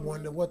 like, I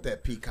wonder what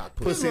that peacock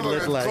Pussy pussy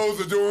look like. Close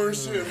the door and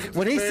shit.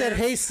 When he said,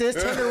 "Hey sis,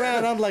 turn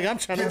around," I'm like, I'm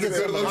trying to Get get the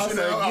some. good I lotion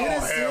said, out. get it,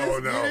 Oh, hell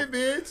sis, no. get it,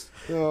 bitch.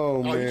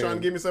 Oh Oh, you trying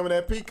to give me some of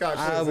that peacock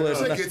I pussy? would.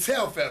 huh? Check your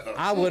tail feather.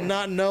 I would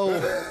not know.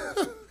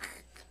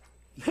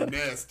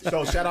 Nasty.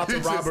 So shout out to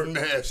He's just Robert.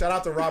 nasty. Shout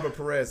out to Robert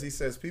Perez. He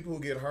says people who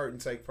get hurt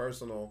and take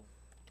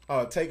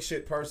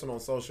shit personal on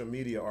social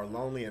media are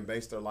lonely and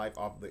base their life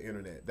off of the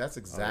internet. That's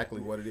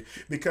exactly what it is.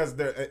 Because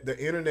the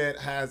internet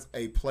has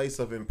a place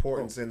of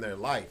importance in their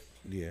life.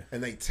 Yeah.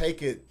 And they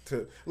take it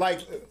to, like,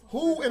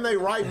 who in their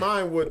right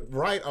mind would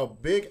write a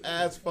big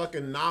ass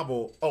fucking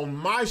novel on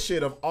my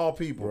shit of all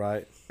people?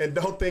 Right. And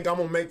don't think I'm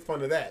gonna make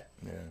fun of that.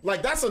 Yeah.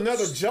 Like, that's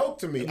another joke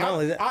to me. Not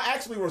only that- I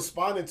actually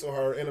responded to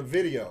her in a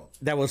video.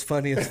 That was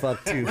funny as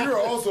fuck too. You're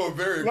also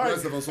very Like,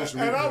 aggressive on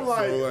social and media. I'm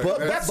like, so, but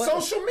that's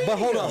social media. But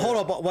hold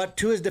on. But what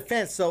to his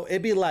defense? So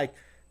it'd be like,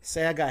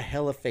 say I got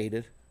hella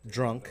faded,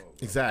 drunk,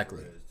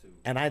 Exactly.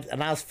 and I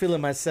was feeling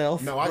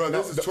myself. No, Bro,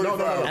 this is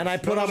 24 hours. And I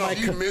put No, on no, my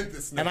you meant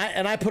this, and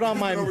I put on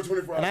my Over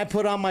 24 and I hours.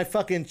 put on my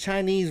fucking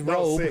Chinese No,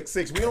 robe,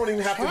 six. We don't even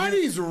have to use.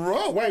 Chinese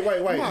rope. Wait.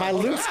 my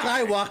Luke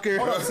Skywalker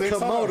Hold up, Six,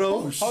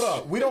 Komodo. Hold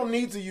up. We don't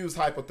need to use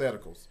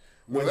hypotheticals.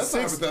 When that's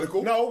not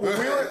hypothetical. No,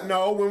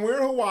 when we were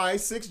in Hawaii,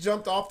 Six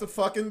jumped off the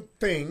fucking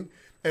thing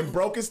and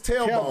broke his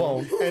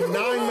tailbone, and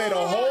Nine made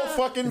a whole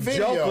fucking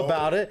video Joke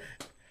about it.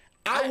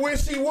 I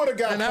wish he would have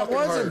got And that fucking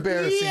was hurt.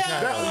 embarrassing. Yeah.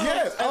 kind of.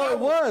 Yes. and Oh, I- it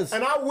was.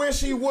 And I wish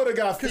he would have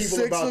got feeble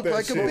Six about looked that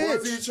like a shit. bitch.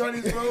 Was he a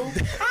Chinese robe?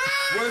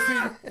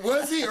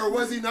 was he or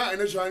was he not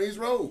in a Chinese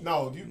robe?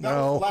 No, that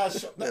No. was the last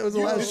show. That was the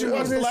You- last did show. you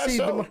watch the last See,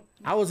 show?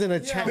 I was in a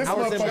Chi- this I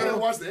was I motherfucker- didn't in.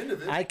 watch the end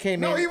of it. I came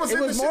No, in. he was it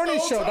in was the shit morning the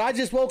whole show. time. I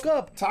just woke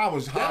up. Ty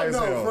was high as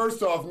no, hell.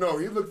 first off, no.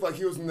 He looked like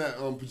he was in that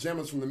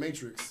pajamas from The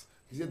Matrix.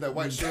 He had that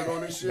white shirt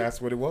on and shit. That's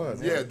what it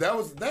was. Yeah,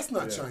 that's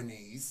not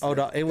Chinese. Oh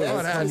no, it was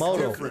That's Komodo.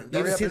 different. You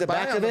Hurry didn't up see and the buy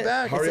back on of the it?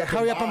 back. It said,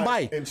 hurry up and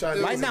buy. In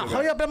Chinese. Right now,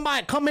 hurry up and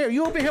buy. Come here.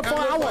 You been here for an It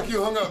looked hour. like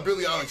you hung out at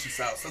Billie Eilish's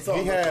house. That's all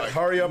He it looked had like.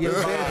 hurry up You've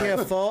and been buy. here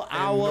for an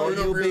hour. no You've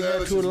been here real too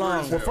Alex's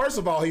long. version. Well, first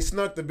of all, he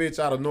snuck the bitch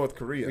out of North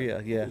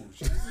Korea. Yeah.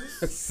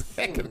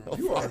 Second of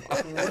You all,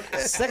 are.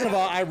 Second of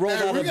all, I rolled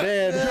Hey, out we of got-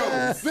 bed.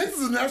 Yo, Vince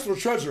is a national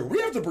treasure.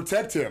 We have to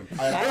protect him.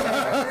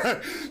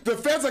 The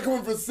feds are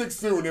coming for 6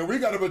 soon, and we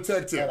got to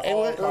protect him. It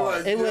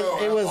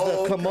was, it was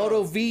the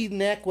Komodo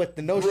V-neck with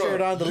the no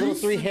shirt on, the little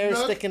 3 hairs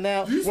sticking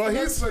out, Well,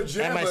 he's and my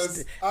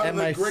pajamas out of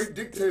the great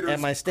dictator's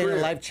and my staying crib.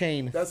 alive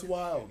chain. That's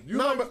wild. You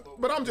no, like,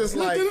 but I'm just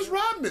you like Dennis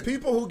Rodman.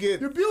 people who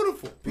get You're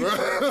beautiful. people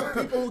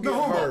who get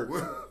No homo.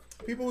 hurt.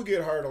 People who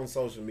get hurt on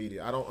social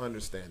media, I don't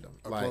understand them.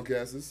 Punk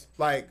asses.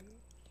 Like,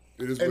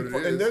 It is what and, it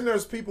is. and then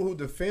there's people who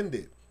defend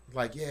it.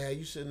 Like, yeah,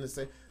 you shouldn't have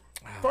said.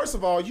 First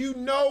of all, you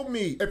know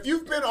me. If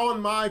you've been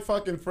on my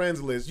fucking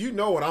friends list, you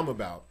know what I'm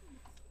about.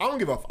 I don't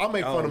give a. I'll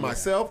make fun of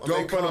myself. I'll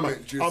Don't make fun of my.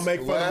 comment. Just I'll make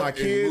fun of laugh my and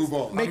kids. move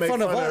on. I'll Make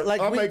fun of us.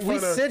 Like I'll we make fun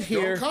of- sit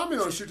here. Don't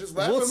comment on shit. Just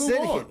laugh We'll and move sit.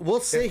 on. We'll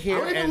sit here. I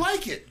don't even and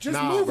like it. Just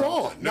Nah, move bro.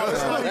 on. No, it's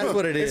not that's even-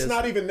 what it is. It's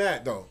not even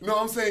that though. No,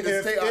 I'm saying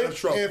just stay out of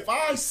trouble. If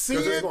I see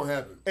 'Cause it's it gonna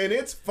happen. and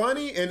it's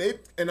funny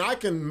and I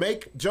can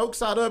make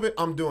jokes out of it,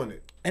 I'm doing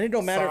it. And it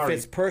don't matter Sorry. if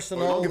it's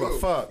personal. I don't give a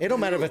fuck. It don't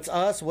matter if it's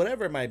us,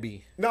 whatever it might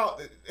be. No,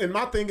 and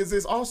my thing is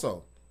this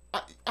also.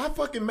 I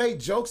fucking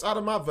made jokes out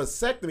of my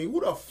vasectomy. Who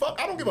the fuck?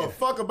 I don't give a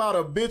fuck about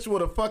a bitch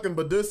with a fucking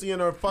badusi in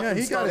her fucking Yeah, he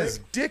got stomach. his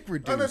dick I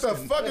mean, reduced. the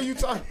fuck are you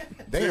talking?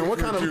 Damn, what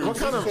kind of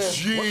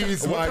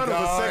Jeez, what my kind of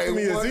guy,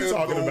 vasectomy what is he in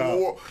talking the about?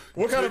 war-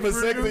 What kind of Dick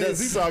vasectomy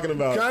reduced? is he talking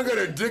about? Can I get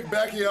a dick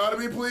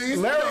backiotomy, please?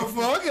 Larry, What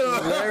the fuck?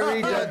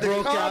 Larry that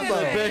broke out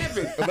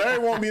the Larry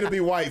want me to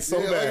be white so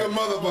Yeah, bad. like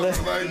a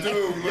motherfucker, like,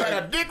 dude.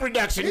 Like, dick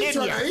reduction, He's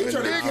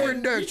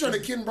trying to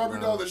Ken Barbie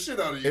doll the shit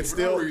out of you It's for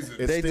still, no reason.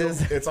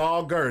 it's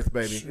all girth,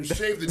 baby.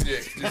 Shave the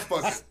dick. Just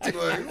fuck it.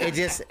 Like,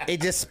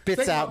 it just spits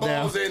take my out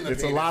now. balls in the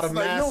It's a penis. lot of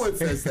Like, mass. no one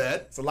says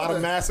that. It's a lot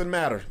of mass and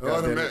matter. A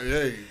lot of goddammit.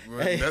 Hey,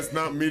 well, that's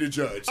not me to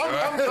judge.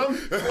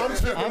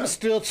 I'm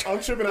still.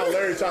 I'm tripping out.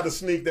 Larry tried to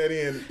sneak that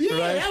in.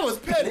 Yeah, that was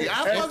petty.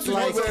 I fucked you,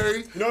 like- Larry.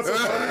 You know what's so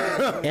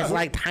funny? It's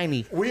like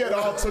tiny. We had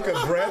all took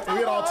a breath.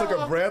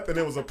 And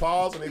there was a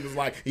pause, and he was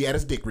like, "He had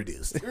his dick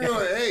reduced." You're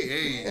like,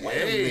 hey, Wait a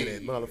hey,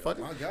 minute, motherfucker.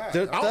 my God.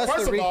 That's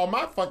First the of re- all,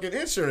 my fucking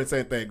insurance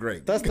ain't that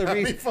great. That's the You got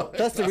me reason. fucked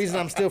That's the up. reason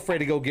I'm still afraid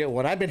to go get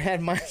one. I've been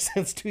having mine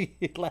since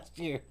last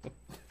year.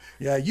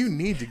 Yeah, you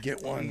need to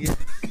get one.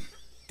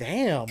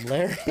 Damn,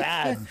 Larry.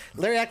 Bad.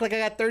 Larry act like I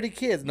got 30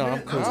 kids. No,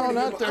 I'm cool.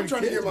 not I'm 30 trying to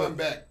get kids, mine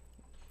back.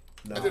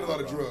 I did a lot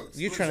of drugs.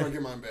 You I'm trying to- to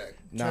get mine back.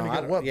 No, Trying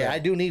to get what yeah, back? I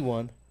do need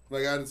one.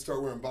 Like I had to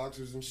start wearing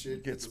boxers and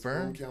shit. Get the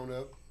sperm? count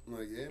up. I'm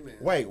like, yeah, man.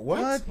 Wait,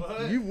 what?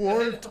 What? You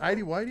wore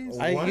tidy whiteys? You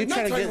Not trying to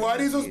tell you get? why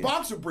these those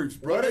boxer briefs,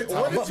 bro. What did you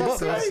but-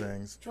 say? Those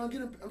things. Trying to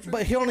get him. I'm trying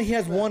But he only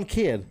has one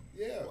kid.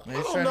 yeah. He's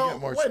I trying don't to know. get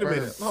more Wait a sperm.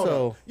 minute. Hold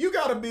So- on. You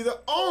gotta be the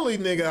only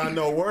nigga I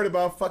know worried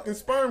about fucking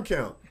sperm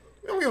count.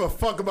 You don't give a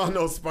fuck about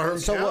no sperm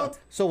So count. what?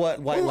 So what?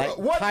 What? Who- Like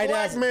what tight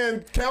black ass?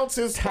 man counts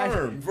his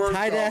sperm? First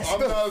Tight off, ass- I'm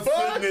not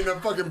Fuck. sitting in the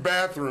fucking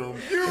bathroom.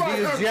 You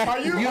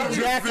You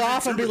jack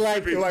off and be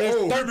like, like, there's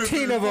oh,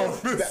 13 of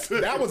them.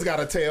 that one's got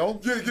a tail.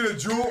 Get a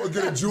jewel.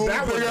 Get a jewel.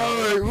 That was-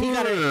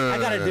 I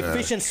got a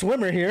deficient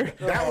swimmer here.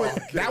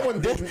 That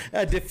one didn't.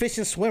 A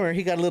deficient swimmer.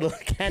 He got a little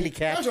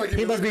handicap. I'm trying to He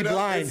get must be it up.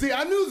 blind. See,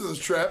 I knew this was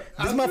a trap.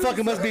 This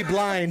motherfucker must be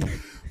blind.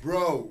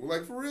 Bro,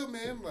 like for real,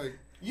 man. Like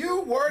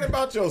You worried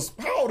about your.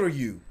 How old are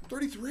you?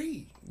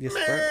 33. Yes,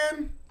 sir.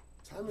 Man,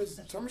 Time is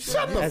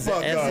shut the As a-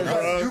 fuck as up, a-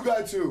 bro. You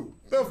got to.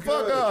 The You fuck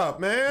good. up,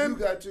 You man.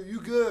 got to. You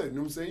good. You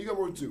know what I'm saying? You got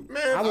more than two.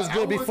 Man, I was good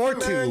want before you,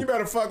 two. Man, you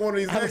better fuck one of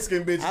these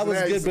Mexican bitches. I was and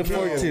have good you some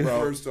before kids, two. bro.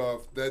 First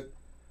off, that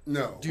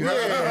no.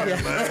 Yeah,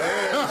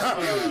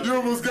 You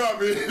almost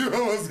got me. You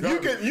almost got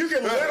you me.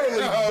 can literally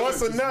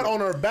bust a nut on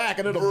her back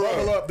and it'll Bro.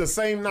 bubble up the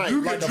same night.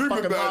 You like can a dream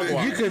fucking about it.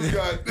 magua. You could-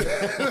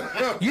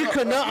 got, You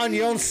could nut on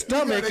your own you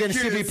stomach got a and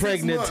kid she'd be in 6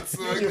 pregnant. months.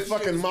 You Like, your this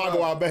fucking shit is wild.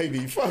 magua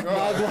baby.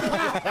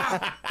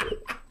 Fucking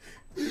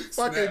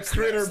Snap,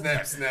 critter.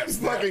 Snap, snap,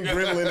 snap. Fucking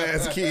gremlin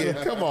ass kid.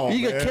 Come on,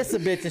 You man. could kiss a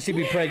bitch and she'd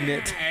be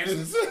pregnant.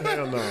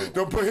 Hell no.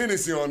 Don't put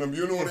Hennessy on them.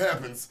 You know what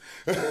happens.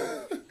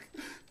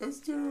 That's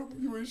terrible.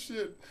 You ain't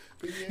shit.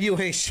 But yeah, You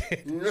ain't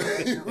shit.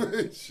 you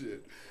ain't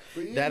shit.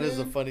 But yeah, That is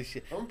the man, funny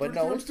shit. I'm, But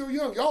pretty- no. I'm still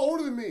young. Y'all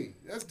older than me.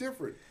 That's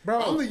different.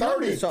 Bro, I'm the 30.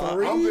 youngest. So,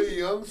 I'm the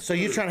youngest. So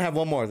you trying to have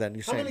one more then?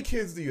 You're How saying many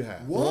kids do you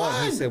have?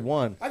 One. He said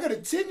one. I got a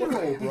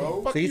 10-year-old,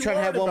 bro. Fuck So you trying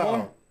to have worried one about?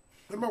 more?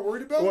 What am I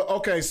worried about? Well,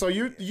 okay, so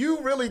you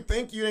really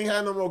think you ain't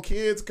had no more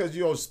kids because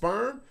you're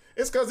sperm?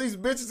 It's because these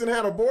bitches done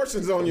had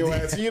abortions on your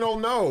ass and you don't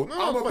know.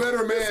 No, I'm a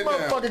better This man now.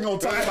 motherfucker gonna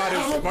talk about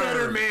his I'm a sperm.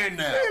 better man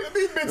now. Man,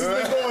 these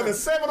bitches been going to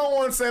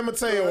 701 San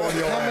Mateo on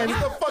your ass.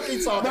 What the fuck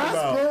he talking My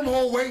about? sperm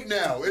hold weight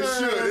now. It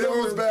should. It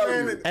owns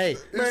value. Hey,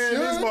 Man, should.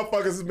 these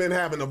motherfuckers has been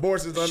having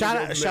abortions under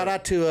your shout neck.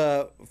 out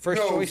to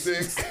First No, Choice.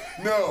 Six.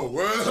 No.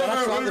 Shout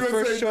out to all What the you gonna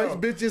First say Choice no?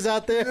 bitches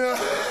out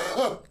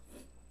there.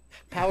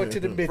 Power to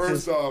the bitches.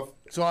 First off,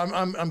 So I'm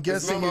it's not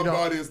guessing my you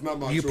body, don't. it's not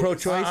my You choice.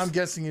 pro-choice? I'm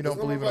guessing you don't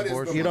It's not believe my in body, it's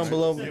abortion. You don't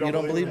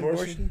believe in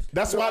abortion? abortions?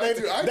 That's No, why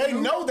I they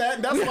do. know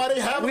that. That's why they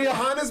have it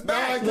behind his Not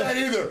back. like that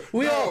either.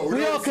 We all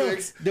no,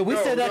 said no,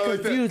 that not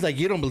like confused. Like,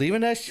 you don't believe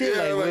in that shit?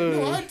 Yeah, like, whoa.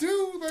 no, I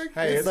do. Like,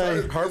 Hey, it's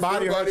like, her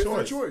body, her everybody's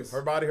choice. choice.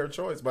 Her body, her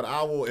choice. But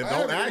I will. And I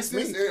don't have ask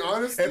me. racist, and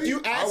honestly, If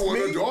you ask I want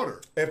me, a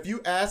daughter. If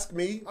you ask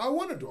me, I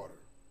want a daughter.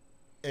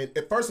 and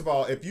first of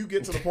all, if you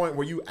get to the point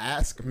where you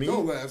ask me,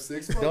 Don't laugh,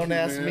 Six. Fuck Don't you,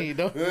 ask man. me.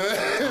 Don't.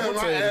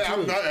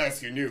 I'm not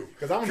asking you.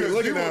 because I'm gonna be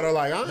looking at her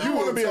like I don't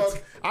want to be.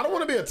 I don't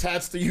want to be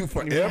attached to you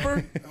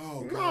forever.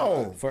 Oh,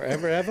 No.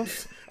 Forever, ever?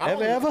 I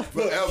don't- Ever? Look,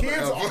 Forever,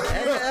 kids, ever.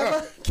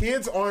 aren't,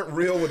 kids aren't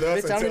real with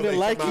us Bitch, I don't until even they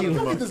like come out you. of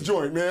the Look at mother. this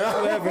joint,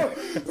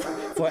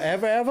 man.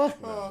 Forever, ever?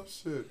 Oh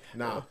shit.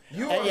 Nah.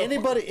 You Hey, are the-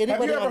 anybody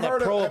have you on ever the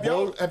heard of- pro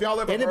have y'all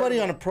ever anybody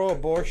heard on of- a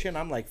pro-abortion?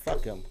 I'm like,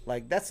 fuck them.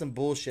 Like, that's some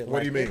bullshit. What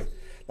do you mean?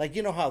 Like,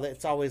 you know how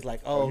it's always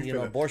like, oh, you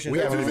know, finna- abortion. we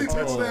have to Did we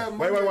touch that?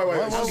 Wait.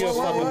 I don't give a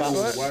fuck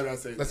about- Why did I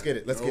say that? Let's get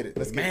it. Let's get it.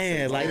 Let's get it.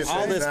 Man, like It's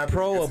all this happening.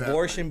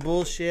 pro-abortion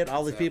bullshit,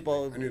 all these It's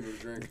people happening. I need a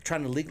drink.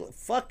 trying to legal.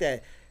 Fuck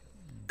that.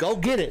 Go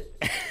get it.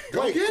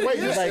 Wait, get it, wait,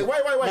 yeah. you say-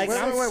 wait. Like,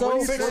 I'm wait, so what are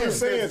you Six, you're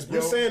saying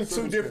Circumstances,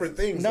 two bro. different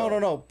things. No, though.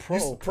 no.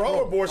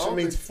 Pro-abortion I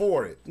means don't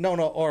for it. No,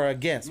 or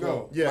against. No.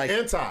 Well, Yeah, like,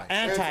 anti.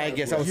 Anti, I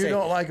guess I would You say.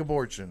 don't like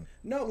abortion.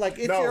 No, like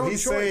it's your No, own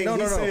he's choice. saying. No.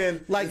 He's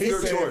saying. Like he's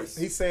your saying, choice.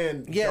 He's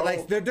saying. Yeah, don't-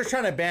 like they're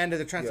trying to ban it.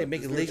 They're trying to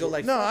make it it's legal. your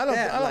Like No, fuck I don't.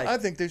 that, like, I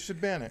think they should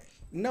ban it.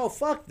 no,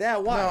 fuck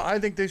that. Why? No, I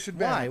think they should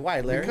ban Why? it.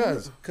 Why, Larry?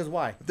 Because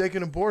why? if they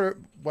can abort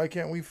it, why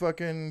can't we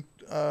fucking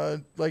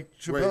like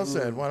Chappelle Wait,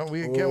 said? Why don't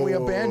we? Can't we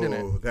abandon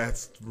it? Oh,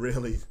 that's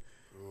really.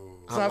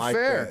 It's not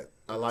fair.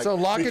 I like So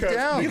lock it because-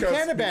 down. You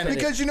can abandon it.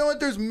 Because you know what?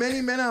 There's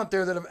many men out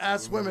there that have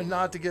asked women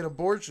not to get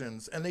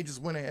abortions, and they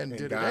just went ahead and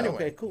did it got it. anyway.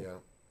 Okay, cool.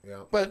 Yeah.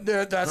 But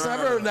that's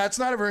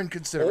never in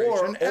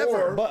consideration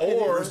ever.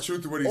 There's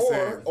truth to what he's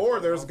saying. Or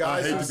there's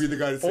guys. I hate to be the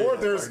guy to say Or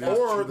that. there's That's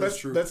or true, that's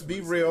true. let's be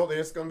real.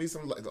 There's gonna be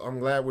some. I'm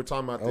glad we're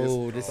talking about this.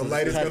 Oh, this some is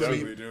ladies gonna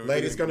touchy. be Dude,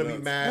 ladies gonna be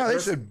nuts. mad. No, they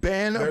There's- should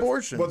ban there's-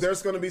 abortions. But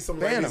there's gonna be some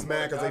Ban ladies 'em.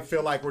 mad because they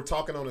feel like we're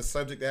talking on a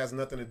subject that has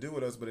nothing to do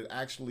with us, but it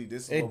actually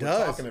this is It what does.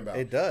 we're talking about.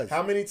 It does.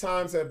 How many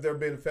times have there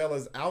been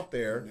fellas out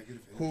there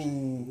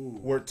who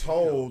were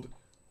told,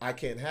 I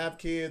can't have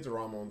kids, or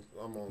I'm on.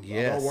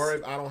 Yes. Don't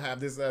worry, I don't have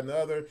this, that, and the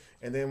other.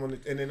 And then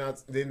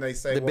then they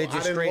say, The well, bitch is I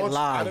didn't straight want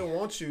lie. I didn't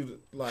want you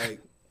to, like.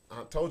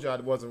 I told you I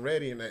wasn't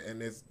ready, and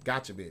it's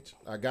gotcha, bitch.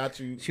 I got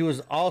you. She was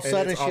all of a And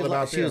sudden it's all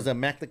about she was them.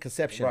 immaculate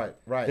conception.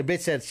 Right. The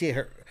bitch said she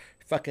her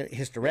fucking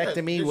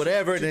hysterectomy, Yeah,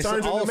 whatever. she and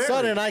turns then all of into a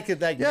sudden Mary. I could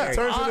like Yeah, marry.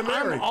 turns into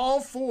Mary. I'm all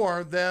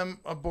for them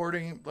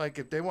aborting. Like,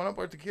 if they want to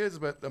abort the kids,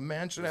 but the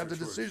man should have the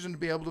decision to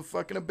be able to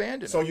fucking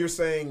abandon So it. you're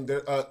saying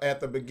that at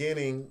the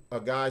beginning, a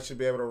guy should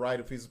be able to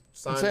write a piece of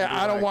sign Say, to be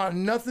I don't like, want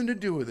nothing to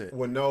do with it.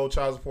 with no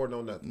child support,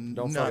 no nothing.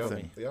 Don't fuck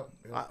nothing. with me. Yep.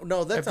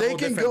 No, that's If a they whole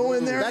can different- go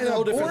in there That's and a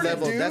whole different abort it,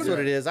 level. dude. That's what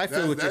it is. I feel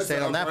what you're That's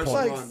saying on that that's point.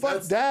 Like, Come on, fuck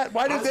that's- that.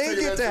 Why do I'll they take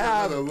get that to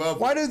have? another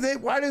level.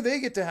 Why do they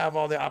get to have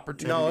all the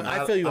opportunity? No,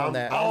 I feel you on I'm-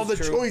 that. all the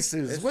That's true.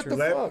 choices. It's What true.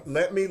 the fuck?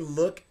 Let me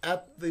look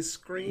at the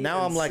screen. Now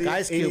I'm and like see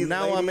Ice if Cube. any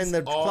Now I'm in the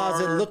ladies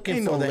closet are- looking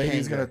Ain't for no the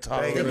lady's hanger. gonna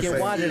talk. They gonna Thinking, say,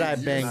 why did I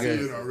You bang see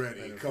it her?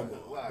 already. Come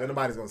on. Then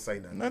nobody's gonna say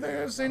nothing. No, they're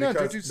gonna say nothing.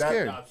 They're too Because that-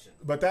 scared.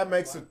 But that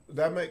makes it.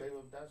 That make.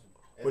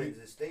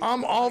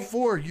 I'm all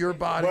for your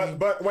body.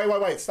 But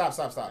wait. Stop.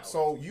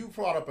 So you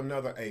brought up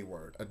another A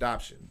word,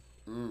 adoption.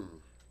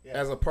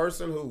 As a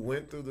person who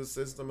went through the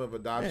system of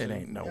adoption, It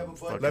ain't no. Yeah, but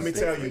fucking Let me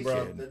tell thing. you,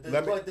 bro. The,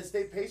 Let me- the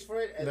state pays for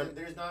it, and Let-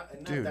 then there's not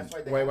enough. Dude, That's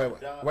why they Wait. have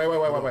to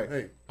adopt.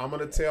 Hey, I'm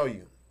gonna tell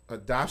you,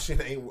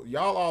 adoption ain't.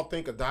 Y'all all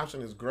think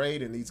adoption is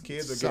great, and these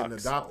kids are getting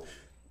Sucks. adopted.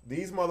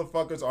 These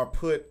motherfuckers are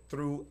put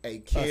through a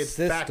kid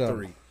system.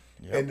 factory,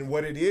 and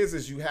what it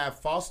is you have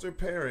foster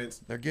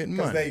parents. They're getting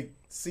because money. they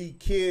see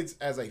kids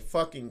as a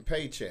fucking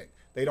paycheck.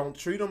 They don't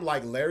treat them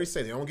like Larry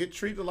said. They don't get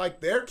treated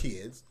like their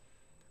kids.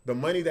 The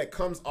money that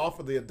comes off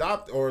of the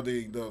adopt or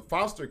the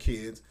foster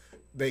kids,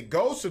 they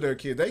goes to their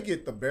kids. They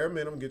get the bare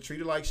minimum, get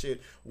treated like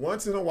shit.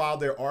 Once in a while,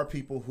 there are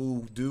people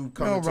who do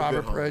come No, into Robert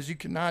good homes. Perez, you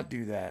cannot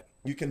do that.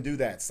 You can do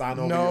that. Sign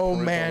over your No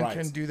parental man rights.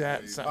 can do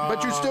that.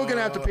 But you're still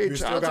gonna have to pay You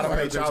still child gotta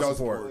pay support. child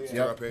support. Yeah.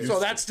 Yep. Pay- So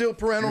that's still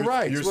parental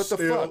rights. What the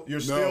fuck? You're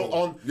No. still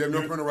on. You have no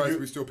you're- parental rights, you-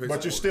 we still pay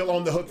But you're support. still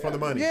on the hook for the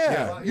money.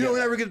 Yeah, you don't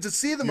ever get to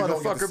see the You don't get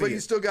to motherfucker, see but you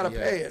it. still gotta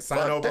pay it. Sign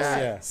Fuck over. that.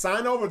 Yeah.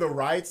 Sign over the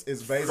rights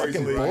is basically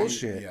Fucking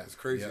bullshit. Yeah. It's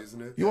crazy,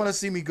 isn't it? You want to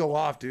see me go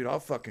off, dude? I'll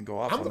fucking go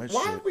off on this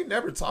Why shit. have we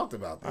never talked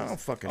about this? I don't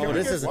fucking Oh, know.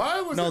 this is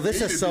Why was no. it This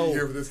need is to so. be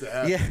here for this to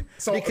happen? Yeah,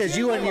 So- because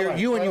you and Wait,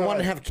 you wait, want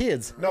to wait. have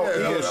kids. No,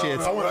 Yeah, yeah, shit.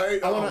 I want Right?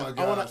 to. Oh my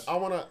gosh. I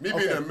want to. Me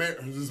being a man.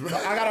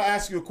 I gotta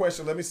ask you a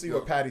question. Let me see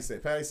what Patty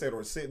said. Patty said,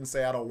 or sit and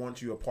say, I don't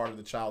want you a part of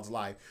the child's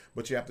life,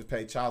 but you have to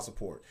pay child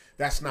support.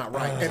 That's not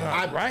right.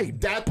 And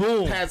right. That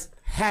Boom. has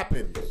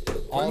happened.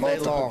 All day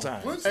multiple long.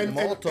 times. And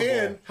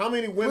Multiple. how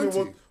many women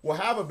Plenty. will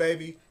have a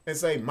baby and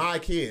say my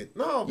kid.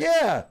 No.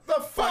 Yeah. The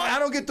fuck? I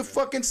don't get to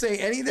fucking say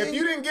anything. If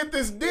you didn't get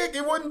this dick,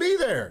 it wouldn't be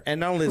there. And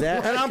not only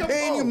that, and I'm Come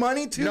paying you on.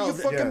 money too, No, you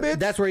fucking yeah. bitch.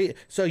 that's where.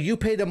 So you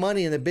pay the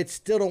money, and the bitch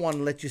still don't want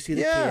to let you see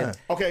the Yeah.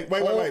 kid. Okay,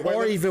 wait.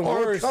 Or even Or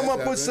worse. come up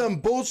happened. with some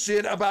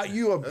bullshit about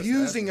you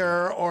abusing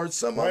her or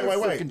some other Wait.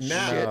 fucking shit.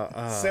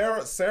 Now,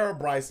 Sarah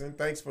Bryson,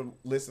 thanks for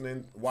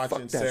listening, watching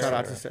Fuck that. Sarah. Shout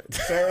out to Sarah.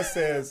 Sarah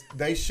says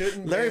they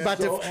shouldn't. Larry ban- about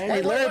to. Wait,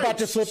 Hey, Larry about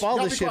to flip all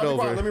Y'all this be shit quiet, be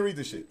quiet. over. Let me read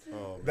this shit.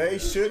 They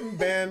shouldn't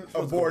ban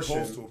abortion.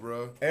 Postal,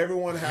 bro.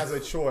 Everyone has a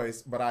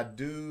choice, but I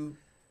do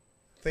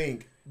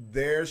think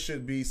there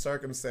should be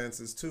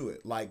circumstances to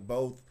it, like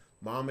both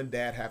mom and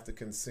dad have to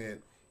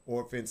consent,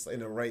 or if it's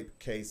in a rape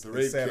case,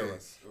 rape etc.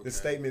 case, okay. The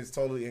statement is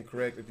totally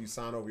incorrect. If you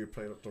sign over your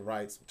parental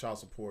rights, child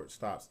support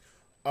stops.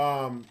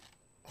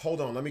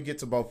 Hold on, let me get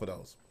to both of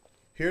those.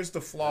 Here's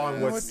the flaw in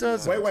No, what's. it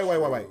doesn't.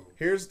 Wait.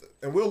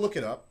 And we'll look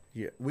it up.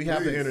 Yeah. We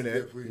have the Please, internet.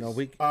 yeah, please. No,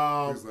 we. Please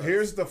let us.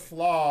 Here's the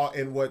flaw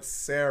in what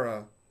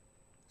Sarah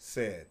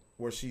said,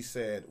 where she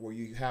said, where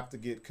you have to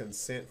get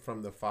consent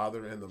from the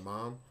father and the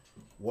mom.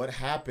 What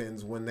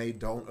happens when they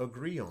don't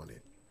agree on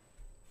it?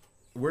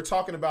 We're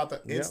talking about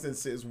the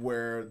instances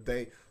where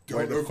the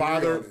Don't agree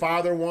father on it.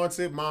 father wants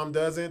it, mom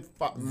doesn't.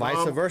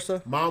 Vice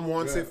versa? Mom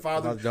wants Yeah. it,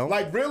 father Don't.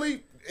 like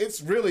really.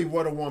 It's really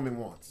what a woman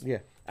wants. Yeah.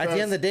 At the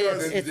end of the day,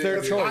 Because- it's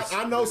their choice.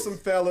 I know some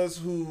fellas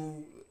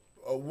who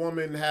a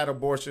woman had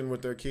abortion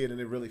with their kid and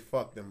it really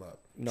fucked them up.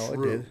 No,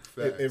 True. it did.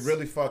 Facts. It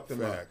really fucked them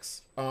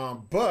Facts.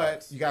 up.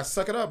 But you got to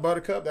suck it up,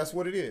 Buttercup. That's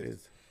what it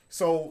is.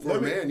 So For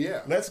a man,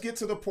 yeah. let's get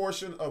to the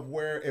portion of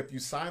where if you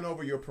sign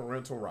over your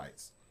parental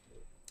rights.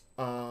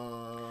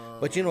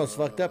 But you know what's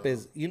fucked up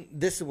is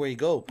this is where you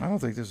go I don't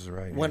think this is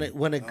right. when it I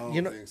don't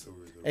think so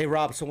either. Hey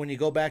Rob, so when you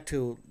go back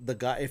to the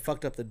guy, it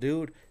fucked up the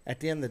dude. At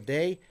the end of the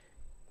day,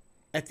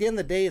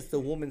 it's the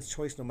woman's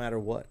choice no matter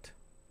what.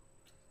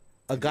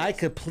 A guy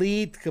could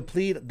plead,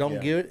 don't Yeah.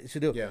 give it,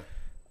 should do it. Yeah.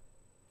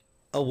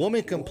 A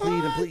woman can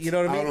plead and plead. You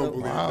know what I I mean? don't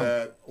believe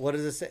that. What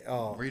does it say?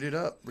 Oh, Read it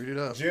up.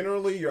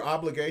 Generally, your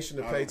obligation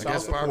to pay child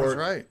guess Barbara's support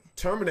right.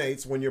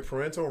 terminates when your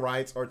parental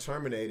rights are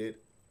terminated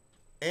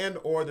and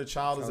or the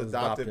child is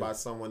adopted by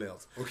someone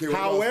else. Okay, what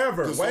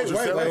however, about the wait,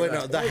 social wait, wait,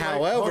 no, the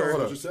however,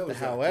 hold on. the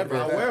however,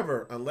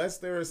 However, unless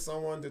there is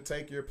someone to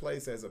take your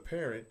place as a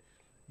parent,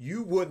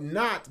 you would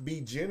not be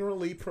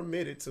generally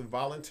permitted to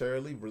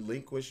voluntarily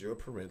relinquish your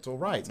parental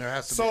rights. There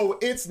has to So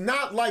it's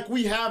not like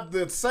we have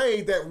to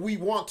say that we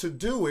want to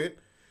do it.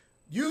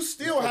 You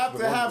still It's have up to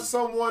to the have woman.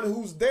 someone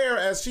who's there,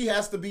 as she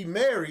has to be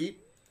married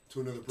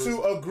To another person.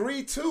 to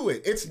agree to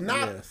it. It's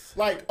not Yes.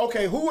 like,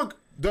 okay,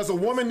 does a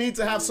woman need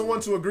to have someone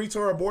to agree to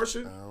her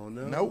abortion? I don't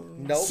know. Nope.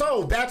 nope.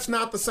 So that's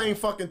not the same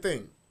fucking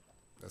thing.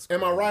 That's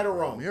Am I crazy. right or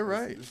wrong? You're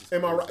right.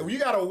 Am I right? You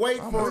gotta wait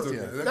for. with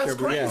you. That's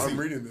crazy. I'm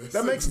reading this.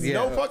 That makes Yeah.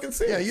 no fucking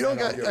sense. Yeah, you don't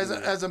I got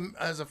don't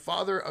as a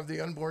father of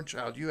the unborn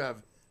child, you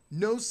have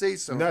no say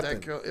so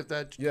Nothing. if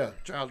that Yeah.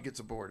 child gets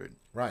aborted.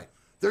 Right.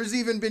 There's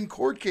even been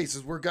court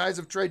cases where guys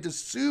have tried to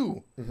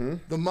sue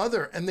the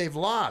mother and they've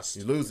lost.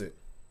 You lose it.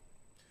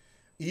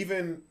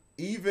 Even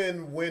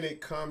when it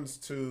comes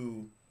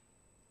to,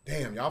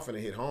 damn, y'all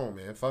finna hit home,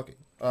 man. Fuck it.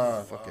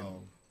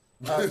 Fucking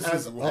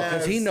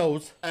Because he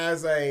knows.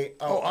 As a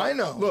I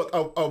know. Look,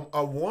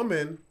 a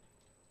woman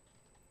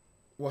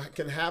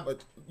can have a.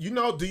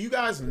 Do you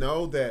guys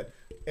know that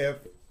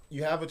if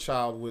you have a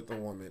child with a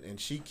woman and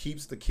she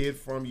keeps the kid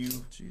from you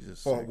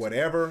Jesus for sakes.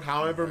 whatever,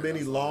 however many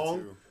That's long,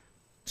 too.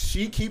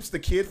 she keeps the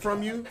kid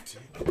from you.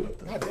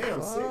 God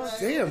damn, six.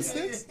 Damn,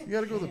 six. You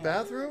gotta go to the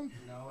bathroom?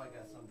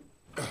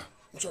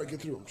 I'm trying to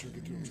get through.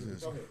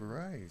 Jesus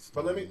Christ.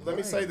 But let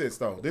me say this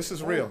though. This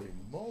is real. Holy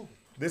moly.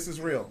 This is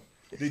real.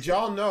 Did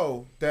y'all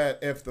know that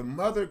if the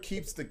mother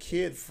keeps the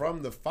kid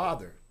from the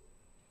father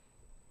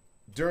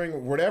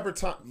during whatever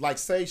time, like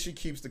say she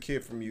keeps the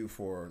kid from you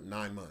for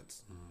 9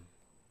 months,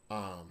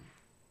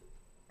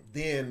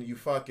 then you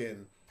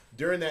fucking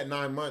during that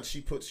 9 months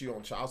she puts you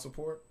on child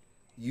support.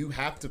 You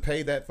have to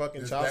pay that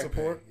fucking child Back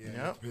support. pay. Yeah, you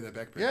Yep. have to pay that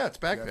back pay. Yeah, it's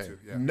back You have pay. to,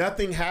 yeah.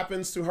 Nothing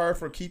happens to her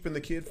for keeping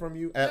the kid from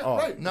you at all.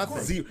 right, of Nothing.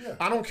 course, Zero. yeah.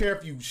 I don't care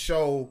if you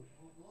show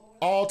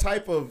all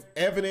type of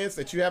evidence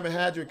that you haven't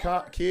had your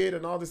kid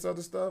and all this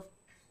other stuff.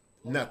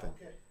 Nothing.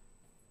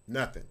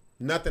 Nothing.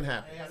 Nothing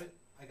happens.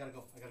 I gotta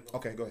go.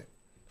 Okay, go ahead.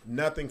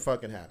 Nothing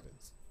fucking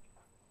happens.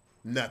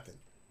 Nothing.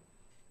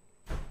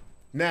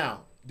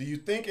 Now, do you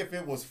think if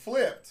it was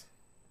flipped,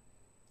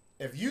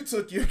 if you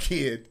took your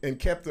kid and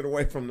kept it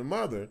away from the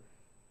mother,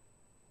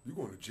 You're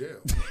going to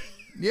jail.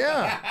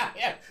 Yeah.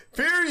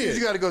 period,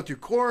 You gotta go through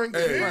court,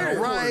 get Hey, final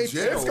you're going to rights.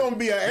 jail. it's going to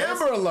be an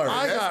Amber Alert.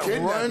 I That's got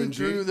kidnapping, run G.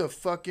 through the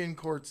fucking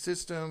court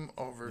system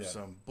over Yeah.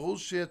 some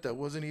bullshit that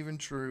wasn't even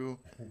true.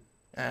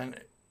 And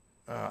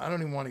I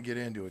don't even want to get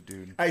into it,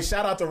 dude. Hey,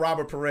 shout out to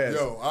Robert Perez.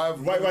 Yo,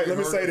 I've wait, let me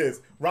heard- say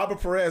this. Robert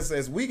Perez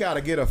says we got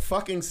to get a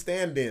fucking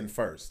stand-in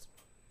first.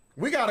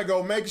 We got to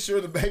go make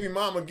sure the baby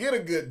mama get a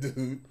good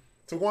dude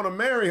to want to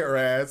marry her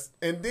ass,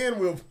 and then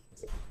we'll.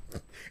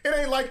 It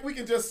ain't like we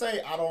can just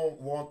say I don't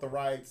want the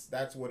rights.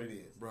 That's what it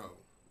is. Bro.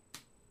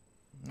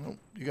 Nope.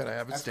 You gotta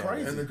have it That's standing.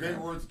 crazy. And the great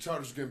words of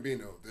Childish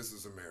Gambino, this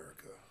is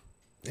America.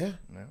 Yeah.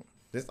 No.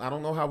 I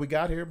don't know how we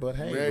got here, but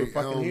hey, we're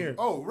fucking here.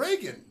 Oh,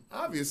 Reagan,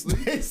 obviously.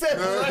 He said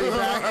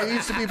It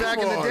used to be back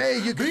in the day.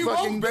 You could Be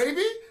fucking woke,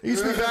 baby. It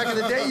used to be back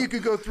in the day. You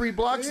could go 3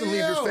 blocks and leave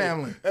your Yo,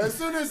 family. As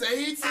soon as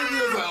AIDS hit, he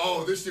was like,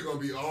 "Oh, this shit gonna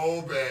be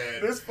all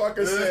bad." This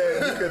fucker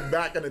said you could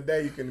back in the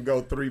day you can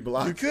go 3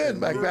 blocks. You could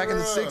back in the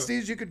Bruh.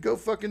 '60s. You could go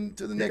fucking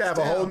to the You next could have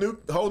a town.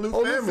 whole new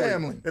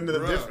family in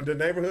Bruh. the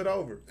neighborhood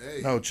over.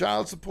 Hey, No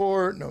child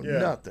support. No Yeah.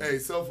 nothing. hey,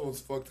 cell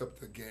phones fucked up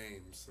the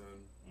game, son.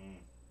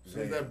 As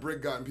soon as that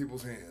brick got in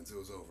people's hands, it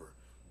was over.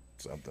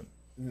 Something.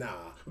 Nah.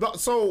 No,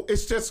 so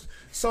it's just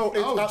so.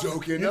 I was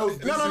joking. No, This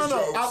is no.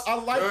 jokes. I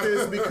like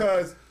this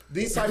because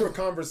these type of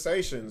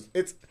conversations.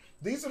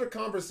 These are the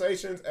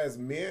conversations as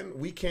men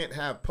we can't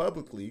have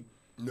publicly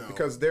No.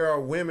 because there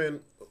are women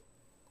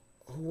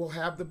who will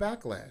have the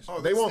backlash.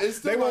 Oh, they won't. it's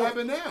still they won't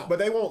happen now. but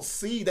they won't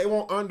see. They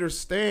won't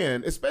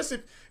understand.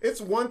 Especially,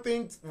 it's one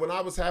thing when I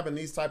was having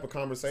these type of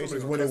conversations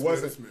Somebody when gonna it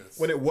cuss wasn't Smiths.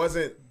 when it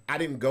wasn't. I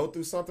didn't go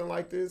through something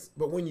like this,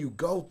 but when you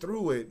go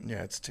through it,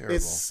 Yeah, it's terrible.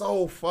 it's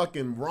so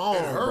fucking wrong,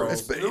 It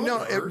hurts. bro. But, you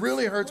know, it it hurts.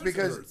 really hurts Of course it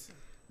because hurts.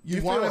 you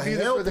You want to feel be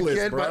there for the helpless,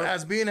 kid, but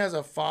bro. as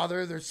a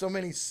father, there's so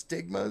many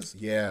stigmas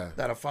Yeah.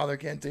 that a father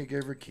can't take care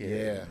of a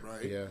kid. Yeah,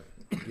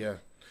 Right. yeah.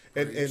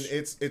 And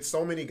it's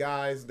so many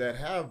guys that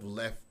have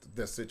left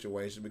the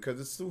situation because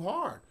it's too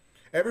hard.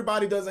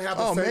 Everybody doesn't have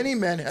the Oh, same. many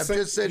men have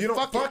just said, you know,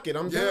 "Fuck it.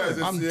 I'm Yeah, done.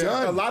 it's- I'm yeah.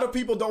 done. A lot of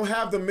people don't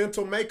have the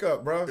mental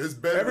makeup, bro. It's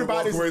better to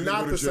Everybody's walk away than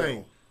not go the to jail.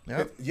 same.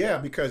 Yep. Yeah,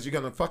 because you're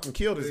gonna fucking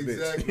kill this bitch.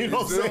 Exactly. You know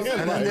what I'm saying? And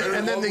And Like, then,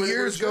 and then the Walk away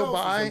years to jail go for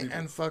by some people.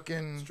 and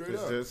fucking, Straight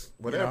it's up. just you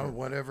whatever. know,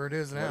 whatever it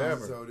is now. Whatever.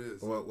 That's how it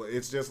is. Well,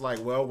 it's just like,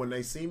 well, when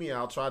they see me,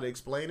 I'll try to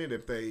explain it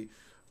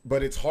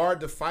but it's hard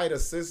to fight a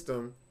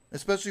system.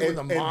 Especially when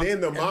And, the mom. and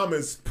then the mom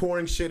is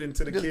pouring shit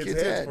into the The kid's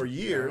kid's heads head. for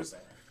years.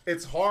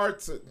 It's hard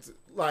to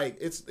like.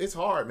 It's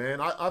hard,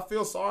 man. I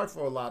feel sorry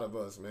for a lot of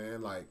us,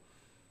 man. Like,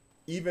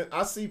 even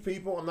I see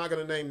people. I'm not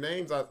gonna name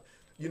names.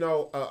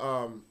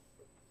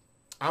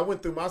 I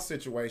went through my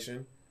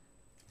situation,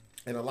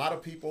 and a lot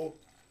of people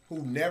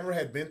who never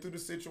had been through the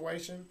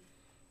situation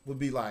would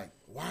be like,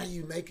 "Why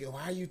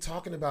are you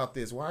talking about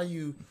this? Why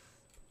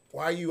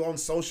are you on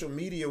social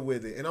media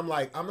with it?" And I'm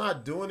like, I'm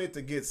not doing it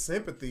to get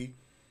sympathy.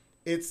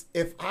 It's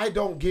if I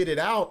don't get it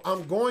out,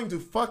 I'm going to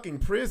fucking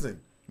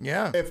prison.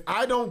 Yeah. If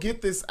I don't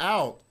get this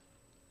out,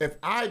 if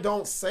I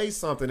don't say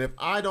something, if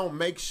I don't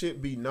make shit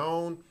be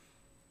known,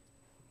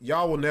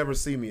 y'all will never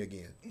see me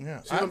again.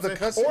 Yeah. See what I'm The saying?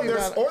 custody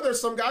Or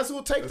there's some guys who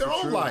will take their That's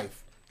own true.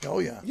 life. Oh,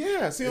 yeah.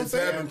 Yeah, see what I'm It's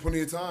saying? happened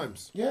plenty of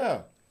times.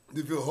 Yeah.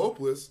 They feel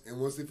hopeless, and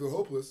once they feel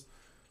hopeless,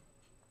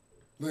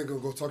 they're gonna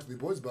go talk to the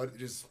boys about it.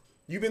 Just,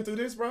 You been through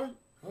this, bro?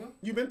 huh?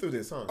 You been through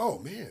this, huh? Oh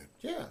man,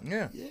 Yeah.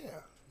 Yeah. yeah,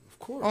 of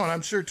course. Oh, and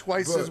I'm sure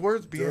twice But, as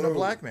worth being a dude.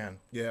 black man.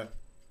 Yeah.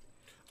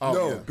 Oh,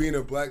 no, yeah. being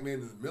a black man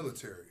in the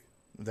military.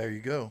 There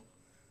you go.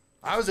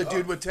 I was a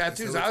dude with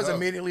tattoos. It's hella I was tough.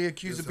 immediately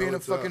accused It's of being a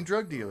hella tough. fucking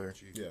drug dealer.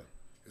 Yeah.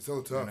 It's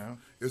so tough. know?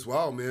 It's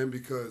wild, man,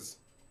 because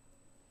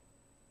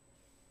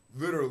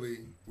literally,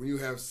 when you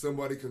have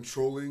somebody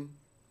controlling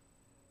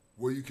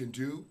what you can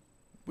do,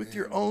 With and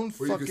your own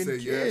where you fucking can say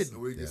kid. yes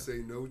and where you Yeah. can say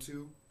no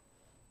to,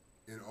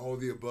 and all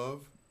the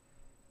above,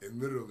 and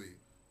literally,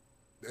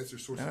 that's your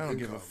source And of I don't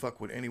income. give a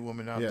fuck what any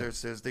woman out Yeah. there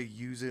says. They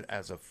use it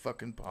as a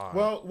fucking pawn.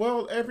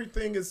 Well,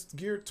 everything is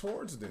geared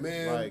towards them.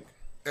 Man, like,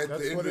 at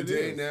that's the end what of the it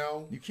day is.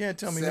 now, you can't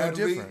tell me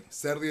sadly, no different.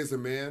 sadly, as a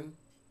man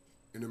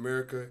in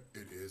America,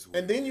 it is. What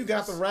And then it you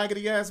got the is.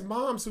 raggedy ass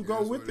moms who go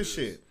is with what the it is.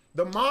 shit.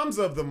 The moms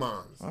of the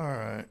moms. All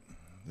right.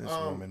 This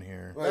woman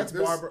here. Like That's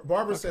this- Barbara.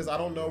 Barbara says, I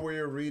don't know where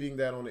you're reading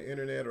that on the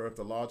internet or if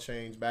the law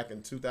changed. Back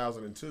in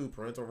 2002,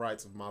 parental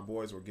rights of my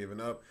boys were given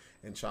up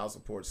and child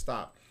support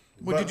stopped.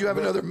 Well, did you have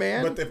another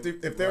man? But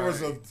if there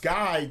was a Right.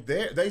 guy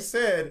there, they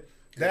said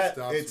that stops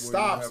it when you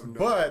stops, have no-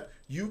 but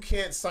you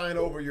can't sign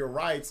over your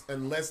rights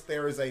unless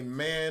there is a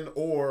man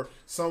or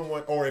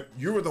someone, or if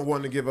you're the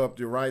one to give up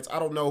your rights. I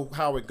don't know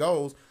how it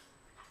goes.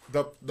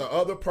 The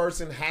other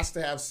person has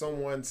to have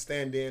someone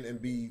stand in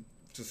and be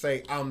to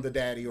say I'm the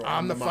daddy or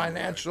I'm the mom.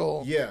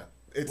 financial. Yeah,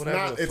 it's whatever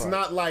not. the It's fuck.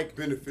 not like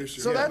beneficiary.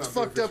 So Yeah, that's not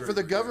fucked up for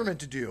the beneficiary, government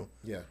to do.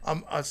 Yeah.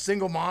 A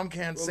single mom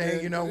can't Well, say,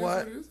 man, you know it is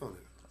what? it is on it.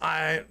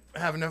 I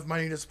have enough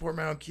money to support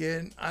my own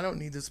kid. I don't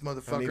need this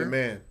motherfucker. I need a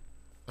man.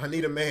 I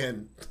need a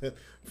man.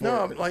 for-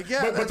 No, like,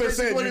 yeah, but that's they're basically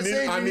saying what you it need.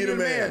 says, I you need a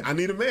man. I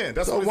need a man.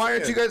 That's So what why it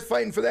aren't you says. guys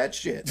fighting for that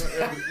shit?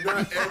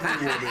 Not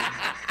every woman,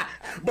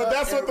 But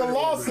that's what the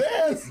law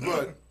says.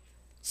 but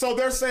So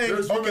they're saying,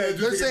 There's women okay, that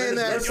do They're take saying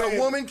that advantage They're a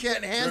saying- woman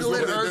can't handle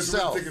there's it women that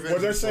herself. take advantage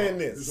well, they're of saying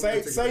this. this. There's women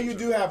that take Say you advantage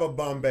do have a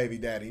bum baby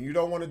daddy and you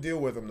don't want to deal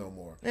with him no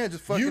more. Yeah,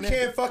 just fucking You end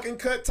can't it. fucking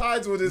cut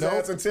ties with his Nope.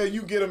 ass until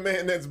you get a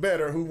man that's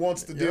better who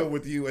wants to deal Yep.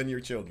 with you and your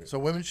children. So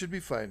women should be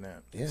fighting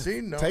that. Yeah.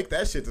 See, no, Take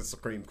that shit to the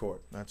Supreme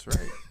Court. that's right.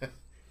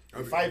 I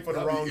mean, fight for the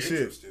that'd be wrong shit.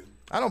 interesting.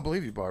 I don't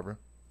believe you, Barbara.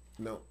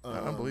 No, I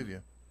don't believe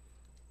you.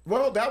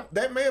 Well,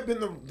 that may have been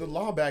the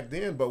law back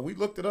then, but we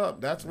looked it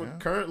up. That's what Yeah.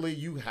 currently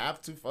you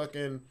have to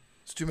fucking.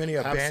 It's too many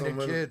abandoned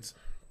someone- kids.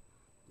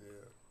 Yeah.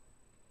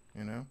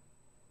 You know.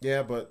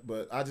 Yeah, but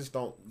I just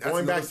don't. That's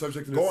Going another back,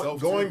 subject in going,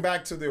 itself, going too.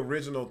 back to the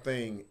original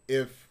thing.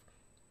 If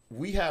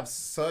we have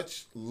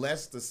such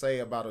less to say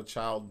about a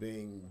child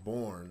being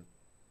born.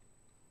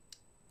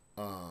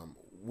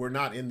 We're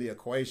not in the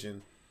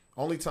equation.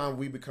 Only time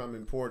we become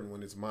important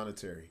when it's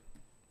monetary.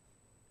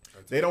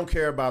 They don't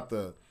care about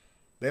the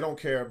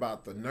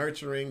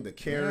nurturing, the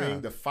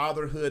caring, the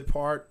fatherhood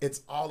part.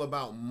 It's all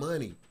about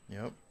money.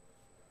 Yep.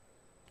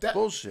 That,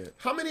 Bullshit.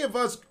 How many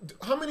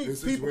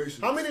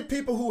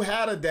people who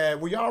had a dad,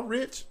 were y'all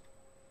rich?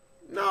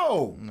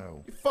 No.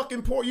 You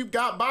fucking poor. You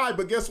got by,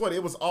 but guess what?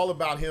 It was all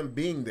about him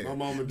being there. My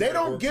mom and they dad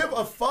don't worked give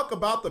hard. a fuck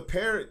about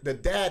the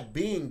dad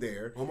being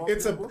there. My mom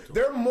and dad worked hard.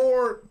 They're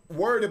more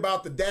worried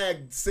about the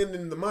dad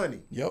sending the money.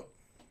 Yep.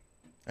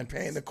 And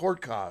paying the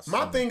court costs.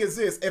 My thing is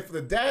this: if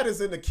the dad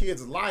is in the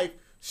kid's life,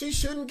 she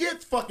shouldn't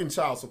get fucking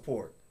child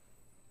support.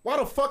 Why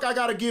the fuck I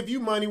gotta give you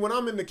money when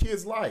I'm in the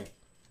kid's life?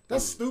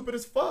 That's stupid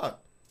as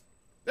fuck.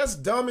 That's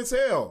dumb as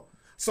hell.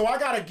 So I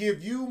gotta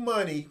give you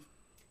money,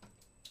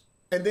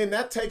 and then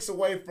that takes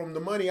away from the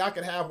money I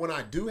could have when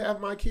I do have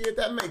my kid.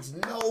 That makes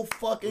no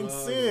fucking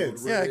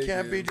sense. Yeah, it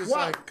can't be just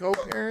like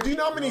co-parent. Do you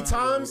know how many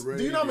times?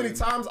 Do you know how many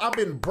times I've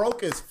been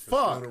broke as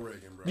fuck?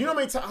 Reagan, bro. You know how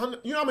many times?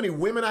 You know how many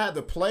women I had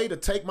to play to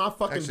take my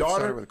fucking Actually, it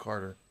started daughter? with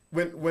Carter.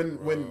 When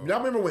y'all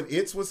remember when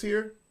Itz was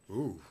here?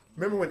 Ooh.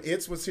 Remember when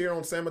Itz was here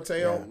on San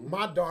Mateo?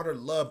 My daughter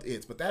loved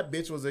Itz, but that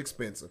bitch was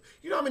expensive.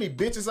 You know how many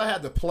bitches I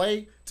had to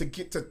play to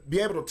get to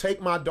be able to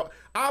take my daughter?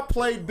 I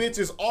played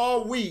bitches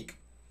all week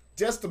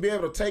just to be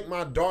able to take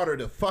my daughter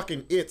to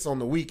fucking Itz on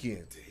the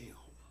weekend. Damn.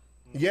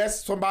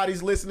 Yes,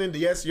 somebody's listening.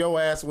 Yes, your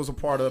ass was a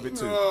part of it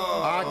too.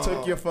 I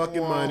took your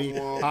fucking money.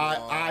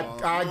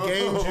 I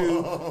gamed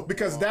you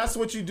because that's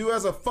what you do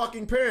as a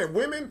fucking parent.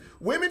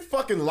 Women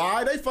fucking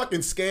lie. They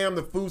fucking scam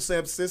the food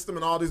stamp system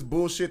and all this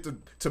bullshit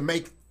to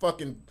make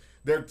fucking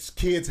their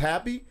kids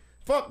happy.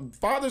 Fuck,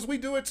 fathers, we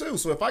do it too.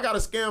 So if I gotta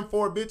scam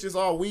 4 bitches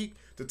all week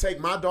to take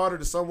my daughter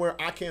to somewhere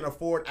I can't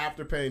afford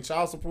after paying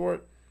child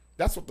support,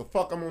 that's what the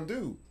fuck I'm gonna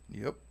do.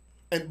 Yep.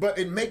 But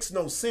it makes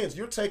no sense.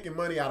 You're taking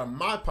money out of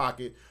my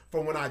pocket for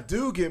when I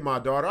do get my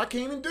daughter. I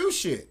can't even do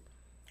shit.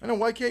 I know,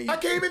 why can't you? I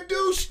can't even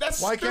do shit.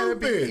 That's Why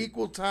stupid. can't it be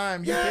equal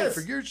time? You pay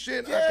for your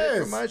shit, I pay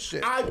for my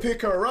shit. I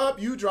pick her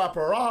up, you drop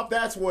her off.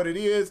 That's what it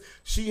is.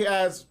 She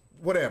has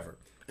whatever.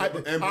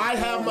 I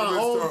have my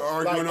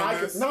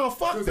own. No,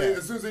 fuck that.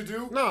 As soon as they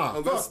do,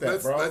 fuck that,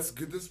 bro. Let's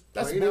get this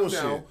That's plain out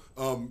bullshit.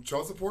 now.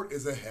 Child support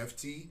is a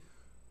hefty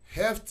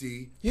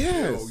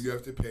Yes. bill you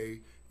have to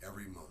pay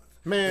every month.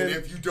 Man. And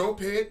if you don't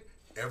pay it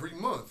every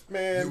month,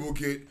 Man. you will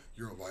get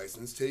your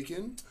license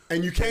taken.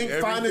 And you can't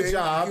find a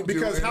job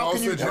because how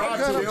can you drive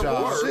to a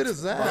job? What shit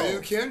is that? Now you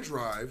can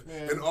drive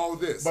and all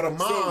this. But a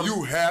mom- so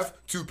you have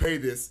to pay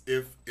this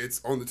if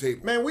it's on the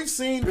table. Man, we've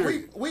seen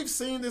Period. we've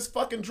seen this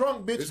fucking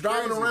drunk bitch It's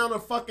driving crazy.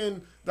 around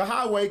the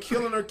highway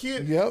killing her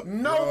kid. Yep.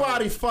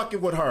 Nobody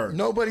fucking with her.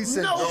 Nobody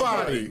said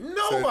Nobody.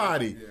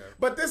 Nobody. Yeah.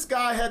 But this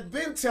guy had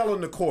been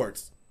telling the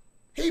courts.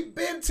 He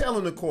been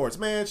telling the courts,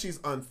 man, she's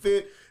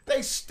unfit.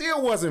 They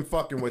still wasn't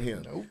fucking with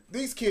him. Nope.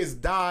 These kids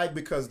died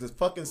because the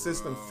fucking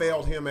system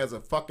failed him as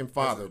a fucking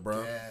father,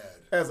 bro. dad.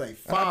 As a And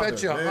father, I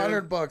bet you man.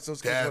 $100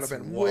 those kids would have That's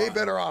been way wild.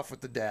 better off with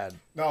the dad.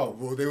 No.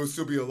 Well, they would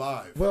still be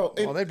alive. Well,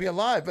 Well, they'd be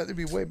alive, but they'd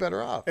be way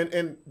better off.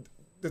 and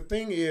the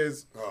thing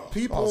is,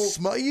 people.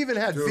 Oh, he even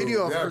had Dude,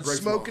 video of that her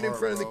breaks my smoking in heart,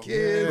 front of the bro. kids.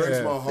 It breaks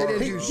my Yeah. heart, They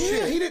didn't he, do bro.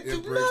 shit. he didn't It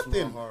do breaks my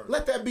nothing. heart.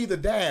 Let that be the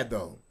dad,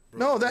 though.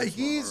 No, that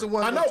he's the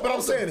one. I know, that but I'm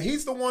told them. saying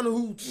he's the one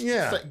who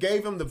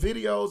gave him the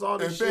videos, all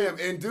And this shit.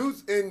 fam,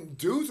 and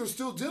dudes are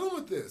still dealing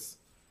with this.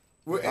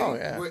 We're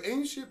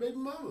ain't shit baby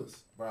mamas.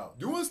 Bro.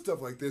 Doing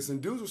stuff like this,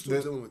 and dudes are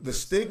still dealing with The this.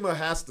 stigma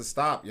has to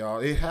stop, y'all.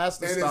 It has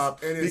to And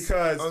stop it's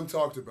because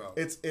untalked about.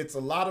 it's a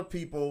lot of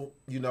people,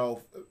 you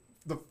know.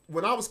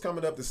 When I was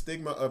coming up, the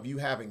stigma of you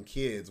having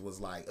kids was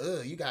like,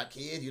 ugh, you got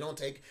kids, you don't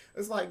take.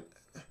 It's like,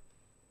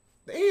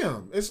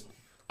 damn,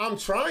 I'm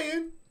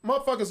trying.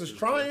 Motherfuckers is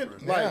trying.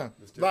 different. Like, Yeah.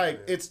 It's different,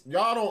 man. it's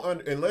y'all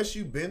don't unless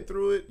you've been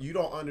through it, you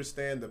don't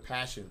understand the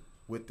passion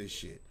with this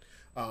shit.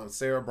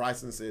 Sarah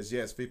Bryson says,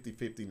 yes,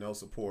 50-50, no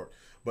support.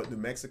 But New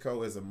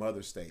Mexico is a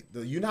mother state.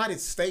 The United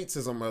States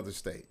is a mother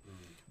state.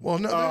 Well,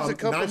 no, there's a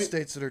couple 90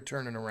 states that are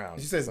turning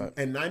around. She says, but-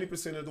 and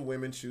 90% of the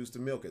women choose to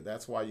milk it.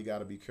 That's why you got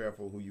to be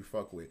careful who you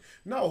fuck with.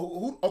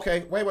 No,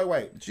 okay,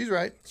 wait. she's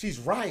right. She's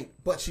right,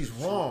 but she's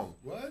wrong.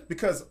 What?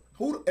 Because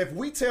if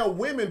we tell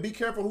women be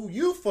careful who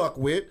you fuck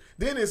with,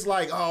 then it's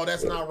like, oh,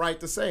 that's not right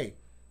to say.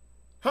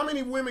 How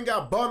many women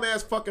got bum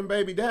ass fucking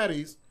baby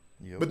daddies?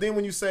 Yep. But then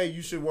when you say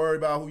you should worry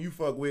about who you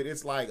fuck with,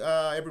 it's like,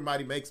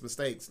 everybody makes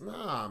mistakes.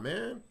 Nah,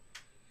 man.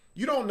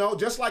 You don't know.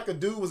 Just like a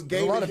dude was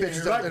There's gaming. a lot of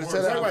bitches out there that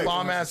said that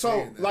bomb ass.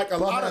 So like a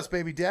lot of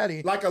baby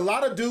daddy. like a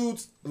lot of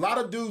dudes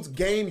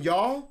game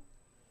y'all.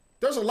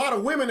 There's a lot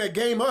of women that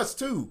game us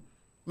too.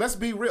 Let's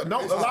be real.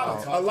 No,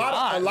 a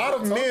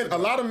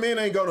lot of men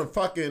ain't gonna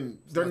fucking.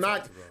 They're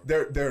not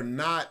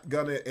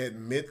gonna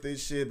admit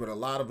this shit. But a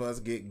lot of us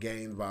get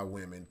gamed by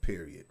women.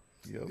 Period.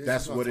 Yep.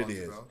 That's it's not what it talked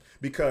is. about.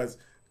 Because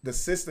the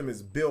system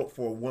is built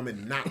for a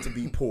woman not to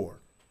be poor.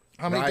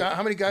 How many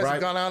guys Right?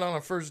 have gone out on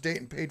a first date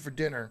and paid for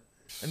dinner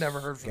and never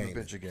heard from the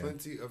bitch again?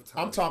 Plenty of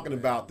time. I'm talking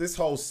about this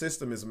whole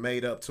system is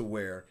made up to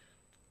where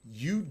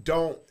you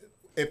don't.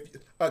 If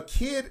a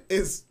kid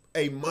is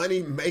a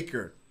money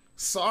maker,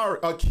 sorry,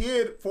 a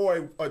kid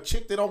for a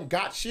chick that don't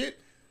got shit.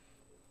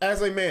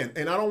 As a man,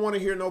 and I don't want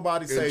to hear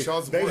nobody say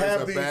they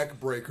have these.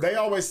 Backbreaker. They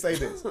always say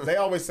this. They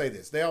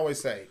always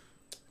say,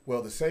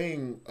 well, the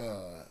same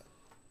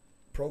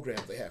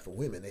programs they have for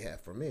women, they have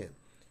for men.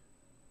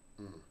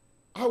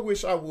 I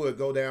wish I would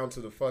go down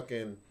to the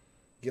fucking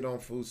get on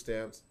food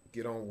stamps,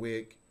 get on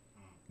WIC,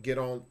 get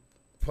on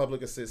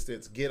public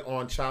assistance, get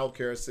on child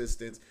care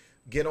assistance,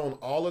 get on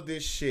all of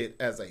this shit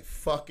as a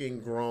fucking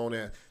grown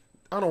ass.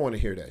 I don't want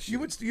to hear that shit.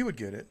 You would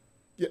get it.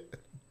 Yeah,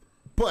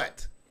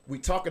 but we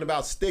talking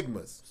about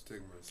stigmas.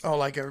 Oh,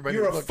 like everybody.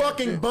 You're a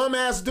fucking bum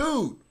ass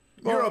dude.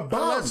 You're a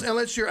bum.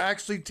 Unless you're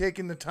actually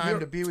taking the time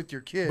to be with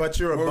your kid. But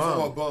you're a We're bum.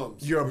 talking about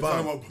bums. You're a We're bum.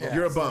 talking about bums.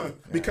 You're a bum.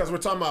 Because we're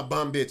talking about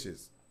bum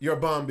bitches. You're a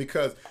bum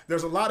because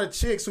there's a lot of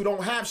chicks who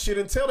don't have shit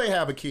until they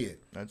have a kid.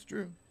 That's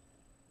true.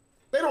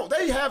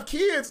 They have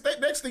kids.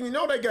 Next thing you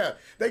know, they get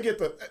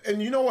the,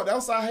 and you know what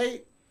else I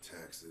hate?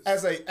 Taxes.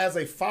 As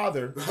a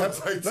father,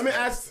 let me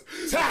ask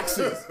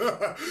taxes.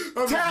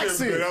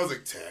 Taxes. I was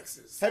like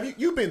taxes. Have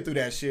you been through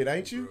that shit,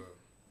 ain't you?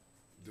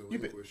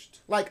 Delinquished.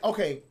 Like,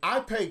 okay,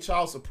 I pay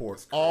child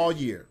support all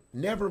year.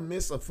 Never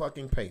miss a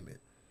fucking payment.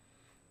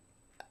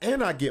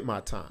 And I get my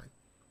time.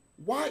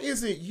 Why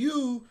is it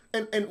you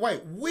and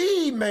wait,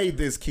 we made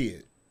this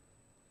kid.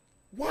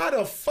 Why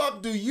the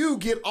fuck do you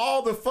get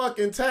all the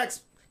fucking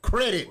tax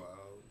credit? Wow.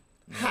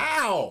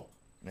 How?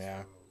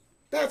 Yeah.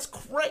 That's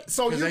crazy.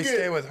 So you they get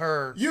stay with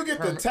her. You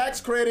get the tax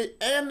credit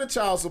and the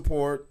child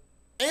support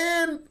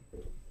and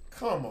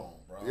come on,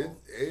 bro.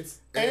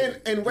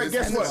 And wait,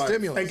 guess what?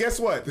 Stimulus. And guess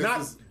what?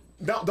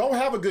 Don't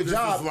have a good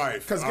job. Is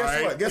life. Because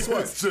guess what? Guess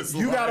what? It's just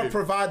you got to life.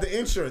 provide the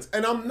insurance.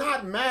 And I'm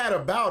not mad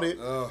about it.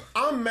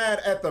 I'm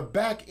mad at the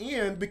back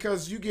end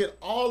because you get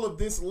all of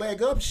this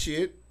leg up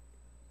shit.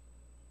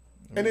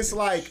 And it's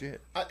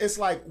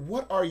like,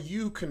 what are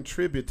you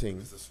contributing?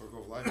 It's the circle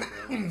of life,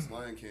 bro. It's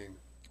Lion King.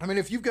 I mean,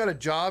 if you've got a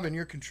job and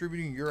you're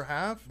contributing your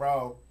half,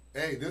 Bro.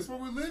 Hey, this is what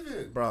we live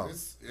in, Bro.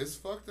 It's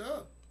fucked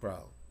up, Bro.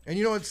 and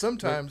you know what?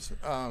 Sometimes,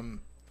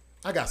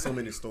 I got so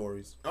many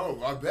stories.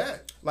 Oh, I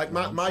bet. Like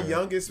my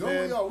youngest, Don't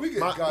man. we all? We get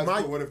guys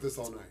my, go, what if this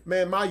all night?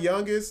 Man, my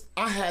youngest,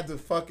 I had to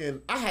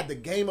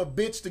game a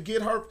bitch to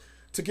get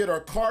her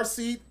car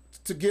seat,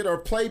 to get her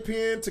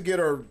playpen, to get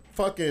her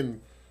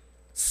fucking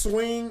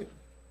swing.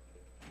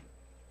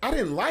 I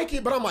didn't like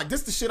it, but I'm like,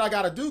 this is the shit I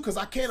gotta do because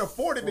I can't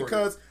afford it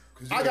because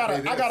I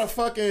got a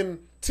fucking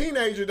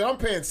teenager that I'm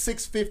paying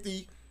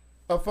 $650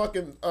 a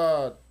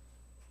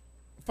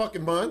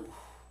fucking month.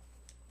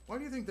 why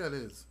do you think that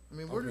is? I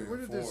mean, where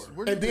did this?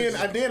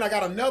 And then I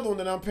got another one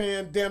that I'm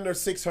paying damn near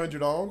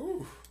 $600 on.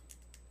 Ooh.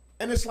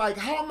 And it's like,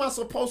 how am I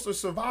supposed to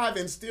survive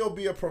and still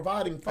be a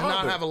providing father?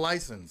 and not have a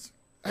license?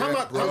 How am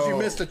I, Because you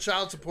missed a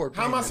child support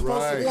How payment. am I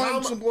supposed to?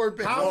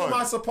 How am I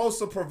One. supposed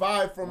to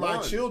provide for my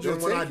children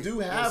They'll when I take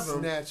do it. have They'll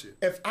them? snatch it.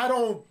 If I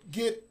don't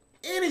get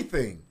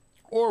anything,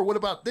 Or what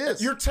about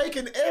this? you're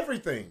taking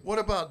everything What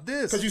about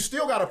this? because you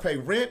still got to pay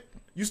rent.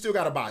 You still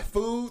got to buy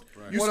food.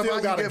 You what still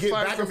about got you to get get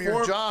fired back from and your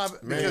forth. job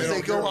Man, because they they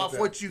don't go care off about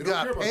what that. you They don't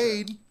got care about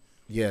paid?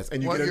 Yes,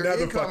 and you What get your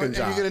another income, fucking and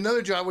job. you get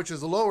another job which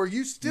is lower.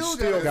 You still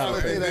still got gotta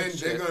to pay pay that that And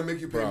shit. they're gonna make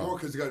you pay Bro. more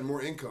because you got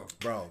more income,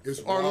 Bro. It's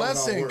Or wild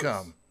less how it works.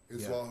 income.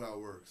 It's wild how it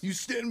works. You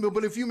still,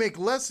 but if you make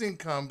less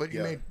income, but you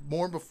Yeah. made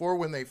more before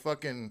when they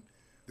fucking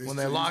They when still-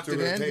 they you locked still it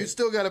gotta in, pay you it.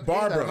 still got to pay that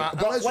Barbara,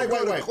 amount unless you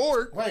go to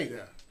court. Wait. Yeah.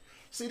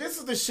 See, this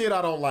is the shit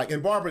I don't like.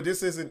 And Barbara,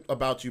 this isn't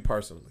about you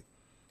personally,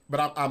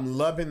 but I'm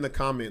loving the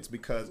comments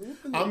because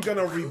I'm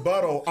gonna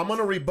rebuttal. I'm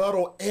gonna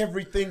rebuttal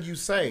everything you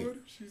say. What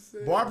did she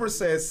say? Barbara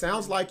says,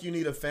 sounds like you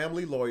need a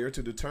family lawyer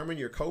to determine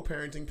your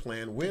co-parenting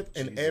plan with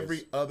and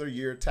every other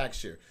year tax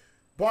share.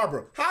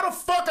 Barbara, how the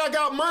fuck I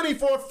got money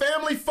for a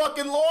family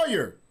fucking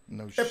lawyer?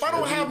 No If I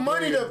don't have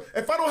money to,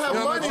 if I don't have You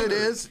know how money, much it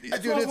is, dude.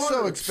 It's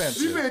so You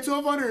expensive. paid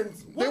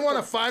 $1,200. They want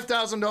a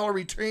 $5,000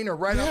 retainer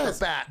right off Yes,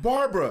 the bat.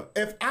 Barbara.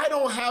 If I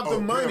don't have the Oh,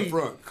 money, pay up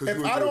front, 'cause if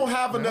you I would don't do it.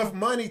 have enough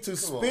money to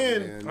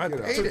spend man,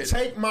 get I paid to it.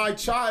 take my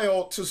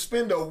child to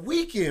spend a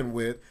weekend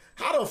with,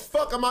 how the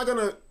fuck am I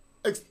gonna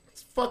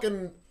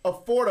fucking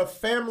afford a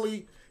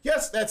family?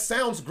 Yes, that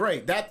sounds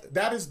great.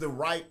 That is the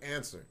right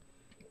answer.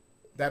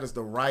 That is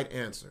the right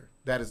answer.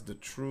 That is the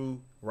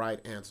true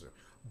right answer.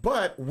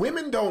 But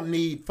women don't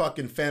need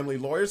fucking family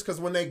lawyers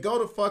because when they go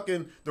to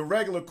fucking the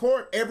regular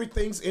court,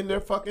 everything's in their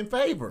fucking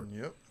favor.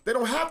 Yep. They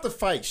don't have to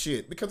fight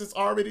shit because it's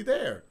already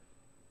there.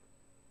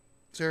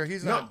 Sarah,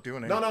 he's not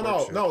doing any No,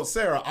 court shit. no,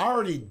 Sarah, I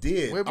already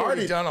did. We've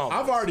already done all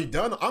I've this. already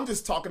done. I'm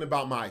just talking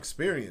about my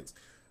experience,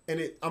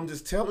 and I'm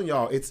just telling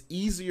y'all, it's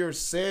easier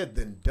said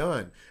than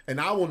done.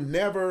 And I will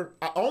never.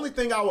 Only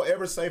thing I will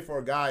ever say for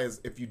a guy is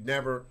if you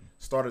never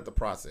started the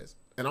process.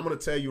 And I'm gonna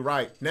tell you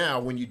right now,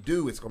 when you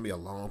do, it's gonna be a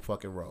long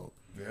fucking road.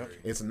 Yep.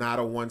 It's not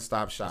a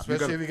one-stop shop.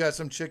 Especially if you got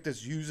some chick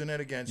that's using it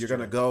against you. You're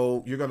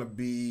gonna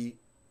be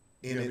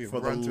in You're gonna it be for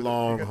the run through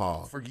long you're gonna-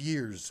 haul. For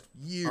years.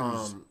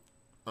 Not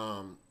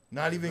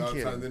Not even By the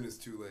time kidding. then it's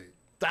too late.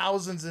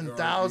 thousands and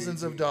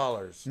thousands of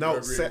dollars. No,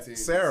 Every 18,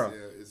 Sarah.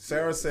 it's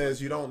Sarah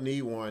says you don't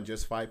need one.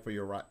 Just fight for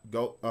your right.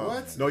 Go.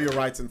 What? Know your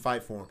rights and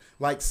fight for them.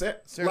 Like Sarah,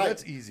 like,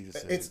 that's easy to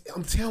say.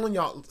 I'm telling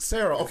y'all,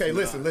 Sarah. Okay, It's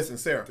listen, not.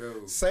 Sarah.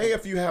 Dude. Say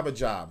if you have a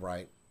job,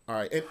 right? All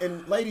right,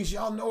 and ladies,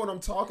 y'all know what I'm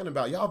talking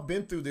about. Y'all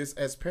been through this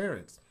as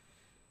parents.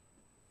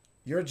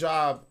 Your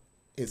job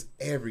is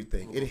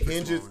everything. It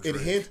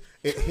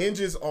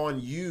hinges on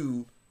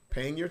you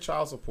paying your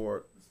child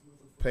support,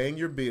 paying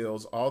your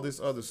bills, all this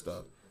other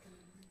stuff.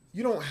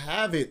 You don't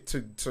have it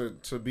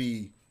to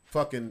be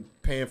fucking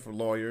paying for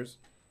lawyers.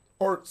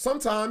 Or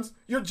sometimes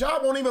your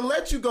job won't even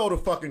let you go to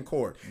fucking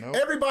court. Nope.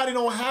 Everybody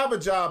don't have a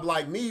job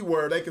like me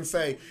where they can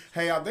say,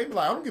 hey, they be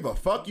like, I don't give a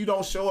fuck. You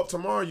don't show up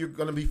tomorrow, you're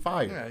going to be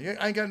fired. Yeah,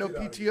 I ain't got no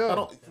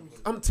PTO.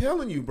 I'm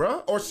telling you, bro.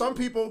 Or some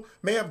people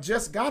may have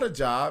just got a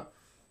job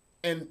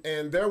and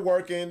they're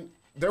working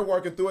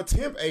through a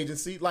temp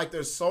agency. Like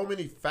there's so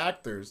many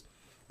factors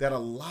that a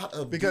lot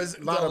of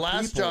the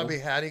last job he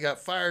had, he got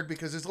fired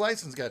because his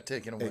license got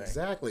taken away.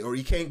 Exactly. Or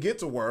he can't get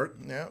to work.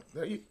 Yeah.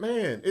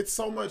 Man, it's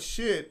so much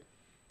shit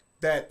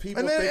that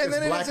people think is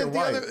black and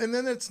white. And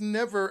then it's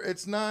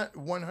not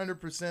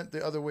 100%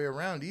 the other way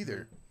around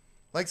either.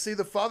 Like, see,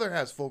 the father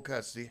has full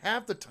custody.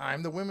 Half the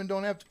time, the women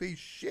don't have to pay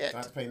shit.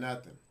 Not to pay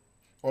nothing.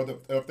 Or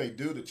if they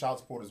do, the child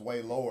support is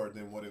way lower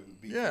than what it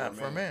would be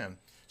for a man.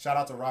 Shout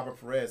out to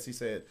Robert Perez. He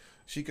said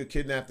she could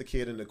kidnap the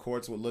kid and the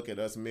courts would look at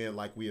us men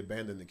like we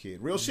abandoned the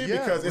kid. Real shit,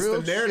 Yeah, because it's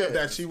real the narrative shit.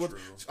 that she was,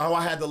 oh,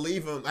 I had to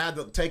leave him. I had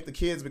to take the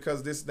kids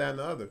because this, that, and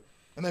the other.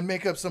 And then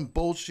make up some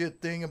bullshit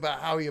thing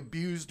about how he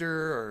abused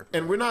her. Or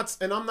And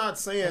I'm not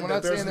saying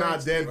that there's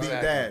not deadbeat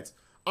dads.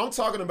 I'm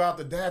talking about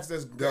the dads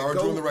that are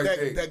doing the right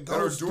thing. That That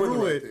are goes doing the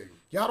through right it. thing.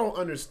 Y'all don't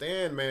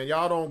understand, man.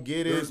 Y'all don't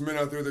get it. There's men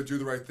out there that do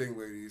the right thing,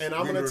 ladies. And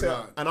I'm gonna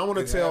tell, and I want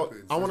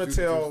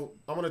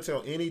to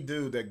tell any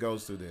dude that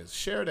goes through this,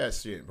 share that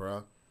shit,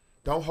 bro.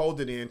 Don't hold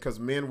it in, because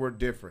men were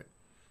different.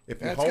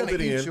 If you hold it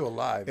in, eat you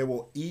alive. It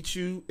will eat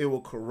you. It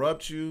will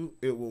corrupt you.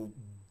 It will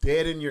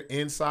deaden your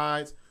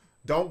insides.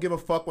 Don't give a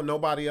fuck what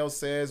nobody else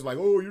says. Like,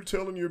 oh, you're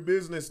telling your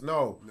business.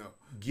 No,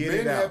 get men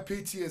it out. have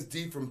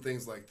PTSD from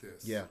things like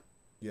this. Yeah.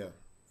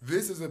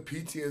 This is a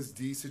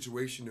PTSD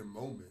situation and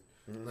moment.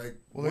 Like,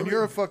 well, then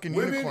you're a fucking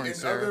women unicorn, and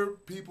Sarah. other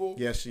people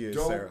Yes, she is,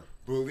 don't Sarah.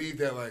 believe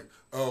that, like,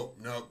 oh,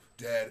 no,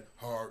 dad,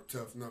 hard,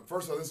 tough. No,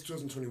 first of all, this is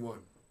 2021.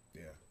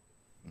 Yeah.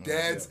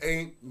 Dads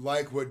ain't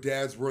like what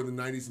dads were in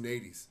the 90s and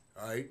 80s,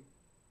 all right?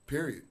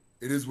 Period.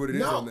 It is what it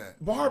is on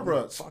that.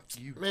 Barbara. Fuck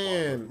you,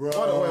 man. Bro,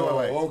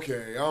 Wait.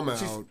 okay, I'm out.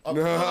 She's- No, I'm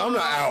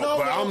not out, no,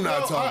 but I'm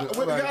not talking.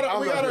 We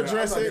gotta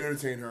address it.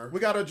 Entertain her. We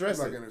gotta address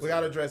I'm not it. gonna We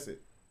gotta entertain address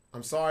it.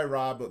 I'm sorry,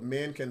 Rob, but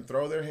men can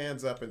throw their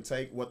hands up and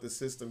take what the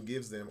system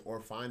gives them, or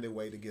find a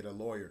way to get a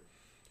lawyer.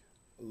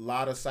 A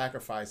lot of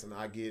sacrifice, and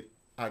I get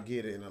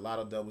it, and a lot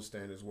of double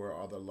standards where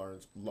other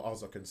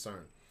laws are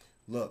concerned.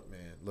 Look,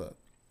 man, look.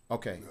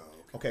 Okay.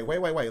 Okay. Wait.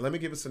 Let me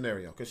give a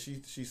scenario, because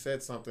she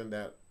said something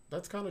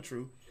that's kind of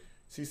true.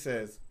 She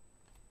says,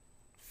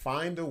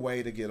 find a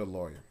way to get a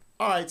lawyer.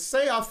 All right,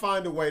 say I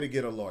find a way to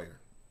get a lawyer,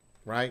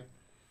 right?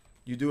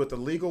 You do it the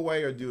legal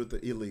way or do it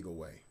the illegal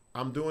way.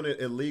 I'm doing it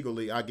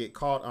illegally. I get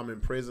caught. I'm in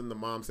prison. The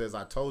mom says,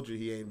 I told you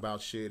he ain't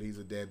about shit. He's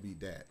a deadbeat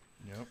dad.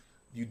 Yep.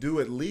 You do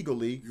it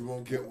legally. You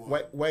won't get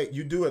one. Wait.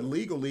 You do it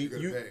legally.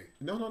 You gotta pay.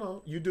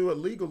 No. You do it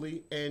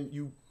legally and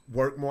you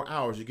work more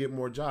hours. You get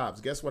more jobs.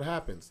 Guess what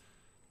happens?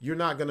 You're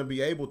not going to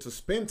be able to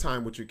spend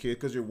time with your kid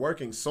because you're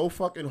working so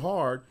fucking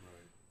hard,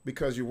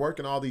 because you're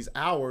working all these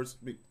hours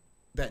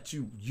that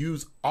you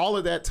use all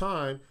of that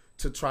time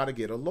to try to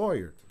get a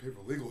lawyer. To pay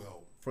for legal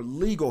help. For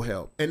legal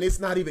help. And it's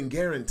not even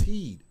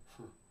guaranteed.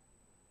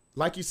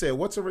 Like you said,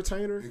 what's a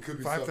retainer? It could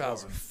be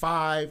 5,000.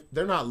 $5.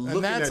 They're not looking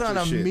And that's at on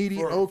your a shit.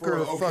 mediocre For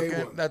an okay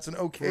fucking. one. That's an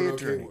For okay an okay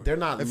attorney. one. They're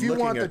not If you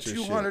looking want the at your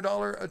shit.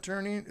 $200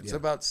 attorney, it's Yeah.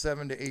 about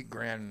 $7,000 to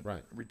 $8,000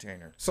 Right.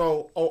 retainer.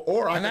 So,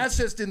 And that's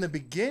just in the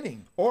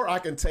beginning. or I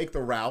can take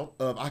the route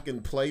of I can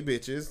play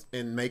bitches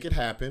and make it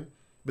happen,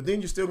 but then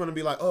you're still going to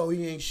be like, oh,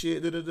 he ain't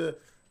shit.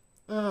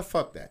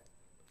 Fuck that.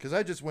 Because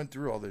I just went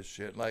through all this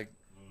shit like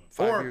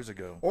 5 years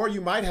ago. Or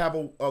you might have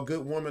a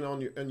good woman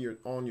in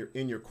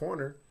your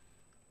corner,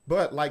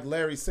 but like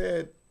Larry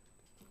said,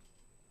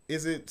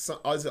 is it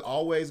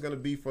always going to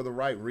be for the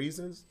right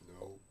reasons?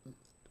 No.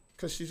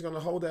 Because she's going to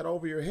hold that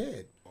over your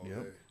head. All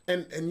Yep.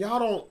 day. And y'all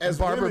don't, as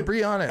Barbara, women,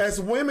 be honest. as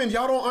women,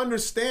 y'all don't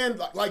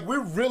understand. Like we're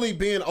really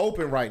being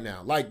open right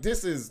now. Like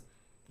this is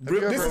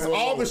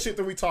all the shit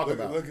that we talk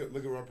about. Look at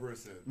what Rob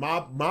Perez said.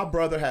 My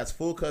brother has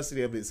full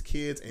custody of his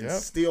kids and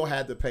Yep. still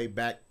had to pay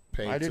back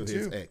pay I to did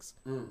his too. ex.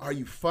 Are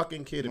you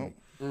fucking kidding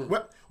me?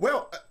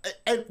 Well,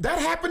 and that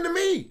happened to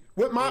me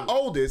with my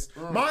oldest.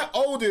 My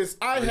oldest,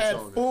 I had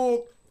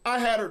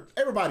her.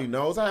 Everybody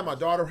knows. I had my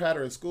daughter, had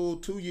her in school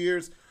 2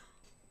 years.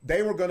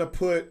 They were gonna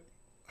put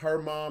her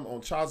mom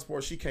on child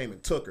support. She came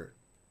and took her.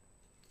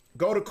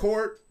 Go to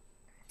court,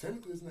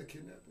 Technically, isn't that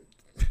kidnapping?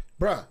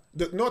 bruh.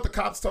 You know what the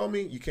cops told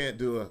me? You can't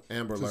do an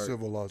Amber It's a Alert.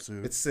 civil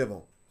lawsuit. It's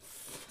civil.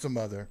 It's a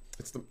mother.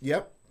 It's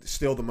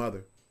still the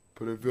mother.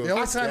 But it feels The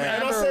only time And I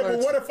Amber said, well,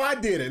 Alerts- what if I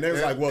did it? And they was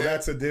And- like, well, and-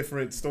 that's a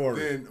different story.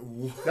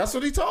 then That's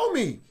what he told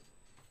me.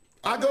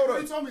 I go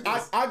nobody told me to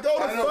this. I go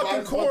to I know, but I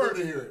fucking just want court.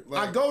 them to hear it.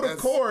 Like, I go to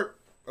that's- court.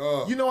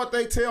 You know what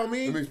they tell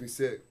me? It makes me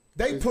sick.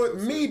 They Makes put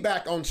feel me sick.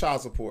 back on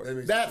child support That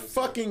makes that me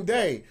feel fucking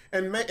day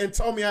and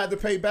told me I had to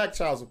pay back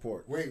child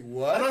support. Wait,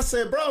 what? And I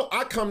said, bro,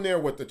 I come there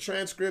with the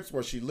transcripts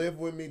where she lived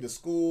with me, the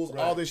schools,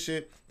 all this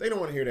shit. They don't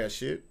want to hear that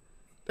shit.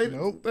 They,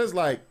 Nope. There's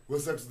like,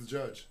 What sex with the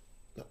judge?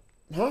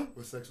 huh?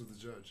 What sex with the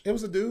judge? It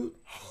was a dude.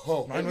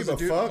 Oh, Mine was give a a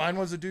dude. fuck. Mine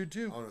was a dude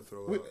too. I want to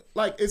throw We- up.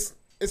 Like it's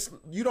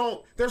you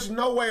don't. There's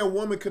no way a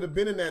woman could have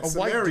been in that A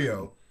white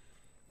scenario. dude.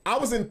 I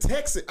was in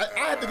Texas. I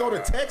had to go to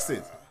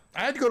Texas,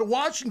 I had to go to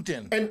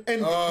Washington. and you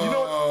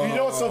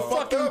know what's so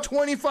fucked Fucking up?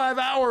 25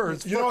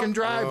 hours You know- fucking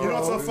drive, You know bro.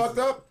 what's so fucked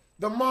up?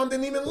 The mom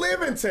didn't even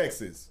live in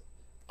Texas.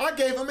 I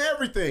gave them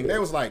everything. They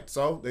was like,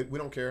 we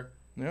don't care.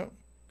 Yep.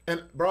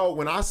 And bro,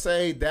 when I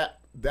say that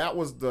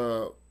was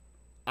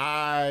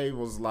I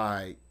was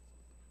like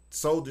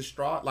so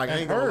distraught. Like I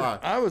ain't gonna Hurt. lie.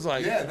 I was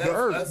like, Yeah,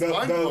 hurt. that's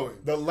mind-blowing.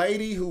 The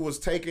lady who was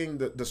taking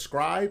the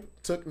scribe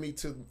took me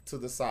to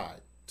the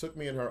side, took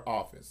me in her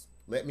office,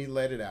 let me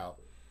let it out.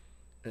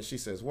 And she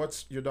says,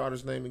 what's your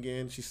daughter's name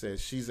again? She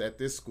says, she's at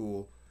this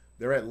school.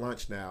 They're at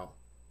lunch now.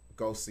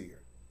 Go see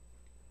her.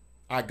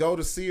 I go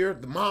to see her.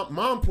 The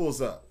mom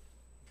pulls up.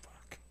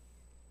 Fuck.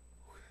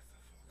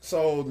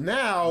 So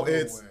now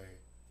way.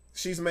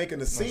 she's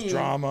making a scene.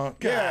 drama.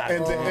 Yeah, God.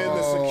 and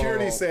the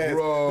security says,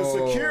 bro.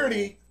 the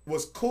security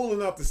was cool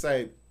enough to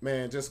say,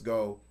 man, just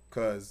go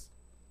because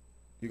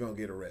you're going to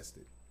get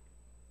arrested.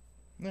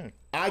 Yeah.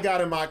 I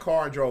got in my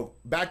car and drove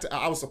back to.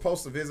 I was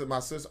supposed to visit my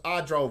sister.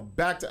 I drove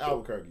back to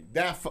Albuquerque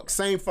that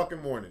same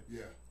fucking morning.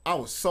 Yeah. I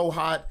was so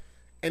hot,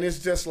 and it's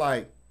just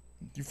like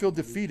You feel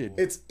defeated.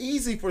 it's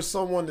easy for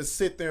someone to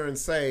sit there and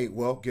say,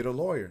 "Well, get a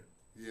lawyer."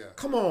 Yeah.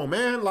 Come on,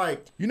 man!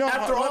 Like You know,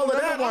 after all of another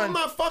that, one- I'm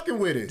not fucking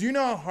with it. Do you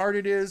know how hard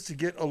it is to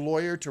get a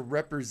lawyer to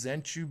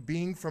represent you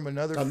being from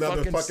another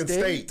fucking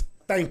state.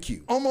 Thank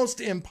you.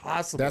 Almost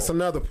impossible. That's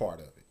another part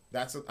of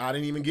it. I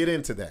didn't even get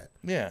into that.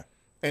 Yeah.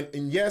 And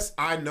yes,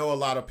 I know a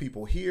lot of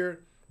people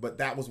here, but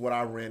that was what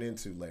I ran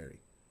into,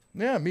 Larry.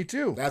 Yeah, me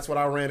too. That's what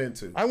I ran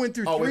into. I went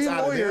through Oh, 3 it's out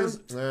of lawyers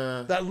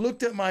them? that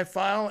looked at my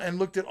file and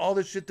looked at all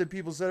the shit that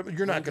people said.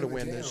 You're not going to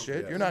win this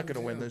shit. Yeah. You're not going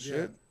to win this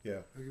shit.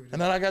 Yeah.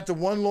 And then I got to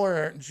one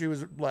lawyer and she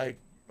was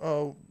like,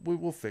 oh,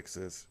 we'll fix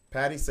this.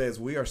 Patty says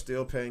we are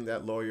still paying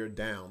that lawyer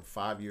down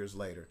 5 years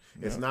later.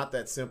 It's not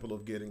that simple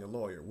of getting a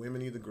lawyer.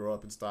 Women either grow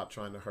up and stop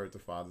trying to hurt the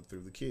father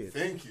through the kid.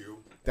 Thank you.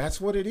 That's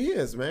what it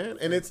is, man.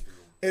 And it's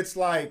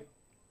like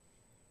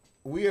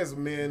we as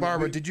men.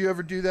 Barbara, did you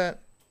ever do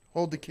that?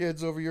 Hold the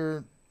kids over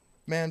your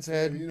man's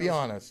head? You Be know,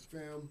 honest.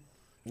 Fam.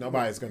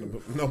 nobody's gonna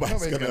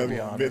Nobody's gonna gonna be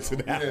admit honest. to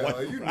that Yeah, one.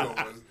 like,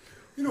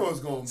 you know what's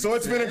going. So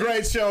it's been a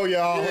great show,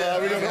 y'all. Yeah.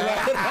 We're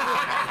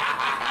gonna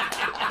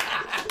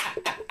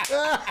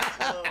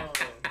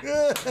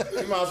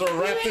you might as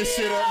well wrap this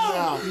shit up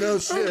now. No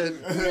shit.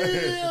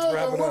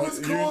 Yeah, what was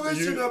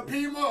coalition you- of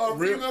Pima?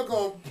 real- Pima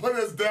gonna put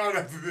us down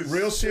after this.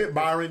 Real shit,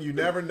 Byron. You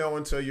never know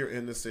until you're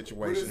in the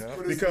situation.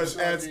 What is Because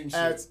the as shocking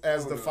shit?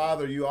 as Oh, the no.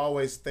 father, you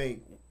always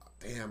think,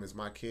 "Damn, is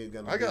my kid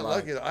gonna?" I be got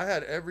like, lucky. I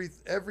had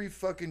every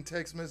fucking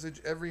text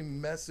message, every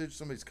message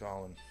somebody's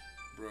calling.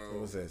 Bro.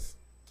 What was this?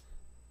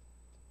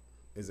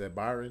 Is that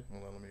Byron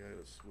Hold on, let me get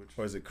a switch.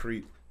 or is it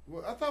Creep?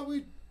 Well, I thought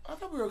we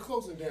were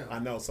closing down. I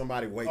know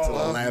somebody wait till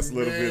the last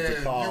little bit to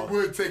Man, call. You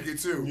would take it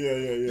too. Yeah.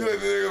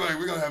 They're like,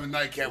 we're gonna have a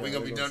nightcap. We're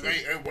gonna be they're done.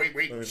 gonna see.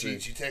 Wait. Let me see.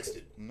 She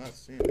texted. I'm not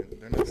seeing it.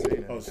 They're not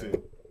saying it. Oh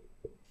shit!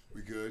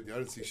 We good? Y'all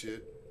didn't see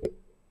shit.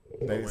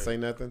 They didn't say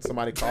nothing.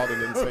 Somebody called and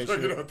didn't say Get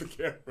shit. off the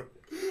camera.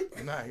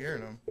 I'm not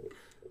hearing them.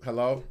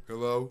 Hello?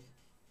 Hello.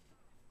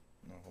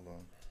 No, hold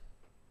on.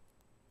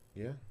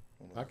 Yeah,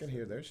 I can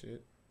hear their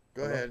shit.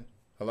 Go ahead.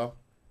 Hello?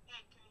 Hey,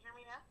 can you hear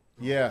me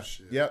now? Yeah.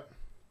 shit. Yep.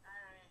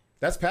 Alright.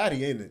 That's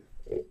Patty, ain't it?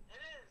 It is.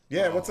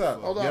 Yeah. What's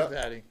up? Hold on, Yep.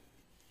 Patty.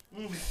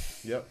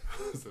 Yep.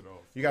 Is it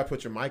off? You gotta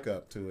put your mic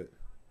up to it.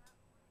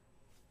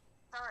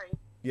 Sorry.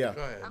 Yeah.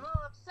 Go ahead. I'm a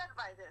little upset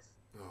by this.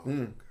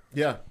 Oh,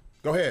 Yeah.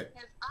 Go ahead.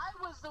 Because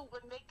I was the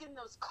one making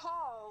those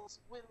calls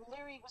when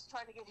Larry was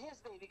trying to get his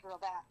baby girl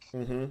back.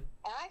 Mm-hmm. And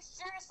I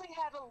seriously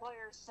had a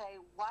lawyer say,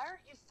 why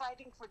aren't you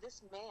fighting for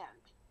this man?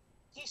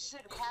 He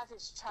shouldn't have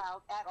his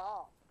child at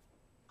all.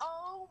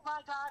 Oh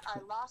my God, I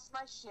lost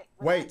my shit.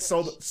 with Wait. that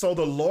So bitch. so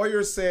the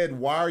lawyer said,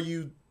 "Why are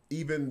you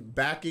even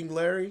backing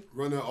Larry?"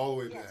 Run that all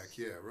the way Yes. back.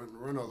 Yeah,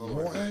 run all the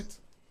way back.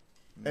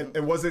 What?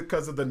 And was it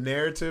because of the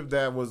narrative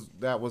that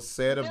was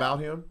said about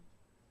him?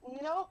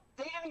 No,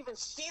 they didn't even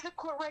see the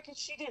court records.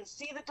 She didn't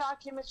see the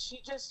documents. She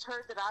just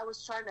heard that I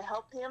was trying to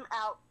help him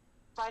out,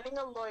 finding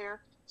a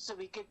lawyer so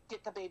we could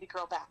get the baby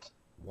girl back.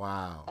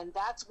 Wow. And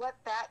that's what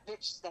that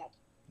bitch said.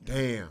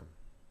 Damn.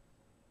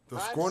 The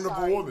I'm scorn of a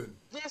sorry. woman.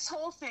 This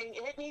whole thing,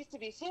 it needs to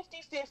be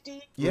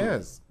 50-50.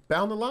 Yes.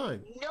 Down the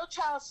line. No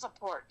child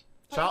support.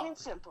 Plain Child- and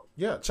simple.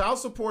 Yeah. Child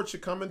support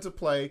should come into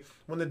play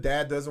when the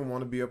dad doesn't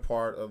want to be a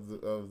part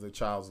of the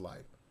child's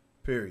life.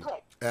 Period.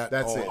 Correct. At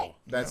That's all. it.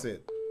 That's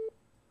it.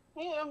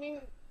 Yeah, I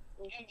mean,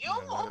 You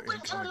opened your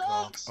incoming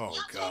call. legs. Oh,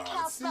 You God. take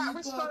out See, that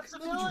Buck, look what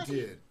responsibility.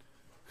 you did.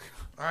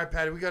 All right,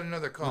 Patty, we got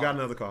another call. We got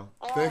another call.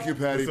 Thank you,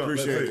 Patty. What's up?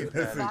 Appreciate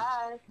Let's it. see.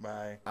 Bye.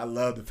 Bye. I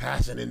love the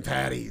passion in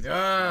Patty.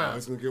 Ah.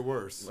 It's gonna get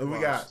worse. What we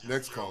got?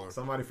 Next caller.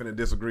 Somebody finna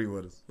disagree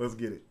with us. Let's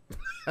get it.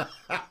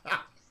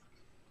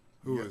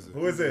 Who is it?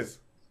 Who is this?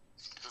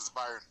 This is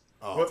Byron.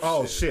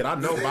 Oh, shit. I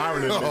know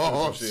Byron is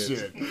Oh some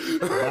shit.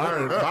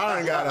 Byron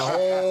got a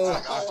whole I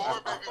got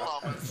 4 baby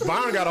mamas.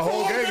 Byron got a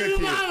whole gang of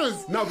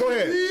kids. No, go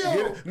ahead.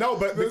 Get it. No,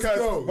 but Let's because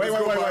go. wait,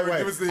 Let's go, Byron.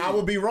 Give us the I heat.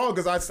 would be wrong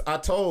because I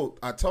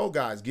told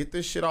guys, get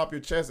this shit off your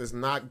chest. It's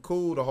not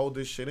cool to hold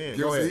this shit in.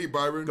 Give Go us ahead. the heat,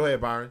 Byron. Go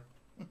ahead, Byron.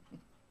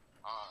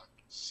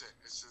 Shit,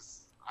 it's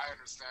just, I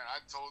understand. I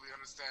totally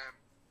understand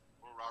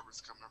where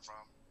Robert's coming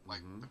from. Like,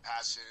 the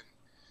passion,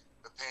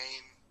 the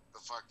pain,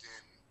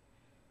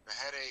 the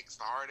headaches,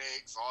 the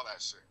heartaches, all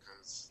that shit.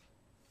 Because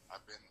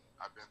I've been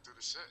through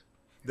the shit.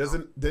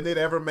 Didn't it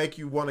ever make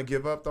you want to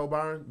give up though,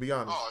 Byron? Be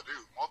honest. Oh, dude,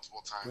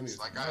 multiple times.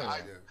 Like, I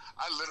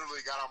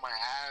literally got on my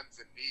hands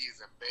and knees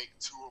and begged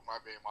 2 of my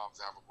baby moms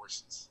to have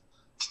abortions.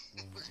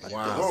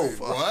 Wow. Whoa,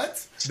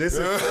 what? This is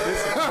wait.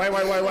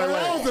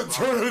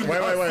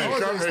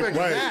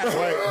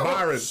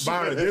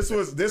 Byron.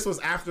 This was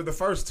after the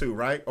first 2,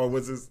 right? Or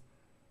was this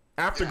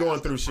after going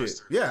after through the shit?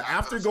 first 2. Yeah, After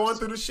after the going first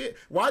through the shit.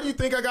 Why do you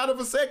think I got a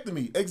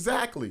vasectomy?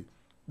 Exactly.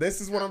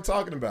 This is what I'm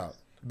talking about.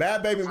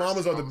 Bad baby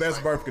mamas are the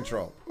best birth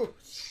control. Because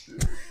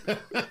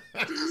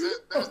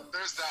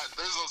there's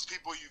those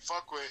people you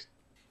fuck with,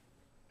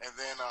 and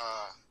then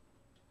oh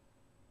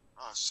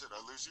shit,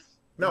 I lose you.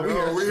 No, We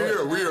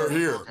are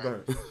here.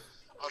 Okay.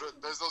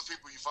 There's those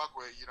people you fuck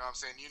with, you know what I'm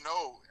saying? You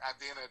know, at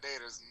the end of the day,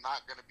 there's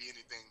not going to be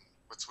anything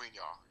between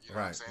y'all. You know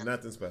what I'm Right. saying?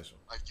 Nothing special.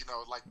 Like, you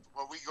know, like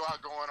what we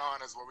got going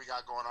on is what we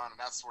got going on, and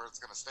that's where it's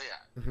going to stay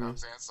at. You know what I'm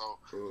saying? So,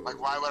 like,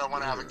 why would I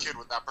want to have a kid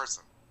with that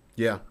person?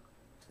 Yeah.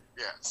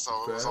 Yeah,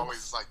 so it was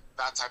always like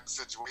that type of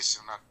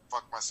situation. I'd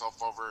fuck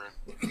myself over and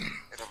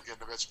end up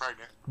getting a bitch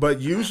pregnant. But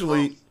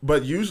usually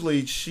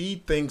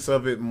she thinks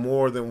of it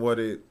more than what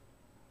it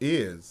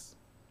is.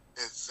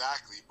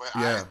 Exactly, but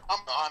Yeah. I'm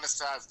the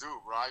honest ass dude,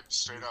 bro. I'm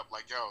straight up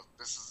like, yo,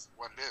 this is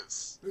what it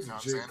is. This You know is what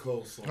I'm J. saying?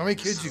 Cole song. How many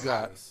kids you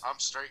got? I'm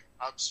straight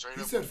He up. said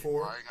with you,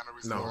 4. bro. I ain't got no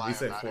reason to No, lie he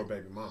said about 4 it.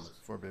 baby mamas.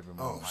 4 baby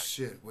Oh mamas.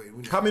 shit!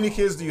 Wait. How many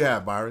kids do you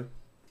have, Byron?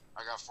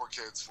 I got 4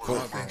 kids, 4 Cool.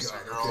 girls, Thank 3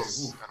 God.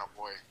 girls, Okay. and a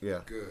boy.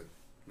 Yeah. Good.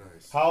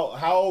 Nice.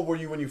 How old were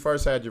you when you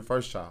first had your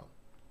first child?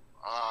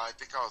 I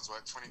think I was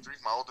 23.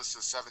 My oldest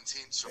is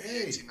 17. She'll be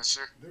 18 this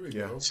year. There we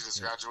Yeah. go. She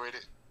just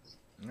graduated.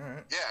 All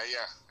right. Yeah,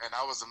 and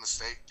that was a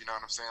mistake. You know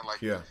what I'm saying?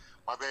 Like, Yeah.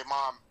 my baby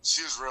mom,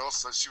 she was real,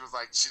 so she was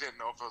like, she didn't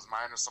know if it was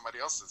mine or somebody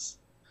else's.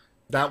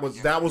 That was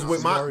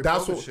with my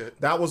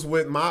that was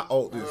with my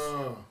oldest.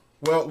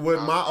 Well,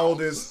 with my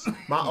oldest,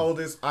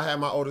 I had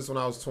my oldest when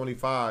I was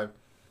 25,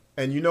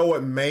 and you know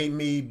what made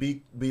me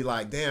be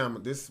like,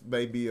 damn, this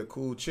may be a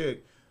cool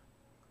chick.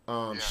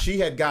 She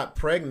had got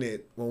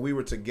pregnant when we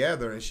were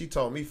together, and she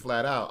told me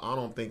flat out, I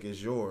don't think it's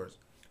yours,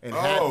 and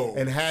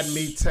had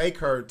me take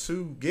her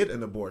to get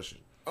an abortion.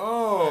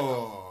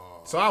 Oh.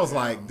 So I was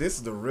like, this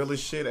is the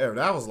realest shit ever.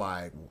 I was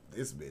like,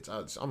 this bitch,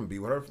 I'm gonna be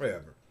with her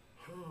forever.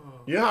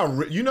 You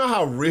know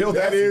how real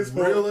that is.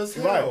 Real as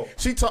hell. Right.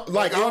 She talked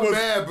like I'm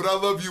mad, but I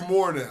love you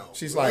more now.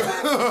 She's like,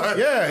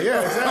 yeah,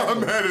 exactly.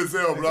 I'm mad as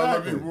hell, but I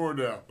love you Exactly. more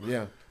now.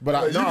 Yeah, but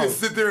Like, I you no. can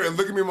sit there and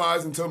look at me in my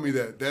eyes and tell me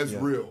that. That's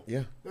real.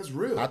 Yeah, That's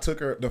real. I took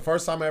her. The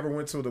first time I ever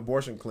went to an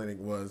abortion clinic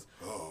was,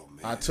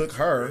 I took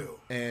her,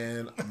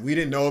 and we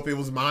didn't know if it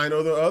was mine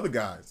or the other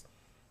guys,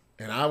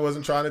 and I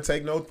wasn't trying to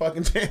take no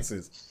fucking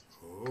chances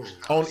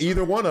on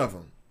either one of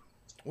them.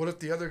 What if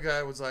the other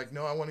guy was like,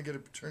 no, I want to get a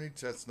paternity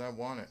test and I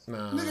want it?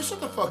 Nah. Nigga,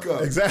 shut the fuck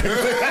up. Exactly. Your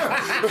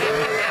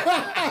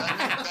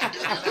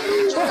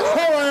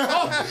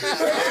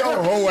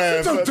whole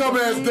ass. Shut your dumb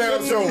ass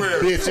down somewhere.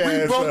 bitch We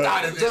ass both up.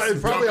 died of this. It's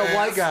probably a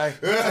white guy.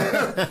 Shut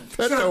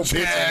your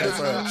bitch ass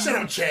up. Shut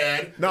up,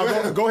 Chad. No, go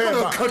ahead, Go to a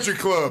Byron. country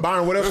club.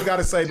 Byron, what else you got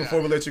to say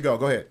before we let you go?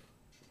 Go ahead.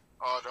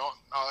 And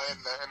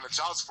the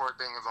child support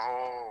thing is a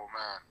whole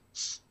man.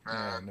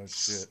 No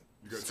shit.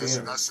 That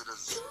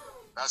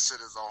shit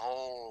is a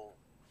whole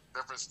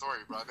different story,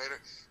 bro.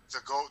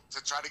 To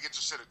try to get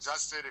your shit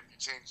adjusted if you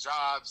change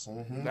jobs.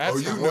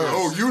 That's You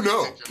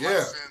know. Take your Yeah.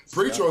 license,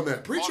 Preach on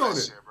that. Preach all on that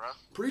it. shit, bro.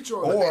 Preach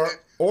on it. Like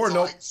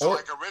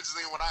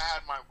originally when I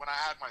had my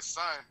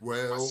son,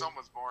 when my Well. son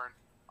was born,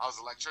 I was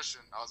an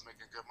electrician. I was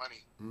making good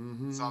money,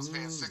 so I was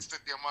paying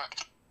 $650 a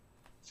month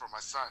for my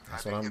son.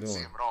 That's I what didn't I'm get to see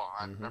doing. him at all.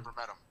 I never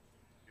met him.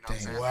 You know what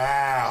I'm saying?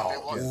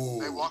 Wow.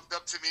 They walked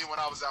up to me when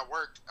I was at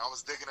work. I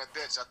was digging a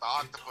ditch at the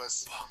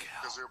Octopus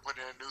because we were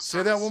putting in a new.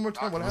 Say that one more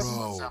time. What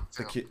happened?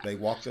 Octopus. They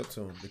walked up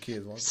to him. The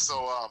kids walked up.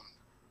 So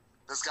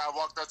this guy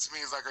walked up to me.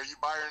 He's like, "Are you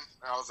Byron?"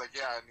 And I was like,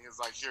 "Yeah." And he was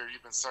like, "Here,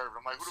 you've been served."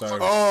 I'm like, "Who the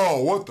Served. fuck?"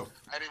 Oh, what the?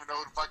 I didn't even know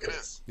who the fuck it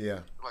is.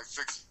 Yeah. Like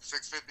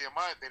 $650 a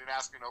month. They didn't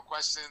ask me no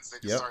questions. They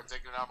just Yep. started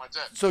taking it out of my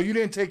jet. So you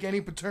didn't take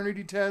any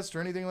paternity test or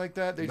anything like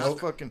that? They just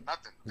fucking...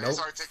 Nothing. They Nope.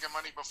 started taking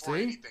money before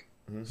See? anything.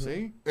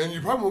 See? And you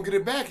probably won't get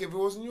it back if it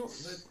wasn't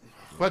yours.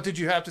 But did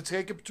you have to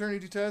take a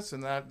paternity test,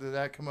 and did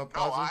that come up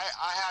No, positive?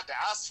 I had to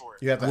ask for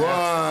it. You have to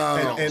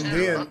Wow.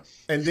 ask.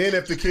 And then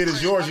if the kid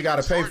is yours, you got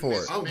to pay for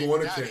it. I'm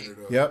going to Canada.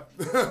 Yep.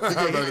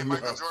 Hey,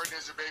 Michael Jordan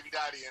is your baby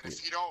daddy, and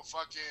if you don't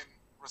fucking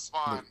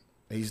respond,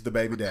 He's the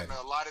baby daddy. in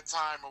a lot of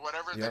time or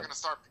whatever, they're Yep. gonna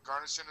start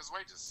garnishing his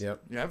wages.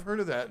 Yep. Yeah, I've heard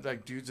of that.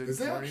 Like dudes that Is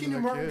that weren't even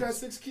Keenan their Martin got kids.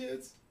 6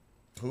 kids?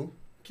 Who?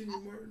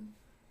 Keenan Martin?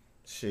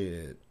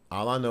 Shit.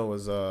 All I know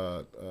is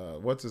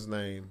what's his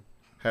name?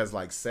 Has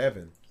like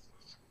 7.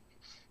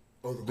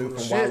 Oh, the Dude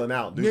from Shit. Wildin'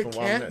 Out. Dude Nick from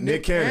Wildin' Out. Cannon.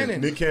 Nick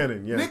Cannon. Nick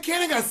Cannon. Yeah. Nick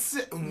Cannon got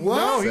 6. What?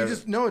 No,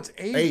 Seven. it's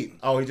 8. 8.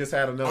 Oh, he just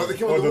had another. Oh, they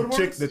came or with the little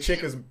chick. ones? The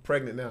chick is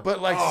pregnant now. But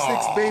like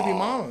 6 baby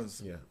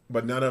mamas. yeah,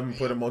 but none of them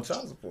put him on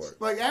child support.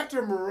 Like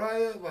after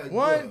Mariah, like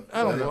What?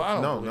 I don't know. I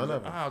don't No, believe none it.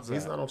 of them. How's that?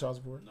 He's not on child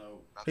support.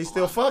 No. He's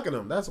still fucking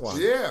them. That's why.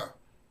 Yeah.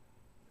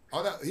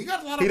 Oh, that, he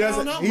got a lot of He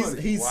doesn't.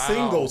 money. He's Wow.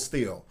 single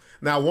still.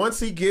 Now,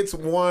 once he gets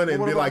one and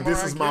What be about like, "This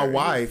Mariah is my Carey?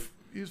 wife,"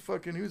 He was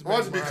Watch it be married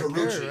Mariah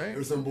Karuchi Carey, or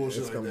right? some bullshit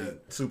it's like gonna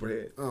that. be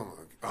superhead. Oh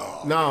my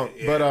god. No,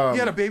 but He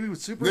had a baby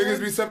with super. Niggas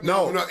be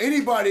acceptable. No,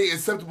 anybody is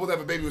acceptable to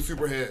have a baby with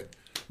superhead.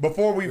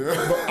 before we,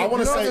 I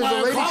want to No, say, there's a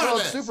lady Call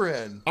called that.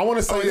 Superhead. I want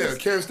to say Oh yeah, this.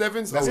 Karen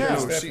Steffens. That's Oh, Karen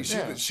no,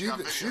 Steffens.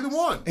 she the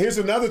one. Here's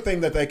another thing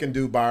that they can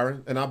do,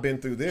 Byron, and I've been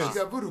through this. She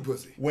got voodoo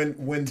pussy.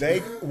 When they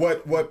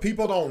what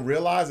people don't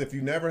realize, if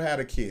you never had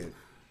a kid,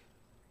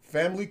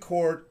 family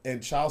court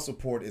and child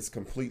support is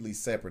completely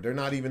separate. They're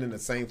not even in the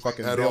same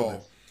fucking At building.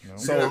 all. You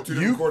So have 2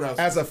 different courthouses.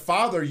 as a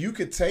father, you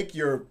could take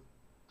your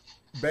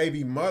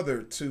baby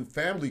mother to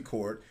family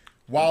court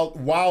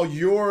while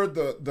you're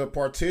the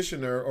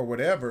partitioner or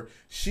whatever.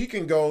 She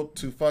can go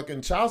to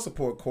fucking child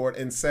support court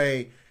and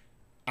say,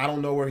 I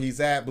don't know where he's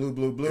at, blue,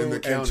 blue, In blue, the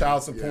and county,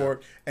 child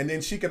support. And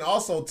then she can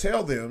also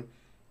tell them,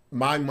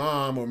 my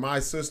mom or my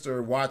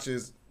sister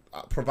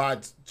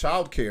provides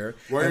child care,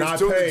 While and you're I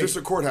still in the pay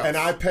district courthouse. and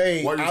I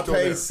pay While you're still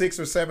there. $600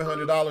 or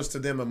 $700 to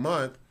them a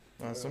month,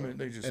 They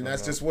just and hung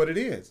that's up. just what it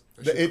is.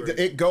 shit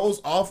crazy. It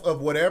goes off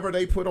of whatever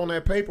they put on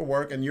that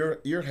paperwork, and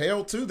you're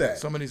held to that.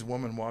 Somebody's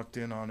woman walked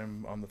in on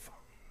him on the phone.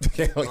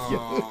 Hell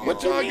yeah.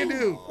 What you talking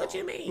to? What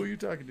you mean? Who you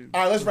talking to?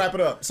 All right, let's wrap it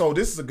up. So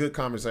this is a good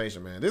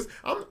conversation, man.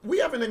 We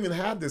haven't even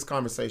had this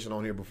conversation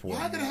on here before.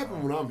 Why did it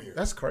happen when I'm here?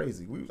 That's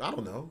crazy. I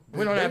don't know.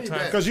 We don't have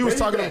time. Because you was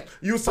talking about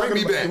you was talking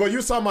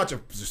about your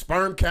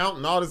sperm count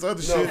and all this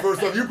other No, shit.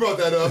 first off, you brought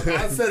that up.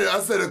 I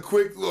said a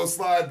quick little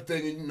slide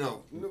thing,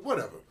 and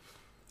whatever.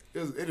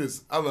 It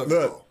is. I love it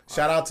Look, all.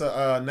 shout out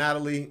to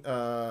Natalie.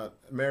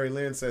 Mary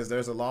Lynn says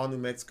there's a law in New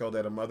Mexico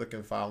that a mother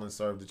can file and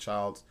serve the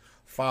child's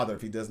father.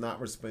 If he does not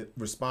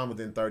respond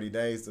within 30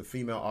 days, the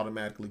female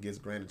automatically gets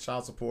granted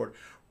child support.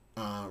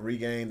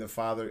 Regain the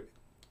father.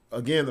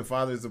 Again, the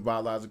father is the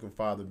biological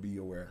father. Be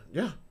aware.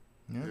 Yeah.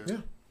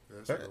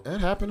 That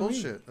happened to me.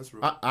 Bullshit. That's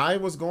real. I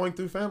was going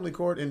through family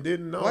court and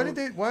didn't know.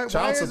 Why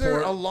child is support?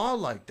 there a law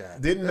like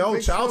that? Didn't That know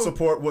makes child no-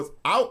 support was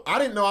out. I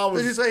didn't know I They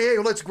was. just say, hey,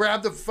 well, let's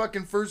grab the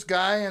fucking first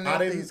guy, and I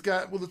then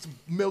didn't- let's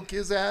milk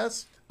his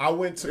ass. I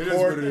went to It is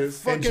court what it is.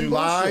 in Fucking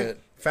July.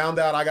 bullshit. Found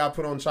out I got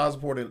put on child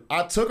support, and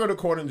I took her to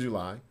court in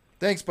July.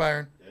 Thanks,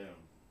 Byron.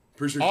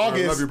 Appreciate you.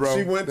 August, love you, bro.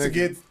 she went Thank to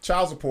you. get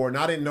child support, and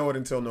I didn't know it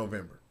until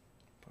November.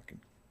 Fucking.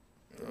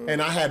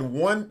 And I had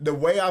the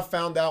way I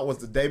found out was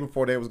the day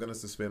before they was going to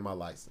suspend my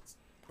license.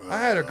 I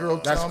had a girl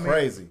That's tell me.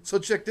 crazy. So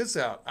check this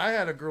out. I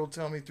had a girl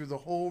tell me through the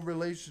whole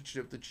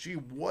relationship that she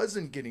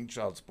wasn't getting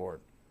child support,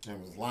 And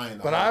was lying.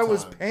 but I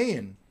was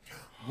paying.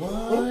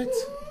 What?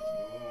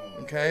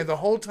 Okay, the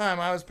whole time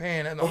I was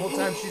paying, and the whole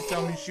time she's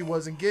telling me she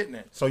wasn't getting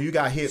it. So you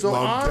got hit So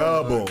on I'm-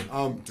 double.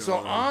 I'm done. So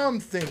I'm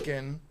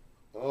thinking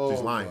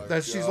She's lying.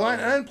 that she's lying,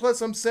 and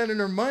plus I'm sending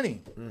her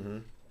money.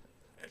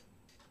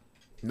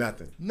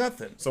 Nothing.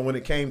 Nothing. So when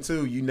it came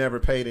to, you never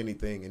paid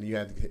anything, and you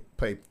had to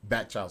pay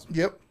back child support.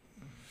 Yep.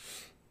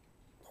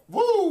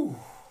 Woo!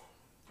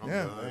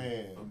 Yeah.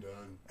 Man. I'm done.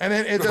 And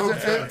then it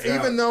doesn't.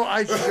 even though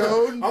I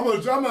showed,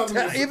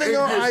 I'm even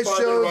though I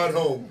showed- right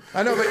home.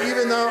 I know, but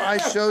even though I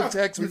showed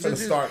text We finna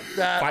messages start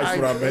that fights I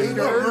with our paid baby.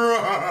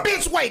 her,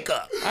 Bitch, wake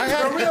up! I We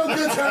had, on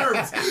good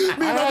terms. Me and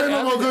my baby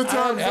on good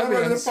terms. I'm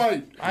ready to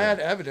fight. I had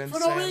evidence For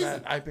no saying reason.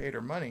 that I paid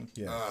her money,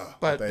 Yeah.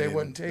 but they didn't-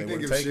 wouldn't take they it.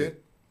 wouldn't Give a take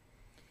shit.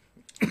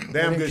 Damn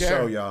didn't good care.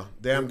 show, y'all.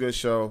 Damn good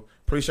show.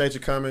 Appreciate you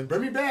coming.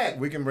 Bring me back.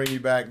 We can bring you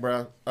back,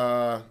 bro.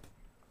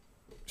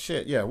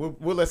 Shit, yeah.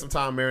 We'll let some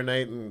time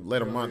marinate and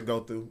let a month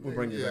go through. We'll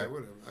bring you back.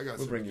 Whatever. I got.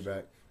 We'll bring you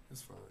back.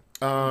 It's fine.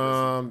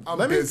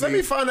 Let me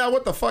busy. find out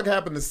what the fuck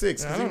happened to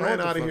Six, Yeah, because I he don't know ran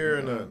what out the of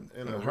here fuck-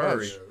 in in a a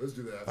hurry. Yeah, let's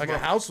do that. Like a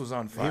house was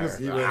on fire.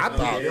 I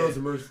thought- it was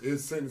emergency. It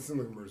seemed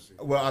like emergency.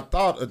 Well, I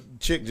thought a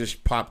chick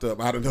just popped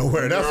up out of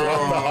nowhere. That's what I I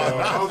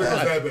thought. don't think it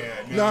was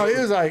that bad. No, it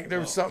was like there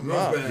was something It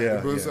was up. bad. Yeah,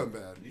 It was yeah.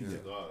 something bad. Yeah.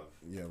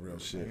 Yeah, real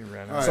shit. He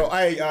ran All out.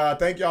 right. So, hey,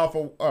 thank y'all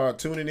for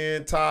tuning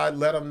in. Todd,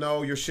 let them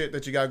know your shit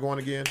that you got going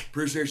again.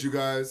 Appreciate you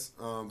guys.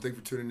 Thank you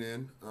for tuning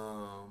in.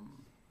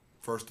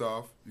 First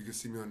off, you can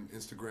see me on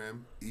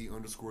Instagram,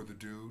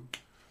 E_the_dude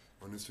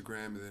on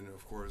Instagram, and then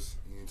of course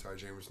Ian Ty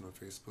Jamerson on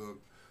Facebook,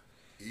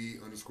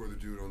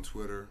 E_the_dude on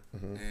Twitter,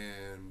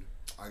 and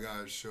I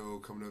got a show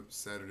coming up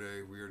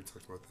Saturday. We already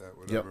talked about that,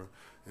 whatever. Yep.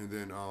 And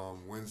then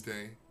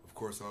Wednesday, of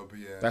course, I'll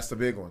be at That's the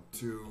big one. the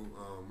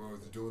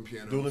Dueling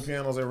Pianos. Dueling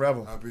Pianos at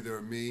Revel. I'll be there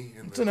with me.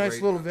 And It's a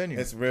nice little venue.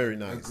 It's very A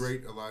nice.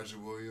 great Elijah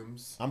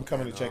Williams. I'm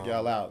coming and, to check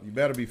y'all out. You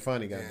better be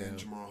funny, goddamn. And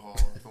Jamal Hall.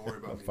 Don't worry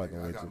about me. fucking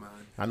nigga. I with got you. mine.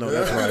 I know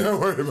that's right. Don't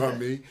worry about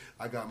me.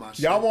 I got my shit.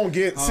 Y'all won't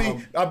get. See,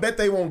 I bet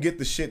they won't get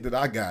the shit that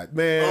I got,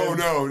 man.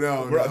 Oh,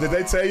 no. Bro, did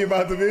they tell you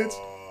about the bitch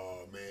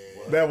Oh,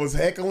 man. that was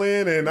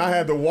heckling, and I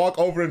had to walk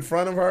over in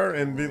front of her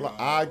and be like,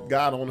 I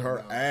got on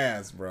her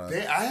ass, bro.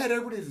 I had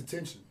everybody's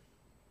attention.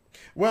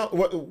 Well,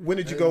 when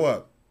did you go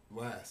up?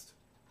 Last.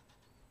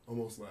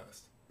 Almost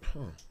last.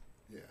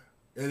 Yeah.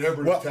 And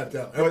everybody's tapped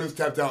out. Everybody's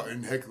tapped out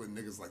and heckling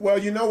niggas like Well,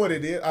 you know what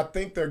it is? I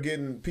think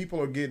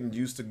people are getting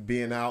used to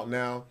being out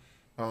now.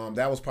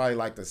 That was probably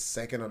like the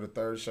second or the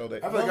third show. I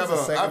feel like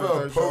I have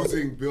an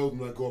opposing build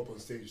when I go up on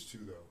stage too,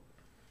 though.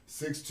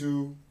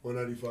 6'2",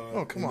 195.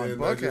 Oh, come on. then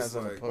Buck I just has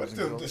an like, opposing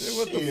what build. the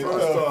What the shit? fuck?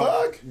 First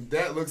off,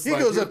 that looks He like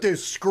goes up there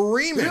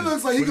screaming. He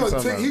looks like he What are you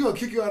gonna talking about?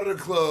 kick you out of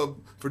the club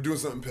for doing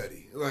something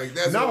petty. Like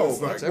that's what No,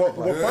 it's like. well,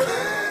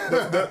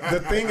 first,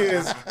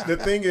 the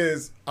thing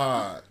is,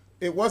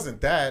 it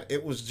wasn't that.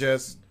 It was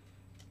just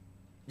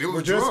It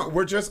was drunk.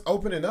 we're just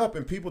opening up,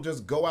 and people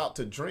just go out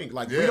to drink.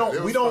 Like Yeah, it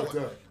we was don't. fucked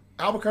up.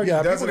 Albuquerque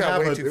Yeah, doesn't people got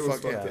have way a. too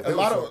fucked fucked up. up. A It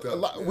lot was of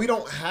fucked up, yeah. we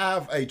don't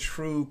have a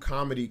true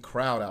comedy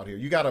crowd out here.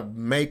 You got to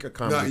make a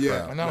comedy Not yet.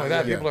 crowd. And not only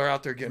that, Yeah. people are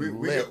out there getting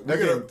We lit. got- They're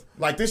we gotta- getting-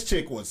 like this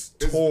chick was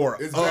tore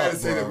It's up, bad to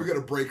say bro. that we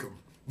gotta break them.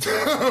 We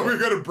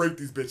gotta break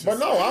these bitches. But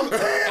no,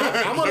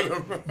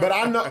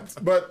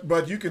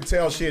 but you can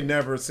tell she had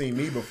never seen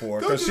me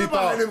before Don't because you she know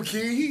thought. behind him,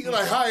 Key? He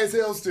like high as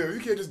hell still. You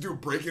can't just do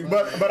breaking.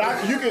 But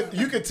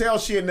you could tell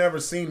she had never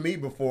seen me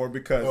before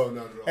because Oh,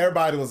 not at all.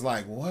 everybody was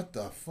like, "What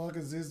the fuck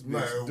is this bitch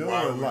Man, doing?"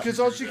 why would Like, Because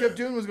all she kept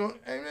doing was going,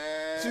 hey,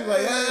 man. she was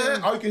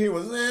like, all you could hear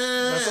was,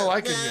 That's all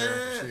I could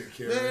hear.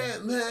 She ain't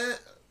carrying.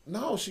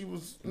 No, she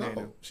was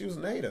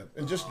native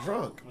and just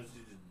drunk.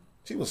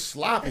 She was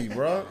sloppy,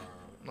 bro.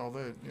 No,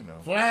 they, you know.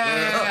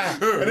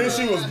 And then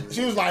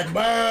she was like,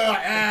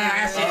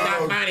 that shit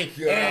not funny.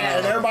 God.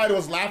 And everybody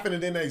was laughing,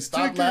 and then they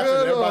stopped Take your laughing.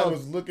 head And everybody off.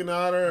 was looking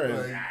at her, and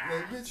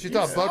Like, She you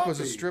thought Buck was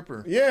a sloppy.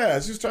 stripper. yeah,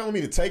 she was telling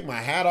me to take my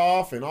hat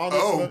off and all this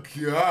Oh stuff.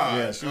 God!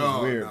 Yeah, she was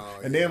Oh, weird. no,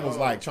 and then yeah. was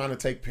like trying to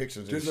take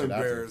pictures and Just shit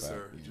after the embarrass fact.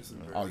 her. Just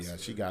embarrass Oh yeah, her.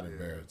 she got Yeah.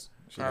 embarrassed.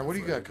 She All right, got what do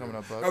you afraid. got coming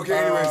up, Buck? Okay,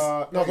 anyways.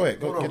 No, go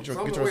ahead. Hold on. Get yours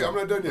Wait, out. I'm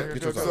not done yet.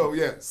 Get yours out. So,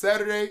 yeah,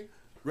 Saturday,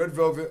 Red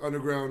Velvet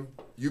Underground,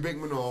 Eubank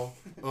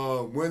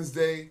Manal.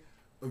 Wednesday,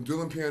 I'm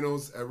doing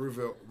pianos at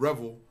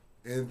Revel.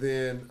 And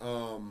then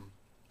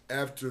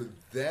after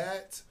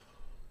that,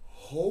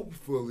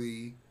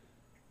 hopefully,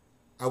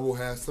 I will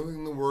have something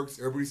in the works.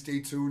 Everybody stay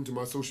tuned to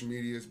my social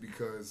medias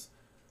because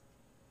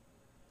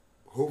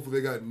hopefully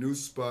they got a new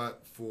spot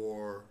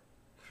for...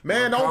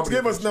 Man, don't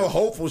give us no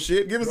hopeful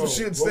shit. Give us some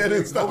shit set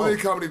in stone. Hopefully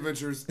Comedy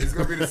Ventures. It's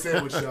going to be the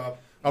sandwich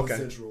shop on Okay.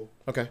 Central.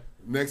 Okay.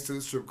 Next to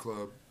the strip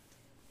club.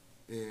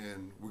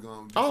 And we're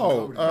going to do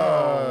Oh, some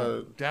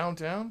comedy.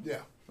 Downtown? Yeah.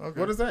 Okay.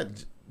 what is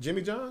that?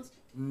 Jimmy John's?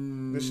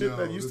 The shit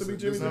that used to be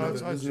Jimmy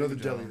John's? John's? There's another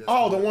deli. that's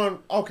Oh, the coming. one.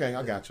 Okay,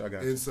 I got you.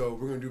 And so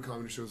we're going to do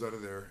comedy shows out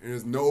of there. And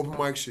there's no open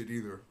mic shit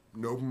either.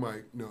 No open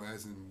mic. No,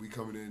 as in we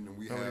coming in and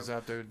we Nobody's have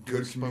out there doing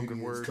good spoken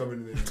comedians word.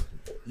 coming in.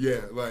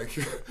 Yeah, like,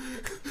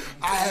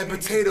 I had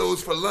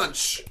potatoes for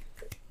lunch.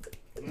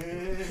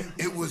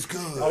 It was good.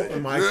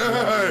 Open mic.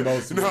 The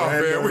most No,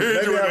 random, man, we ain't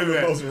they doing have the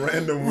that. most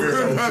random We're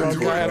weirdo not drunk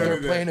doing Guy out guy. there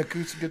that. playing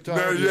acoustic guitar.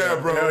 No, yeah,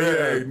 bro. Hell yeah.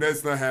 Hey,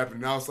 that's not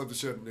happening. I'll slap the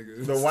shit out of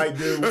niggas. The white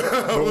dude,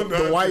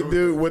 the white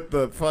dude with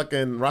the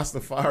fucking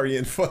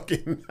Rastafarian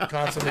fucking.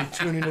 Constantly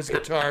tuning his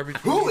guitar.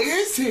 Who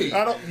is he?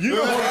 I don't. You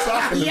know what I'm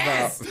talking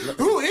Yes. about?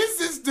 Who is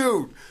this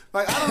dude?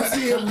 Like I don't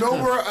see him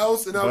nowhere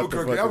else in What the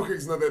Albuquerque. fuck?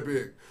 Albuquerque's not that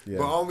big, Yeah.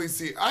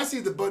 but I see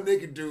the butt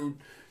naked dude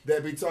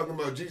that be talking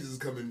about Jesus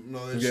coming and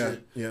all that Yeah,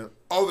 shit yeah,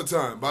 all the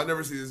time. But I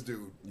never see this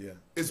dude. yeah.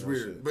 It's No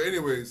weird. shit. But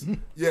anyways,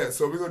 yeah.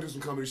 So we're gonna do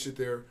some comedy shit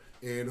there,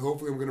 and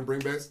hopefully I'm gonna bring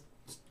back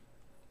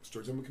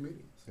storytelling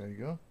comedians. There you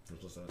go.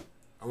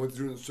 I went to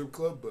do it in the strip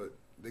club, but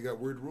they got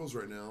weird rules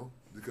right now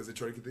because they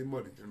try to get their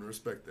money, and I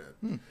respect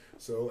that.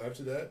 So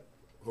after that,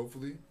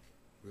 hopefully,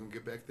 we're gonna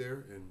get back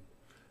there and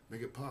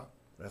make it pop.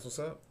 That's what's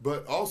up.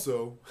 But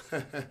also,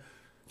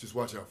 just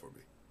watch out for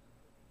me.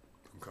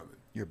 I'm coming.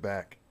 You're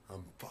back.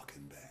 I'm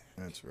fucking back.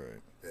 That's right.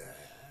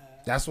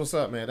 That's what's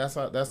up, man. That's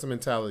the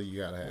mentality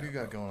you gotta What do you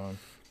have. got going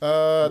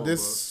on?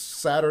 This Bub.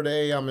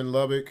 Saturday I'm in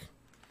Lubbock,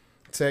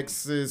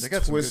 Texas. They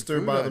got some good Twister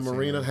food by I've the seen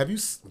marina. there. Have you?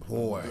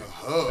 Boy,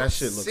 Hub that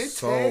shit looks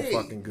so City.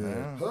 fucking good.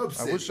 Yeah. Hub I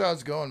City. wish I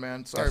was going,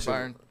 man. Sorry, That shit-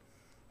 Byron.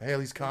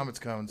 Haley's Comet's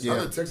coming. Yeah. I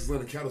know Texas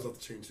Land Cattle's off the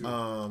chain too.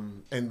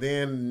 And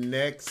then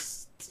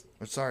next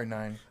Or sorry,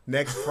 9.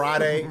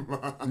 Friday,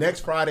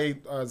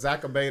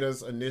 Zach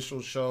Abeta's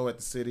initial show at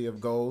the City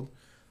of Gold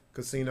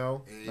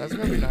Casino. That's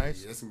gonna be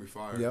nice. Yeah, that's gonna be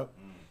fire. Yep.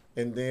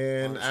 And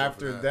then I'm excited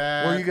after for that.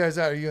 that, Where are you guys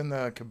at? Are you in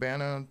the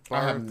cabana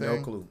bar I have thing?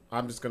 no clue.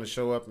 I'm just gonna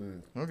show up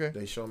and Okay.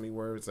 they show me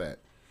where it's at.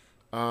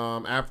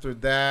 After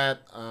that,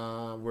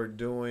 we're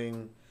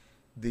doing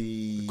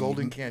the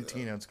Golden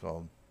Cantina, it's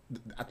called.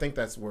 I think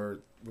that's where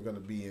we're gonna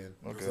be in.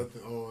 Okay. That's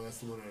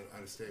the one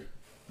out of state.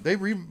 They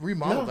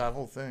remodeled that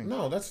whole thing.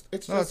 No,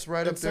 it's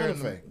right up there.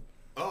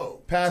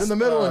 Past, it's in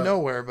the middle of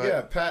nowhere,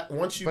 but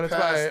once you it's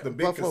pass by the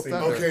big Buffalo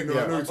casino. Thunder. Okay, no, I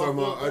know what you're talking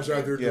about. I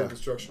drive there doing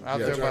construction. Out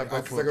there by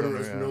Because Buffalo I go to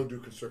Thunder, Rest do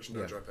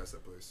construction. I drive past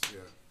that place. Yeah.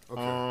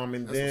 Okay.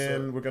 And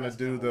then we're gonna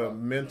do the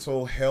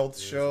mental health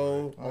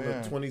show on the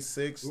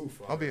 26th.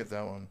 I'll be at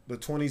that one. The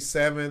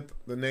 27th,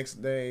 the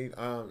next day,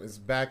 is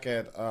back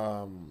at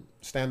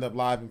Stand Up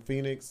Live in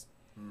Phoenix.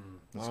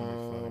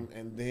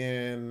 And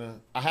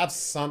then I have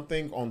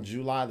something on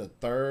July the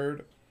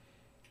 3rd.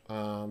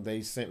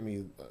 They sent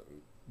me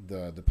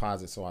the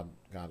deposit, so I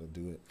gotta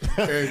do it.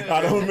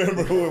 I don't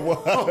remember who it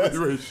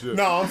was.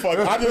 No, I'm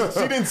fucking.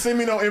 She didn't send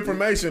me no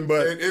information,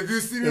 but and if you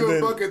see me a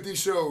buck at these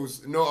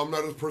shows, no, I'm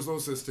not a personal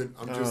assistant.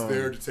 I'm just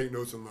there to take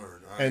notes and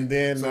learn. Right? And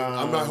then so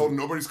I'm not holding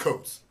nobody's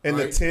coats. And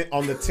right?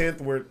 on the 10th,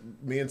 we're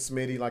me and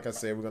Smitty, like I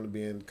said, we're gonna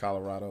be in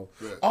Colorado.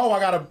 Right. Oh, I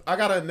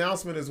got an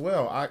announcement as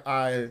well.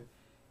 I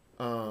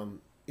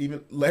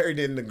even Larry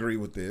didn't agree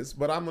with this,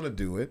 but I'm gonna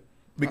do it.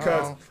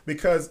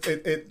 Because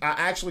I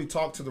actually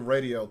talked to the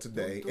radio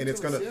today, and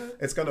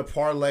it's gonna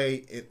parlay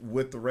it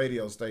with the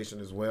radio station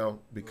as well,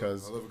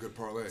 because I love a good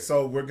parlay.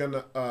 So we're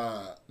gonna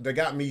they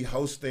got me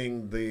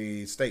hosting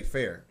the state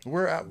fair.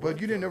 We're at, but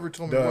you didn't ever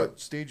tell me what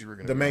stage you were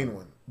gonna.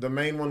 The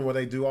main one where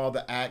they do all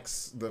the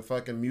acts, the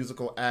fucking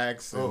musical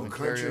acts, and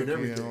country and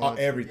everything,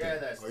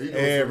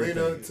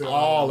 everything,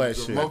 all that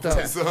shit,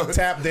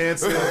 tap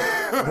dancing,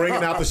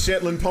 bringing out the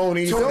Shetland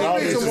ponies. The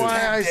only reason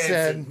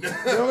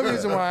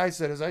why I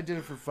said is I did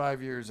it for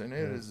 5 years, and it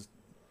is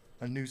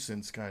a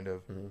nuisance kind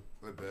of,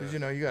 because you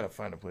got to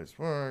find a place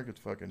to work. It's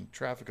fucking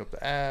traffic up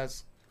the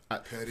ass.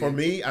 For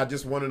me, I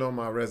just want it on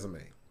my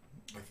resume.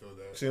 I feel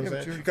that. See what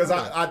I'm saying? Because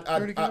I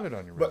already got it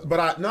on your resume.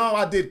 But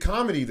I did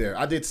comedy there.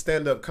 I did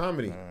stand up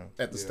comedy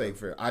at the state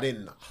fair. I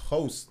didn't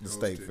host the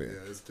state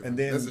fair. Yeah, and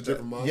then that's a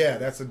different model.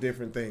 that's a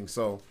different thing.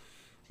 So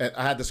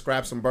I had to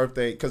scrap some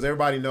birthday, because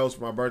everybody knows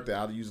for my birthday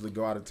I usually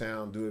go out of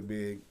town, do it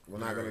big. We're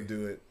not gonna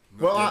do it.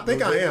 I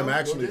think I am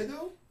actually.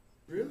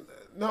 Really?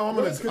 No, I'm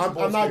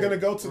not gonna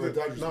go to the.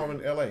 No, I'm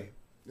in LA.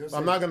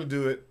 I'm not gonna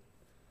do it.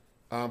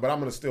 But I'm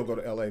gonna still go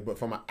to LA, but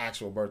for my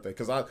actual birthday,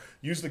 because I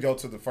usually go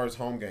to the first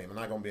home game. I'm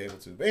not gonna be able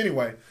to. But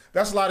anyway,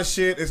 that's a lot of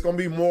shit. It's gonna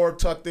be more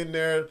tucked in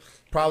there.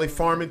 Probably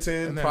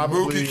Farmington.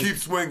 Probably Mookie, keep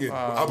swinging.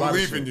 I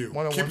believe in you.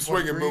 Keep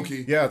swinging,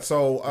 Mookie. Yeah.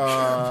 So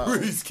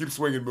please keep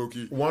swinging,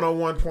 Mookie.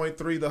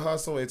 101.3 The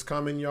Hustle. It's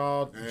coming,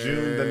 y'all.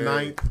 June the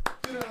 9th.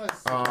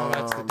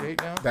 That's the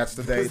date now. That's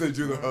the date. They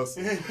do the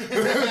hustle. June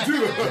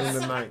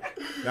the 9th.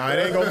 Now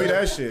it ain't gonna be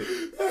that shit.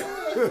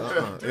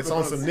 It's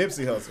on some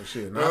Nipsey Hustle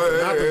shit. Not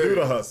to do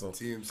the hustle.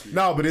 TMC.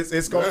 No, but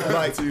it's gonna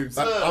like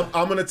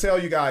I'm gonna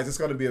tell you guys, it's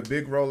gonna be a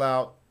big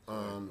rollout.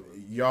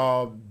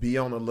 Y'all be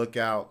on the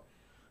lookout.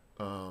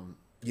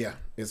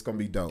 It's gonna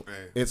be dope.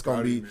 Hey, it's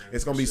gonna be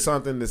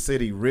something the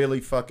city really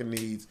fucking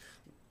needs.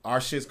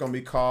 Our shit's gonna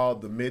be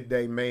called the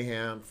Midday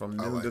Mayhem from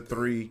noon to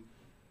 3.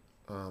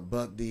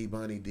 Buck D,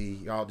 Bunny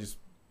D, y'all just.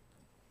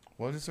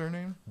 What is her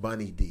name?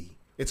 Bunny D.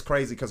 It's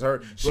crazy because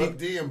Buck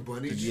D and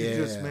Bunny. Did she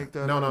just make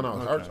that? No.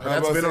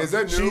 Okay. Is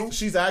that new?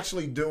 She's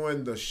actually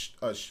doing the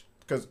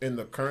because in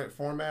the current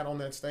format on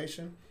that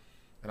station,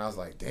 and I was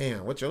like,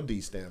 damn, what your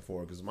D stand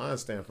for? Because mine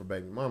stand for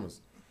baby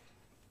mamas.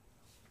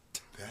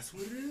 That's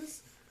what it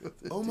is?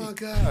 Oh my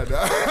God.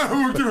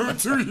 I worked there for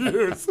 2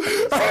 years.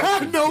 I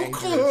had no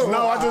clue.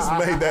 No, I just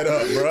made that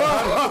up,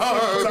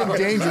 bro.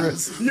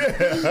 Dangerous.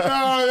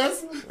 Yeah.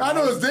 I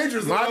know it's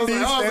dangerous. My D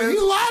stands, he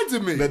lied to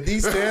me. The D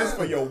stands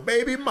for your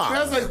baby mama.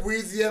 That's like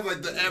Weezy have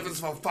like the Evans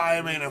for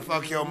fireman and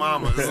fuck your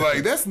mama. It's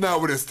like, that's not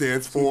what it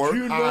stands for.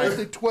 June 9th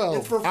at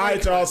 12. All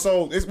right, y'all.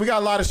 So we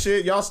got a lot of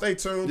shit. Y'all stay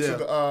tuned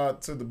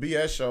to the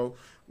BS show.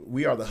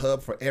 We are the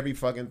hub for every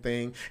fucking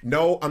thing.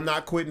 No, I'm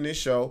not quitting this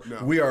show.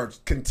 No. We are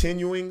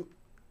continuing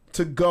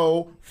to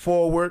go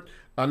forward.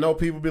 I know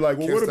people be like,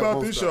 well, what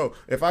about this show?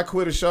 If I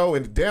quit a show,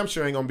 and damn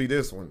sure ain't gonna be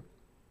this one,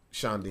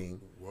 Shondine.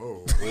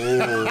 Whoa.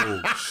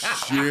 Oh,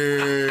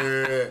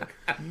 shit.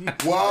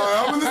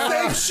 Wow, I'm in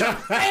the same show.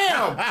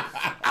 Damn.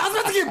 I was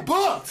about to get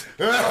booked.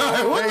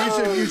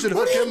 You should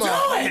hook him up.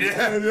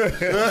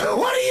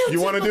 What are you doing?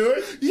 You want to do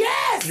it?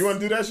 Yes. You want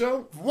to do that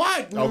show?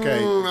 What? Okay.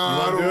 You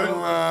want to do it?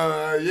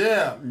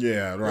 Yeah.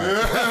 Yeah, right.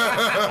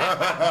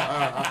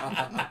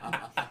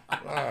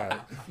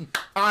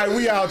 All right,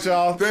 we out,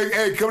 y'all.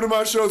 Hey, come to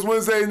my shows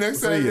Wednesday, next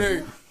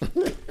Saturday.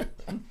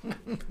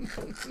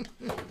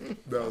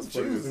 That was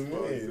funny as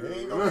fuck.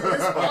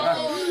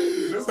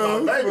 This is my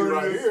baby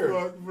right here.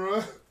 Fuck,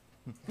 bro.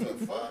 The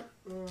fuck?